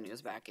the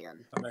revenues back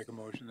in. I'll make a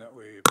motion that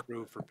we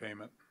approve for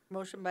payment.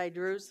 Motion by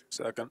Drews,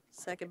 Second.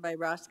 second by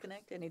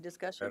Roskinick. Any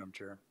discussion? Madam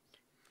Chair.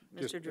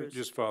 Mr. Drews.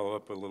 Just follow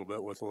up a little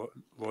bit with what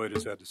Lloyd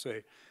has had to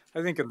say.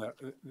 I think in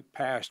the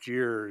past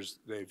years,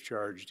 they've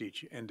charged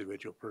each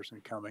individual person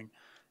coming.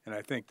 And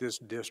I think this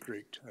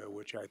district,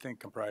 which I think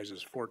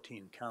comprises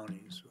 14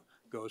 counties,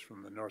 goes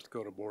from the North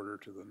Dakota border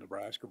to the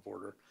Nebraska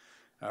border,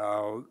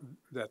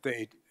 that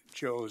they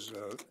chose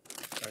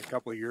a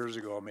couple of years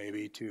ago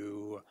maybe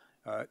to,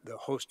 the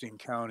hosting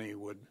county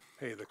would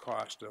pay the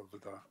cost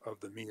of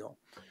the meal.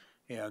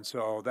 And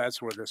so that's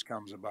where this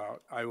comes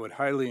about. I would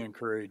highly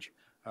encourage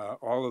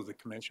all of the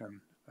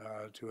commission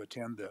to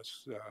attend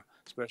this,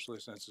 especially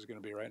since it's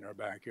going to be right in our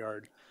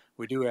backyard.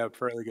 We do have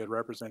fairly good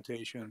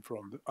representation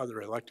from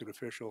other elected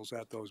officials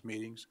at those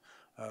meetings.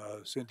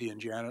 Cindy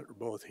and Janet are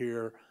both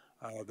here.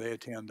 They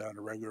attend on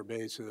a regular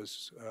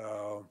basis.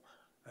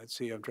 Let's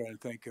see, I'm trying to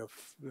think of,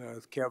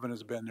 Kevin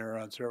has been there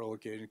on several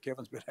occasions.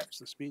 Kevin's been asked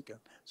to speak on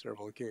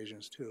several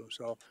occasions too.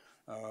 So,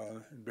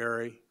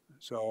 Barry,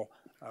 so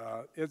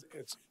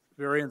it's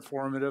very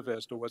informative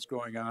as to what's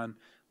going on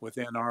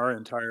within our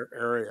entire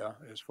area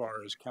as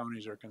far as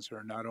counties are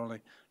concerned, not only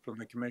from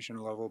the commission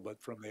level,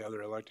 but from the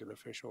other elected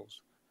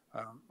officials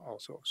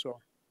also. So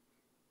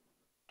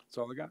that's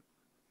all I got.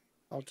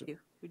 Thank you.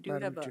 We do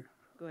Madam have a, Chair.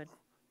 go ahead.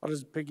 I'll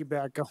just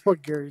piggyback on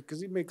what Gary,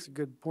 because he makes a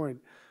good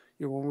point.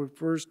 You know, when we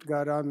first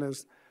got on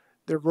this,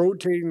 they're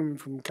rotating them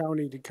from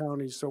county to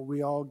county, so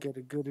we all get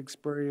a good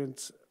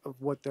experience of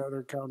what the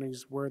other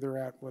counties, where they're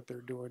at, what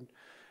they're doing.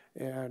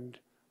 And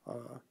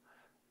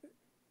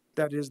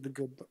that is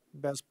the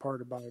best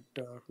part about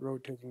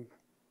rotating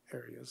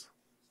areas.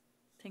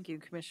 Thank you,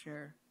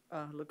 Commissioner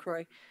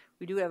LaCroix.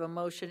 We do have a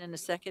motion and a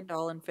second.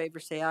 All in favor,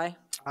 say aye.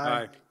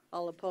 Aye.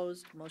 All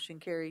opposed, motion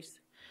carries.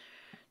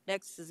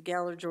 Next is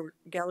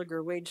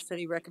Gallagher Wage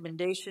Study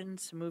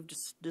Recommendations. Move to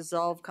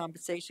dissolve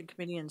Compensation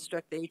Committee and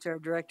instruct the HR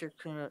Director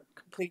to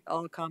complete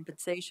all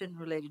compensation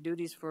related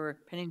duties for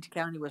Pennington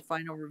County with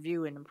final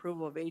review and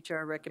approval of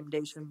HR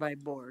recommendation by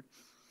board.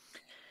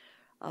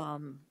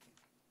 And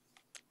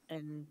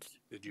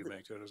Did you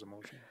make that as a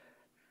motion?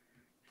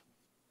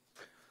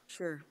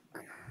 sure.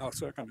 I'll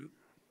second it.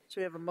 So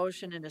we have a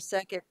motion and a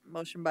second.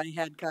 Motion by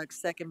Hadcock,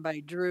 second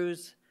by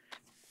Drews.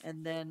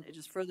 And then it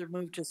is further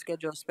moved to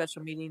schedule a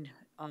special meeting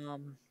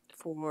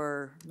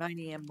for 9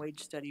 a.m. wage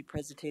study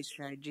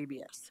presentation at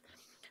GBS.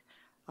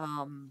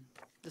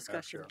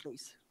 Discussion, Sure.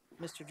 please.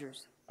 Mr.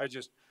 Drews. I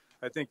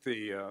think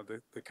the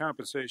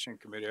compensation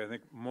committee, I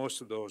think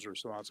most of those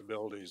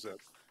responsibilities that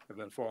have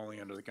been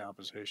falling under the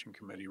compensation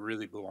committee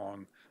really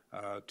belong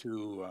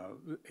to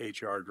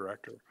HR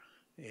director.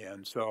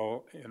 And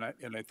so,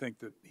 and I think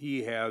that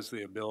he has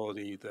the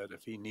ability that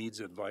if he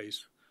needs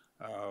advice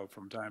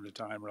from time to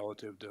time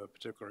relative to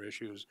particular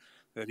issues,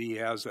 that he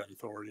has that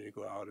authority to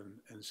go out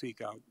and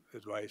seek out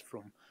advice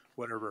from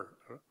whatever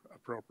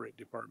appropriate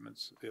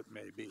departments it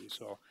may be.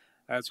 So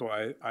that's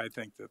why I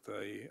think that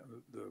the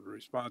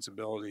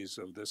responsibilities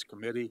of this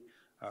committee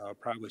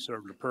probably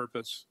served a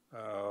purpose,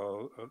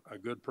 a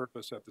good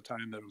purpose at the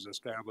time that it was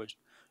established,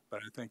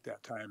 but I think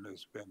that time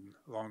has been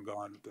long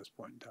gone at this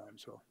point in time,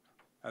 so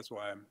that's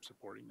why I'm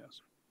supporting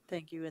this.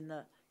 Thank you. And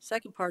the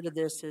second part of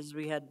this is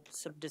we had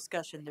some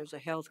discussion. There's a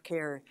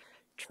healthcare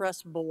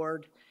trust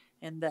board,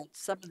 and that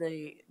some of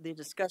the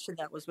discussion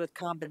that was with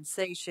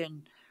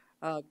compensation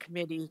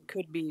committee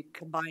could be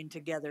combined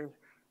together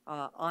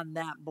on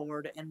that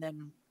board, and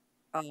then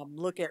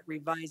look at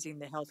revising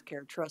the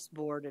healthcare trust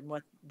board and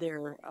what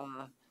their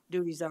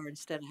duties are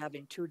instead of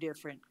having two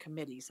different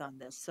committees on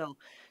this. So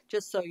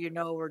just so you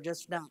know, we're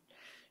just not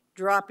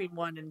dropping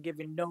one and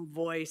giving no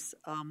voice.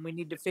 We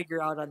need to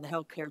figure out on the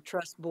healthcare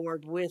trust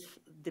board with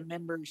the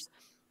members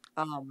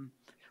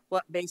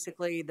what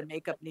basically the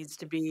makeup needs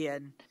to be,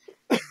 and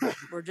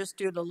we're just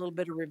doing a little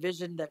bit of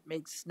revision that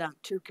makes not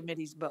two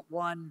committees but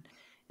one,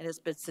 and it's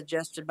been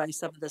suggested by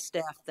some of the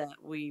staff that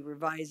we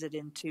revise it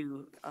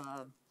into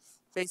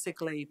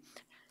basically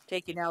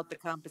taking out the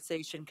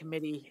compensation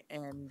committee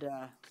and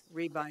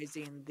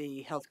revising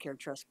the healthcare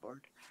trust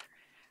board.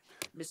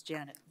 Ms.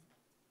 Janet.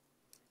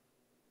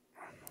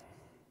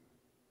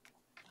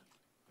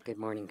 Good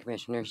morning,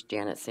 Commissioners.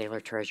 Janet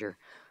Saylor, Treasurer.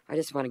 I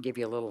just want to give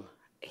you a little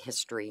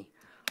history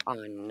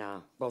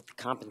on both the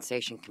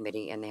Compensation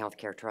Committee and the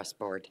Healthcare Trust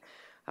Board.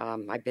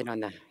 I've been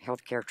on the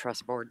Healthcare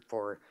Trust Board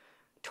for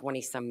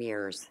 20-some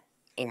years,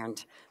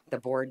 and the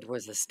board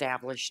was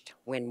established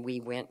when we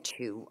went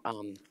to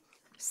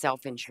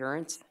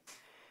self-insurance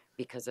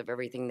because of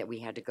everything that we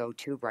had to go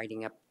to,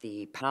 writing up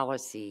the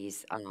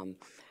policies,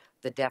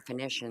 the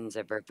definitions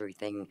of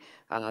everything,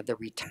 the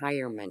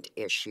retirement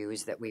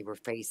issues that we were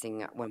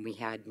facing when we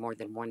had more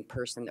than one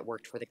person that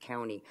worked for the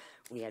county.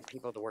 We had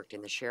people that worked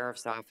in the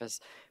sheriff's office,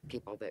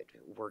 people that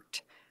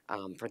worked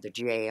for the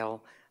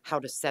jail, how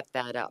to set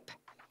that up.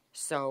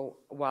 So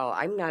while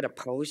I'm not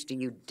opposed to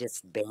you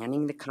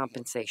disbanding the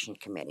compensation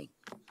committee,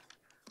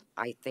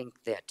 I think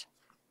that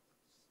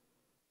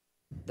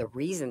the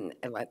reason,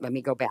 let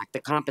me go back,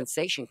 the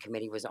compensation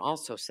committee was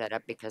also set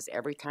up because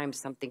every time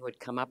something would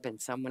come up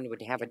and someone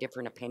would have a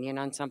different opinion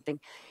on something,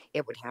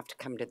 it would have to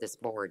come to this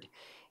board.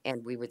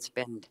 And we would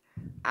spend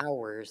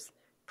hours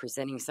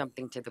presenting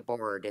something to the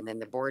board, and then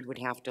the board would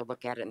have to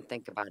look at it and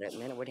think about it,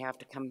 and then it would have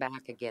to come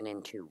back again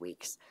in 2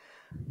 weeks.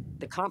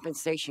 The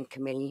compensation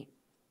committee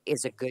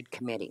is a good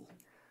committee.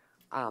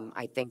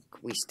 I think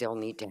we still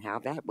need to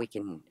have that. We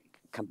can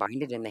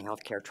combine it in the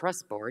healthcare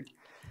trust board,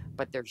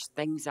 but there's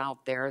things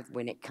out there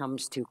when it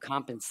comes to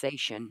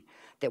compensation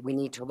that we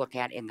need to look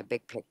at in the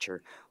big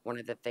picture. One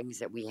of the things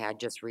that we had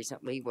just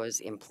recently was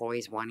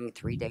employees wanting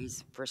 3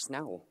 days for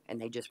snow, and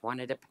they just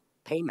wanted a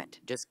payment.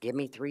 Just give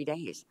me 3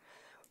 days.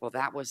 Well,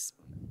 that was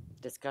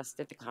discussed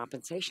at the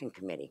compensation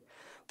committee.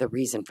 The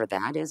reason for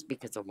that is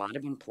because a lot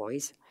of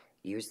employees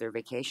use their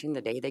vacation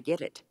the day they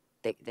get it.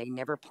 They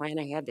never plan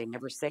ahead. They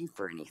never save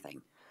for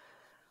anything.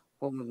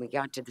 Well, when we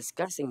got to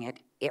discussing it,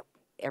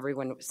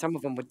 some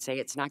of them would say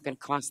it's not going to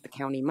cost the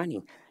county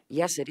money.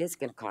 Yes, it is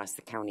going to cost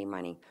the county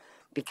money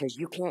because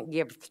you can't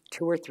give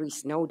 2 or 3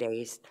 snow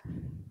days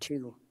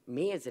to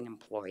me as an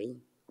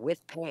employee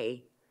with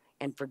pay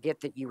and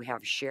forget that you have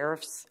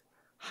sheriffs,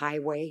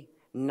 highway,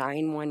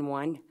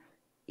 911.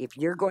 If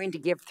you're going to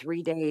give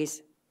 3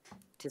 days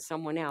to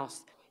someone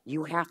else,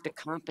 you have to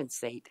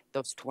compensate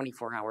those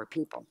 24-hour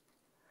people.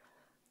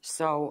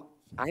 So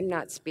I'm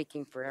not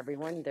speaking for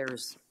everyone.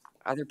 There's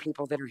other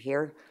people that are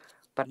here.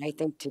 But I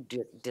think to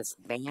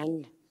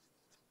disband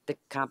the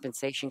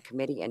compensation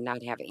committee and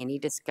not have any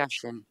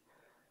discussion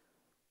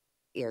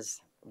is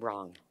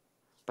wrong.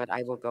 But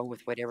I will go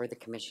with whatever the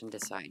commission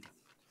decide.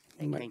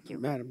 Thank you.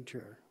 Madam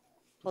Chair.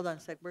 Hold on a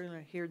sec. We're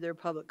going to hear their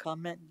public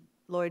comment,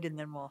 Lloyd, and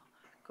then we'll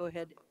go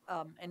ahead.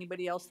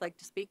 Anybody else like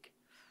to speak?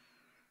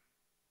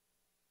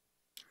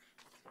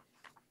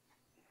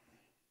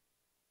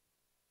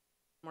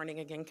 Morning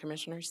again,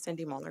 Commissioners.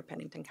 Cindy Moeller,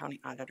 Pennington County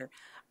Auditor.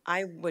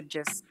 I would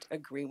just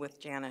agree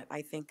with Janet.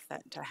 I think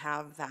that to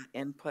have that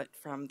input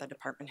from the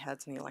department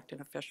heads and the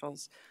elected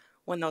officials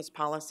when those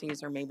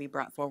policies are maybe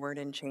brought forward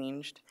and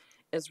changed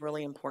is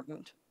really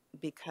important,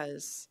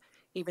 because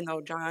even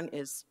though John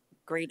is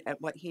great at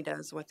what he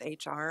does with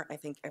HR, I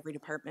think every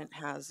department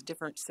has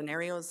different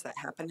scenarios that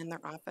happen in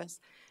their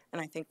office,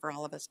 and I think for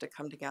all of us to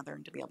come together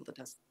and to be able to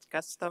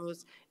discuss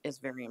those is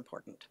very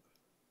important.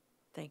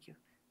 Thank you.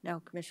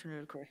 Now, Commissioner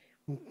LaCroix.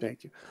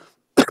 Thank you.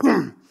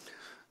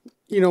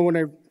 You know, when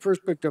I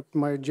first picked up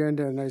my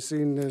agenda and I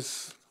seen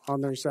this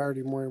on there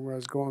Saturday morning when I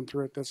was going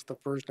through it, that's the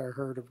first I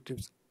heard of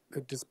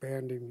the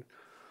disbanding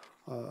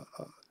of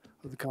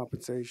the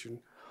compensation.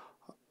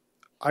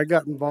 I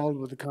got involved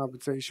with the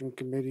compensation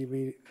committee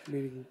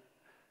meeting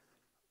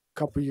a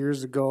couple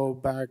years ago,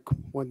 back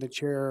when the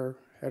chair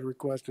had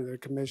requested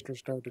that commissioners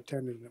start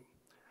attending them.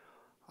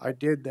 I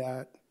did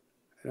that,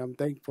 and I'm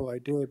thankful I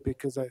did,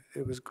 because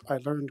I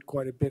learned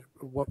quite a bit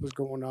of what was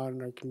going on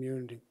in our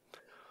community,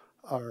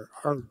 our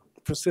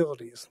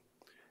facilities.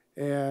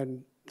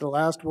 And the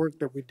last work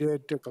that we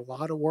did took a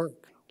lot of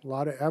work, a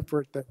lot of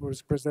effort that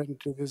was presented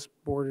to this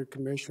board of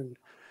commission.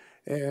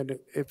 And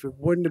if it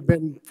wouldn't have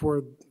been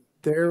for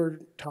they're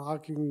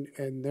talking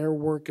and they're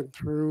working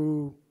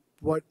through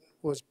what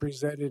was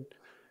presented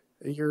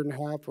a year and a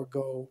half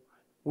ago.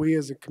 We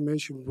as a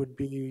commission would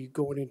be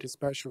going into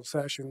special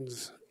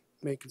sessions,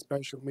 making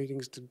special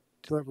meetings to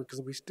deliver,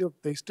 because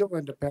they still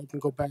end up having to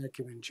go back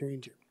in and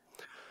change it.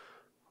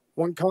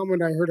 One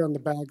comment I heard on the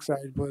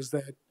backside was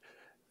that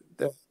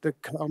the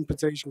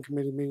compensation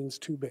committee meeting's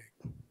too big,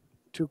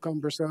 too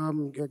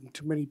cumbersome, getting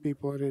too many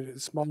people in it. A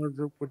smaller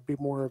group would be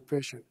more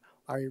efficient.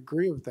 I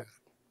agree with that.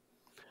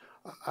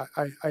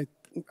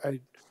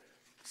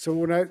 So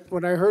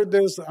when I heard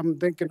this, I'm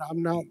thinking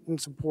I'm not in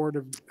support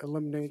of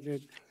eliminating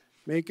it,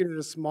 making it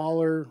a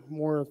smaller,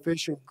 more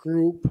efficient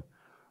group,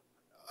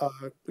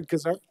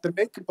 because the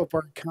makeup of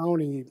our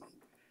county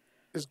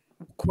is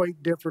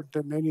quite different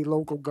than any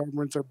local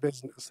governments or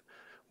business.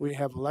 We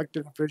have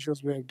elected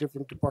officials, we have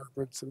different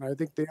departments, and I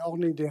think they all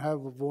need to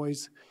have a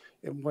voice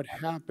in what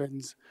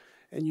happens,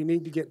 and you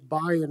need to get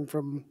buy-in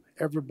from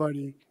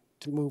everybody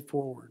to move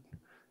forward.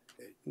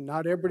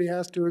 Not everybody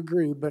has to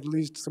agree, but at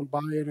least some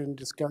buy-in and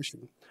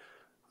discussion.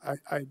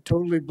 I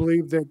totally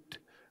believe that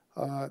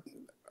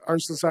our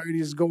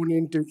society is going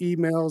into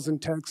emails and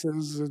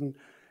texts, and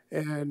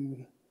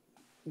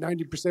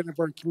 90% of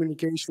our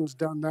communication is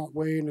done that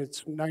way, and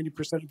it's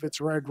 90% of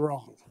it's right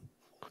wrong.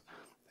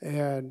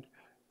 And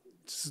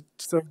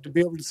so to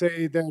be able to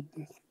say that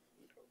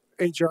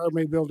HR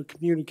may be able to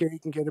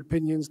communicate and get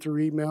opinions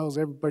through emails,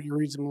 everybody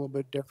reads them a little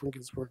bit different,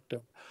 gets worked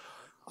up.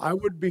 I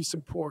would be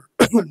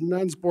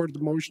not in support of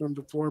the motion on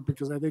the floor,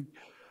 because I think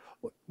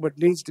what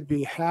needs to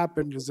be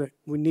happened is that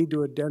we need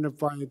to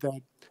identify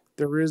that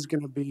there is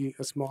going to be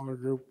a smaller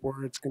group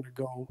where it's going to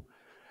go.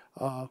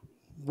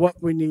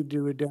 What we need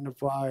to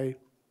identify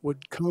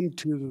would come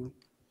to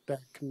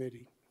that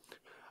committee.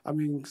 I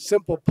mean,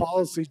 simple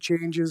policy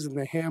changes in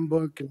the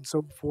handbook and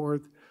so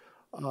forth,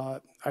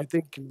 I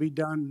think can be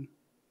done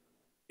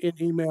in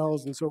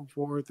emails and so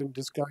forth and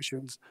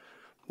discussions.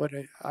 But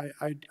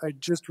I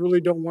just really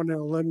don't want to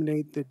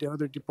eliminate the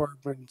other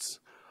department's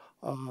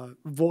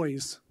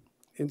voice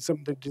in some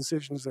of the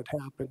decisions that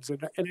happens.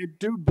 And I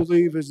do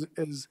believe,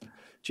 as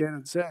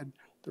Janet said,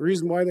 the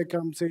reason why the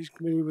compensation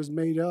committee was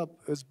made up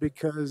is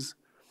because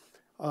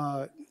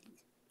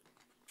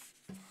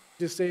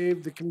to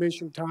save the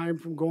commission time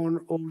from going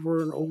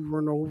over and over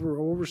and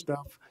over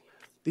stuff,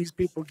 these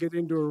people get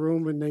into a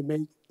room and they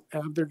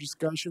have their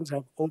discussions,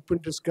 have open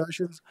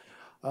discussions.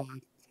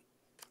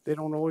 They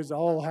don't always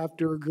all have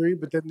to agree,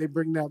 but then they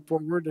bring that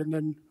forward, and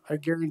then I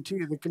guarantee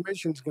you the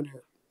commission's going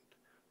to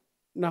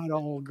not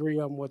all agree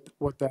on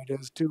what that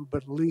is too,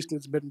 but at least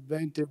it's been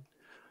vented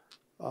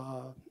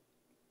through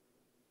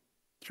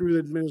the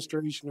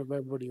administration of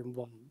everybody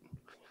involved.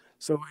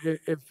 So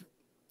if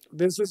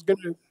this is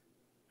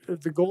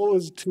if the goal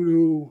is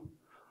to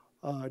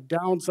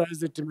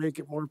downsize it to make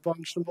it more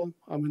functional,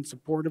 I'm in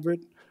support of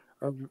it.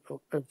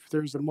 If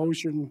there's a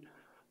motion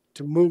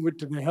to move it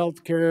to the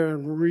healthcare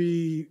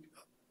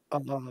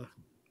and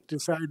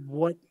decide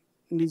what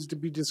needs to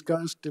be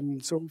discussed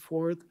and so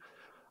forth,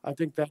 I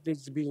think that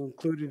needs to be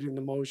included in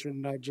the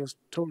motion, not just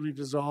totally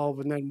dissolve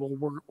and then we'll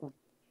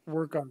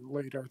work on it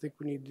later. I think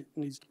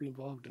needs to be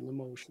involved in the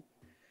motion.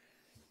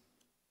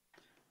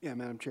 Yeah,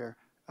 Madam Chair,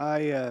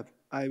 I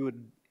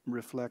would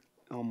reflect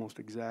almost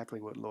exactly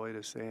what Lloyd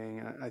is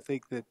saying. I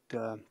think that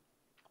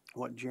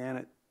what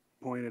Janet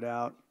pointed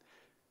out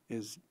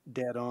is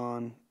dead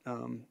on,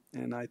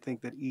 and I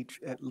think that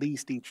at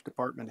least each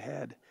department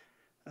head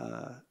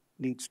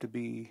needs to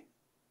be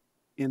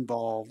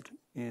involved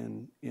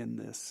in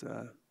this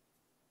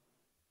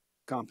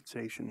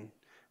compensation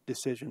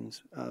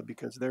decisions,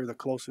 because they're the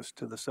closest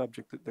to the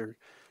subject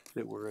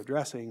that we're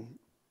addressing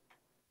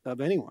of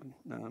anyone,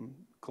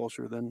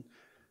 closer than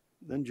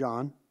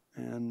John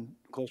and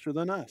closer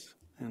than us.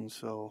 And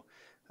so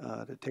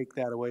to take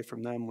that away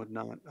from them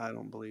I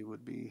don't believe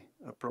would be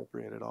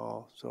appropriate at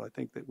all. So I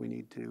think that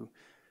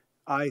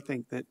I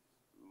think that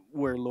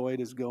where Lloyd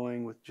is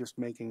going with just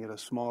making it a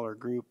smaller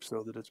group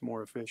so that it's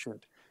more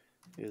efficient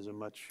is a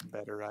much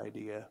better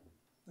idea.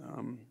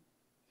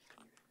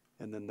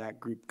 And then that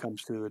group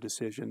comes to a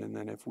decision, and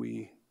then if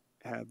we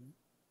have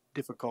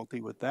difficulty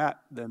with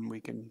that, then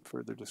we can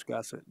further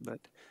discuss it.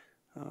 But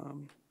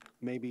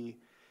maybe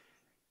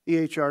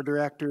the HR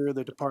director,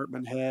 the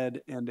department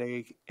head, and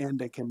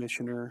a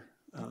commissioner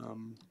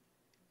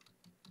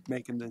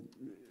making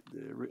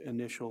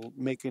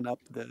making up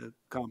the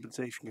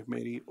compensation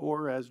committee,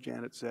 or as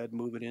Janet said,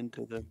 move it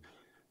into the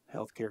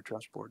healthcare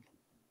trust board.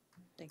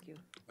 Thank you.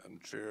 Madam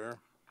Chair,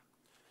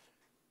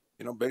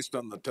 based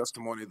on the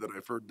testimony that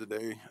I've heard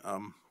today,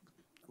 I'm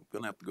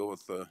going to have to go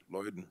with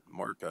Lloyd and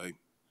Mark.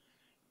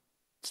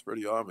 It's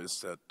pretty obvious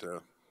that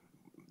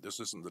this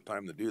isn't the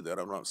time to do that.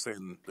 I'm not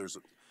saying there's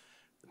a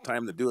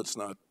time to do it's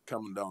not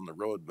coming down the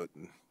road, but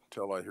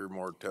until I hear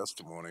more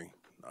testimony,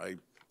 I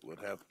would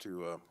have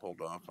to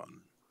hold off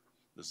on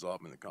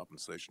dissolving the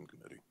compensation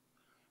committee.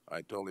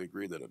 I totally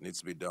agree that it needs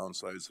to be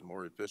downsized and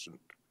more efficient,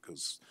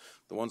 because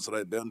the ones that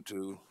I've been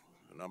to,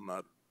 and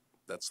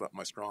that's not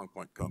my strong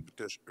point,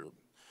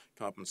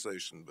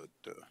 compensation, but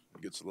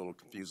it gets a little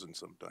confusing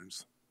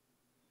sometimes.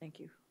 Thank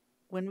you.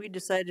 when we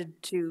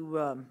decided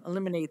to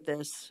eliminate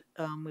this,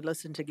 we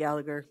listened to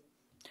Gallagher.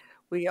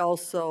 We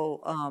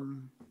also,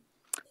 I'm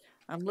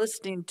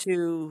listening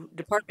to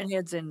department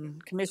heads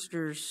and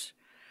commissioners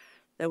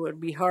that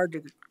would be hard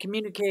to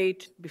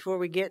communicate before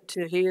we get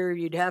to here.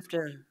 You'd have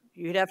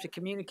to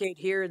communicate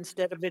here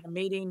instead of in a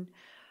meeting.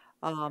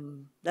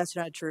 That's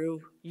not true.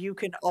 You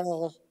can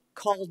all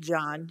call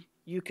John.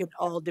 You can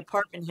all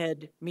department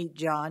head meet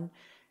John.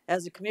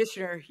 As a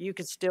commissioner, you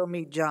can still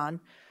meet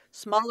John.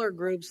 Smaller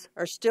groups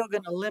are still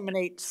going to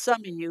eliminate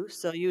some of you,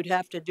 so you'd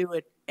have to do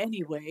it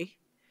anyway.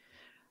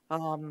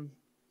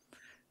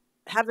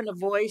 Having a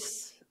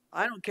voice,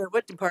 I don't care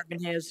what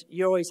department has,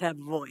 you always have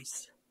a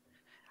voice.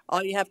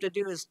 All you have to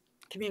do is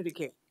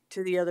communicate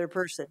to the other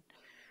person.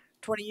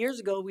 20 years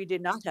ago, we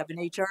did not have an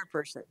HR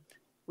person.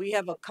 We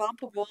have a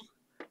comparable,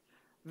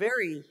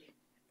 very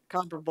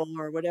comparable,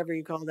 or whatever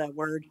you call that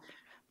word.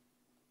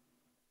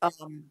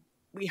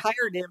 We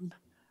hired him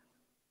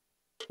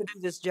to do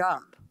this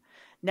job.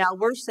 Now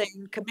we're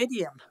saying committee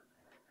him.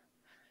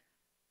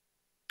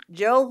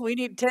 Joe, we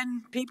need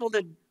 10 people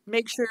to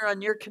make sure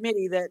on your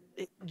committee that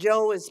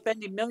Joe is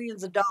spending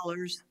millions of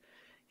dollars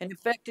and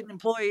affecting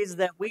employees,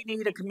 that we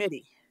need a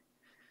committee.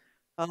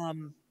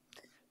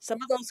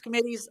 Some of those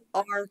committees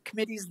are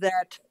committees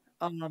that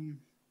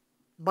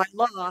by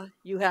law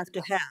you have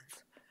to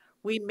have.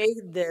 We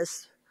made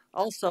this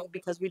also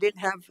because we didn't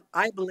have,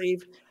 I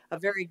believe, a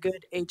very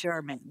good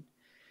HR man.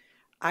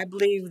 I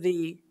believe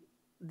the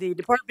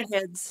department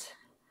heads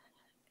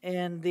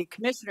and the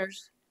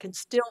commissioners can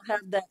still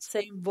have that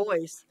same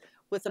voice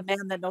with a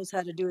man that knows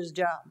how to do his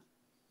job.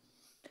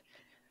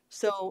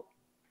 So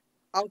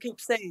I'll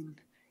keep saying,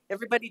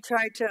 everybody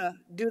try to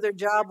do their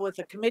job with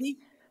a committee.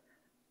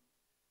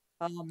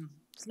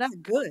 It's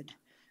not good.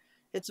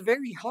 It's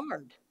very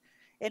hard.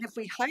 And if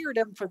we hired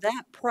him for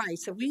that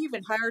price, and we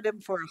even hired him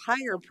for a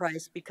higher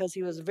price because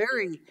he was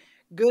very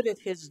good at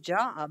his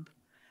job,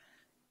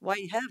 why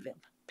you have him?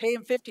 Pay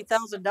him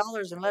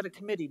 $50,000 and let a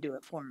committee do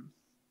it for him.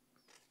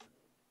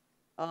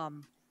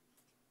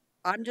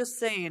 I'm just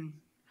saying,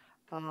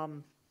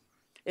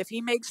 if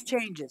he makes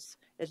changes,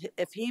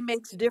 if he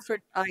makes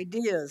different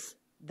ideas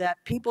that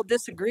people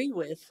disagree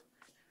with,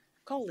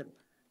 call him,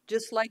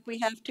 just like we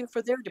have to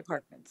for their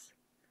departments.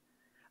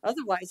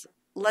 Otherwise,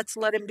 let's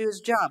let him do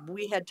his job.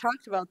 We had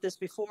talked about this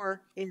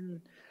before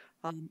in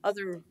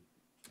other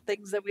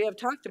things that we have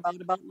talked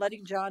about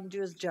letting John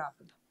do his job.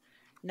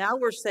 Now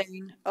we're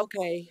saying,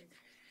 okay,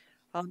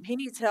 he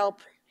needs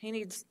help. He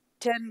needs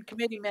 10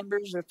 committee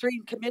members or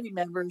 3 committee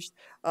members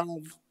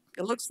of,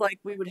 it looks like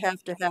we would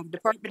have to have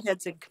department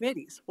heads and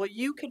committees. Well,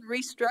 you can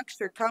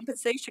restructure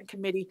compensation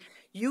committee.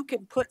 You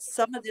can put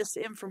some of this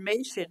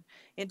information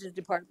into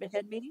department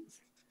head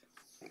meetings.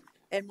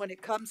 And when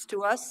it comes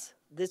to us,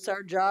 it's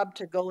our job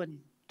to go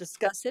and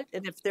discuss it.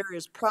 And if there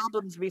is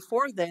problems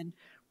before then,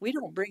 we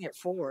don't bring it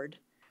forward.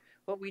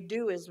 What we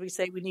do is we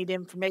say we need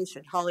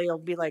information. Holly will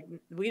be like,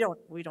 we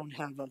don't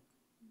have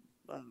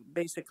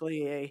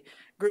basically a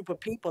group of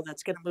people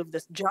that's going to move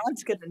this.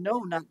 John's going to know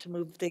not to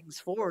move things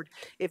forward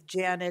if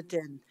Janet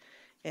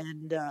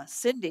and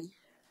Cindy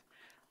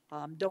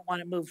don't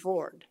want to move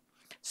forward.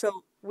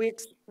 So we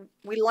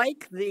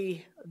like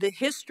the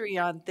history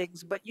on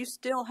things, but you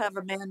still have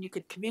a man you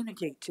could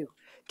communicate to.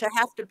 To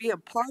have to be a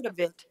part of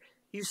it,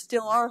 you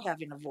still are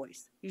having a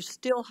voice. You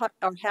still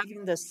are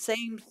having the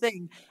same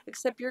thing,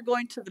 except you're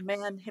going to the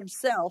man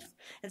himself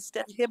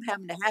instead of him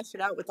having to hash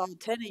it out with all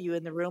 10 of you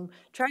in the room,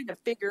 trying to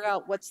figure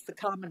out what's the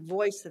common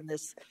voice in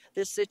this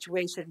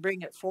situation,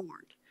 bring it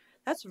forward.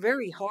 That's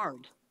very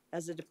hard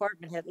as a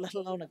department head, let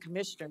alone a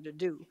commissioner, to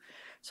do.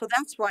 So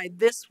that's why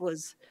this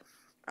was,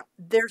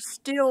 there's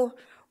still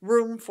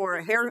room for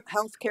a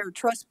healthcare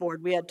trust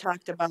board. We had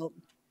talked about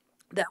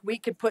that we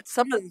could put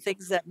some of the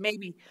things that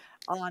maybe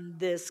on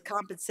this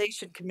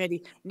compensation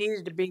committee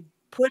needed to be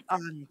put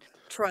on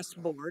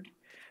trust board,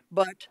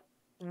 but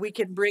we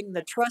can bring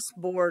the trust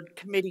board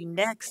committee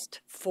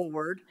next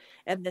forward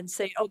and then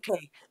say,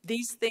 okay,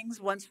 these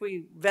things, once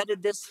we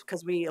vetted this,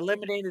 because we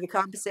eliminated the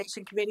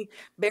compensation committee,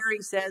 Barry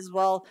says,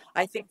 well,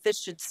 I think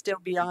this should still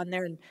be on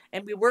there.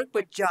 And we work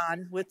with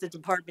John, with the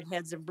department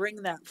heads, and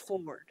bring that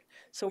forward.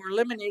 So we're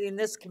eliminating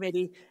this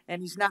committee,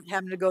 and he's not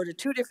having to go to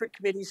 2 different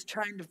committees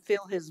trying to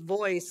fill his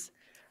voice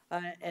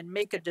and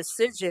make a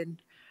decision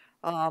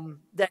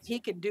that he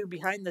can do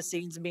behind the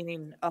scenes,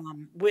 meaning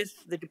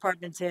with the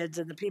department's heads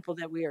and the people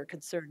that we are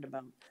concerned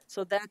about.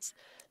 So that's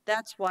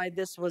why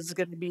this was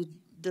going to be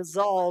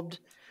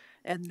dissolved.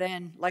 And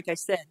then, like I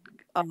said,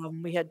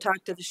 we had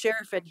talked to the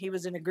sheriff, and he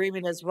was in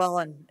agreement as well.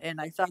 And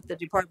I thought the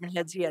department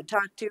heads he had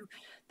talked to,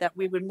 that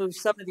we would move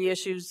some of the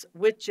issues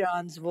with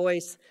John's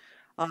voice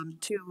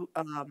to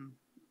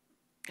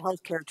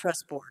Healthcare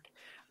Trust Board,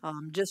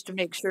 just to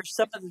make sure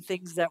some of the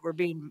things that were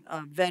being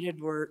vetted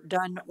were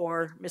done,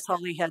 or Ms.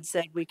 Holly had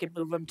said we could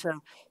move them to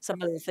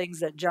some of the things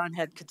that John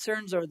had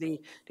concerns, or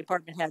the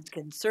department heads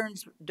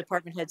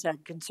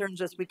had concerns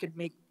with, we could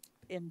make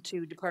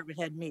into department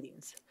head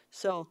meetings.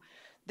 So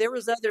there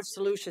was other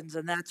solutions,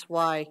 and that's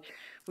why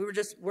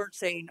weren't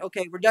saying,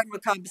 okay, we're done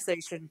with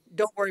compensation.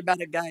 Don't worry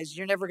about it, guys.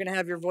 You're never going to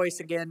have your voice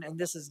again, and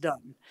this is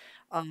done.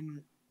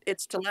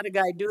 It's to let a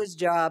guy do his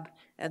job,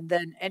 and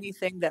then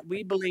anything that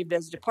we believed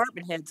as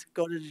department heads,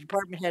 go to the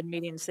department head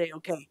meeting and say,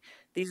 okay,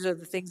 these are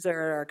the things that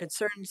are our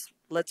concerns.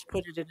 Let's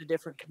put it in a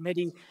different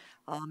committee,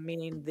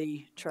 meaning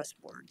the trust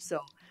board. So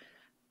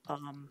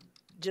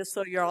just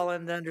so you're all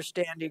in the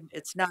understanding,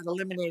 it's not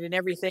eliminating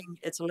everything.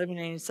 It's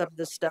eliminating some of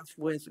the stuff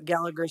with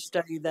Gallagher's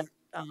study that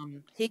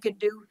he could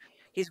do.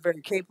 He's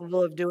very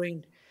capable of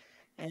doing,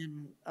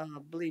 and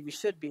believe he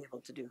should be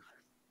able to do,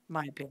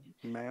 my opinion.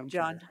 Madam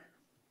John, Chair.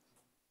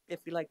 if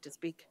you'd like to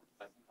speak.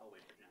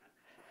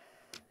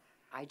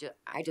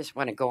 I just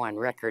want to go on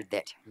record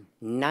that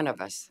none of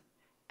us,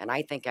 and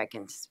I think I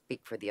can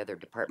speak for the other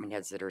department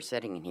heads that are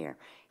sitting in here,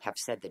 have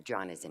said that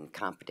John is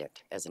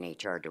incompetent as an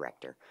HR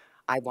director.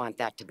 I want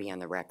that to be on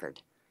the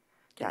record.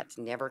 That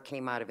never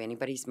came out of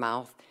anybody's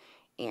mouth.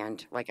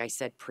 And like I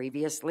said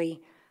previously,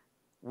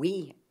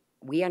 we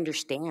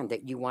understand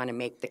that you want to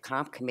make the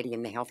comp committee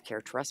and the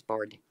healthcare trust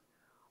board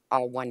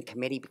all one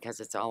committee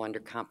because it's all under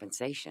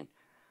compensation.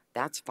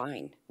 That's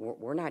fine.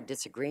 We're not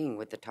disagreeing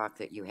with the talk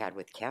that you had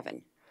with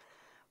Kevin.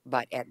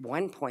 But at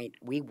one point,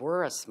 we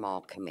were a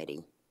small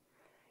committee.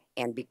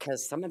 And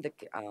because some of the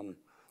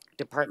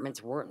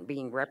departments weren't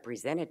being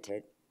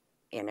represented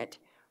in it,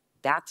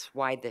 that's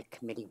why the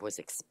committee was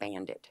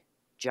expanded,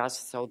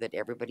 just so that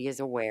everybody is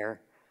aware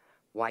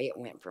why it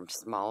went from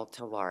small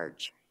to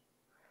large.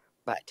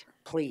 But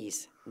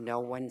please,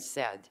 no one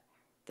said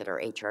that our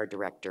HR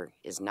director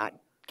is not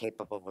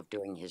capable of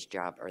doing his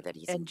job or that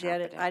he's And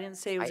incompetent. Janet, I didn't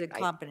say he was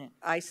incompetent.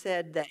 I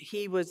said that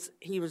he was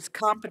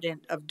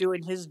competent of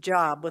doing his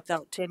job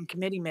without 10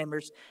 committee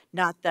members,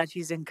 not that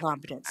he's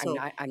incompetent. So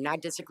I'm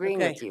not disagreeing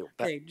with you,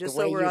 but the just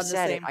way so we're you on the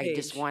said it, same I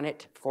just page. want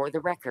it for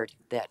the record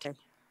that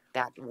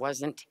that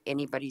wasn't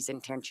anybody's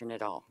intention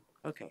at all.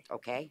 Okay.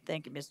 Okay?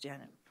 Thank you, Miss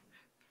Janet.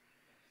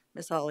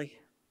 Miss Holly.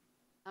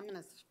 I'm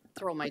going to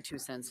throw my 2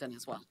 cents in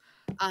as well.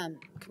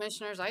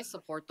 Commissioners, I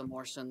support the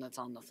motion that's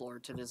on the floor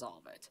to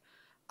dissolve it.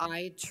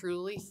 I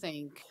truly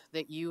think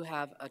that you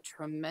have a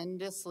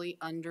tremendously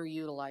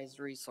underutilized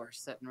resource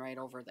sitting right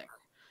over there.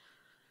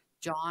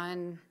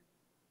 John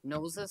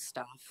knows his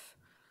stuff.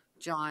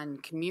 John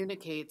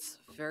communicates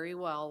very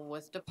well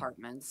with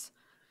departments.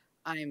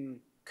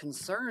 I'm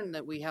concerned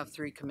that we have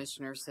 3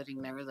 commissioners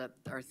sitting there that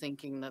are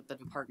thinking that the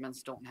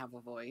departments don't have a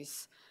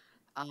voice.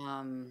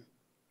 John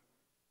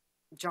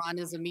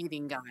is a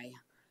meeting guy.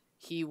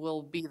 He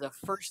will be the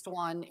first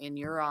one in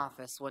your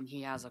office when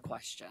he has a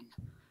question.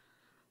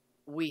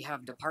 We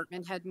have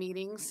department head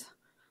meetings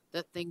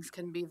that things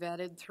can be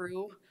vetted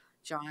through.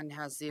 John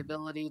has the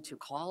ability to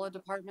call a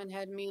department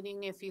head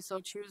meeting if he so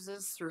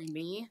chooses through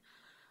me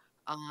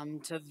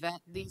to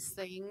vet these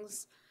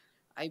things.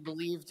 I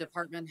believe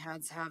department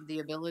heads have the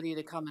ability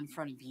to come in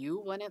front of you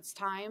when it's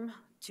time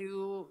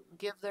to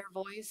give their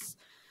voice.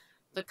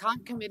 The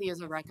comp committee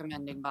is a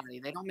recommending body.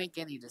 They don't make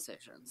any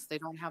decisions. They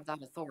don't have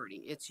that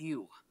authority. It's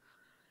you.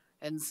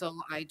 And so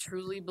I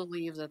truly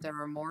believe that there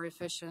are more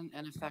efficient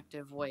and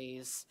effective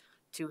ways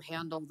to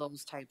handle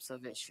those types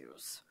of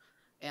issues.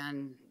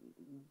 And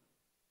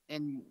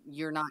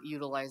you're not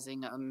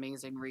utilizing an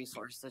amazing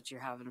resource that you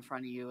have in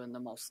front of you in the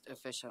most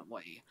efficient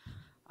way.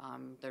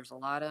 There's a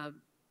lot of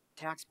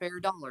taxpayer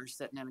dollars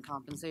sitting in a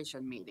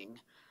compensation meeting.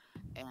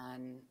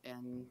 And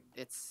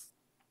it's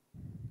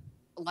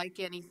like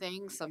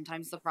anything,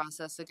 sometimes the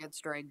process it gets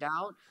dragged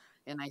out.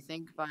 And I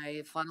think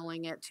by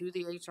funneling it to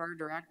the HR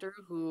director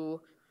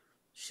who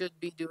should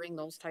be doing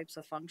those types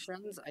of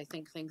functions, I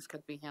think things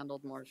could be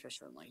handled more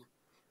efficiently.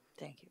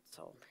 Thank you.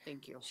 So,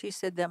 thank you. She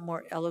said that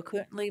more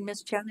eloquently,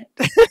 Miss Janet.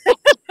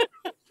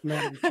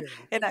 Madam Chair.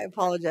 And I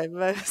apologize if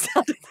I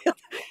sounded,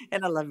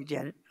 and I love you,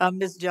 Janet.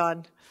 Miss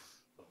John.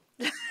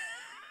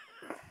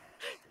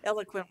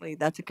 Eloquently,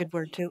 that's a good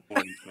word too.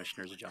 Morning,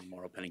 Commissioners. John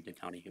Morrow, Pennington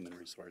County Human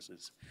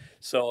Resources.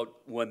 So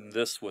when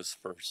this was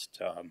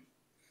first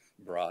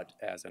brought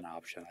as an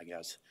option, I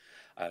guess,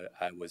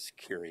 I was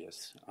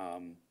curious.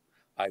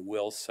 I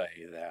will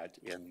say that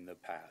in the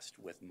past,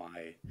 with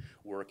my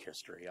work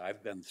history,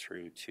 I've been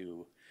through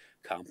 2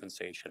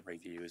 compensation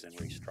reviews and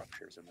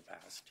restructures in the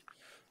past.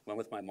 One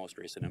with my most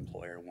recent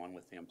employer, one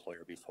with the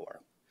employer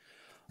before.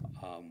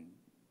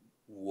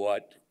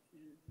 What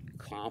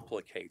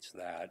complicates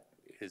that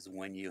is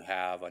when you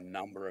have a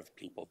number of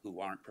people who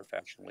aren't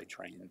professionally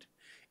trained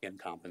in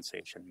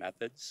compensation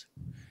methods,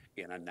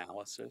 in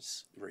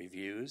analysis,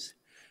 reviews,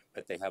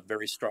 but they have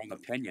very strong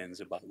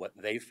opinions about what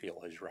they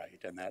feel is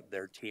right and that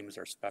their teams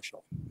are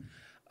special.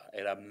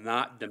 And I'm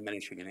not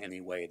diminishing in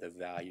any way the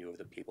value of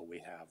the people we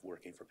have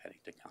working for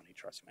Pennington County,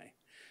 trust me.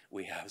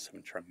 We have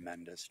some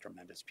tremendous,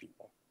 tremendous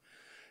people.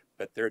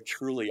 But there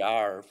truly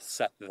are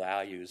set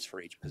values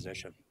for each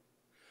position.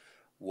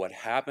 What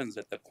happens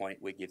at the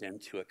point we get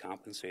into a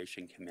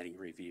compensation committee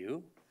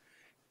review,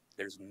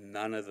 there's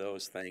none of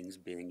those things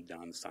being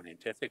done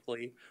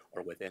scientifically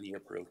or with any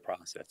approved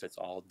process. It's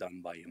all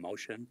done by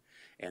emotion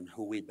and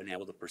who we've been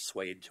able to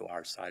persuade to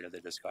our side of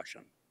the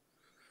discussion.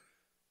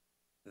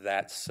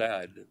 That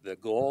said, the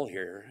goal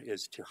here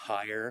is to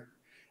hire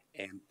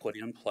and put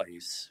in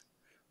place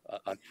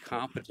a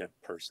competent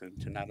person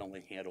to not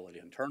only handle it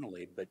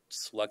internally, but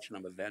selection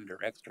of a vendor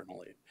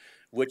externally,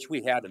 which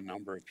we had a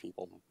number of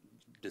people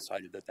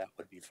decided that that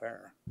would be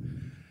fair.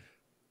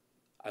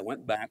 I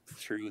went back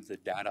through the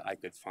data I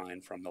could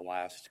find from the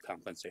last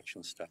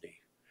compensation study.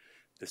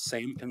 The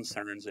same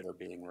concerns that are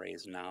being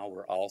raised now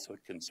were also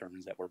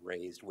concerns that were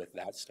raised with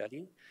that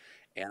study.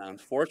 And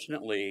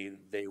unfortunately,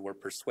 they were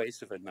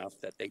persuasive enough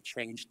that they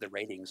changed the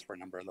ratings for a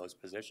number of those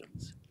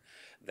positions.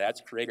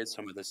 That's created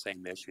some of the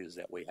same issues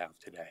that we have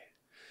today.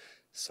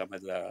 Some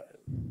of the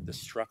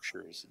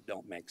structures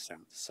don't make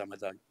sense. Some of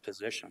the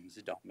positions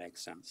don't make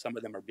sense. Some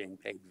of them are being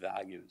paid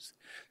values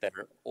that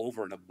are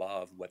over and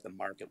above what the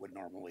market would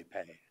normally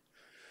pay.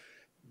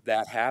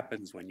 That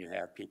happens when you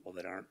have people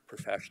that aren't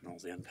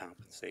professionals in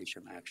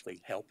compensation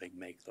actually helping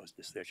make those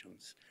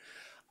decisions.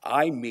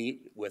 I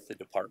meet with the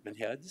department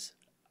heads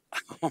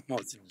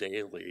almost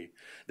daily.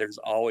 There's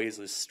always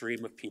a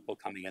stream of people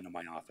coming into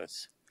my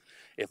office.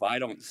 If I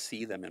don't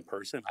see them in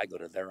person, I go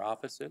to their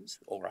offices,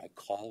 or I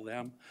call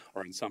them,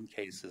 or in some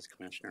cases,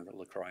 Commissioner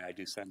LaCroix, I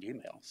do send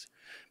emails.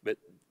 But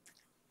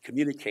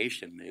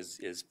communication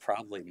is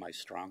probably my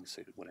strong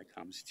suit when it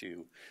comes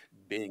to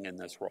being in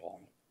this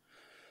role.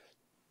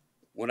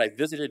 When I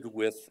visited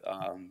with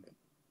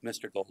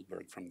Mr.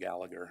 Goldberg from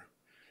Gallagher,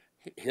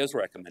 his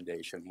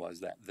recommendation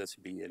was that this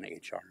be an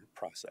HR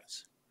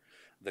process.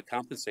 The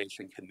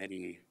compensation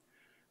committee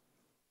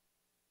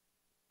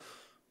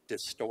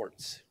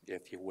distorts,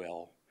 if you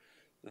will,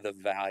 the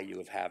value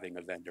of having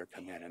a vendor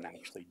come in and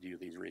actually do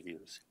these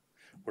reviews.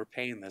 We're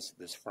paying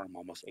this firm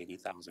almost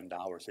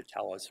 $80,000 to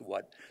tell us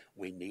what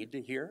we need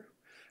to hear,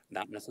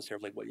 not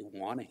necessarily what you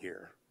want to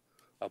hear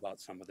about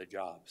some of the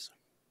jobs.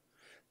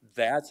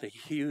 That's a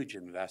huge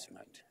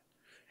investment.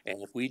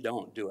 And if we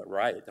don't do it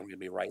right, then we're going to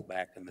be right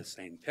back in the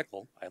same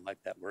pickle, I like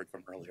that word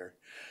from earlier,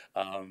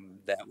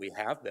 that we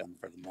have been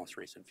for the most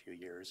recent few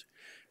years.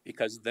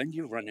 Because then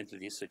you run into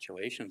these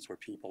situations where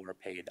people are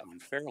paid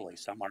unfairly.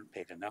 Some aren't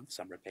paid enough,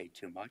 some are paid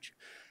too much.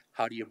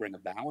 How do you bring a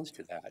balance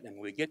to that? And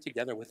when we get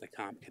together with the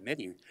comp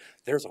committee,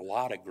 there's a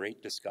lot of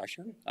great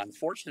discussion.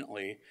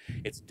 Unfortunately,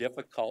 it's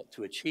difficult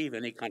to achieve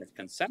any kind of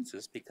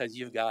consensus because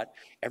you've got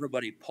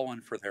everybody pulling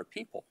for their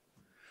people.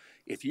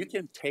 If you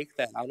can take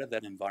that out of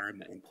that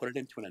environment and put it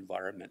into an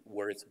environment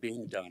where it's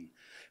being done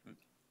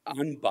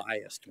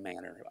unbiased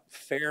manner,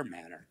 fair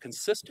manner,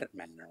 consistent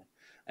manner,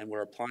 and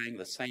we're applying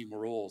the same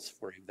rules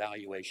for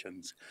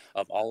evaluations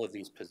of all of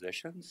these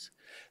positions,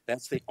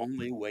 that's the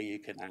only way you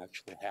can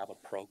actually have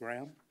a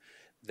program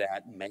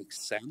that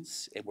makes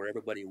sense and where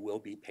everybody will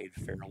be paid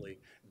fairly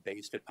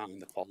based upon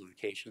the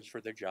qualifications for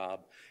their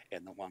job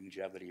and the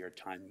longevity or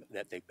time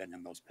that they've been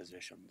in those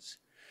positions.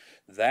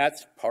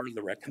 That's part of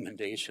the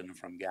recommendation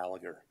from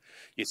Gallagher.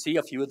 You see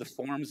a few of the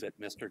forms that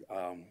Mr.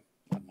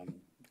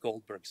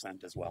 Goldberg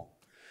sent as well.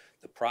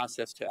 The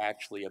process to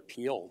actually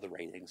appeal the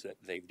ratings that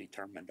they've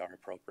determined are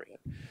appropriate.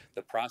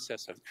 The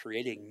process of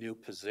creating new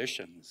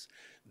positions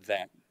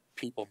that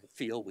people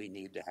feel we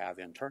need to have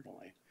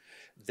internally.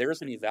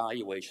 There's an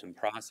evaluation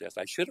process.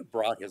 I should have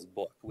brought his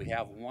book. We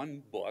have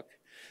one book.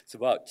 It's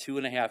about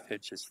 2.5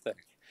 inches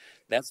thick.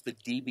 That's the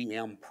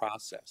DBM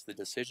process, the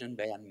decision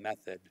band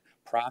method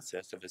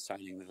process of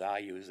assigning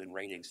values and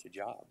ratings to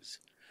jobs.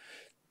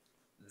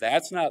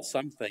 That's not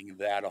something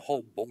that a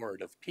whole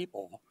board of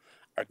people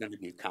are going to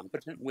be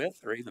competent with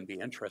or even be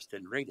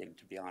interested in reading,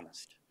 to be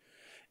honest.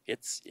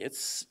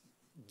 It's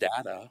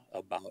data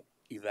about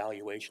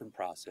evaluation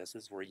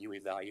processes where you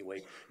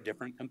evaluate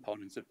different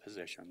components of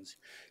positions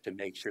to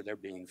make sure they're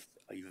being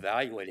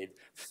evaluated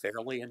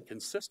fairly and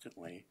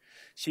consistently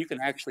so you can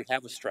actually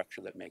have a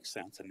structure that makes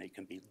sense and they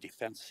can be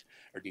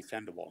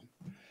defendable.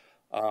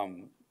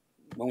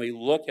 When we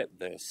look at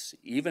this,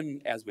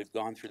 even as we've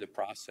gone through the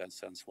process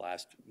since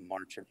last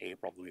March and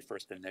April when we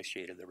first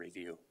initiated the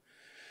review,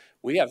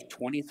 we have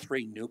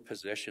 23 new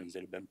positions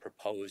that have been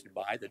proposed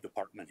by the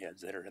department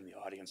heads that are in the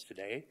audience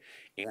today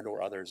and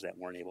or others that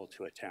weren't able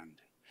to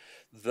attend.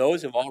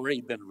 Those have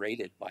already been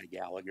rated by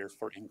Gallagher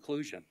for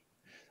inclusion.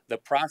 The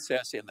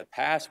process in the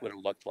past would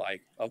have looked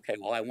like, okay,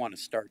 well, I want to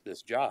start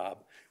this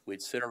job.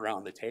 We'd sit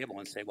around the table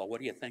and say, well, what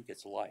do you think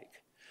it's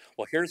like?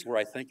 Well, here's where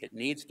I think it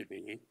needs to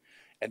be.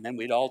 And then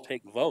we'd all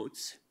take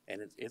votes,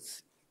 and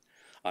it's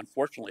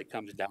unfortunately, it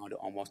comes down to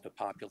almost a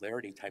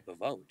popularity type of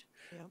vote.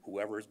 Yeah.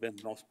 Whoever's been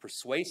most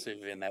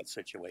persuasive in that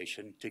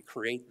situation to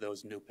create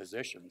those new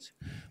positions,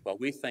 well,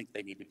 we think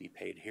they need to be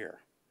paid here.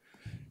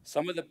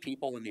 Some of the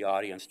people in the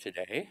audience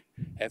today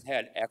have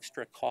had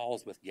extra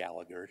calls with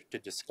Gallagher to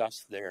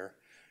discuss their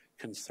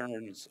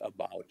concerns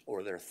about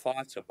or their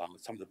thoughts about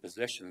some of the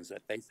positions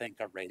that they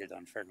think are rated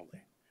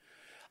unfairly.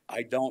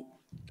 I don't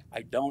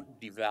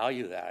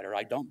devalue that, or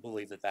I don't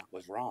believe that that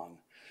was wrong.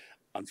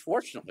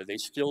 Unfortunately, they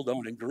still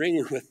don't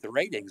agree with the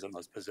ratings on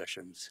those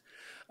positions.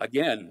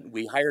 Again,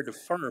 we hired a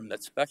firm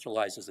that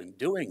specializes in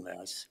doing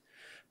this.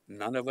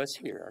 None of us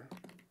here,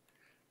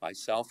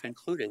 myself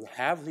included,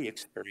 have the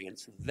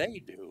experience they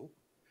do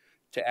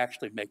to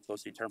actually make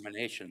those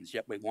determinations,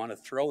 yet we want to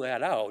throw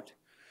that out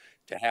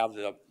to have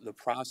the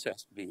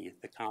process be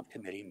the comp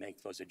committee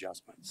make those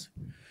adjustments.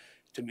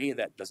 To me,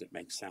 that doesn't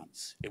make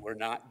sense. We're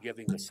not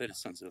giving the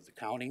citizens of the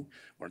county,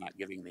 we're not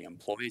giving the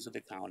employees of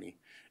the county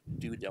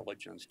due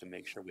diligence to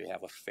make sure we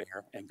have a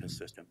fair and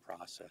consistent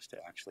process to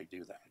actually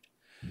do that.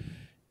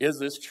 Is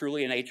this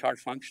truly an HR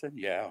function?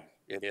 Yeah,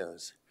 it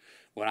is.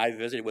 When I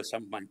visited with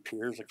some of my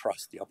peers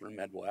across the upper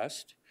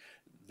Midwest,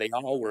 they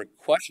all were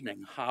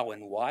questioning how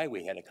and why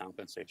we had a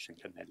compensation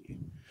committee.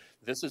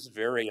 This is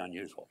very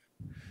unusual.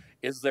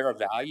 Is there a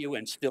value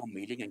in still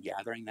meeting and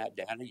gathering that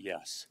data?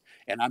 Yes.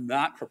 And I'm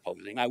not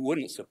proposing, I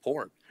wouldn't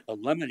support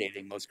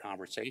eliminating those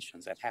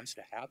conversations. That has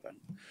to happen,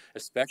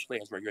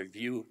 especially as we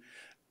review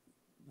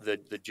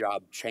the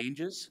job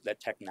changes that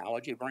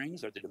technology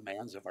brings or the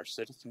demands of our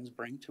citizens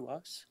bring to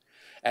us.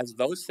 As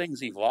those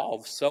things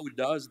evolve, so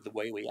does the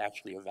way we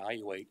actually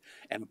evaluate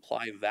and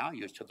apply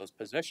values to those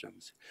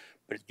positions.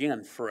 But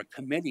again, for a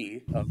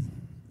committee of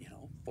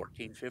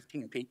 14,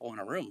 15 people in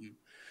a room,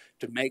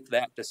 to make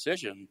that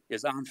decision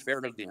is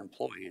unfair to the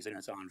employees and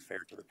it's unfair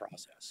to the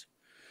process.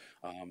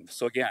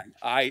 So again,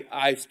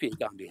 I speak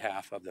on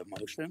behalf of the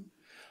motion.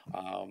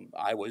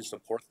 I would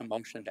support the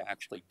motion to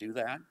actually do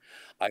that.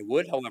 I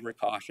would, however,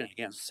 caution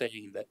against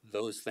saying that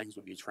those things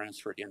would be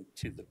transferred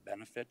into the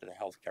benefit of the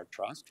healthcare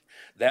trust.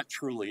 That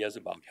truly is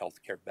about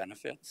healthcare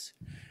benefits,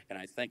 and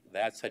I think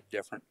that's a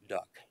different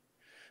duck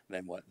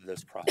than what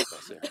this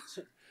process is.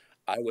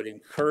 I would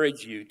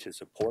encourage you to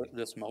support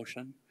this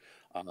motion.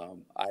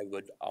 I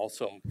would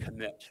also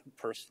commit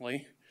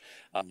personally.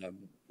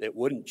 It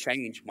wouldn't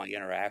change my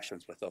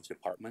interactions with those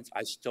departments.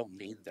 I still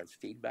need their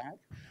feedback.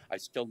 I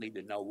still need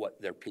to know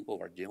what their people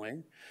are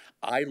doing.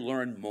 I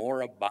learn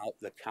more about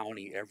the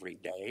county every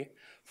day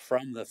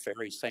from the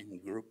very same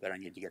group that I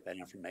need to get that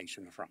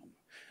information from.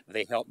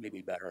 They help me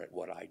be better at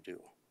what I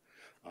do.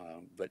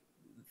 But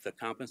the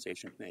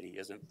compensation committee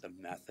isn't the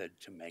method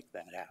to make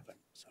that happen.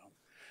 So,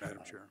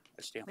 Madam Chair.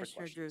 I stand for Commissioner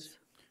questions. Drews.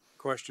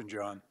 Question,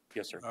 John.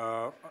 Yes, sir.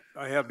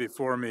 I have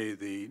before me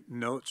the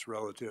notes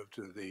relative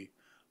to the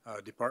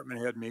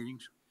department head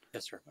meetings.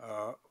 Yes, sir.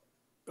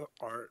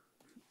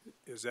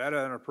 Is that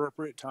an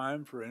appropriate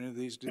time for any of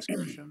these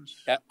discussions?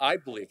 I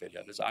believe it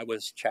is. I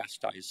was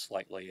chastised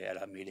slightly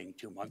at a meeting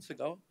 2 months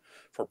ago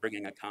for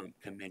bringing a comp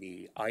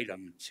committee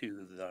item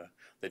to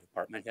the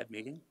department head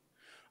meeting.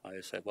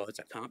 I said, well, it's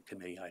a comp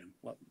committee item.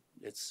 Well,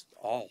 it's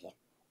all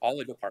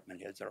the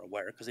department heads are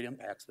aware because it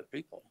impacts the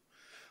people.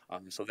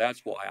 So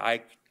that's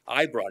why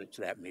I brought it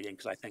to that meeting,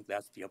 because I think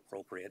that's the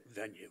appropriate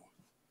venue.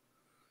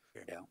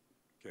 Okay. Yeah.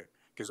 Okay.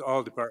 Because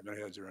all department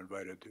heads are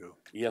invited to.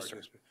 Yes, sir.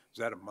 Is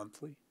that a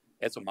monthly?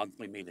 It's a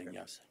monthly meeting, okay.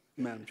 Yes.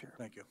 Madam Chair.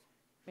 Thank you.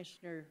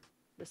 Commissioner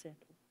Bissett.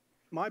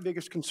 My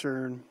biggest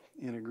concern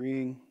in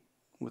agreeing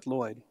with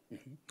Lloyd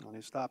on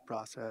his thought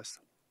process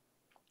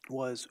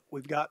was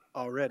we've got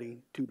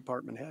already 2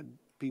 department head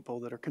people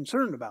that are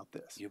concerned about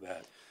this. You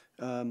bet.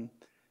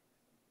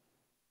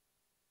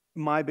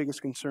 My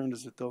biggest concern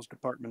is that those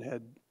department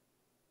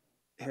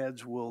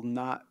heads will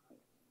not,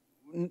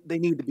 they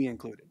need to be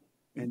included.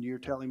 And you're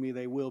telling me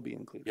they will be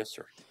included. Yes,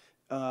 sir.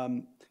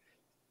 The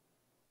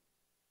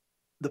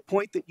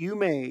point that you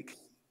make,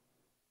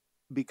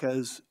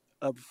 because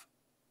of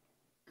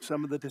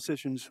some of the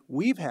decisions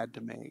we've had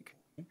to make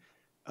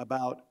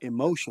about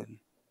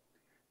emotion,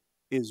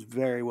 is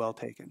very well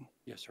taken.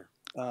 Yes, sir.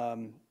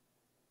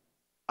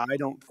 I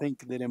don't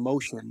think that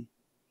emotion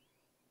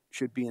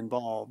should be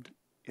involved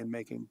in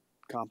making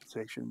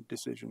compensation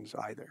decisions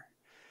either.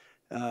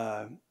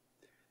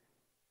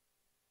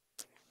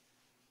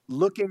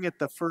 Looking at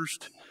the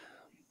first,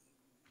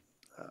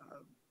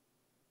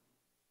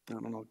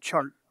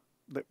 chart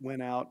that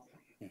went out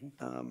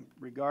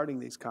regarding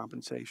these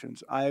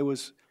compensations, I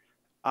was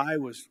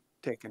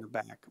taken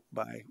aback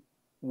by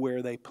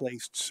where they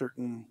placed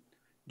certain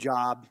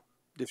job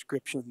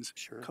descriptions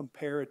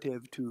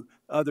comparative to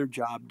other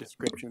job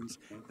descriptions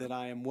that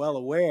I am well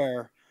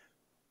aware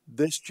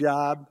this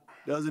job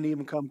doesn't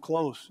even come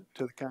close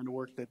to the kind of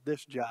work that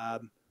this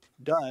job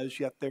does,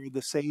 yet they're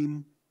the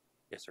same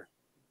yes, sir.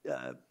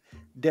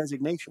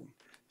 Designation.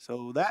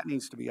 So that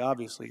needs to be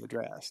obviously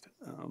addressed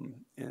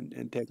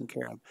and taken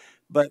care of.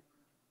 But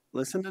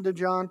listening to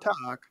John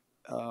talk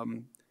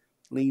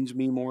leans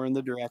me more in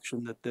the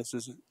direction that this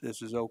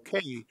is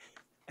okay,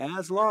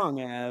 as long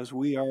as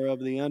we are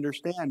of the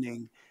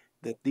understanding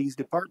that these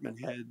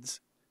department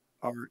heads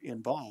are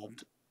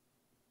involved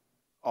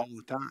all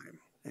the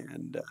time.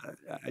 And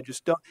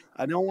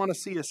I don't want to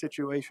see a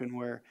situation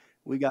where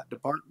we got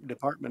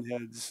department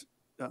heads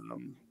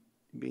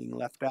being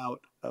left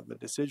out of a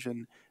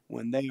decision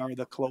when they are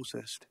the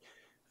closest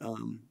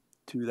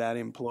to that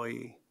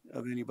employee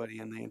of anybody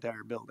in the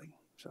entire building.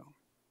 So,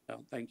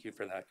 well, thank you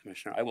for that,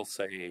 Commissioner. I will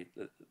say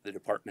the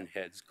department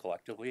heads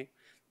collectively,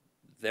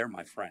 they're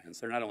my friends.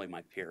 They're not only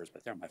my peers,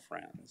 but they're my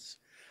friends.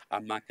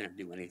 I'm not going to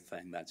do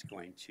anything that's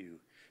going to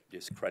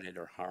discredit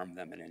or harm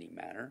them in any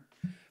manner.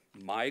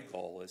 My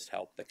goal is to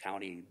help the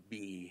county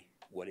be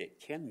what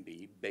it can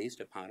be based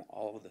upon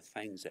all of the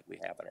things that we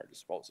have at our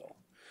disposal.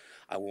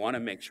 I want to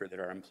make sure that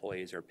our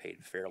employees are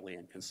paid fairly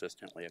and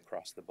consistently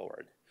across the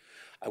board.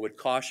 I would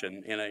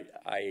caution, and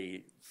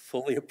I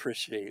fully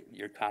appreciate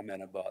your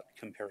comment about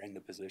comparing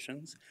the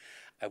positions.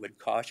 I would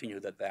caution you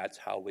that that's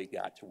how we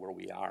got to where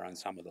we are on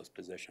some of those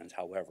positions.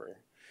 However,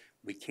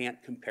 we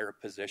can't compare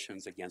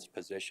positions against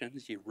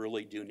positions. You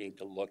really do need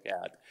to look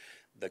at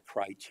the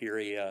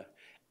criteria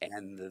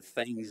and the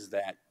things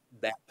that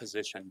that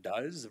position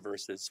does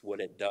versus what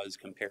it does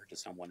compared to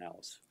someone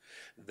else.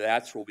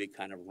 That's where we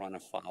kind of run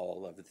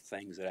afoul of the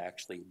things that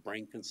actually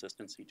bring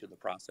consistency to the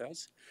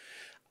process.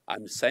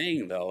 I'm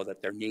saying, though,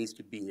 that there needs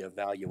to be an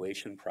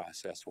evaluation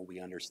process where we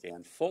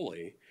understand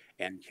fully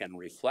and can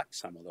reflect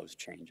some of those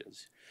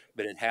changes.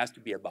 But it has to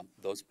be about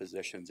those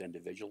positions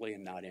individually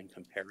and not in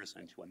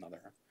comparison to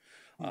another.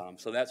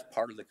 So that's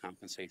part of the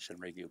compensation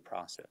review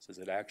process, is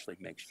it actually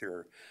makes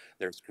sure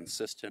there's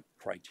consistent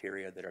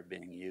criteria that are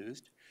being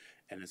used.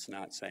 And it's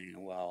not saying,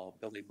 well,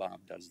 Billy Bob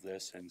does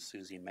this and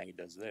Susie May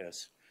does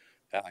this.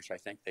 Gosh, I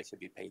think they should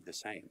be paid the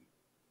same.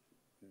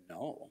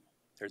 No,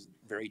 there's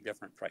very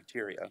different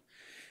criteria.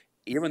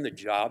 Even the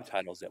job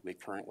titles that we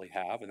currently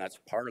have, and that's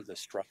part of the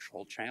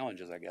structural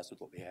challenges, I guess, with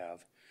what we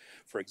have.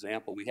 For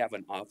example, we have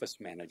an office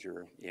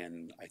manager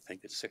in, I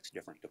think it's 6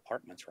 different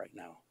departments right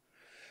now.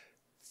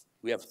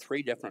 We have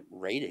 3 different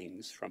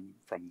ratings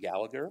from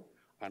Gallagher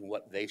on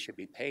what they should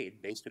be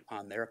paid based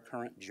upon their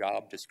current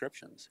job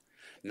descriptions.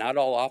 Not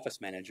all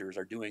office managers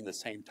are doing the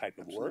same type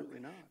of work,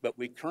 but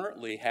we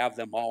currently have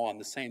them all on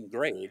the same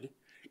grade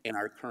in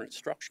our current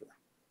structure.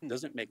 It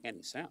doesn't make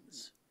any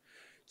sense.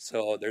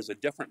 So there's a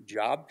different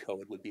job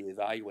code would be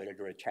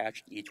evaluated or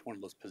attached to each one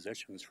of those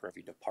positions for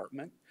every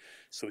department,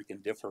 so we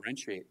can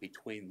differentiate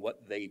between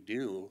what they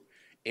do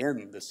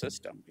in the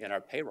system, in our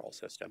payroll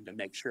system, to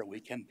make sure we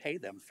can pay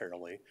them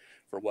fairly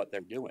for what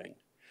they're doing.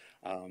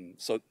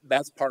 So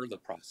that's part of the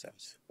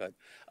process. But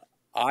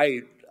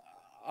I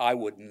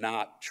would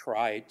not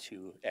try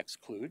to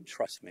exclude,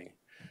 trust me.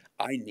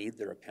 I need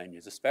their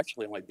opinions,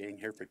 especially only being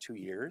here for 2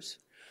 years.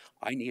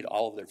 I need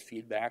all of their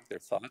feedback, their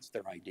thoughts,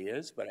 their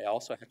ideas, but I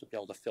also have to be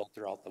able to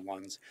filter out the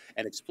ones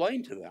and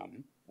explain to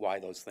them why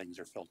those things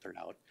are filtered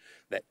out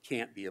that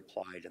can't be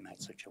applied in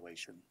that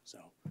situation. So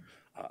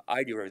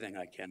I do everything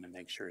I can to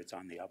make sure it's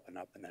on the up and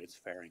up and that it's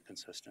fair and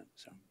consistent.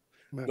 So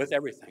with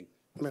everything.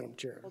 Madam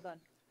Chair. Hold on.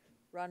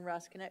 Ron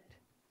Roskinick.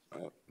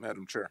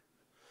 Madam Chair.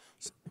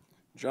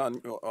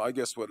 John, I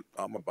guess what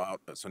I'm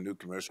about as a new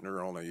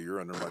commissioner, only a year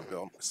under my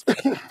belt, is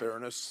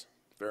fairness,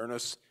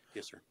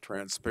 yes, sir.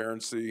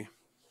 Transparency,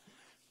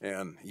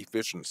 and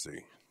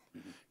efficiency.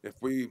 If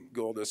we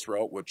go this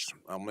route, which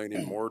I'm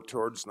leaning more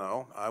towards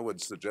now, I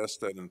would suggest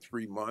that in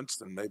 3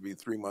 months, and maybe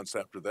 3 months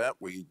after that,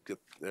 we get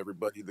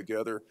everybody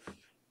together.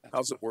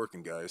 How's it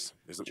working, guys?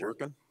 Is it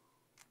working?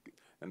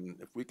 And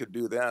if we could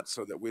do that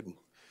so that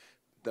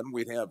then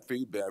we'd have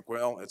feedback.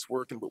 Well, it's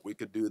working, but we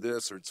could do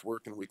this, or it's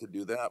working, we could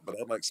do that. But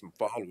I'd like some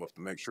follow-up to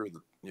make sure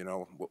that, you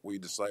know, what we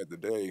decide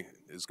today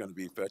is going to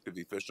be effective,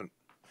 efficient,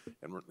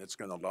 and it's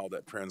going to allow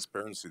that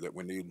transparency that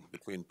we need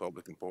between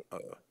public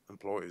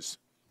employees.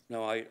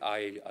 No,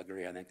 I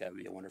agree. I think that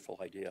would be a wonderful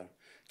idea.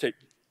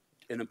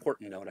 An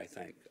important note, I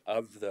think,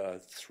 of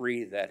the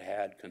 3 that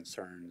had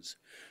concerns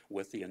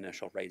with the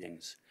initial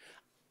ratings,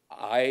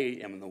 I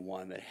am the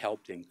one that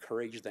helped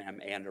encourage them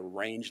and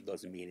arrange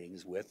those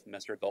meetings with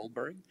Mr.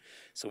 Goldberg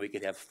so we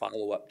could have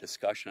follow-up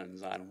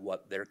discussions on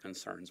what their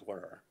concerns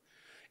were.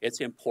 It's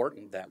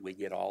important that we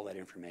get all that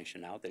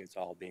information out, that it's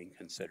all being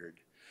considered.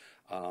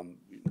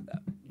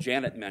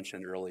 Janet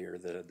mentioned earlier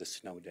the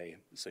snow day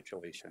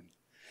situation.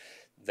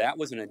 That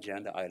was an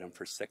agenda item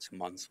for 6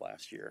 months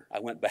last year. I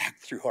went back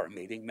through our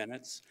meeting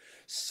minutes.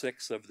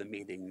 6 of the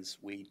meetings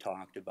we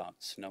talked about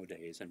snow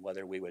days and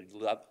whether we would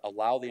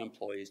allow the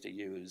employees to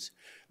use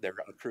their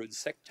accrued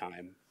sick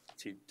time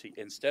to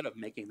instead of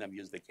making them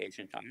use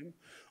vacation time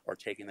or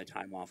taking the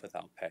time off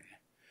without pay.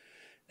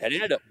 That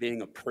ended up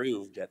being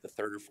approved at the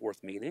 3rd or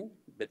 4th meeting,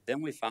 but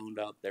then we found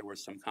out there were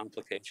some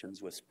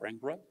complications with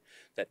Springbrook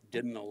that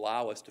didn't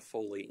allow us to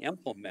fully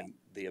implement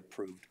the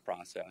approved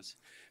process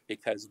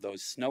because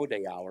those snow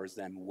day hours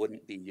then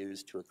wouldn't be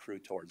used to accrue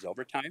towards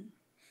overtime.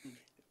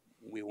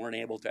 We weren't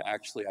able to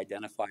actually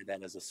identify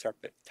that as a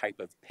separate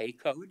type of pay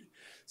code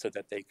so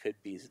that they could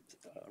be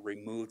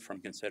removed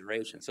from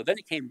consideration. So then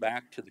it came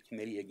back to the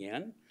committee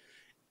again,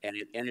 and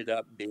it ended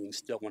up being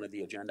still one of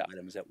the agenda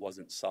items that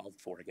wasn't solved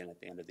for again at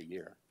the end of the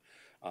year.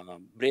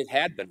 But it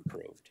had been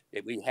approved.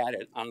 We had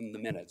it on the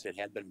minutes. It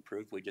had been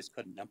approved. We just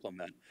couldn't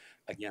implement,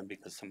 again,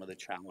 because some of the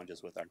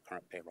challenges with our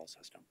current payroll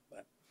system.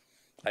 But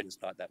I just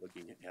thought that would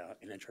be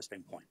an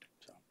interesting point.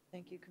 So.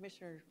 Thank you.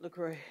 Commissioner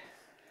LaCroix.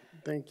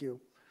 Thank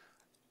you.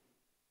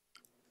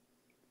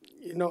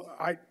 You know,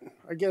 I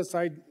guess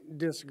I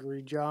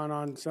disagree, John,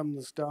 on some of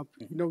the stuff.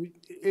 You know,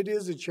 it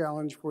is a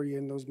challenge for you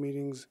in those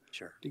meetings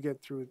to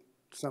get through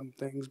some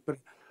things, but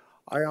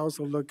I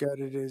also look at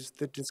it as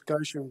the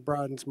discussion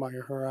broadens my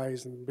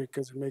horizon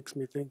because it makes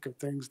me think of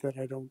things that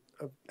I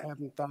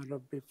haven't thought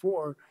of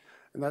before,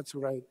 and that's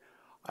what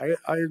I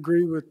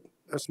agree with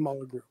a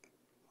smaller group.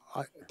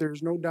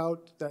 there's no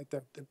doubt that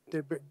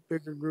the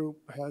bigger group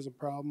has a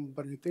problem,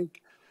 but I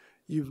think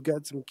you've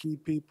got some key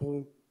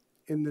people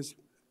in this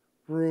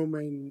room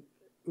and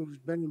who's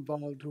been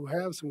involved who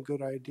have some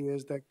good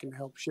ideas that can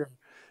help share.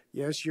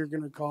 Yes, you're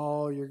going to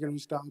call, you're going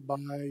to stop by,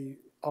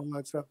 all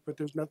that stuff, but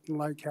there's nothing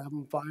like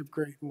having 5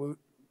 great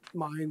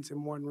minds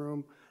in one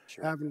room,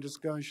 having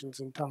discussions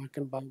and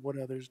talking about what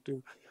others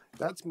do.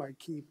 That's my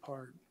key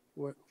part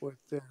with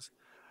this.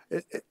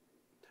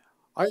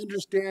 I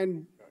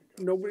understand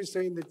nobody's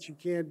saying that you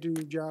can't do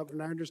your job,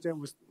 and I understand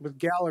with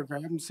Gallagher.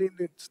 I haven't seen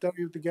the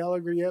study with the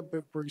Gallagher yet,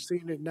 but we're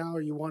seeing it now.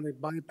 You want to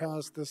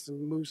bypass this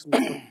and move some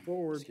stuff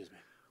forward,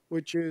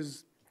 which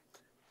is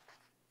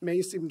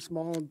may seem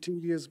small and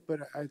tedious, but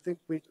I think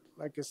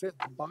like I said,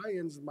 the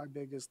buy-in's my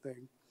biggest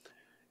thing.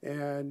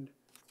 And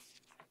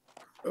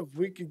if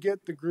we could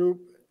get the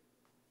group,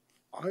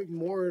 I'm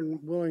more than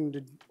willing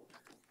to.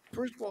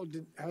 First of all,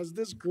 has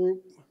this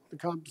group, the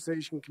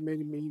compensation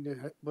committee meeting,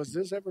 was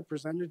this ever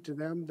presented to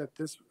them that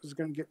this was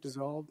going to get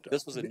dissolved?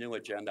 This was a new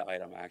agenda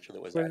item, actually,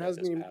 that was But added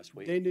this past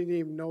week. they didn't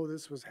even know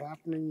this was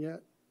happening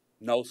yet?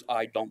 No,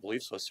 I don't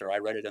believe so, sir. I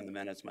read it in the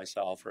minutes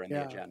myself or in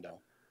the agenda.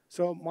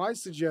 So my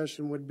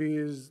suggestion would be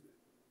is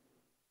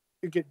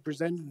you get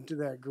presented to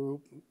that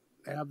group,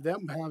 have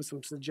them have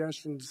some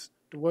suggestions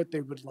to what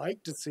they would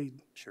like to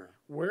see,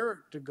 where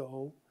to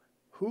go,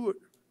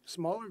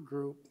 smaller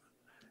group,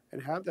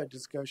 and have that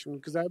discussion.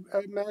 Because I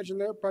imagine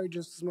they're probably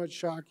just as much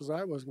shocked as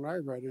I was when I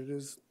read it,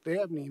 as they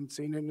haven't even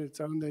seen it and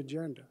it's on the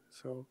agenda.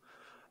 So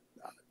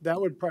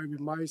that would probably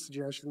be my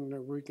suggestion,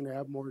 that we can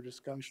have more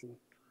discussion.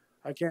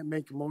 I can't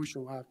make a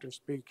motion after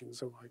speaking,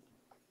 so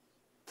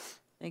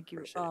Thank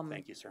you.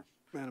 Thank you, sir.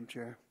 Madam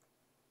Chair.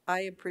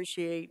 I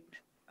appreciate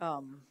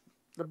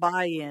the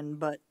buy-in,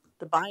 but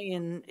the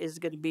buy-in is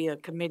going to be a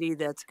committee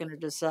that's going to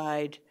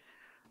decide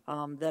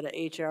that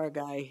a HR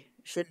guy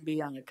shouldn't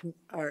be on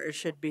or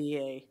should be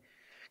a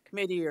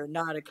committee or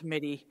not a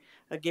committee.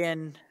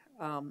 Again,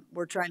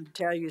 we're trying to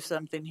tell you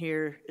something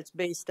here. It's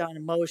based on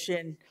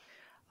emotion.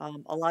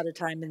 A lot of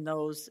time in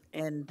those,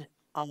 and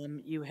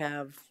you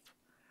have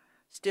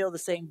still the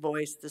same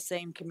voice, the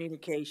same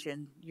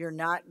communication. You're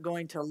not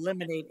going to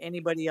eliminate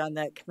anybody on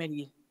that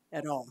committee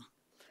at all.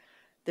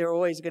 They're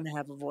always going to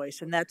have a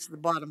voice, and that's the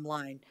bottom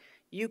line.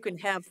 You can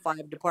have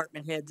 5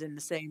 department heads in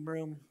the same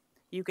room.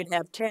 You can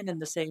have 10 in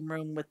the same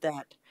room with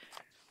that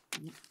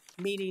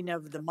meeting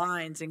of the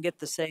minds and get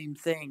the same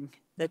thing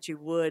that you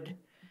would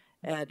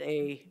at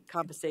a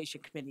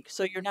compensation committee.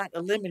 So you're not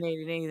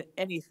eliminating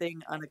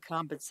anything on a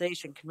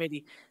compensation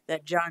committee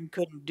that John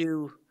couldn't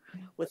do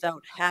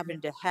without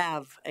having to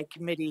have a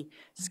committee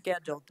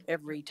scheduled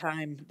every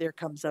time there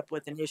comes up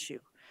with an issue.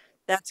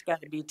 That's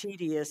got to be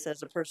tedious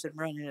as a person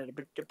running a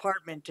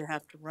department to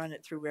have to run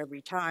it through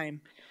every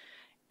time.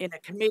 In a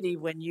committee,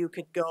 when you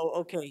could go,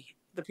 okay,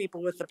 the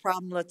people with the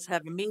problem, let's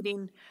have a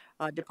meeting.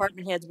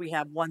 Department heads, we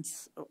have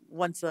once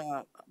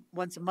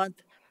a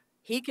month.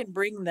 He can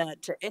bring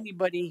that to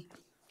anybody,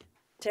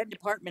 10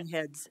 department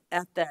heads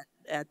at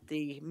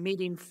the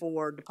meeting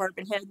for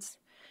department heads,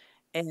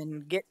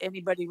 and get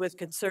anybody with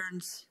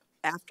concerns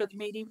after the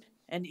meeting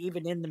and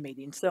even in the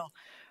meeting. So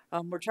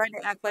we're trying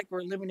to act like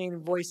we're eliminating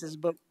voices,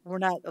 but we're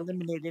not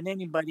eliminating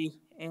anybody.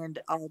 And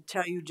I'll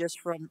tell you just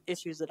from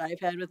issues that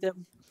I've had with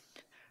him,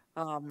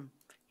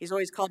 he's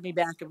always called me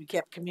back and we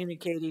kept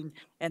communicating,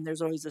 and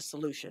there's always a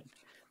solution.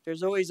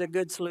 There's always a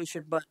good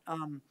solution, but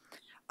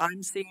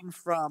I'm seeing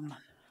from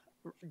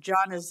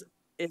John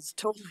is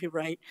totally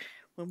right.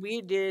 When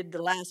we did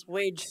the last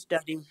wage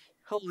study,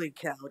 holy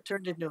cow, it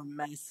turned into a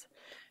mess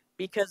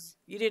because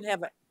you didn't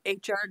have an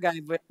HR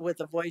guy with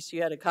a voice.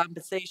 You had a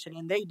compensation,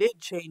 and they did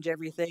change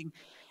everything.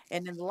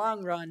 And in the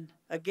long run,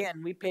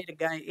 again, we paid a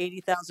guy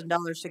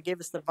 $80,000 to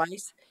give us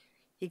advice.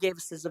 He gave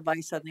us his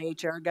advice on the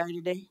HR guy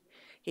today.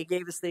 He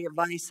gave us the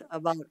advice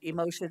about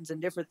emotions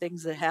and different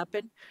things that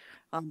happen.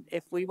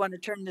 If we want to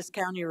turn this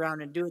county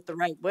around and do it the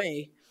right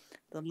way,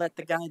 then let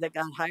the guy that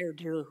got hired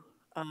to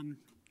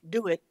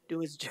do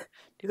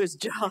his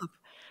job,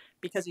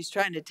 because he's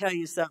trying to tell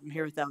you something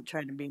here without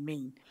trying to be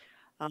mean.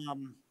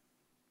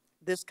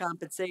 This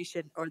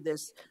compensation or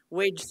this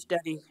wage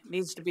study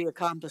needs to be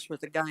accomplished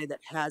with a guy that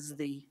has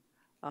the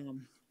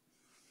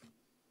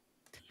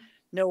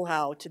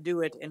know-how to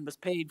do it and was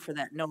paid for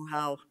that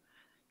know-how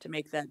to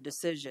make that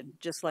decision,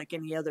 just like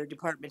any other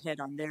department head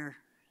on their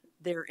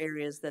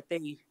areas that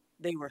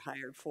they were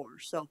hired for.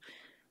 So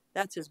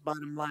that's his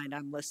bottom line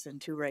I'm listening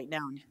to right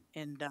now,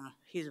 and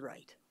he's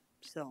right.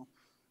 So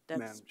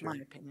that's my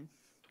opinion.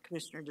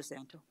 Commissioner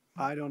DeSanto.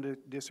 I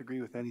don't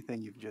disagree with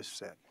anything you've just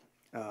said.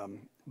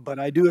 But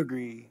I do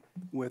agree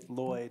with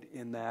Lloyd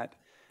in that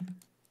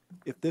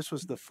if this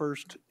was the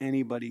first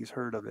anybody's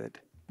heard of it,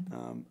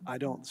 I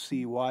don't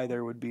see why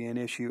there would be an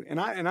issue. And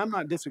I'm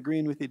not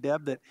disagreeing with you,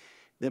 Deb,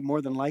 that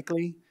more than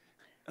likely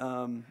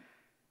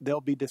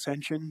there'll be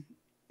dissension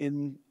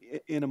in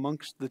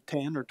amongst the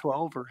 10 or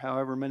 12 or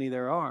however many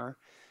there are.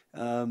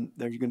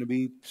 There's going to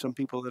be some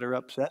people that are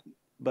upset,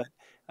 but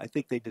I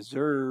think they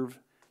deserve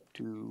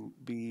to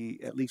be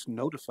at least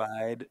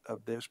notified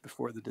of this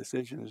before the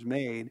decision is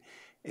made.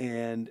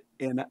 And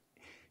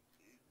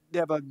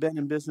Deb, I've been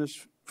in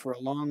business for a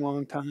long,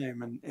 long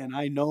time, and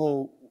I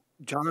know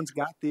John's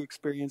got the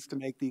experience to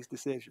make these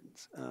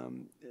decisions.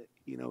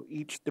 You know,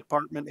 each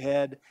department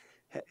head,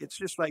 it's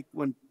just like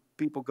when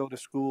people go to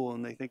school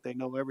and they think they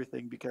know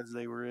everything because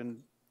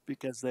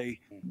they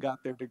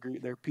got their degree,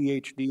 their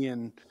PhD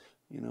in,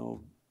 you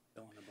know,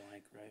 Fill in the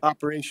blank, right?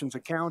 operations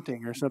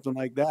accounting or something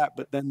like that,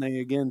 but then they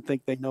again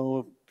think they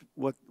know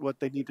what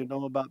they need to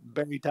know about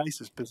Barry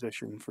Tice's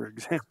position, for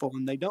example,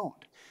 and they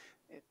don't.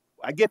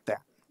 I get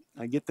that.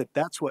 I get that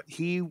that's what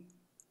he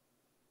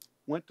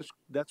went to,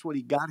 that's what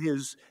he got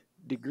his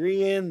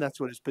degree in, that's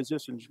what his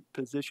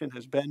position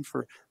has been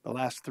for the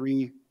last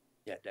 3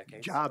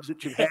 decades. jobs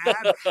that you've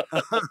had.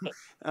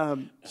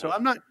 So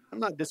I'm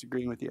not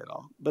disagreeing with you at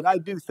all, but I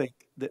do think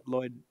that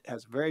Lloyd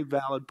has a very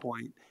valid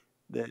point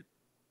that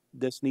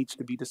this needs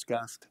to be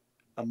discussed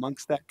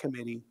amongst that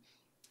committee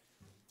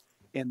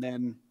and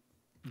then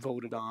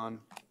voted on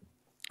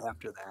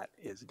after that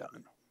is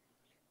done.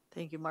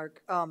 Thank you,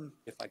 Mark. The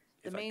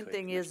main could,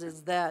 thing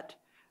is that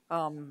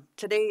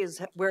today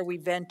is where we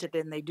vented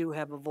and they do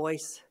have a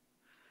voice.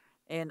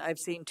 And I've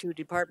seen 2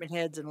 department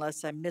heads,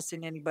 unless I'm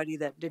missing anybody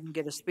that didn't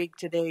get to speak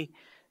today,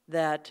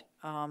 that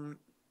aren't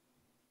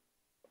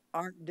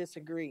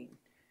disagreeing.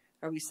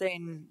 Are we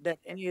saying that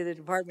any of the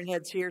department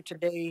heads here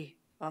today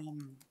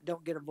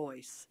don't get a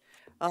voice?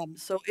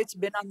 So it's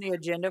been on the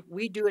agenda.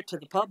 We do it to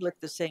the public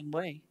the same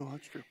way. Oh,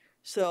 that's true.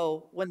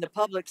 So when the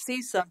public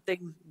sees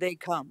something, they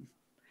come.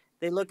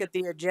 They look at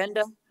the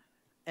agenda,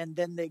 and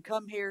then they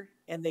come here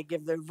and they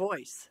give their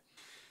voice.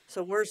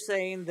 So we're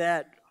saying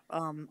that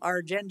our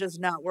agenda's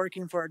not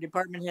working for our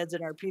department heads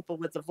and our people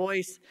with a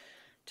voice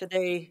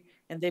today,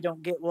 and they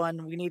don't get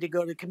one. We need to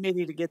go to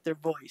committee to get their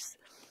voice.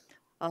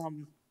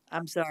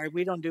 I'm sorry,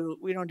 we don't do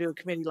a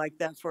committee like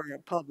that for our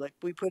public.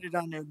 We put it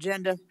on the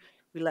agenda,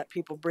 we let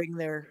people bring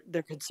their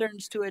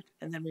concerns to it,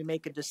 and then we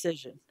make a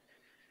decision.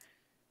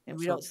 And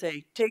we don't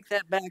say, take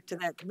that back to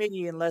that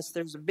committee unless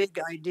there's a big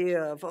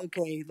idea of,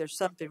 okay, there's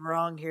something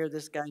wrong here.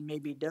 This guy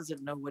maybe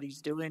doesn't know what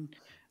he's doing.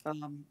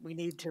 We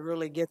need to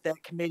really get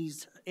that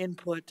committee's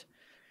input.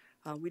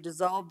 We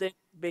dissolved it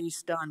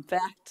based on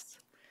facts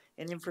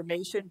and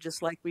information,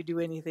 just like we do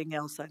anything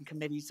else on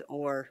committees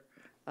or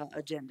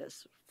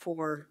agendas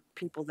for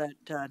people that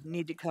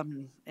need to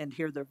come and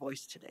hear their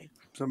voice today.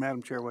 So,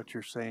 Madam Chair, what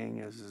you're saying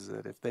is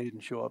that if they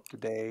didn't show up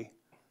today,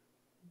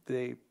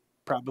 they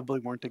probably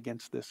weren't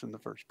against this in the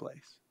first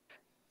place.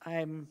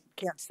 I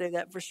can't say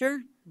that for sure,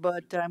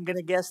 but I'm going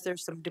to guess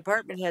there's some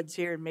department heads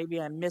here, and maybe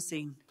I'm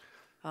missing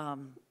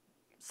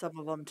some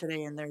of them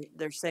today, and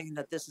they're saying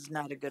that this is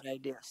not a good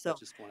idea. So,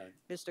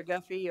 Mr.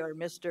 Guffey or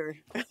Mr.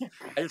 I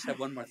just have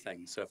one more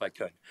thing, so if I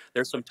could.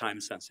 There's some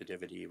time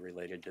sensitivity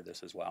related to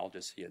this as well,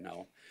 just so you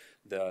know.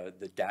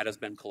 The data's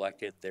been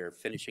collected. They're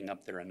finishing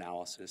up their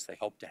analysis. They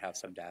hope to have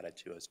some data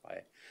to us by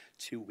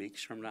 2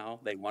 weeks from now.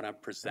 They want to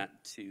present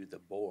to the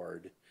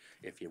board,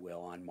 if you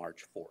will, on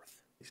March 4th.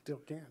 You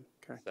still can.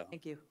 Okay. So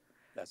thank you.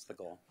 That's the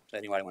goal. So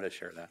anyway, I want to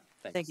share that.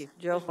 Thanks. Thank you.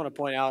 Joe? I just want to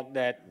point out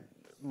that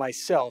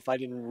myself, I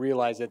didn't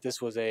realize that this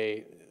was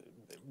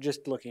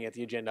just looking at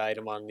the agenda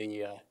item on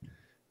the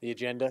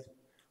agenda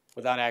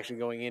without actually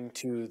going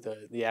into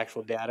the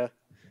actual data.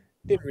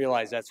 Didn't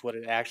realize that's what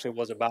it actually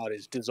was about,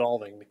 is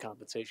dissolving the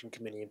compensation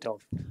committee, until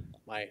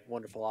my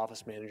wonderful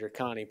office manager,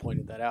 Connie,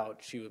 pointed that out.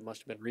 She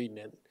must have been reading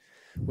it.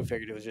 We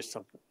figured it was just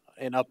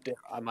an update.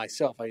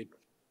 I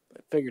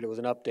figured it was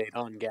an update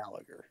on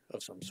Gallagher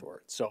of some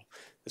sort. So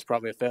it's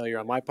probably a failure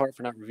on my part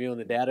for not reviewing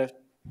the data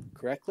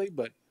correctly,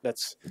 but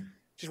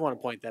just want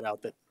to point that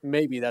out, that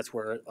maybe that's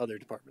where other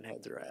department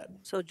heads are at.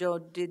 So, Joe,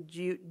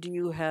 do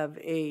you have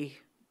a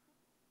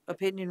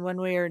opinion one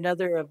way or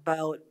another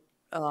about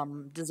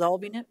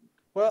dissolving it?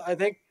 Well, I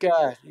think,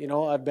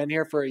 I've been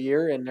here for a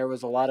year, and there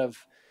was a lot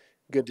of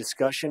good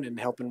discussion and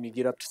helping me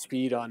get up to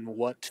speed on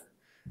what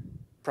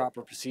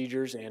proper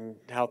procedures and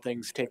how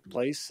things take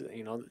place,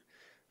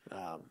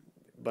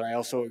 but I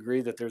also agree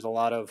that there's a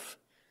lot of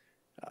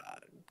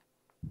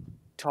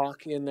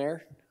talk in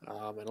there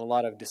and a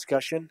lot of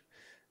discussion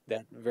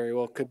that very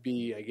well could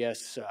be, I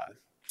guess,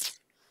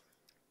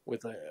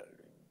 with a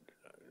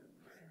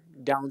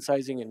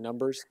downsizing in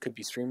numbers, could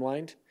be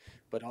streamlined.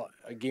 But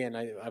again,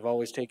 I've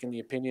always taken the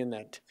opinion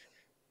that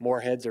more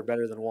heads are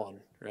better than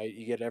one, right?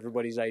 You get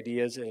everybody's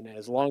ideas, and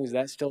as long as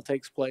that still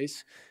takes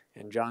place,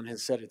 and John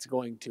has said it's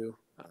going to,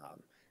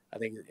 I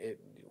think it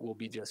will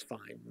be just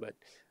fine. But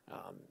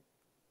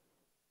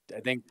I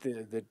think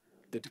the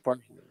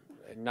department,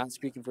 and not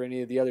speaking for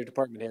any of the other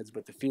department heads,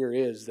 but the fear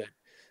is that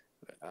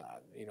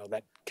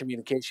that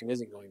communication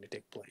isn't going to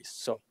take place.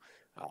 So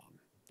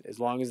as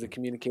long as the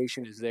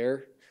communication is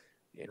there,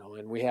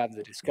 and we have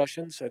the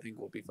discussions, I think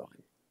we'll be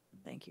fine.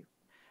 Thank you.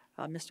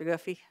 Mr.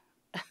 Guffey?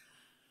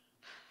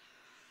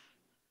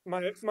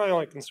 My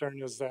only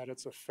concern is that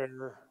it's a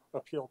fair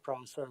appeal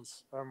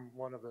process. I'm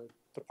one of the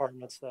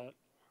departments that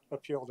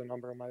appealed a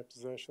number of my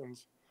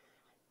positions.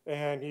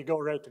 And you go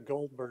right to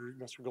Goldberg,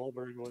 Mr.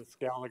 Goldberg, with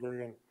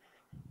Gallagher, and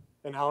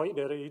And how he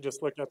did it, he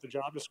just looked at the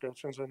job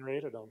descriptions and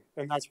rated them.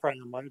 And that's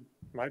probably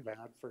my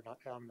bad for not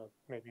having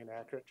maybe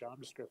inaccurate job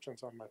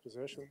descriptions on my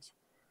positions.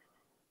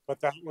 But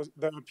that was,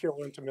 the appeal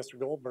went to Mr.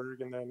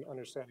 Goldberg, and then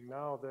understanding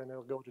now, then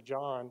it'll go to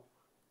John.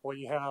 Well,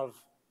 you have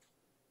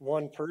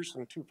one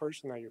person, two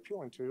person that you're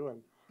appealing to,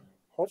 and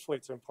hopefully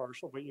it's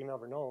impartial, but you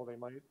never know. They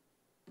might,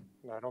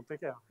 I don't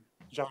think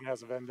John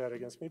has a vendetta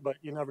against me, but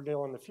you never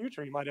know in the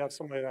future. You might have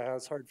somebody that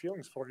has hard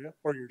feelings for you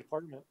or your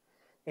department,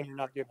 and you're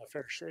not getting a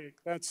fair shake.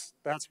 That's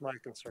my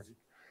concern.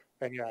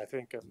 And yeah, I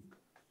think a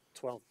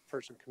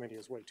 12-person committee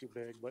is way too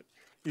big, but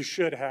you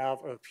should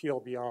have an appeal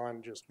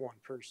beyond just one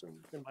person,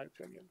 in my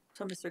opinion.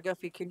 So, Mr.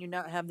 Guffey, can you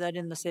not have that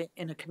in the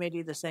in a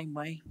committee the same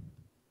way?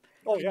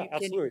 Oh, yeah,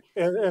 absolutely.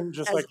 And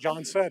just like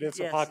John said, it's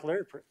a yes.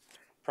 popularity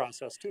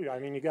process too. I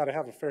mean, you got to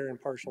have a fair,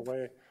 impartial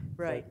way.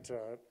 Right.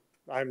 But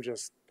I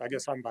guess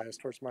I'm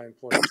biased towards my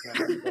employees, and I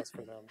want the best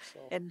for them. So.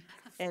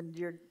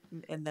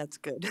 And that's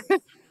good.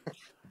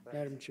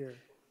 Madam Chair.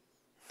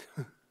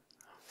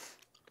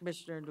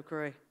 Commissioner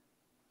LaCroix.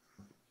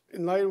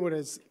 In light of what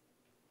is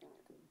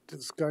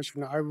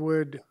discussion, I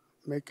would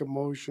make a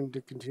motion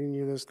to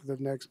continue this to the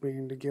next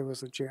meeting to give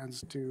us a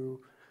chance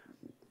to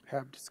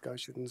have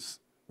discussions,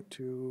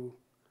 to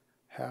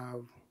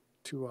have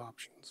two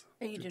options.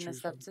 Are you doing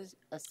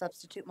a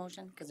substitute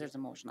motion? Because there's a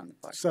motion on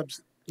the floor.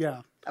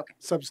 Yeah. Okay.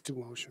 Substitute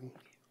motion.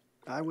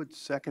 I would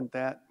second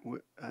that,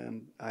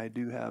 and I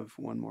do have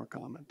one more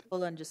comment.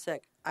 Hold on just a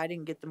sec. I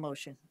didn't get the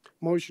motion.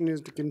 Motion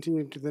is to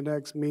continue to the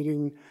next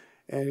meeting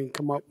and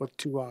come up with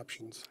two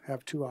options,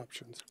 have two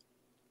options.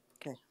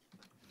 Okay.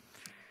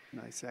 And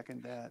I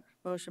second that.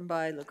 Motion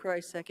by LaCroix,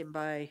 second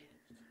by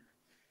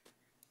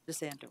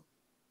DeSanto.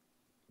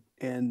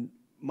 And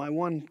my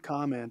one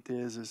comment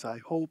is I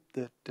hope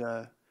that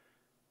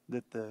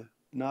that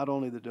not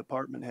only the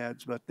department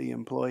heads but the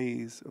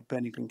employees of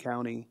Pennington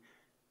County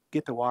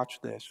get to watch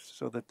this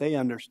so that they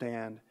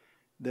understand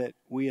that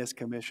we as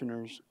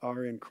commissioners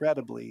are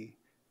incredibly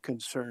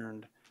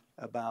concerned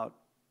about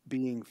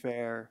being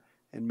fair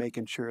and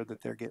making sure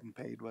that they're getting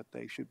paid what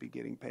they should be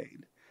getting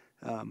paid.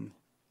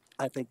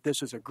 I think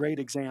this is a great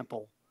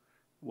example,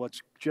 what's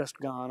just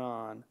gone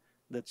on,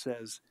 that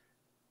says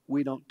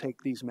we don't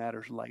take these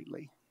matters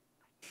lightly.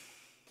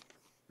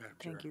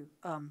 Thank you.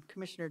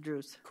 Commissioner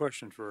Drews.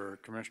 Question for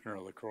Commissioner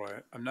LaCroix.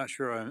 I'm not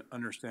sure I'm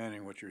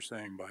understanding what you're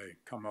saying by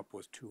come up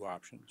with two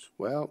options.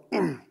 Well,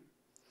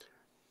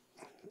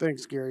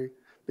 thanks, Gary,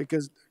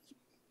 because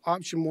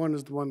option one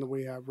is the one that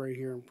we have right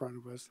here in front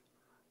of us.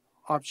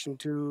 Option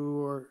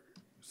two, or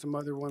some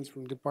other ones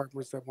from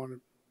departments that want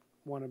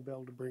to be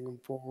able to bring them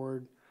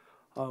forward,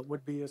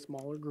 would be a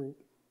smaller group,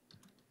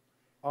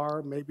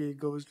 or maybe it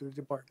goes to the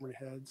department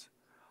heads.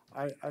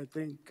 I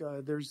think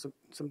there's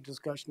some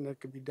discussion that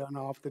could be done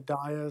off the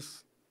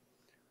dais.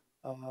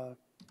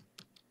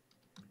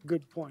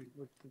 Good point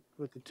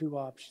with the two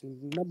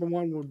options. Number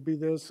one would be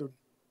this: so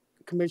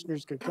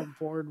commissioners could come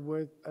forward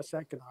with a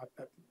second,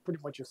 pretty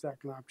much a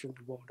second option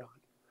to vote on.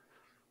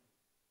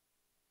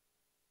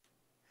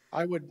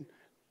 I would,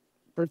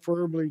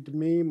 preferably to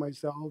me,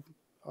 myself,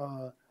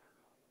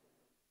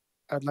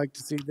 I'd like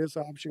to see this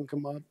option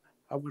come up.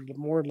 I would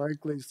more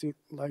likely see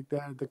like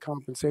that the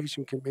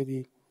compensation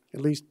committee at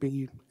least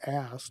be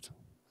asked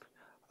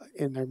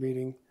in their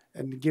meeting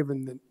and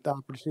given the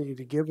opportunity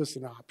to give us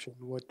an option,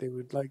 what they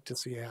would like to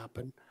see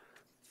happen,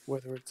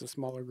 whether it's a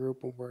smaller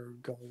group and where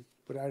it goes.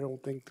 But I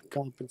don't think the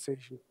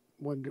compensation,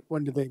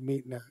 when do they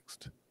meet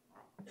next?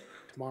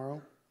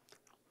 Tomorrow?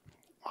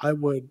 That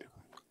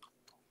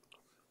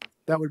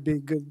would be a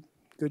good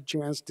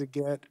chance to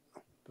get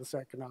the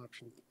second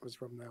option was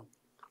from them,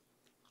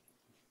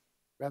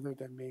 rather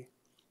than me.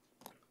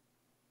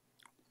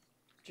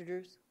 Mr.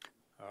 Drews?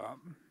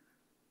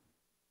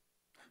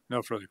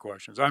 No further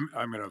questions. I'm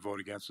going to vote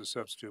against the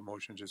substitute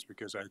motion just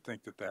because I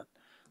think that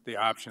the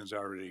options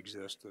already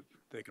exist, that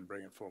they can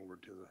bring it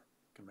forward to the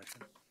commission.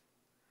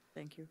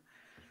 Thank you.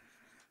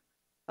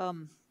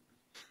 I'm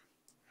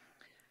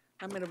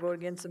going to vote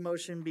against the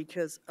motion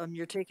because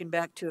you're taken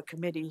back to a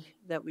committee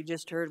that we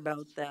just heard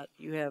about, that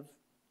you have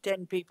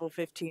 10 people,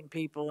 15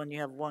 people, and you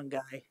have one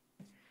guy.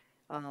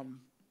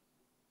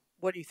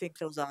 What do you think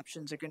those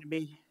options are going to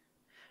be?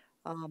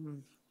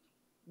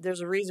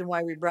 There's a reason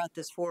why we brought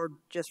this forward,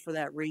 just for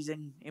that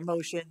reason,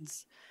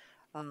 emotions,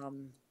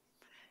 and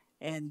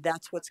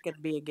that's what's going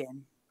to be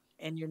again.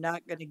 And you're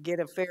not going to get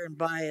a fair and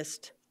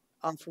biased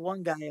off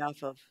one guy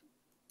off of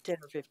 10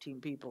 or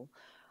 15 people.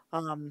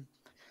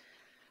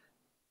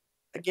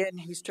 Again,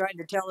 he's trying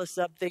to tell us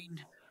something.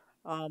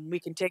 We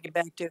can take it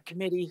back to a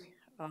committee.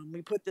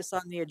 We put this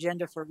on the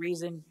agenda for a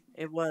reason.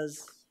 It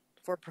was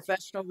for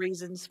professional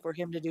reasons, for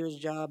him to do his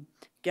job.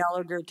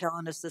 Gallagher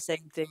telling us the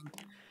same thing.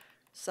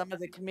 Some of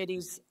the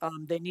committees,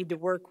 they need to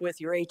work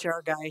with your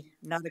HR guy,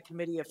 not a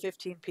committee of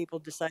 15 people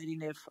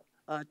deciding if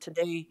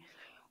today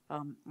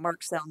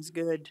Mark sounds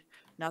good.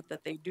 Not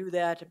that they do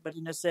that, but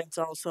in a sense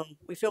also,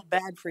 we feel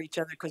bad for each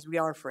other because we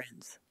are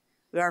friends.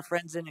 We are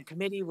friends in a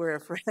committee. We're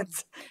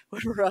friends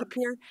when we're up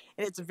here.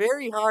 And it's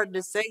very hard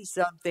to say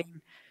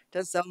something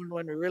to someone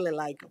when we really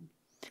like them.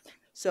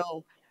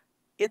 So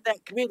in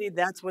that committee,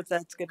 that's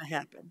gonna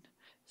happen.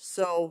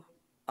 So,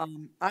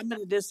 I'm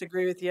gonna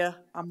disagree with you.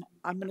 I'm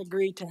gonna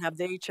agree to have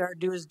the HR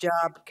do his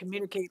job,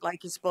 communicate like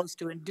he's supposed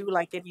to, and do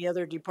like any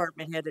other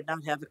department head and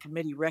not have a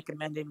committee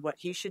recommending what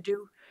he should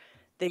do.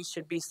 They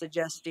should be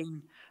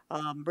suggesting,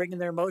 bringing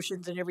their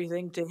motions and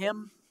everything to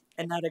him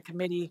and not a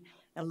committee,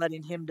 and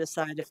letting him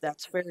decide if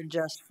that's fair and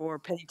just for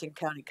Pennington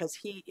County, because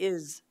he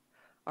is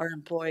our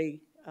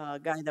employee,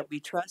 guy that we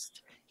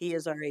trust. He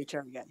is our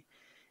HR guy.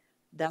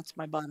 That's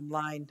my bottom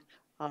line.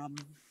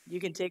 You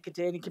can take it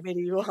to any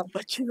committee you want,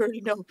 but you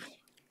already know,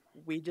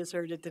 we just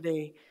heard it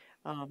today.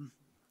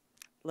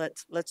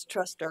 Let's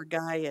trust our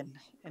guy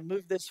and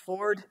move this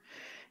forward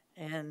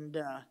and,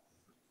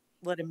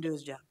 let him do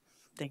his job.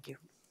 Thank you.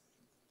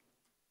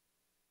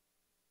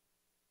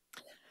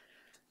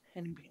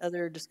 Any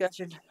other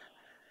discussion?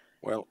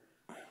 Well,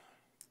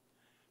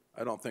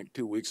 I don't think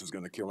 2 weeks is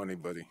gonna kill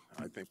anybody.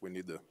 I think we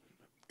need to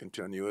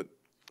continue it,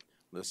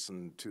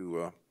 listen to,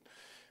 a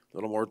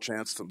little more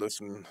chance to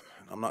listen.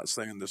 I'm not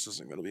saying this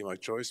isn't gonna be my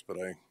choice, but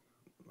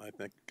I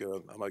think,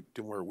 I'd like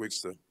 2 more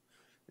weeks to,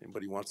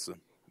 anybody wants to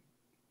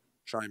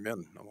chime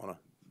in, I wanna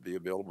be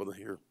available to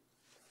hear.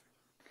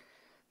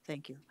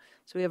 Thank you.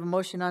 So we have a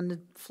motion on the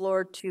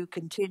floor to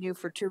continue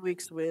for 2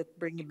 weeks with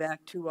bringing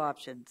back 2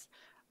 options.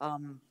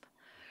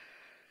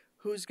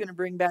 Who's gonna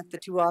bring back the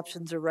 2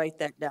 options or write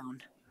that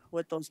down?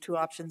 What those 2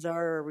 options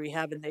are? Are we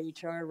having the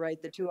HR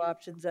write the 2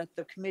 options that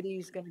the committee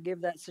is gonna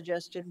give that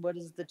suggestion? What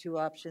is the 2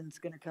 options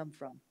gonna come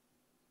from?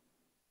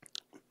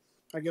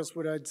 I guess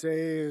what I'd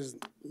say is,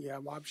 you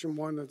have option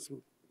one that's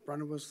in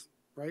front of us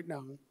right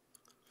now.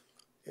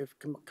 If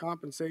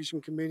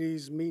compensation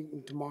committee's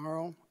meeting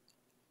tomorrow,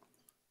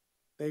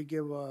 they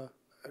give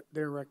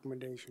their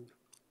recommendation.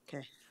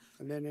 Okay.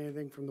 And then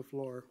anything from the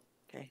floor.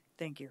 Okay,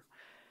 thank you.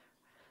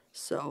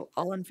 So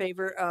all in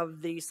favor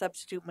of the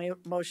substitute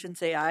motion,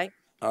 say aye.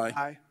 Aye.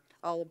 Aye.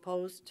 All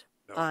opposed?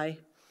 No. Aye.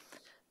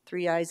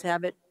 3 ayes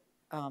have it.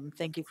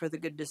 Thank you for the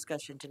good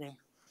discussion today.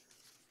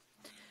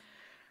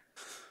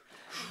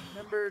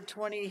 Number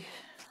 20,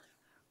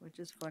 which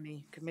is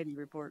funny, committee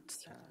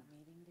reports.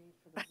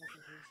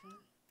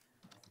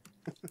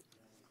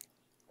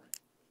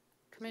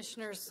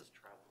 Commissioners,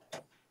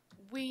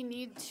 we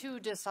need to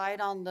decide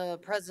on the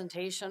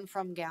presentation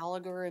from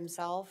Gallagher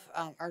himself,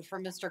 or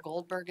from Mr.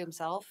 Goldberg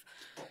himself.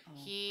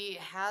 He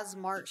has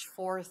March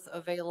 4th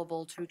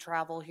available to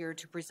travel here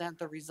to present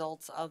the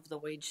results of the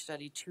wage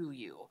study to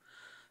you.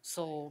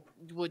 So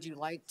would you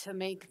like to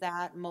make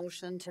that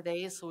motion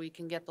today so we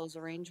can get those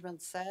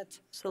arrangements set?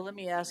 So let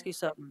me ask you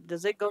something.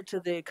 Does it go to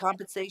the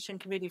compensation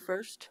committee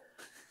first?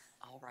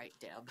 All right,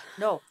 Deb.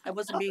 No, I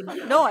wasn't being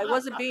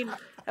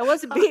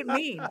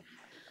mean.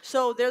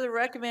 So they're the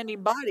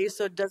recommending body,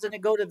 so doesn't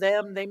it go to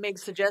them? They make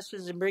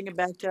suggestions and bring it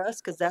back to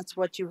us, because that's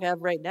what you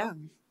have right now.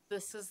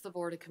 This is the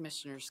Board of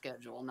Commissioners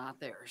schedule, not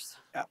theirs.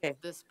 Okay.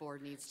 This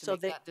board needs to So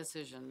make they- that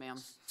decision, ma'am.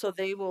 So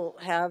they will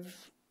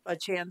have a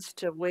chance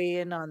to weigh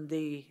in on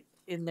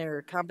in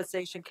their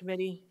compensation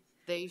committee?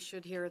 They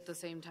should hear at the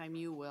same time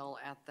you will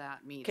at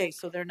that meeting. Okay,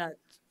 so they're not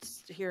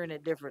hearing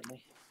it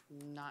differently.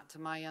 Not to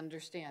my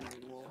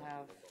understanding. We'll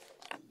have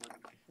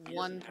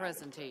one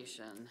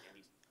presentation.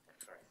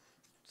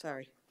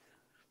 Sorry.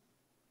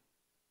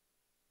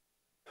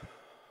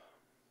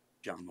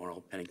 John Morrill,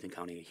 Pennington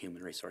County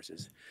Human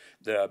Resources.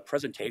 The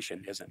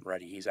presentation isn't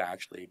ready. He's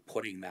actually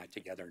putting that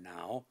together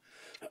now,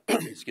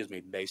 excuse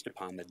me, based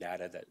upon the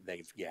data that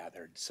they've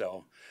gathered.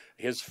 So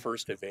his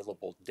first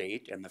available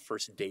date and the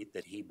first date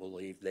that he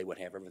believed they would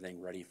have everything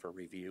ready for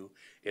review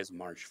is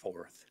March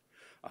 4th.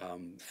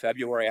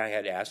 February, I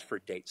had asked for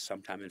dates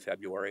sometime in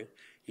February.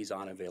 He's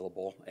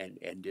unavailable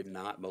and did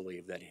not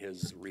believe that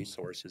his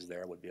resources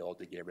there would be able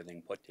to get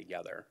everything put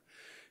together.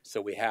 So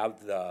we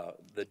have the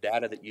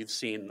data that you've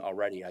seen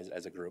already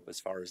as a group as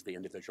far as the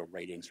individual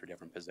ratings for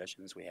different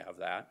positions. We have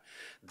that.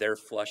 They're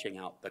fleshing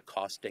out the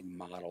costing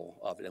model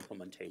of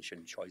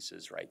implementation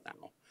choices right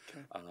now.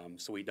 Okay.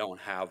 So we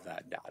don't have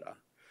that data.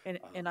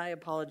 And I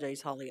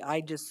apologize, Holly. I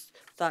just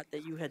thought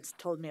that you had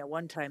told me at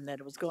one time that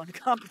it was going to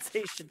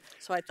compensation.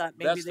 So I thought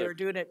maybe they were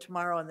doing it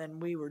tomorrow and then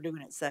we were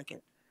doing it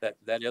second.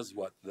 That is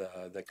what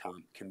the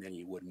comp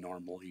committee would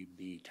normally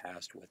be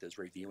tasked with, is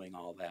reviewing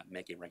all that,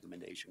 making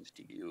recommendations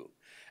to you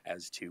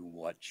as to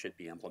what should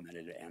be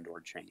implemented and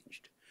or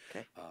changed.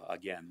 Okay.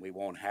 Again, we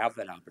won't have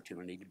that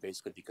opportunity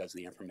basically because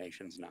the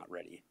information's not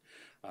ready.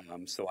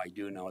 So I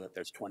do know that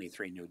there's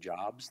 23 new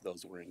jobs.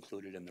 Those were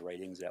included in the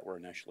ratings that were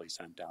initially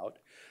sent out.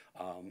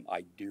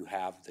 I do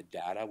have the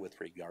data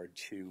with regard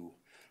to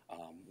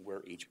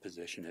where each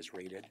position is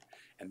rated.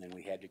 And then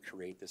we had to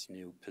create this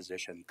new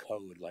position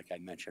code, like I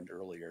mentioned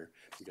earlier,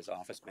 because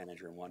office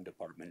manager in one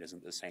department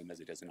isn't the same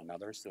as it is in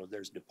another. So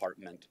there's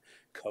department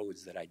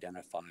codes that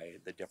identify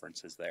the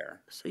differences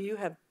there. So you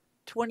have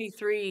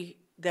 23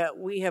 that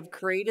we have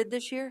created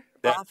this year?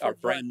 That are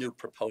brand new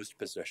proposed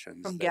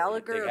positions. From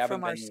Gallagher or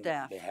from our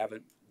staff?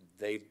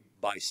 They've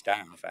by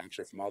staff,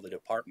 actually from all the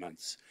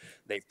departments,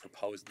 they've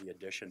proposed the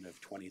addition of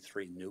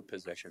 23 new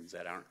positions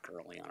that aren't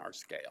currently on our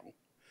scale.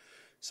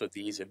 So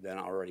these have been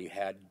already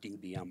had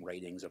DBM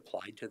ratings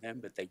applied to them,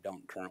 but they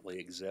don't currently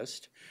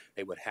exist.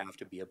 They would have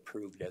to be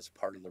approved as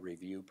part of the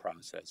review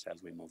process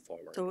as we move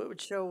forward. So it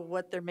would show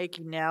what they're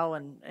making now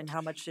and how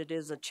much it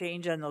is a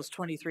change on those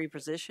 23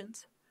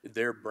 positions?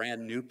 They're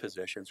brand new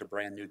positions or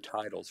brand new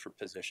titles for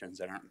positions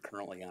that aren't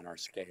currently on our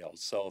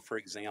scales. So for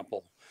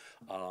example,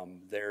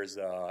 there's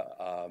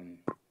a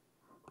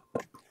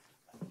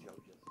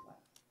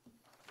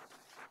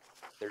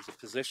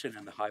position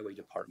in the highway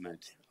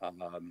department.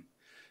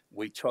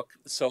 We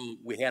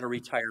had a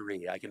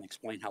retiree. I can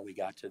explain how we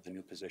got to the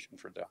new position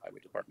for the highway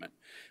department.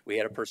 We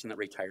had a person that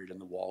retired in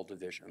the wall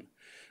division.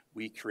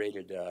 We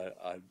created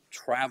a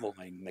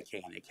traveling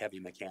mechanic,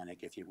 heavy mechanic,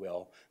 if you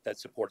will, that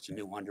supports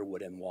new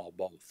Underwood and wall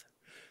both.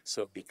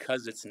 So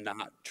because it's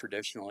not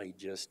traditionally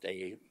just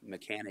a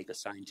mechanic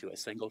assigned to a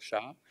single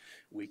shop,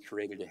 we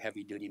created a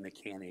heavy-duty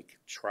mechanic,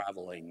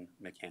 traveling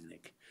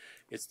mechanic.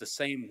 It's the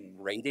same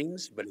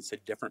ratings, but it's a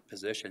different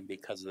position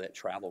because of that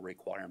travel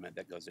requirement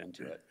that goes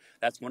into it.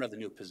 That's one of the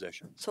new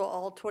positions. So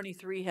all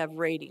 23 have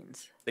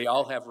ratings? They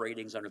all have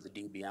ratings under the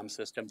DBM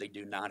system. They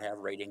do not have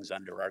ratings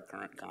under our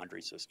current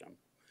Condrey system.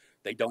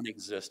 They don't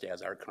exist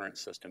as our current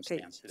system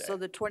stands today. So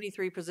the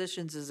 23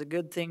 positions is a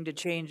good thing to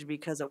change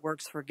because it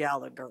works for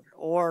Gallagher,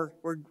 or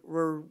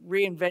we're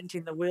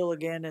reinventing the wheel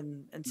again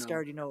and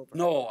starting over?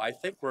 No, I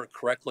think we're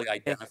correctly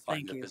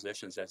identifying the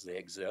positions as they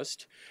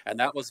exist. And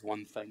that was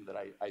one thing that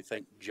I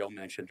think Joe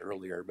mentioned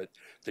earlier, but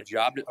the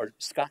job, or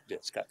Scott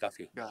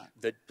Guffey,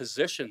 the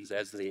positions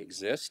as they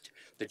exist,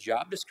 the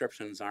job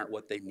descriptions aren't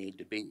what they need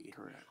to be.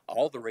 Correct.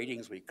 All the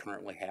ratings we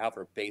currently have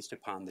are based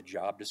upon the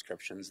job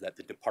descriptions that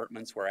the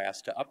departments were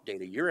asked to update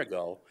a year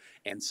ago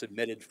and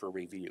submitted for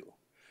review.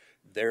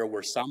 There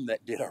were some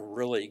that did a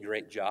really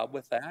great job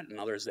with that, and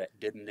others that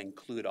didn't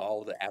include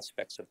all the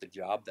aspects of the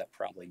job that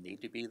probably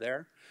need to be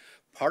there.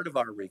 Part of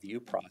our review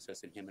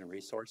process in human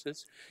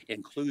resources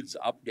includes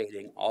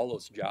updating all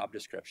those job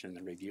descriptions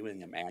and reviewing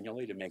them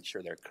annually to make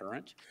sure they're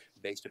current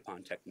based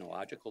upon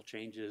technological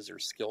changes or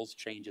skills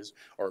changes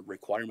or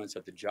requirements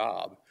of the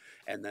job.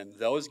 And then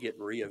those get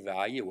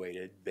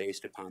reevaluated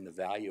based upon the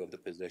value of the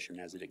position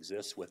as it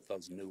exists with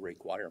those new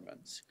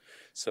requirements.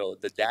 So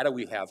the data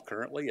we have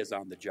currently is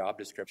on the job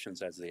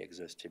descriptions as they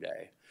exist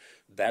today.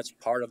 That's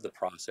part of the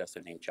process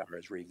in HR,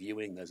 is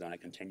reviewing those on a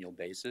continual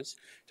basis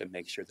to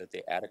make sure that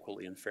they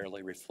adequately and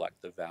fairly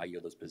reflect the value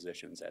of those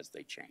positions as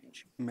they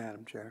change.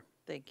 Madam Chair.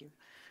 Thank you.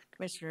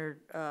 Commissioner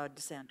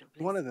DeSanto,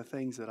 please. One of the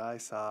things that I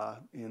saw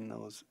in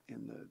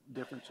the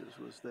differences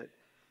was that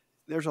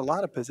there's a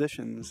lot of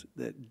positions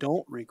that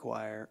don't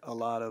require a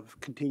lot of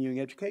continuing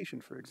education,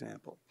 for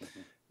example.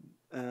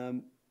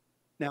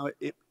 Now,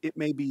 it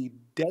may be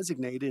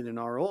designated in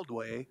our old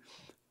way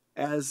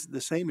as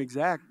the same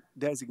exact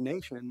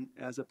designation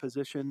as a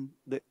position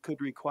that could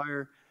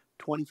require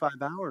 25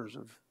 hours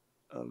of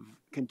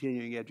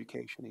continuing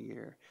education a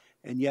year.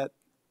 And yet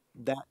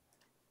that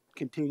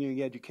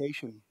continuing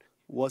education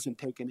wasn't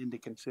taken into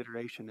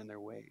consideration in their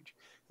wage.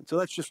 And so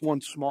that's just one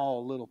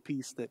small little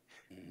piece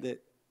that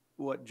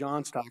what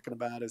John's talking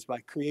about is by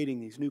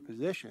creating these new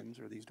positions,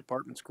 or these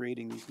departments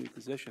creating these new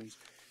positions,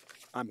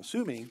 I'm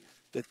assuming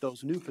that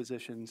those new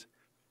positions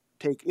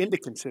take into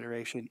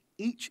consideration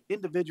each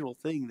individual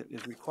thing that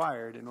is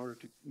required in order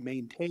to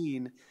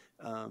maintain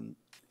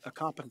a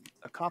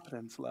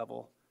competence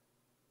level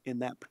in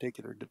that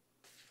particular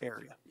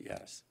area.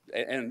 Yes,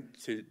 and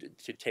to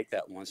take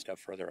that one step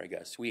further, I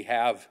guess, we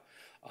have,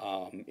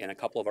 in a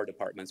couple of our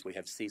departments, we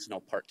have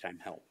seasonal part-time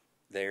help.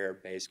 They're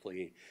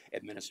basically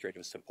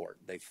administrative support.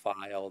 They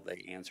file,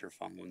 they answer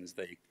phones,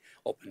 they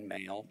open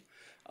mail.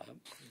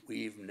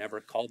 We've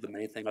never called them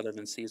anything other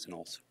than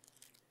seasonals.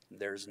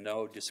 There's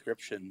no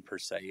description per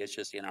se, it's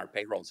just in our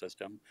payroll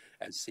system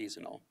as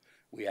seasonal.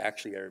 We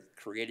actually are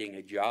creating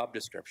a job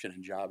description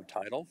and job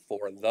title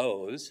for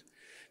those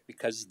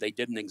because they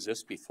didn't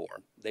exist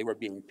before. They were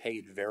being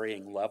paid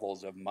varying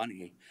levels of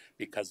money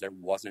because there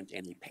wasn't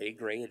any pay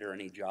grade or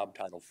any job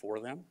title for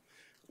them.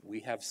 We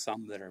have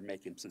some that are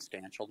making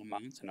substantial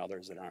amounts and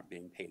others that aren't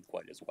being paid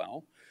quite as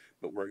well,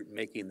 but we're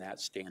making that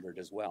standard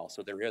as well.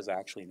 So there is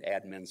actually an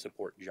admin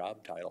support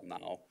job title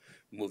now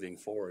moving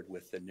forward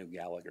with the new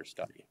Gallagher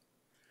study.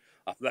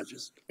 That's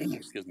just,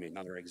 excuse me,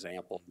 another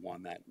example of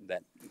one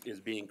that is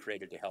being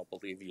created to help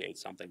alleviate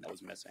something that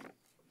was missing.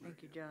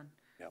 Thank you, John.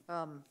 Yep.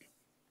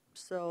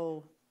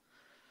 So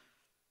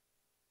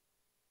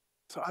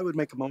I would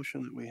make a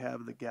motion that we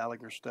have the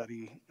Gallagher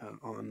study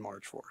on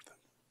March 4th.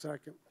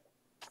 Second.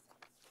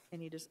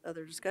 any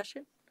other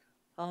discussion?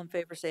 All in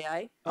favor say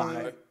aye.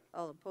 Aye.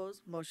 All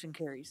opposed, motion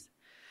carries.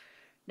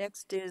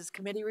 Next is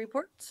committee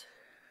reports.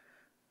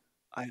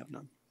 I have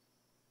none.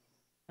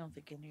 I don't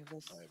think any of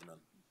us. I have none.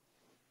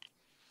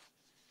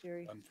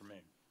 Jerry? None for me.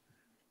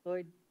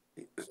 Lloyd?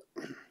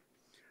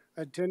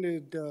 I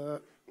attended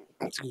the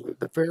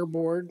Fair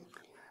Board,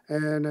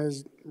 and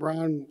as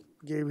Ron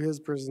gave his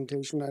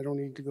presentation, I don't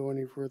need to go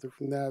any further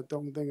from that. The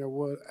only thing I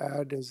would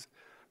add is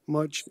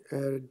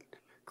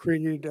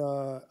created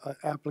an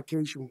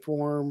application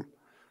form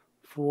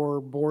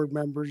for board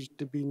members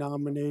to be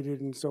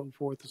nominated and so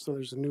forth. So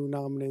there's a new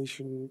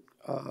nomination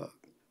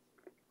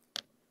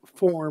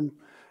form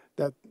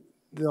that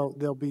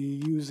they'll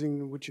be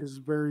using, which is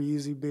very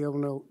easy. Be able to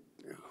know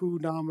who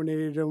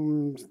nominated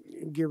them,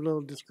 give a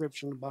little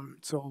description about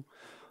it. So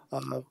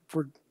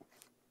for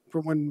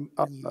when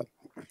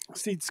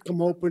seats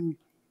come open,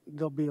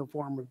 there'll be a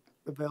form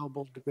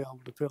available to be able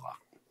to fill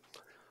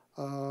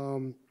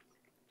out.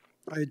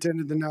 I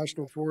attended the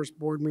National Forest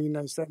Board meeting.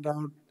 I sent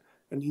out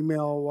an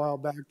email a while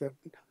back that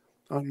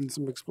on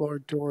some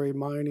exploratory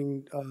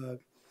mining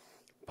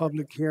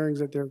public hearings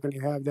that they're going to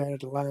have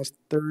that last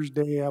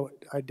Thursday.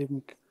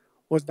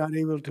 Was not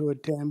able to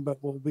attend, but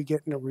we'll be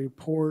getting a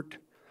report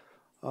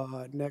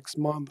next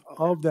month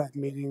of that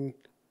meeting.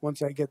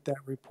 Once I get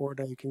that report,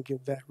 I can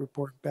give that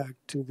report back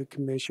to the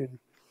commission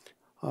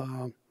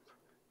and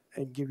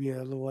give you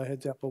a little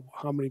heads up of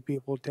how many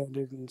people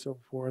attended and so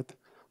forth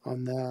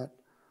on that.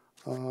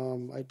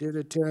 I did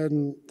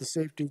attend the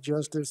Safety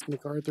Justice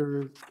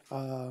MacArthur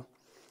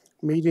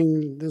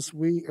meeting this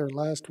week or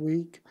last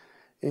week,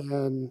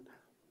 and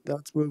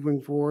that's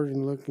moving forward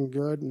and looking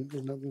good, and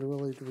nothing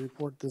really to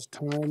report this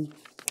time.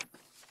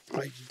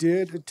 I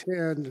did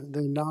attend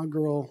the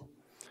inaugural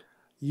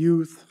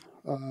youth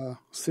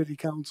city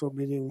council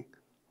meeting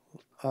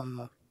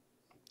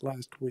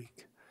last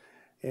week,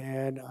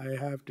 and I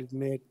have to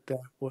admit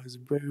that was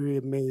very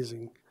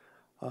amazing.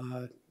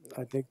 I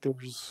think there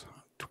was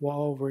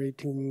 12 or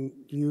 18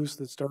 youths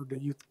that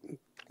started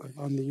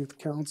on the youth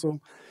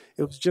council.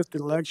 It was just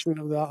election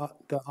of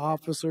the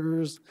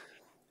officers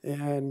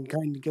and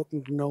kind of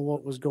getting to know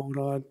what was going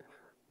on.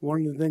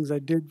 One of the things I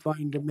did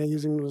find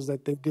amazing was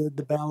that they did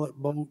the ballot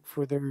vote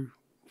for their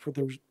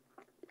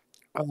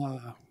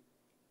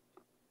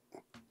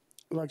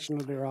election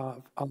of their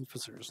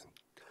officers.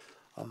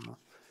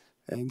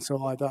 And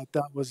so I thought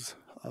that was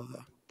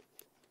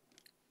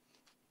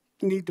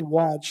neat to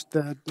watch.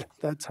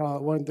 That's how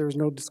it went. There was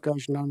no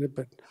discussion on it,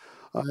 but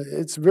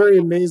it's very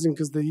amazing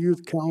because the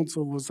youth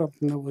council was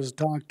something that was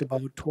talked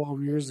about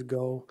 12 years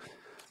ago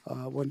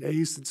when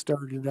ACE had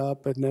started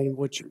up, and then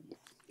which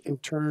in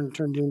turn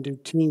turned into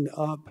Teen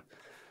Up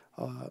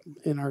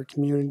in our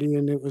community,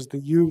 and it was the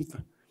youth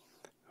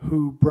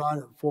who brought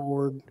it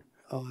forward.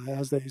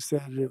 As they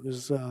said, it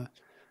was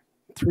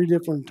 3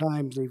 different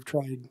times they've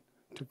tried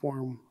to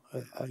form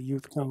a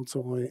youth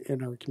council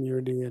in our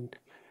community, and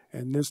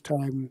this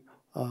time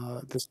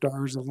the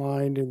stars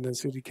aligned, and the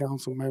city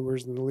council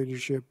members and the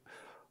leadership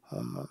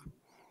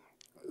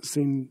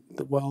seen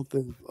the wealth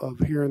of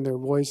hearing their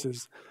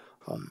voices.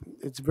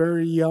 It's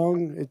very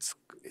young.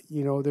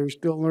 They're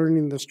still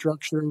learning the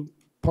structure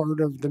part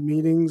of the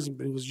meetings.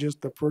 It was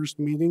just the first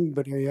meeting,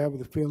 but I have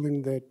the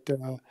feeling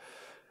that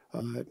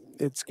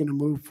it's going to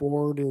move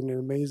forward in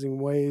amazing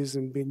ways,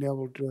 and being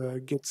able to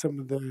get some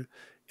of the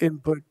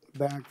input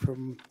back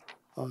from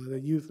the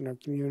youth in our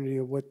community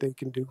of what they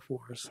can do for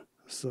us.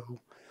 So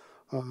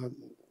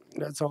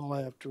that's all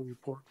I have to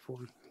report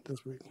for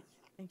this week.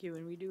 Thank you.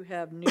 And we do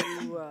have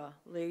new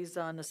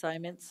liaison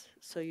assignments,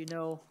 so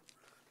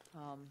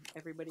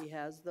everybody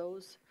has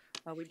those.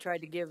 We tried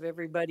to give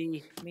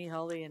everybody, me,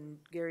 Holly, and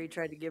Gary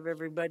tried to give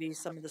everybody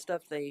some of the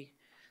stuff they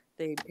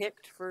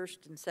picked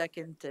first and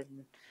second,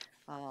 and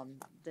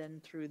then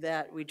through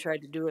that, we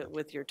tried to do it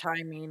with your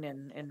timing,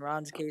 and in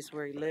Ron's case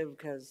where he lived,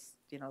 because,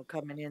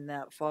 coming in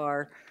that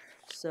far.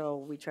 So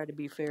we try to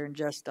be fair and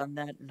just on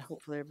that, and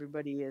hopefully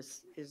everybody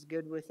is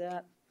good with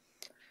that.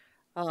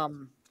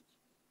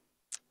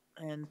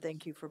 And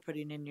thank you for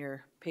putting in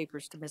your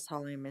papers to Miss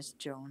Holly and Miss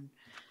Joan.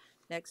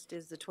 Next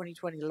is the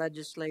 2020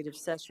 legislative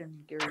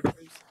session. Gary,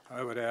 please.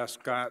 I would ask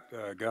Scott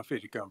Guffey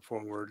to come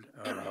forward.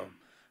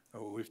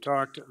 We've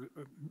talked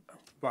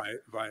by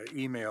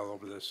email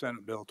over the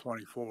Senate Bill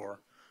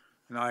 24,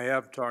 and I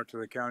have talked to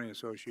the County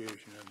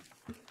Association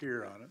and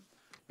here on it.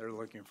 They're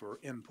looking for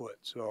input,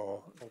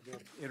 so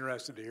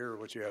interested to hear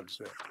what you have to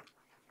say.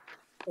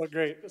 Well,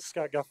 great.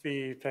 Scott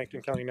Guffey,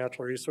 Pennington County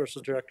Natural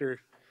Resources Director.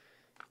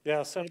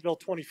 Yeah, Senate Bill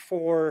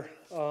 24,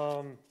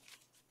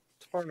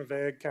 Department of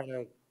Ag kind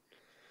of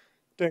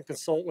didn't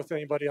consult with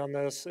anybody on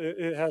this.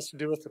 It has to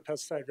do with the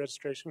pesticide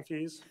registration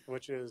fees,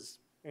 which is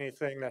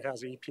anything that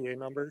has an EPA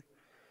number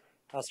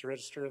has to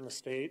register in the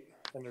state,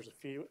 and there's a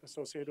fee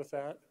associated with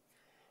that.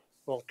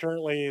 Well,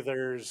 currently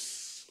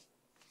there's,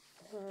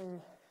 I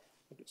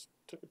just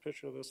took a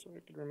picture of this so I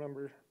could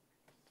remember.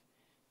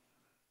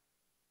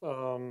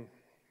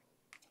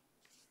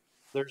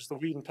 There's the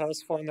weed and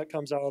pest fund that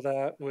comes out of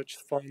that, which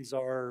funds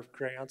our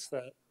grants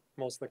that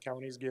most of the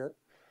counties get.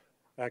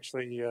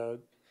 Actually, the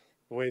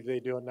way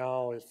they do it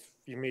now, if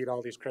you meet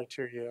all these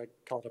criteria, I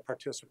call it a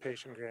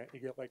participation grant.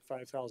 You get like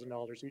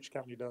 $5,000, each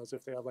county does,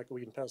 if they have like a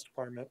weed and pest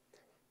department,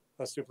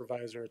 a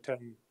supervisor,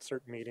 attend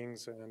certain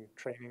meetings and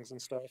trainings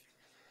and stuff.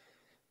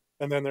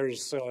 And then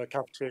there's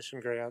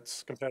competition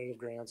grants, competitive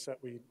grants that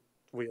we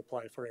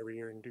apply for every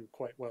year and do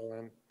quite well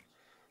in.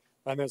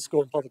 And then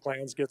School and Public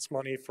Lands gets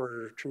money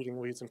for treating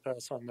weeds and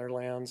pests on their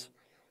lands.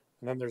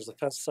 And then there's the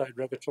Pesticide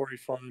Regulatory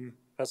Fund,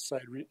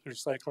 Pesticide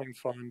Recycling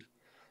Fund,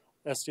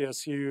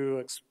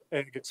 SDSU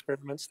Ag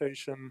Experiment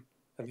Station,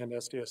 and then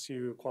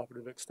SDSU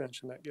Cooperative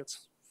Extension that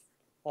gets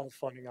all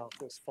funding out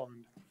this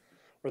fund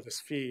or this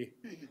fee.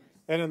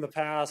 And in the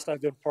past,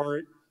 I've been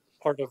part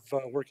of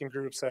working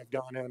groups that have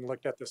gone in and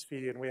looked at this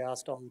fee, and we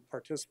asked all the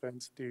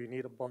participants, do you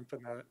need a bump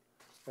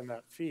in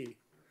that fee?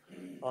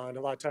 And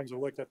a lot of times we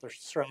looked at the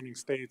surrounding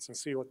states and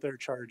see what they're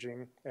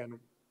charging, and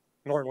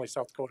normally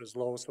South Dakota is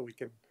low, so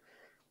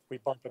we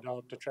bump it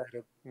up to try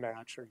to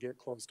match or get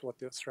close to what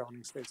the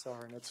surrounding states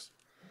are. And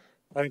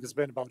I think it's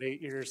been about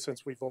 8 years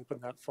since we've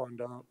opened that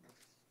fund up.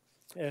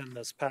 And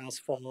this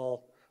past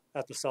fall,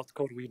 at the South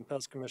Dakota Weed and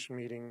Pest Commission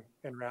meeting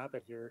in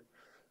Rapid here,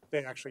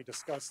 they actually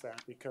discussed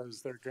that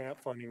because their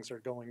grant fundings are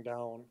going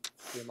down,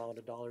 the amount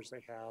of dollars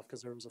they have,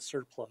 because there was a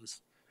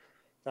surplus.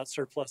 That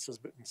surplus has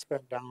been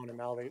spent down, and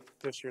now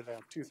this year they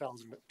have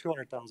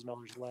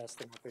 $200,000 less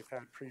than what they've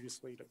had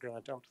previously to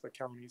grant out to the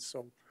counties.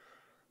 So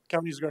the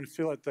counties are going to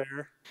feel it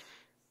there.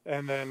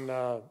 And then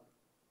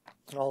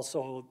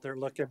also they're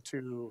looking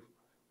to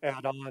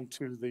add on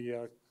to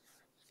the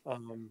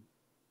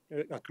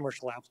a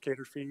commercial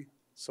applicator fee.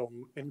 So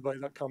anybody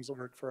that comes to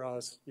work for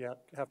us, you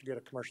have to get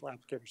a commercial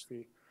applicator's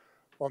fee.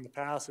 Well, in the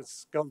past,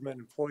 it's government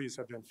employees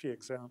have been fee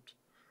exempt.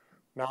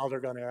 Now they're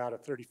going to add a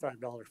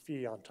 $35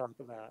 fee on top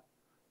of that.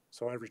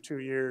 So every 2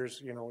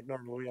 years,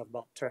 normally we have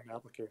about 10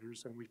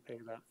 applicators and we pay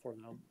that for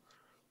them.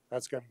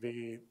 That's going to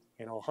be,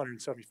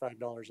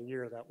 $175 a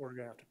year that we're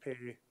going to have to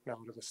pay now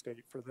to the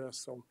state for this.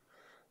 So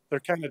they're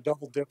kind of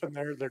double dipping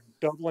there. They're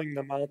doubling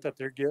the amount that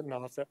they're getting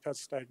off that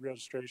pesticide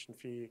registration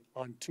fee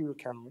on 2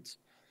 accounts,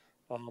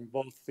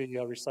 both the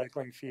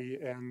recycling fee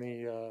and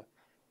the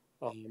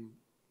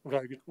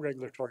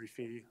regulatory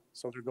fee.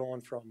 So they're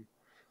going from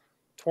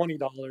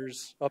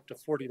 $20 up to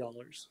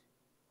 $40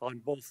 on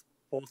both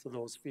of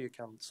those fee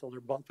accounts. So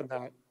they're bumping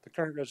that. The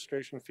current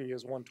registration fee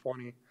is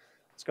 $120.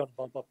 It's going to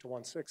bump up to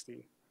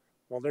 $160.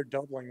 Well, they're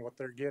doubling what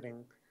they're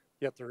getting,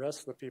 yet the rest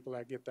of the people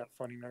that get that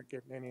funding aren't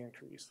getting any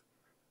increase.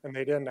 And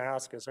they didn't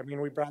ask us. I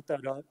mean, we brought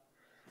that up,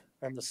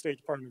 and the State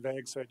Department of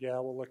Ag said, yeah,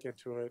 we'll look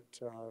into it,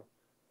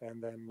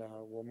 and then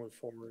we'll move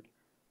forward.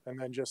 And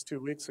then just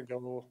 2 weeks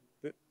ago,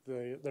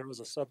 there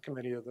was a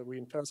subcommittee of the Weed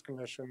and Pest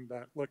Commission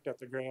that looked at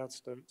the grants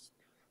to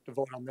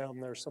vote on them.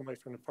 There was somebody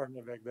from the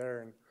Department of Ag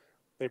there, and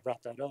they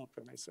brought that up,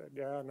 and they said,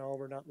 yeah, no,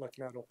 we're not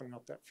looking at opening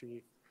up that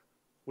fee.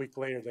 Week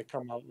later, they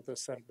come out with the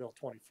Senate Bill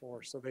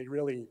 24. So they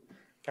really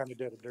kind of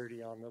did a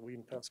dirty on the Weed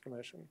and Pest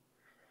Commission.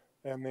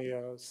 And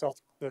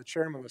the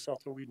chairman of the South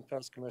Dakota Weed and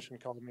Pest Commission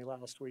called me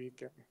last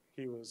week, and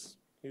he was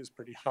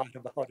pretty hot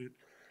about it,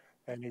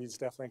 and he's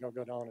definitely going to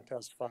go down and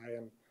testify.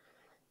 And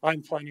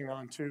I'm planning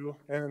on to.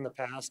 And in the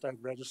past,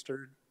 I've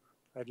registered.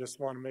 I just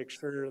want to make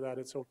sure that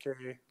it's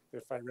okay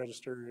if I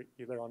register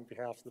either on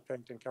behalf of the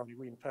Pennington County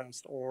Weed and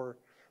Pest or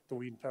the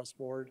Weed and Pest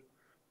Board.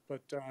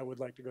 But I would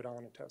like to go down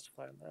and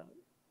testify on that.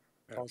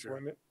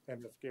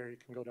 And if Gary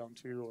can go down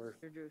too,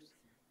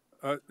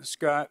 or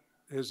Scott,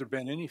 has there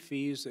been any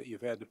fees that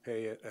you've had to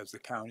pay as the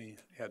county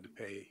had to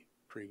pay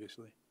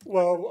previously?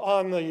 Well,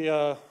 on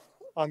the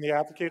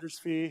applicator's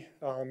fee,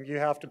 you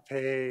have to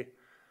pay.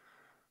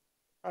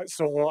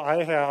 So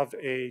I have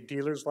a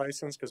dealer's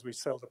license because we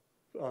sell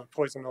the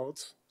poison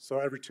oats. So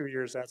every 2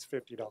 years, that's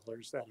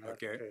 $50 that I have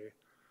to pay.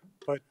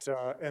 But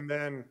and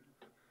then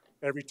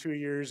every 2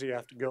 years, you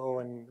have to go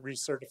and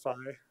recertify.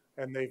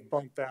 And they've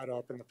bumped that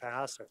up in the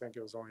past. I think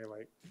it was only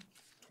like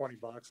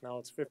 $20. Now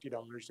it's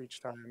 $50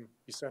 each time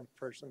you send a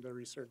person to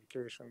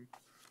recertification.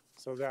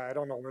 So that I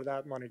don't know where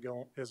that money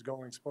is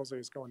going. Supposedly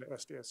it's going to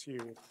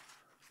SDSU.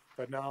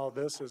 But now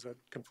this is a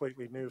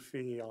completely new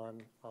fee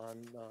on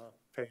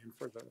paying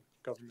for the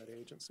government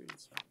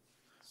agencies.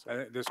 I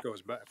think this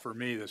goes back, for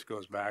me, this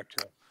goes back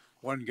to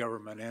one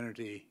government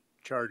entity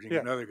charging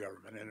another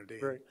government entity.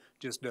 Right.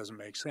 Just doesn't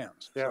make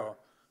sense. Yeah.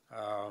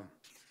 So,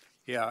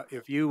 yeah,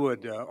 if you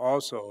would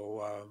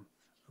also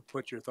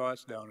put your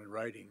thoughts down in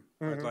writing,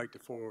 I'd like to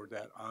forward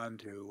that on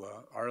to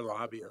our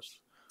lobbyists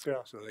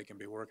so they can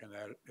be working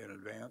that in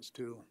advance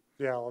too.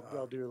 Yeah,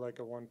 I'll do like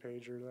a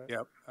one-pager.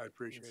 Yep, I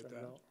appreciate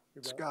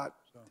that. Scott.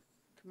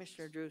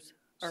 Commissioner Drews,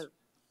 or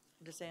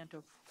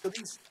DeSanto. So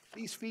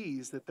these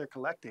fees that they're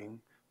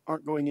collecting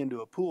aren't going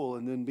into a pool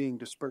and then being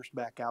dispersed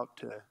back out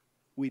to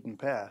Weed and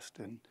Pest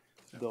and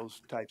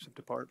those types of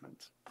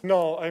departments.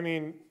 No, I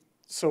mean,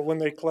 so when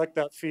they collect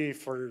that fee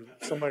for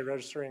somebody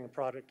registering a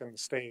product in the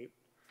state,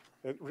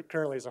 it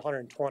currently is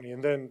 120,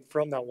 and then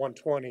from that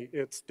 120,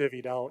 it's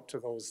divvied out to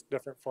those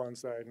different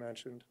funds that I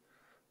mentioned.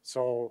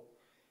 So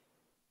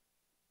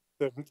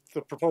the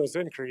proposed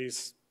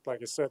increase, like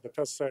I said, the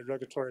pesticide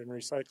regulatory and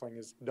recycling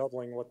is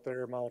doubling what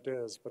their amount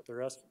is, but the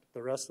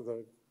rest of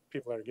the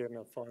people that are getting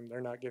a fund,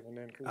 they're not getting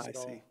an increase at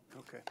all. I see.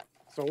 Okay.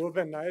 So it would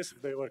have been nice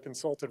if they would have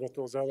consulted with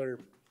those other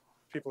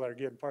people that are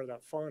getting part of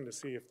that fund to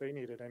see if they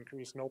needed an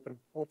increase and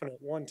open it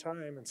one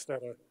time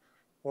instead of,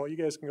 well, you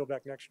guys can go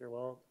back next year.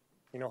 Well,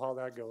 you know how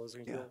that goes.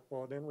 And go,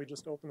 well, didn't we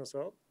just open this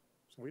up?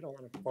 So we don't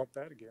want to bump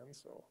that again.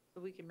 So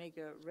we can make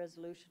a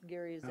resolution,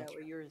 Gary. Is that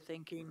what you're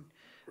thinking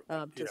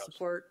to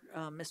support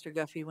Mr.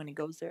 Guffey when he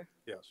goes there?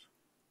 Yes.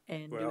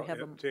 And do we have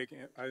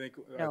I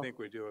think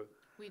we do it.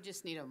 We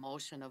just need a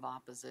motion of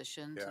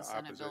opposition Yeah, to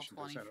Senate Bill opposition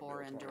to Senate Bill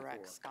 24 and 24.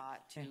 direct Scott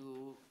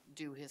to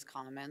do his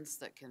comments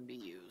that can be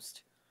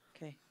used.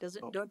 Okay,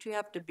 don't you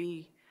have to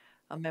be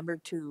a member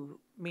to,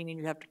 meaning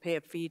you have to pay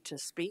a fee to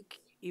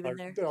speak even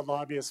there? A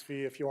lobbyist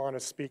fee if you want to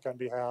speak on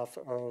behalf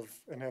of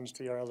an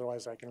entity, or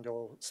otherwise I can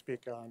go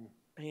speak on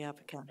Behalf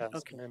of county, as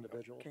okay. an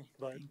individual. Okay,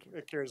 But thank you.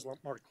 it carries a lot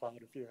more clout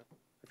if you're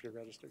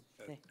registered.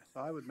 Okay.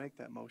 I would make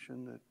that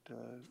motion that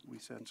we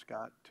send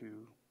Scott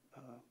to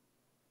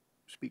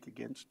speak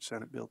against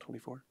Senate Bill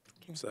 24.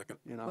 Okay. Second.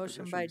 In Motion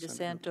opposition by to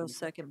Senate Bill DeSanto,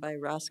 second by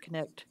Ross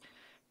Connect,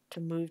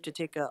 to move to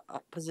take a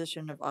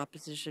position of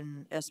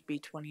opposition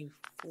SB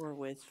 24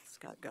 with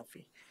Scott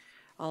Guffey.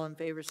 All in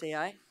favor, say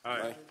aye.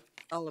 Aye.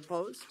 All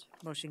opposed,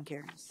 motion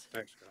carries.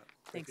 Thanks, Scott.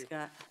 Thanks,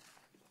 Scott.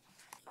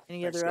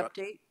 Any Thanks, other Scott.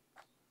 update,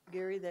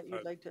 Gary, that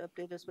you'd like to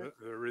update us with?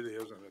 There really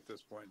isn't at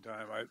this point in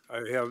time.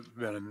 I have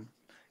been in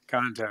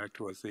contact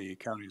with the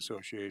county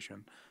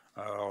association.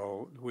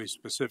 We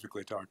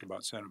specifically talked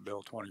about Senate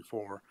Bill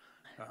 24.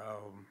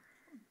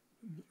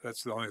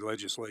 That's the only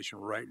legislation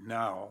right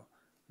now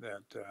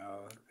that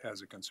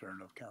has a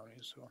concern of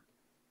counties, so.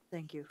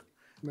 Thank you.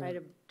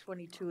 Madam- Item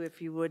 22,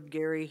 if you would,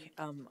 Gary,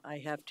 I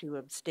have to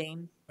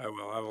abstain.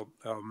 I'll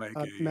make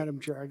Madam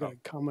Chair, I got a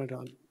comment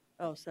on.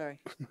 Oh, sorry.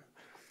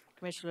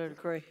 Commissioner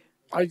LaCroy.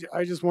 I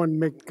just wanted to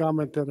make the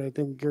comment that I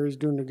think Gary's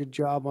doing a good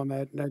job on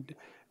that. And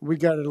we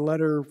got a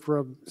letter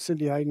from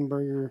Cindy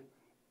Heidenberger,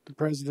 the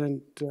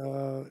president.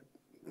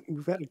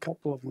 We've had a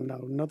couple of them now.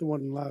 Another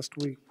one last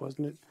week,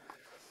 wasn't it?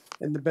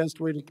 And the best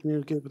way to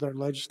communicate with our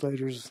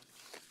legislators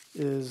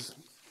is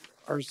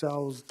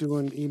ourselves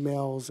doing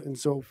emails and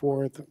so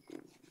forth.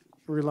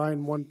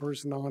 Relying one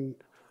person on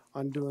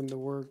doing the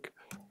work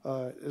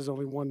is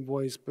only one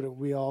voice, but if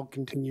we all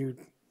continue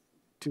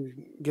to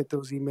get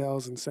those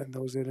emails and send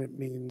those in, it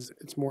means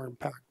it's more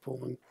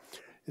impactful. And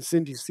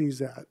Cindy sees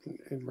that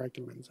and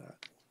recommends that.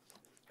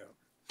 Yeah.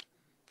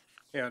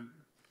 And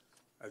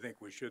I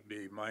think we should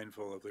be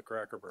mindful of the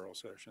Cracker Barrel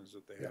sessions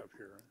that they have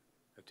here and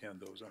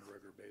attend those on a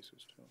regular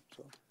basis too,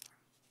 so.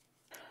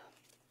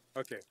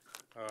 Okay,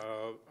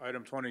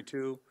 item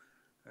 22,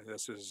 and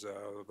this is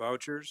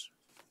vouchers.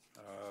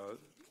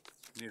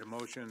 Need a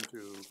motion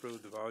to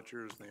approve the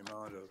vouchers in the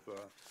amount of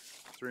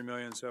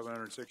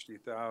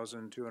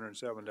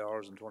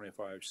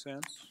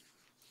 $3,760,207.25.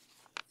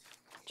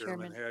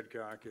 Chairman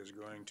Hadcock is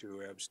going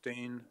to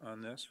abstain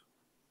on this.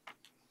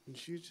 And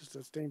she's just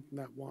abstained from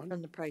that one.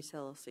 From the Price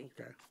LLC.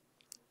 Okay.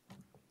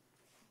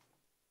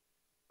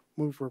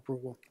 Move for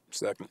approval.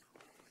 Second.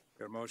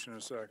 Got a motion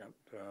and a second.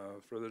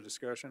 Further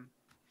discussion?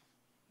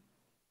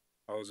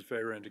 All those in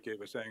favor indicate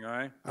by saying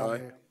aye.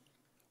 Aye.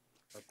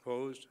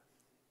 Opposed?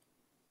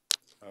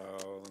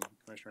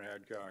 Commissioner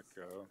Hadcock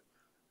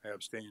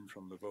abstained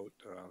from the vote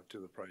to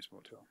the Price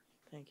Motel.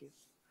 Thank you.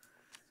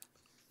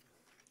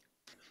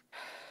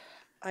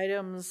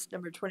 Items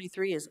number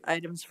 23 is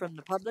items from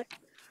the public.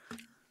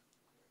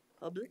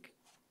 Public?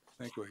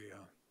 I think we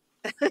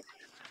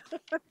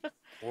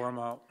wore 'em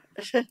out.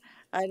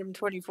 Item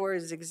 24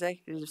 is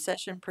executive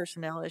session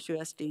personnel issue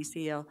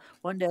SDCL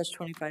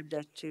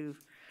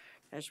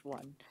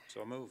 1-25-2-1.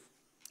 So move.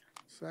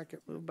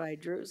 Second. Moved by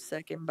Drew,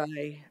 second by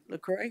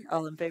LaCroy.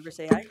 All in favor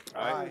say aye.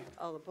 Aye.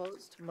 All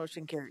opposed,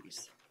 motion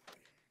carries.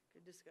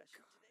 Good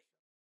discussion today.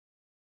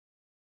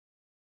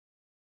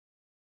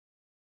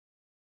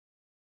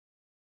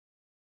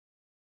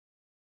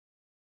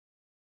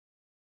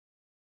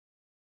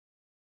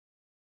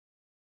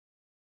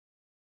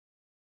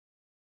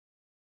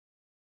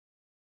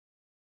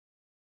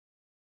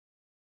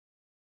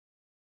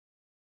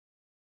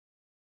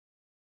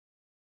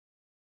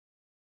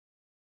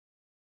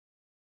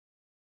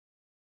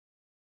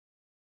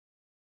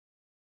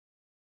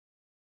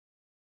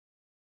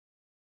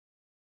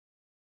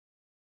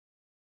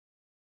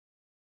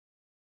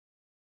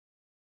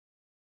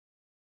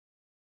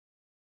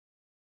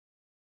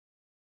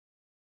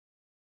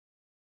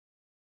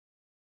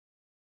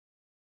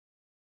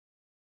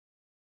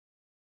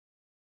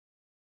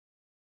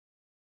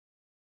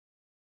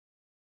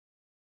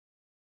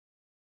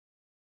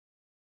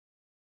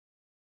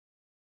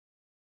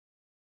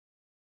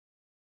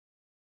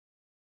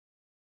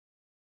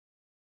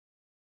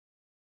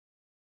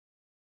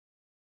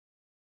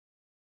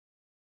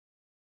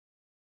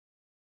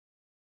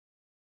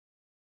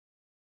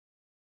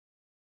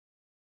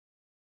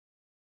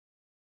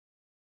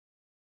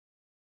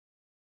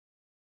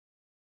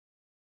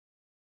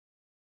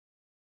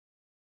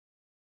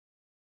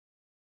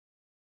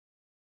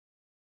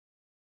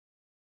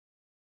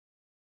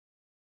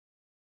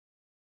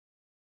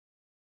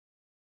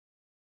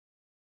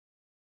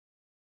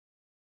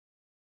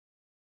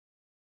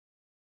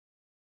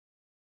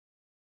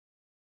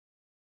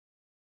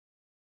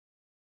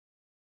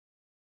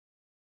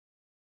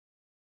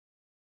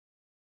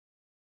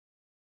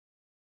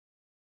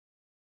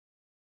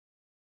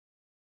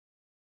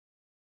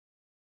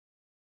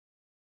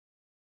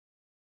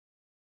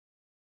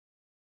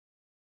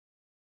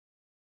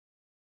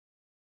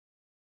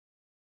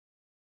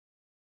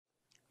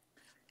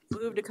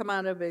 Move to come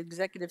out of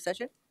executive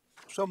session.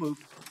 So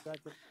moved.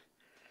 Second.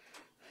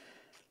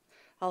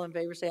 All in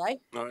favor, say aye.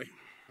 Aye.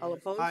 All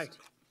opposed? Aye.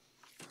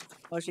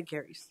 Motion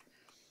carries.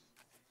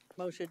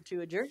 Motion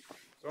to adjourn.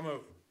 So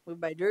move. Moved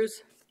by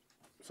Drews,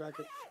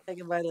 Second.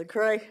 second by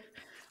LaCroy.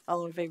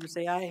 All in favor,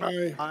 say aye.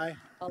 Aye. Aye.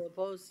 All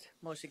opposed?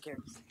 Motion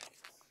carries.